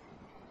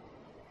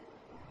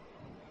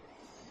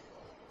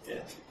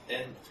 Yeah.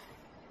 And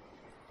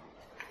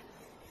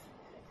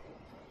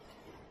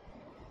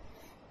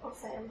I'll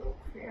say a little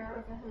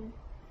prayer over him.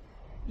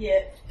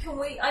 Yeah. Can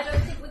we? I don't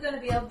think we're going to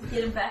be able to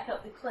get him back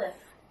up the cliff.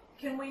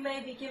 Can we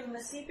maybe give him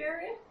a sea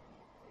barrier?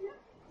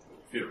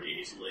 very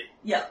easily.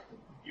 Yeah.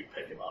 You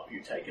pick him up,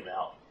 you take him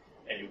out,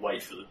 and you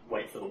wait for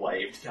the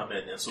wave to come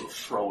in and sort of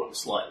throw him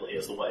slightly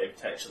as the wave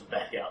takes him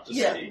back out to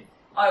sea.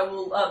 I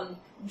will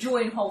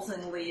join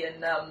haltingly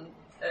in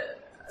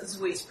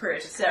Zweet's prayer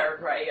to Sarah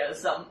and Ray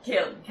as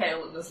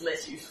Kaelin is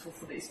less useful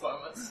for these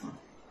moments.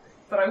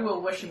 But I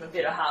will wish him a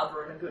better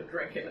harbour and a good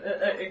drink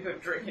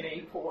in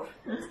any port.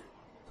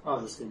 I'll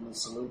just give him a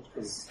salute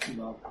because,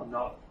 I'm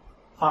not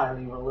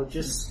highly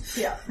religious.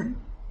 Yeah.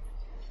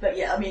 But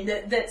yeah, I mean,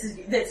 that's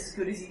as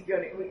good as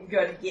you're going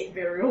to get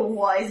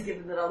burial-wise,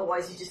 given that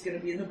otherwise you're just going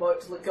to be in the boat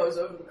till it goes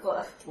over the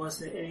cliff. Was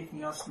there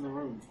anything else in the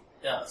room?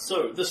 Yeah,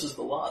 so this is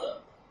the larder,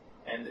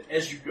 and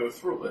as you go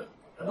through it...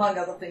 Among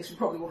other things, we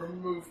probably want to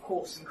remove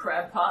corpse and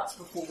crab parts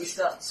before we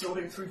start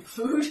sorting through the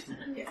food.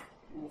 Yeah.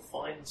 We'll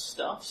find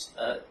stuffs.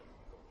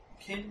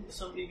 Can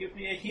somebody give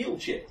me a heal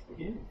check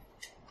again?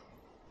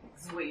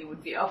 Zweet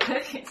would be our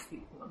pick. It's the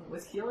one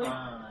with healing.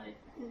 I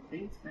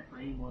think that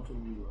may want to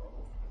reroll.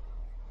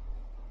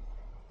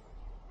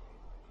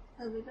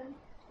 11.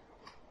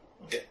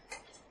 Okay.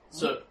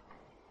 So,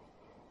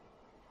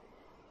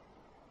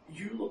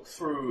 you look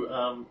through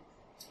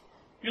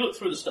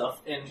the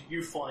stuff, and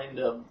you find,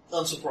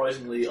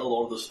 unsurprisingly, a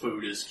lot of this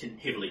food is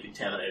heavily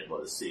contaminated by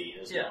the sea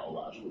and is now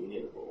largely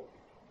inedible.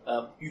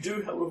 You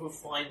do, however,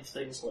 find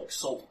things like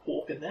salt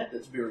pork in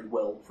that's very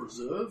well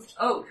preserved.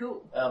 Oh,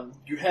 cool.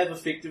 You have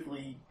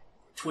effectively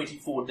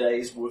 24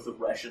 days worth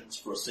of rations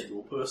for a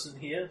single person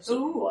here,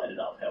 so divide it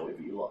up however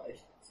you like.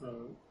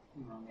 So,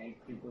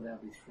 8 people, that'll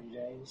be 3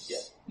 days.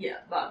 Yeah. Yeah,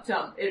 but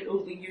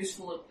it'll be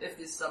useful if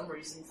there's some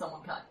reason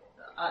someone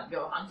can't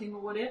go hunting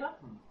or whatever.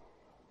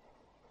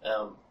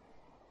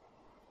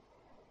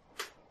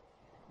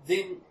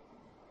 Then,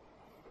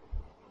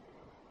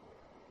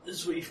 this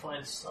is where you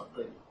find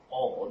something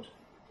odd.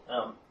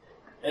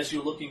 as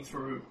you're looking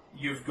through,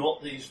 you've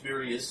got these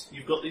various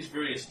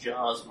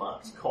jars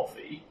marked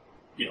coffee.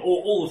 You know,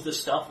 all of this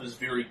stuff is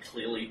very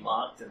clearly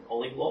marked in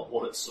Polyglot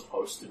what it's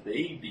supposed to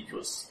be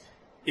because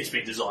it's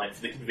been designed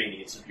for the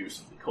convenience of use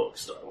of the cook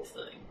style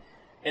thing.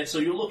 And so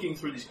you're looking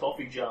through these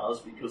coffee jars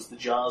because the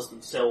jars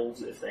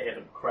themselves, if they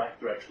haven't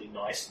cracked, are actually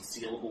nice and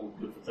sealable and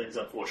good for things.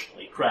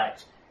 Unfortunately,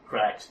 cracked.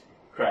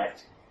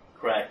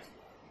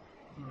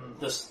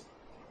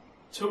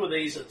 Two of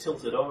these are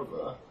tilted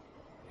over,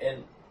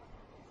 and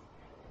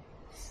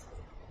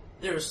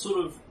there is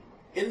sort of,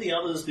 in the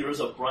others there is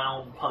a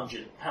brown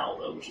pungent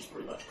powder, which is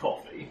pretty much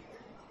coffee.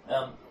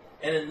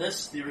 And in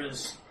this there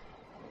is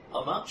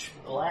a much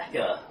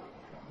blacker,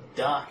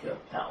 darker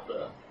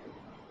powder,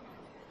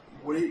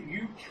 where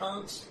you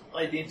can't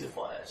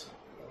identify it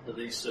under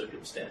these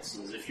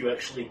circumstances. If you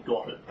actually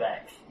got it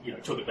back,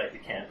 took it back to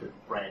camp and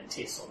ran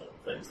tests on it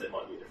and things, that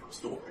might be a different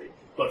story.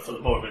 But for the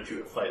moment you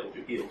have failed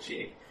your heal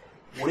check.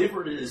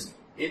 Whatever it is,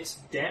 it's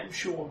damn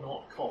sure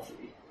not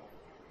coffee.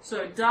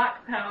 So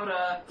dark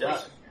powder.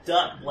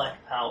 Dark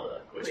black powder,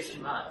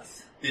 Question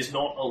marks. There's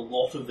not a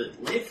lot of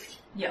it left.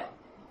 Yeah.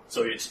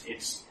 So it's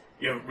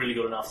you haven't really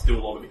got enough to do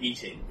a lot of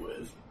eating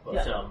with,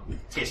 but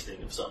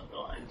testing of some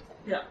kind.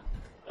 Yeah.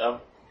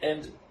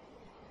 And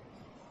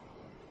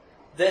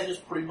that is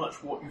pretty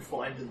much what you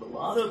find in the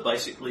larder.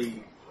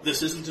 Basically,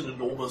 this isn't an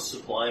enormous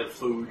supply of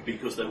food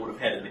because they would have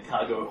had in the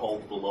cargo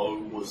hold below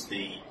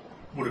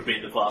would have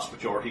been the vast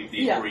majority of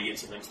the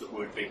ingredients and things that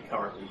weren't being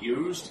currently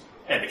used,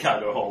 and the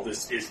cargo hold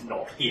is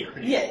not here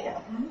anymore.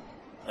 Yeah.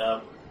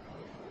 Mm-hmm.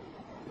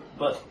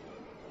 But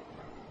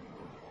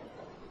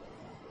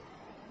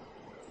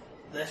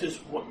that is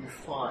what you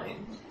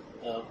find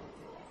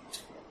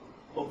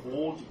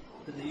aboard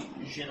the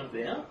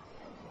Genevieve.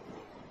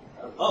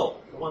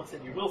 The one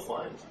thing you will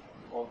find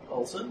on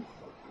Olsen,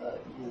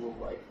 you will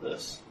like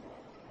this.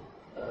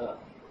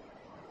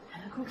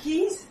 Manacle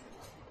keys?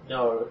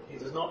 No, he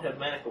does not have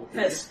manacle keys.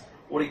 Yes.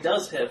 What he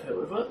does have,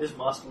 however, is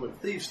Masterwork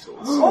Thieves tools.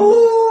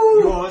 Oh!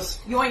 Yours.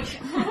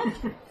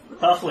 Yoink.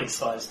 Halfling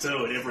size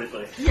too and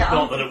everything. Yeah.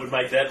 Not that it would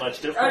make that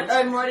much difference.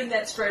 I'm writing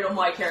that straight on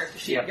my character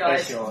sheet, Yeah,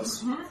 guys. that's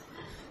yours. Mhm.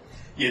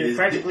 Yeah, It's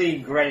practically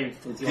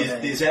engraved with your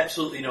name. there's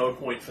absolutely no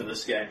point for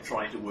this game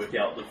trying to work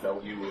out the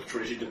value of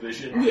treasure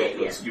division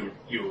because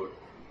you're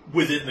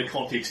within the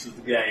context of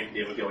the game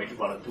never going to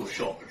run into a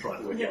shop to try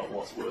and work out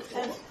what's worth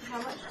And what. how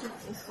much does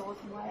the sword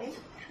weigh?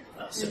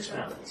 6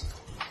 pounds.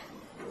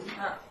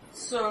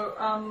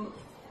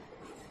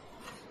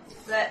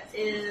 That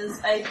is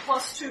a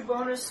 +2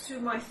 bonus to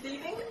my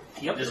thieving.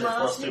 Yep. There's a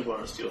 +2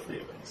 bonus to your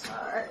thievings.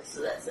 Alright,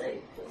 so that's a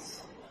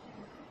plus.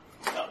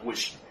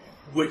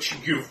 Which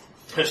you've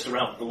pissed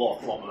around with the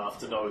lot long enough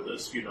to know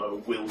this,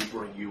 will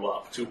bring you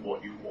up to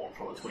what you want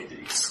from a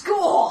 20.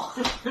 Score!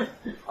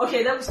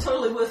 Okay, that was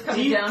totally worth Do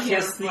coming you down here.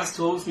 kiss these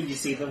tools when you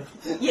see them?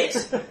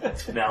 Yes.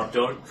 Now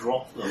don't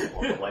drop them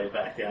on the way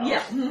back out.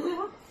 Yeah.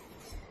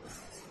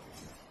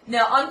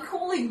 Now, I'm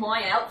calling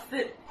my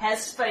outfit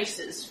has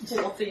spaces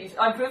for thieves.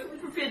 I'm perfectly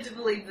prepared to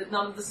believe that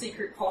none of the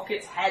secret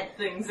pockets had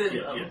things in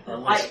them. Yeah,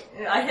 unless-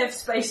 I have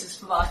spaces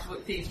for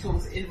Masterwork Thieves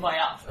tools in my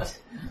outfit.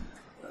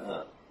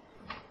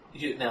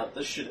 Now,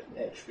 this should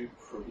actually be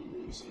pretty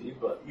easy,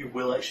 but you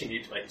will actually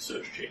need to make a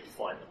search check to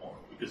find them on,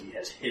 because he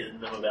has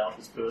hidden them about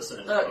his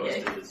person as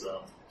opposed to his,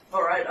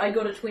 Alright, I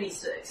got a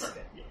 26.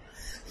 Okay, yeah.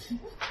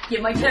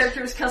 Yeah, my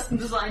character is custom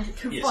designed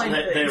to Yes, find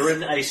things. they're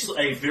in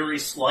a very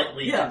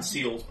slightly Yeah.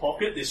 concealed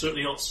pocket. They're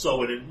certainly not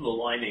sewn into the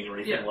lining or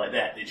anything Yeah. like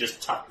that. They're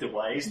just tucked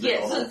away. So they're Yeah,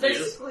 not so obvious.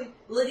 basically,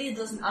 Lydia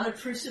does an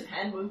unobtrusive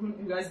hand movement,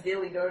 you guys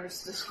barely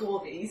notice to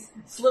score these,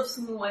 slips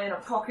them away in a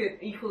pocket,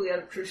 equally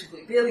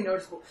unobtrusively, barely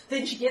noticeable,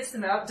 then she gets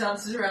them out,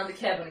 dances around the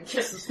cabin and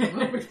kisses them,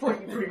 at which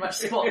point you pretty much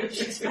spot that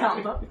she's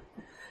found them.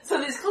 So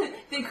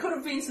there could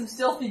have been some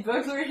stealthy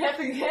burglary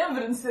happening here,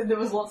 but instead there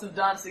was lots of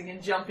dancing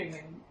and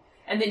jumping,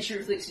 and then she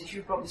reflects that she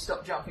should probably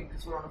stop jumping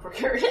because we're on a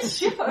precarious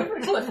ship over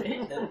Cliffy.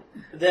 And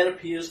that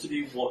appears to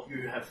be what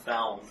you have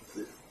found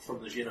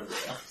from the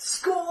Genevieve.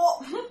 Score!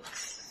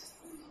 It's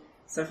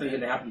definitely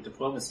going to help your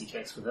diplomacy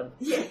checks with them.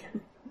 Yeah.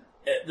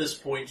 At this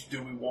point,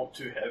 do we want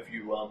to have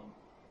you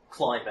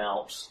climb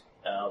out?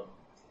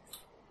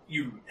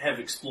 You have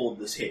explored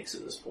this hex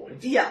at this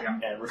point. Yeah.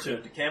 And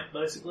return to camp,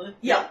 basically?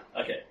 Yeah.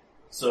 Okay,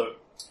 so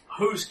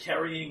who's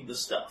carrying the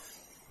stuff?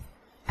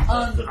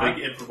 Um, The big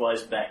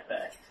improvised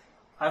backpack.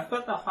 I've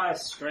got the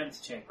highest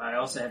strength check, but I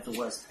also have the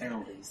worst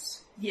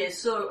penalties. Yeah,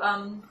 so,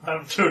 I'm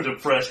too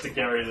depressed to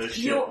carry this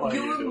shit. you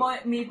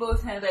and me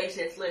both have 8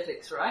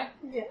 athletics, right?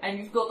 Yeah. And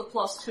you've got the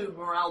 +2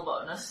 morale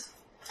bonus.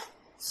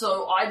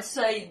 So I'd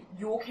say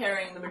you're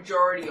carrying the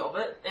majority of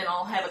it, and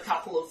I'll have a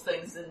couple of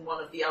things in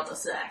one of the other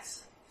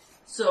sacks.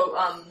 So,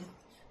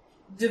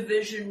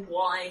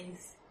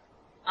 division-wise,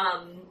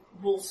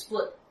 we'll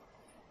split.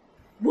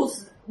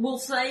 We'll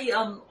say,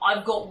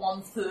 I've got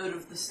 1/3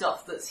 of the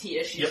stuff that's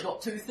here, she's Yep.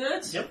 got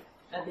 2/3. Yep.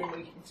 And then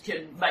we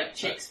can make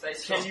checks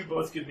based Can on... you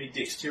both give me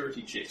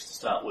dexterity checks to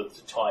start with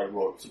to tie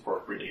ropes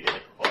appropriately to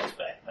improvise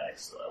backpack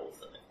style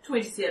thing?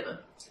 27.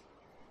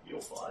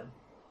 You're fine.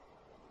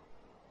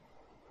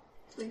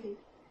 20.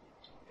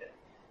 Okay.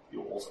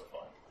 you're also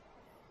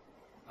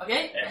fine.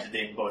 Okay. And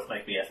then both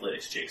make me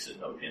athletics checks and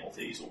no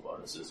penalties or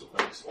bonuses or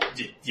things. Or,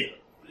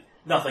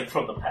 nothing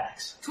from the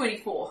packs.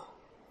 24.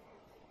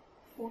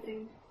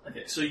 14.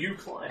 Okay, so you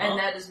climb And up.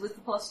 that is with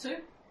the +2?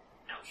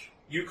 Ouch.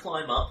 You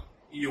climb up,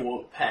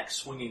 your pack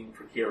swinging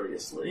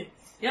precariously.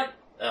 Yep.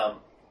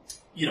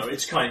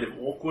 It's kind of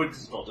awkward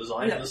because it's not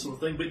designed Yeah. for this sort of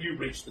thing, but you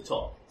reach the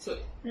top. Sweet.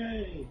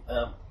 Yay.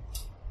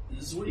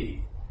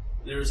 Zui,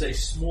 there is a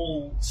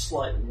small,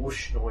 slight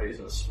whoosh noise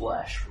and a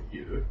splash from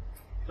you.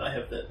 Can I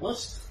have that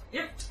list?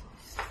 Yep.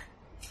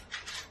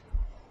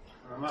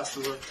 I must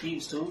have let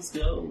Thieves' Tools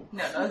go.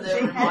 No, they're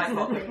in my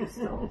pocket. Yes,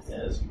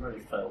 you already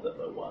failed that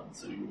by one,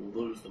 so you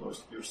will lose the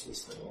most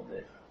useless thing on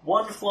there.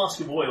 One flask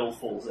of oil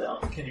falls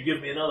out. Can you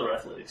give me another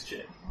athletics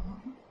check?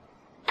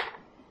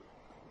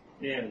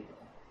 Yeah.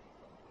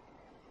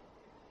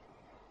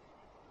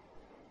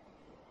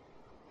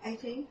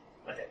 18.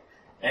 Okay.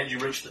 And you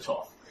reach the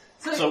top.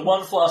 So, So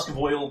one flask of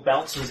oil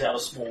bounces out a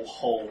small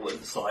hole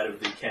inside of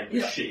the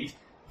canvas Yeah. sheet,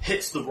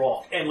 hits the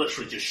rock, and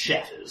literally just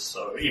shatters.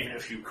 So even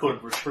if you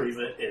could retrieve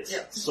it, it's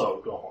Yeah.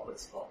 so gone,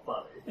 it's not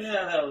funny.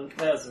 Yeah,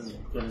 that was as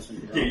good as we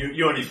could Yeah, hope.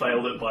 you only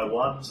failed it by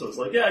one, so it's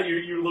like, yeah,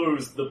 you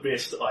lose the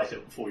best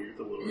item for you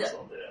to lose Yeah.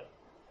 on there.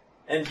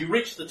 And you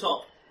reach the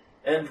top,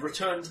 and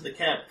return to the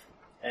camp,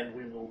 and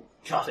we will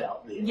cut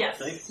out there, yes.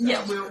 I think.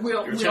 Yeah, we'll You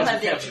return have to the the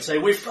camp and actual, say,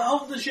 we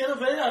found the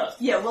Genevieve!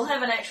 yeah, we'll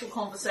have an actual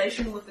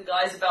conversation with the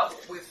guys about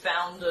what we've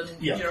found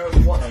and, Yeah.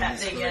 what's Oh,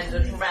 happening yes, and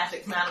right. a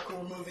dramatic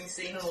manical moving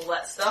scene and all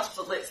that stuff,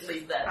 but let's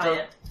leave that Um,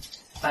 there.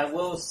 I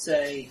will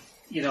say,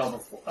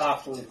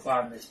 after we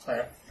climb this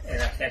cliff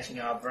and are catching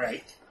our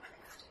break,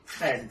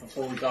 and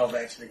before we go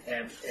back to the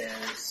camp,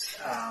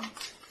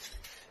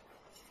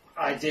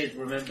 I did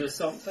remember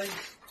something.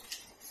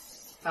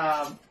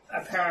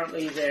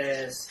 Apparently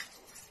there's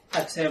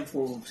a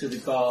temple to the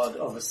god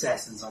of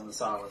assassins on this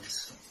island.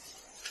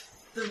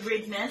 The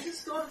Red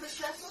Mantis God of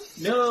Assassins?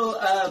 No,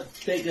 a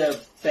bigger,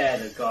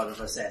 badder god of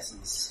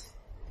assassins.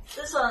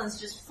 This island's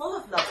just full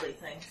of lovely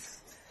things.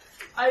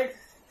 I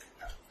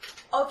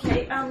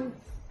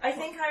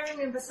think I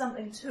remember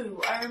something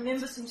too. I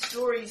remember some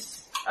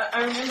stories.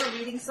 I remember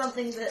reading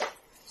something that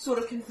sort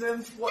of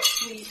confirmed what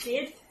we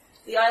said.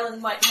 The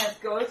island might have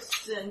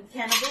ghosts and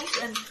cannibals,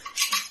 and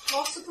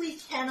possibly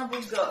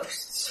cannibal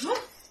ghosts.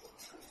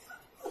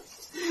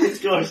 It's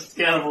ghosts,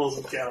 cannibals,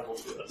 and cannibal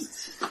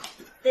ghosts.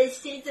 They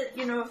said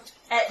that,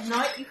 at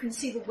night you can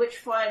see the witch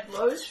fire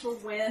glows from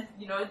where,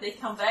 they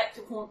come back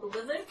to haunt the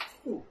living.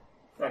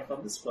 Like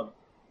on this one.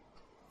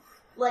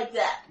 Like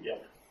that. Yeah,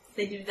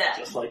 They do that.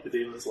 just like the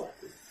demon's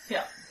laughter.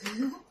 Yeah. It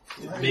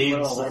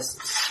means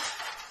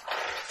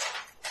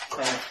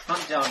They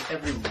hunt down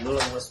every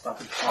will-o-wisp I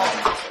could Oh,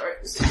 find. sorry.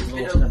 This is a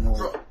bit Lost them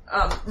all.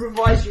 of,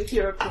 revise your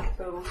hero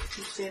profile.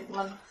 You sent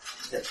one.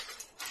 Yep.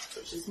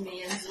 Which is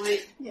me and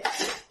Sweet. Yeah.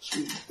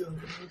 She's very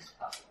good.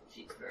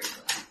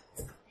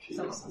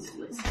 Some of us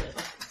less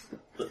clever.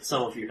 But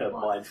some of you have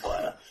mind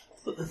fire.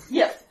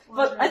 Yeah,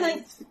 but I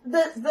think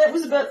that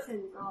was about...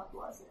 In God,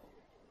 was it?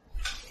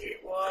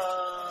 It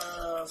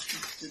was...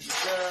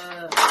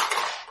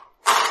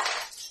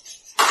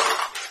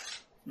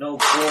 No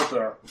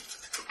burger.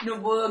 No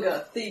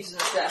burger, thieves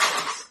and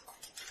assassins.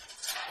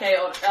 Okay,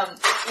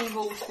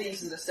 evil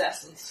thieves and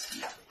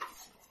assassins.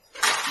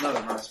 Not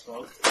a nice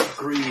book.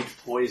 Greed,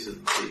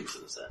 poison, thieves,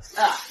 and assassins.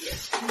 Ah,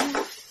 yes.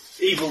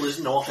 Evil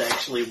is not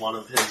actually one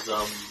of his,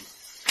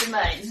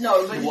 Domains.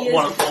 No, but he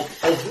one is...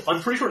 of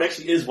I'm pretty sure it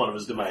actually is one of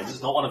his domains.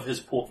 It's not one of his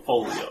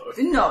portfolio.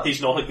 No. He's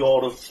not a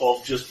god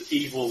of just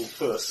evil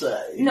per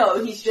se.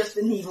 No, he's just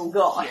an evil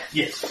god.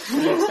 Yes.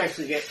 He expects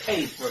to get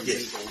paid for his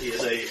Yes. evil. He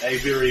is a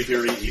very,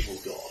 very evil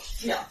god.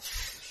 Yeah.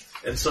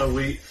 And so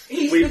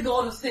He's we the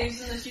god of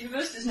thieves in this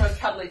universe. There's no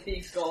cuddly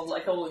thieves god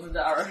like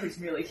Olimandara who's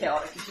merely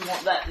chaotic. If you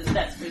want that, then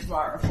that's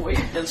Bismara for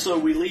you. And so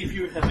we leave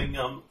you having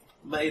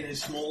made a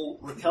small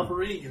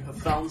recovery. You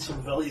have found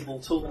some valuable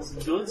tools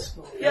and goods.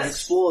 You have Yes.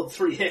 explored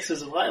 3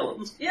 hexes of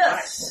islands.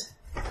 Yes.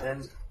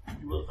 And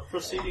you are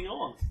proceeding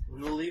on.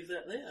 We will leave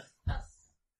that there.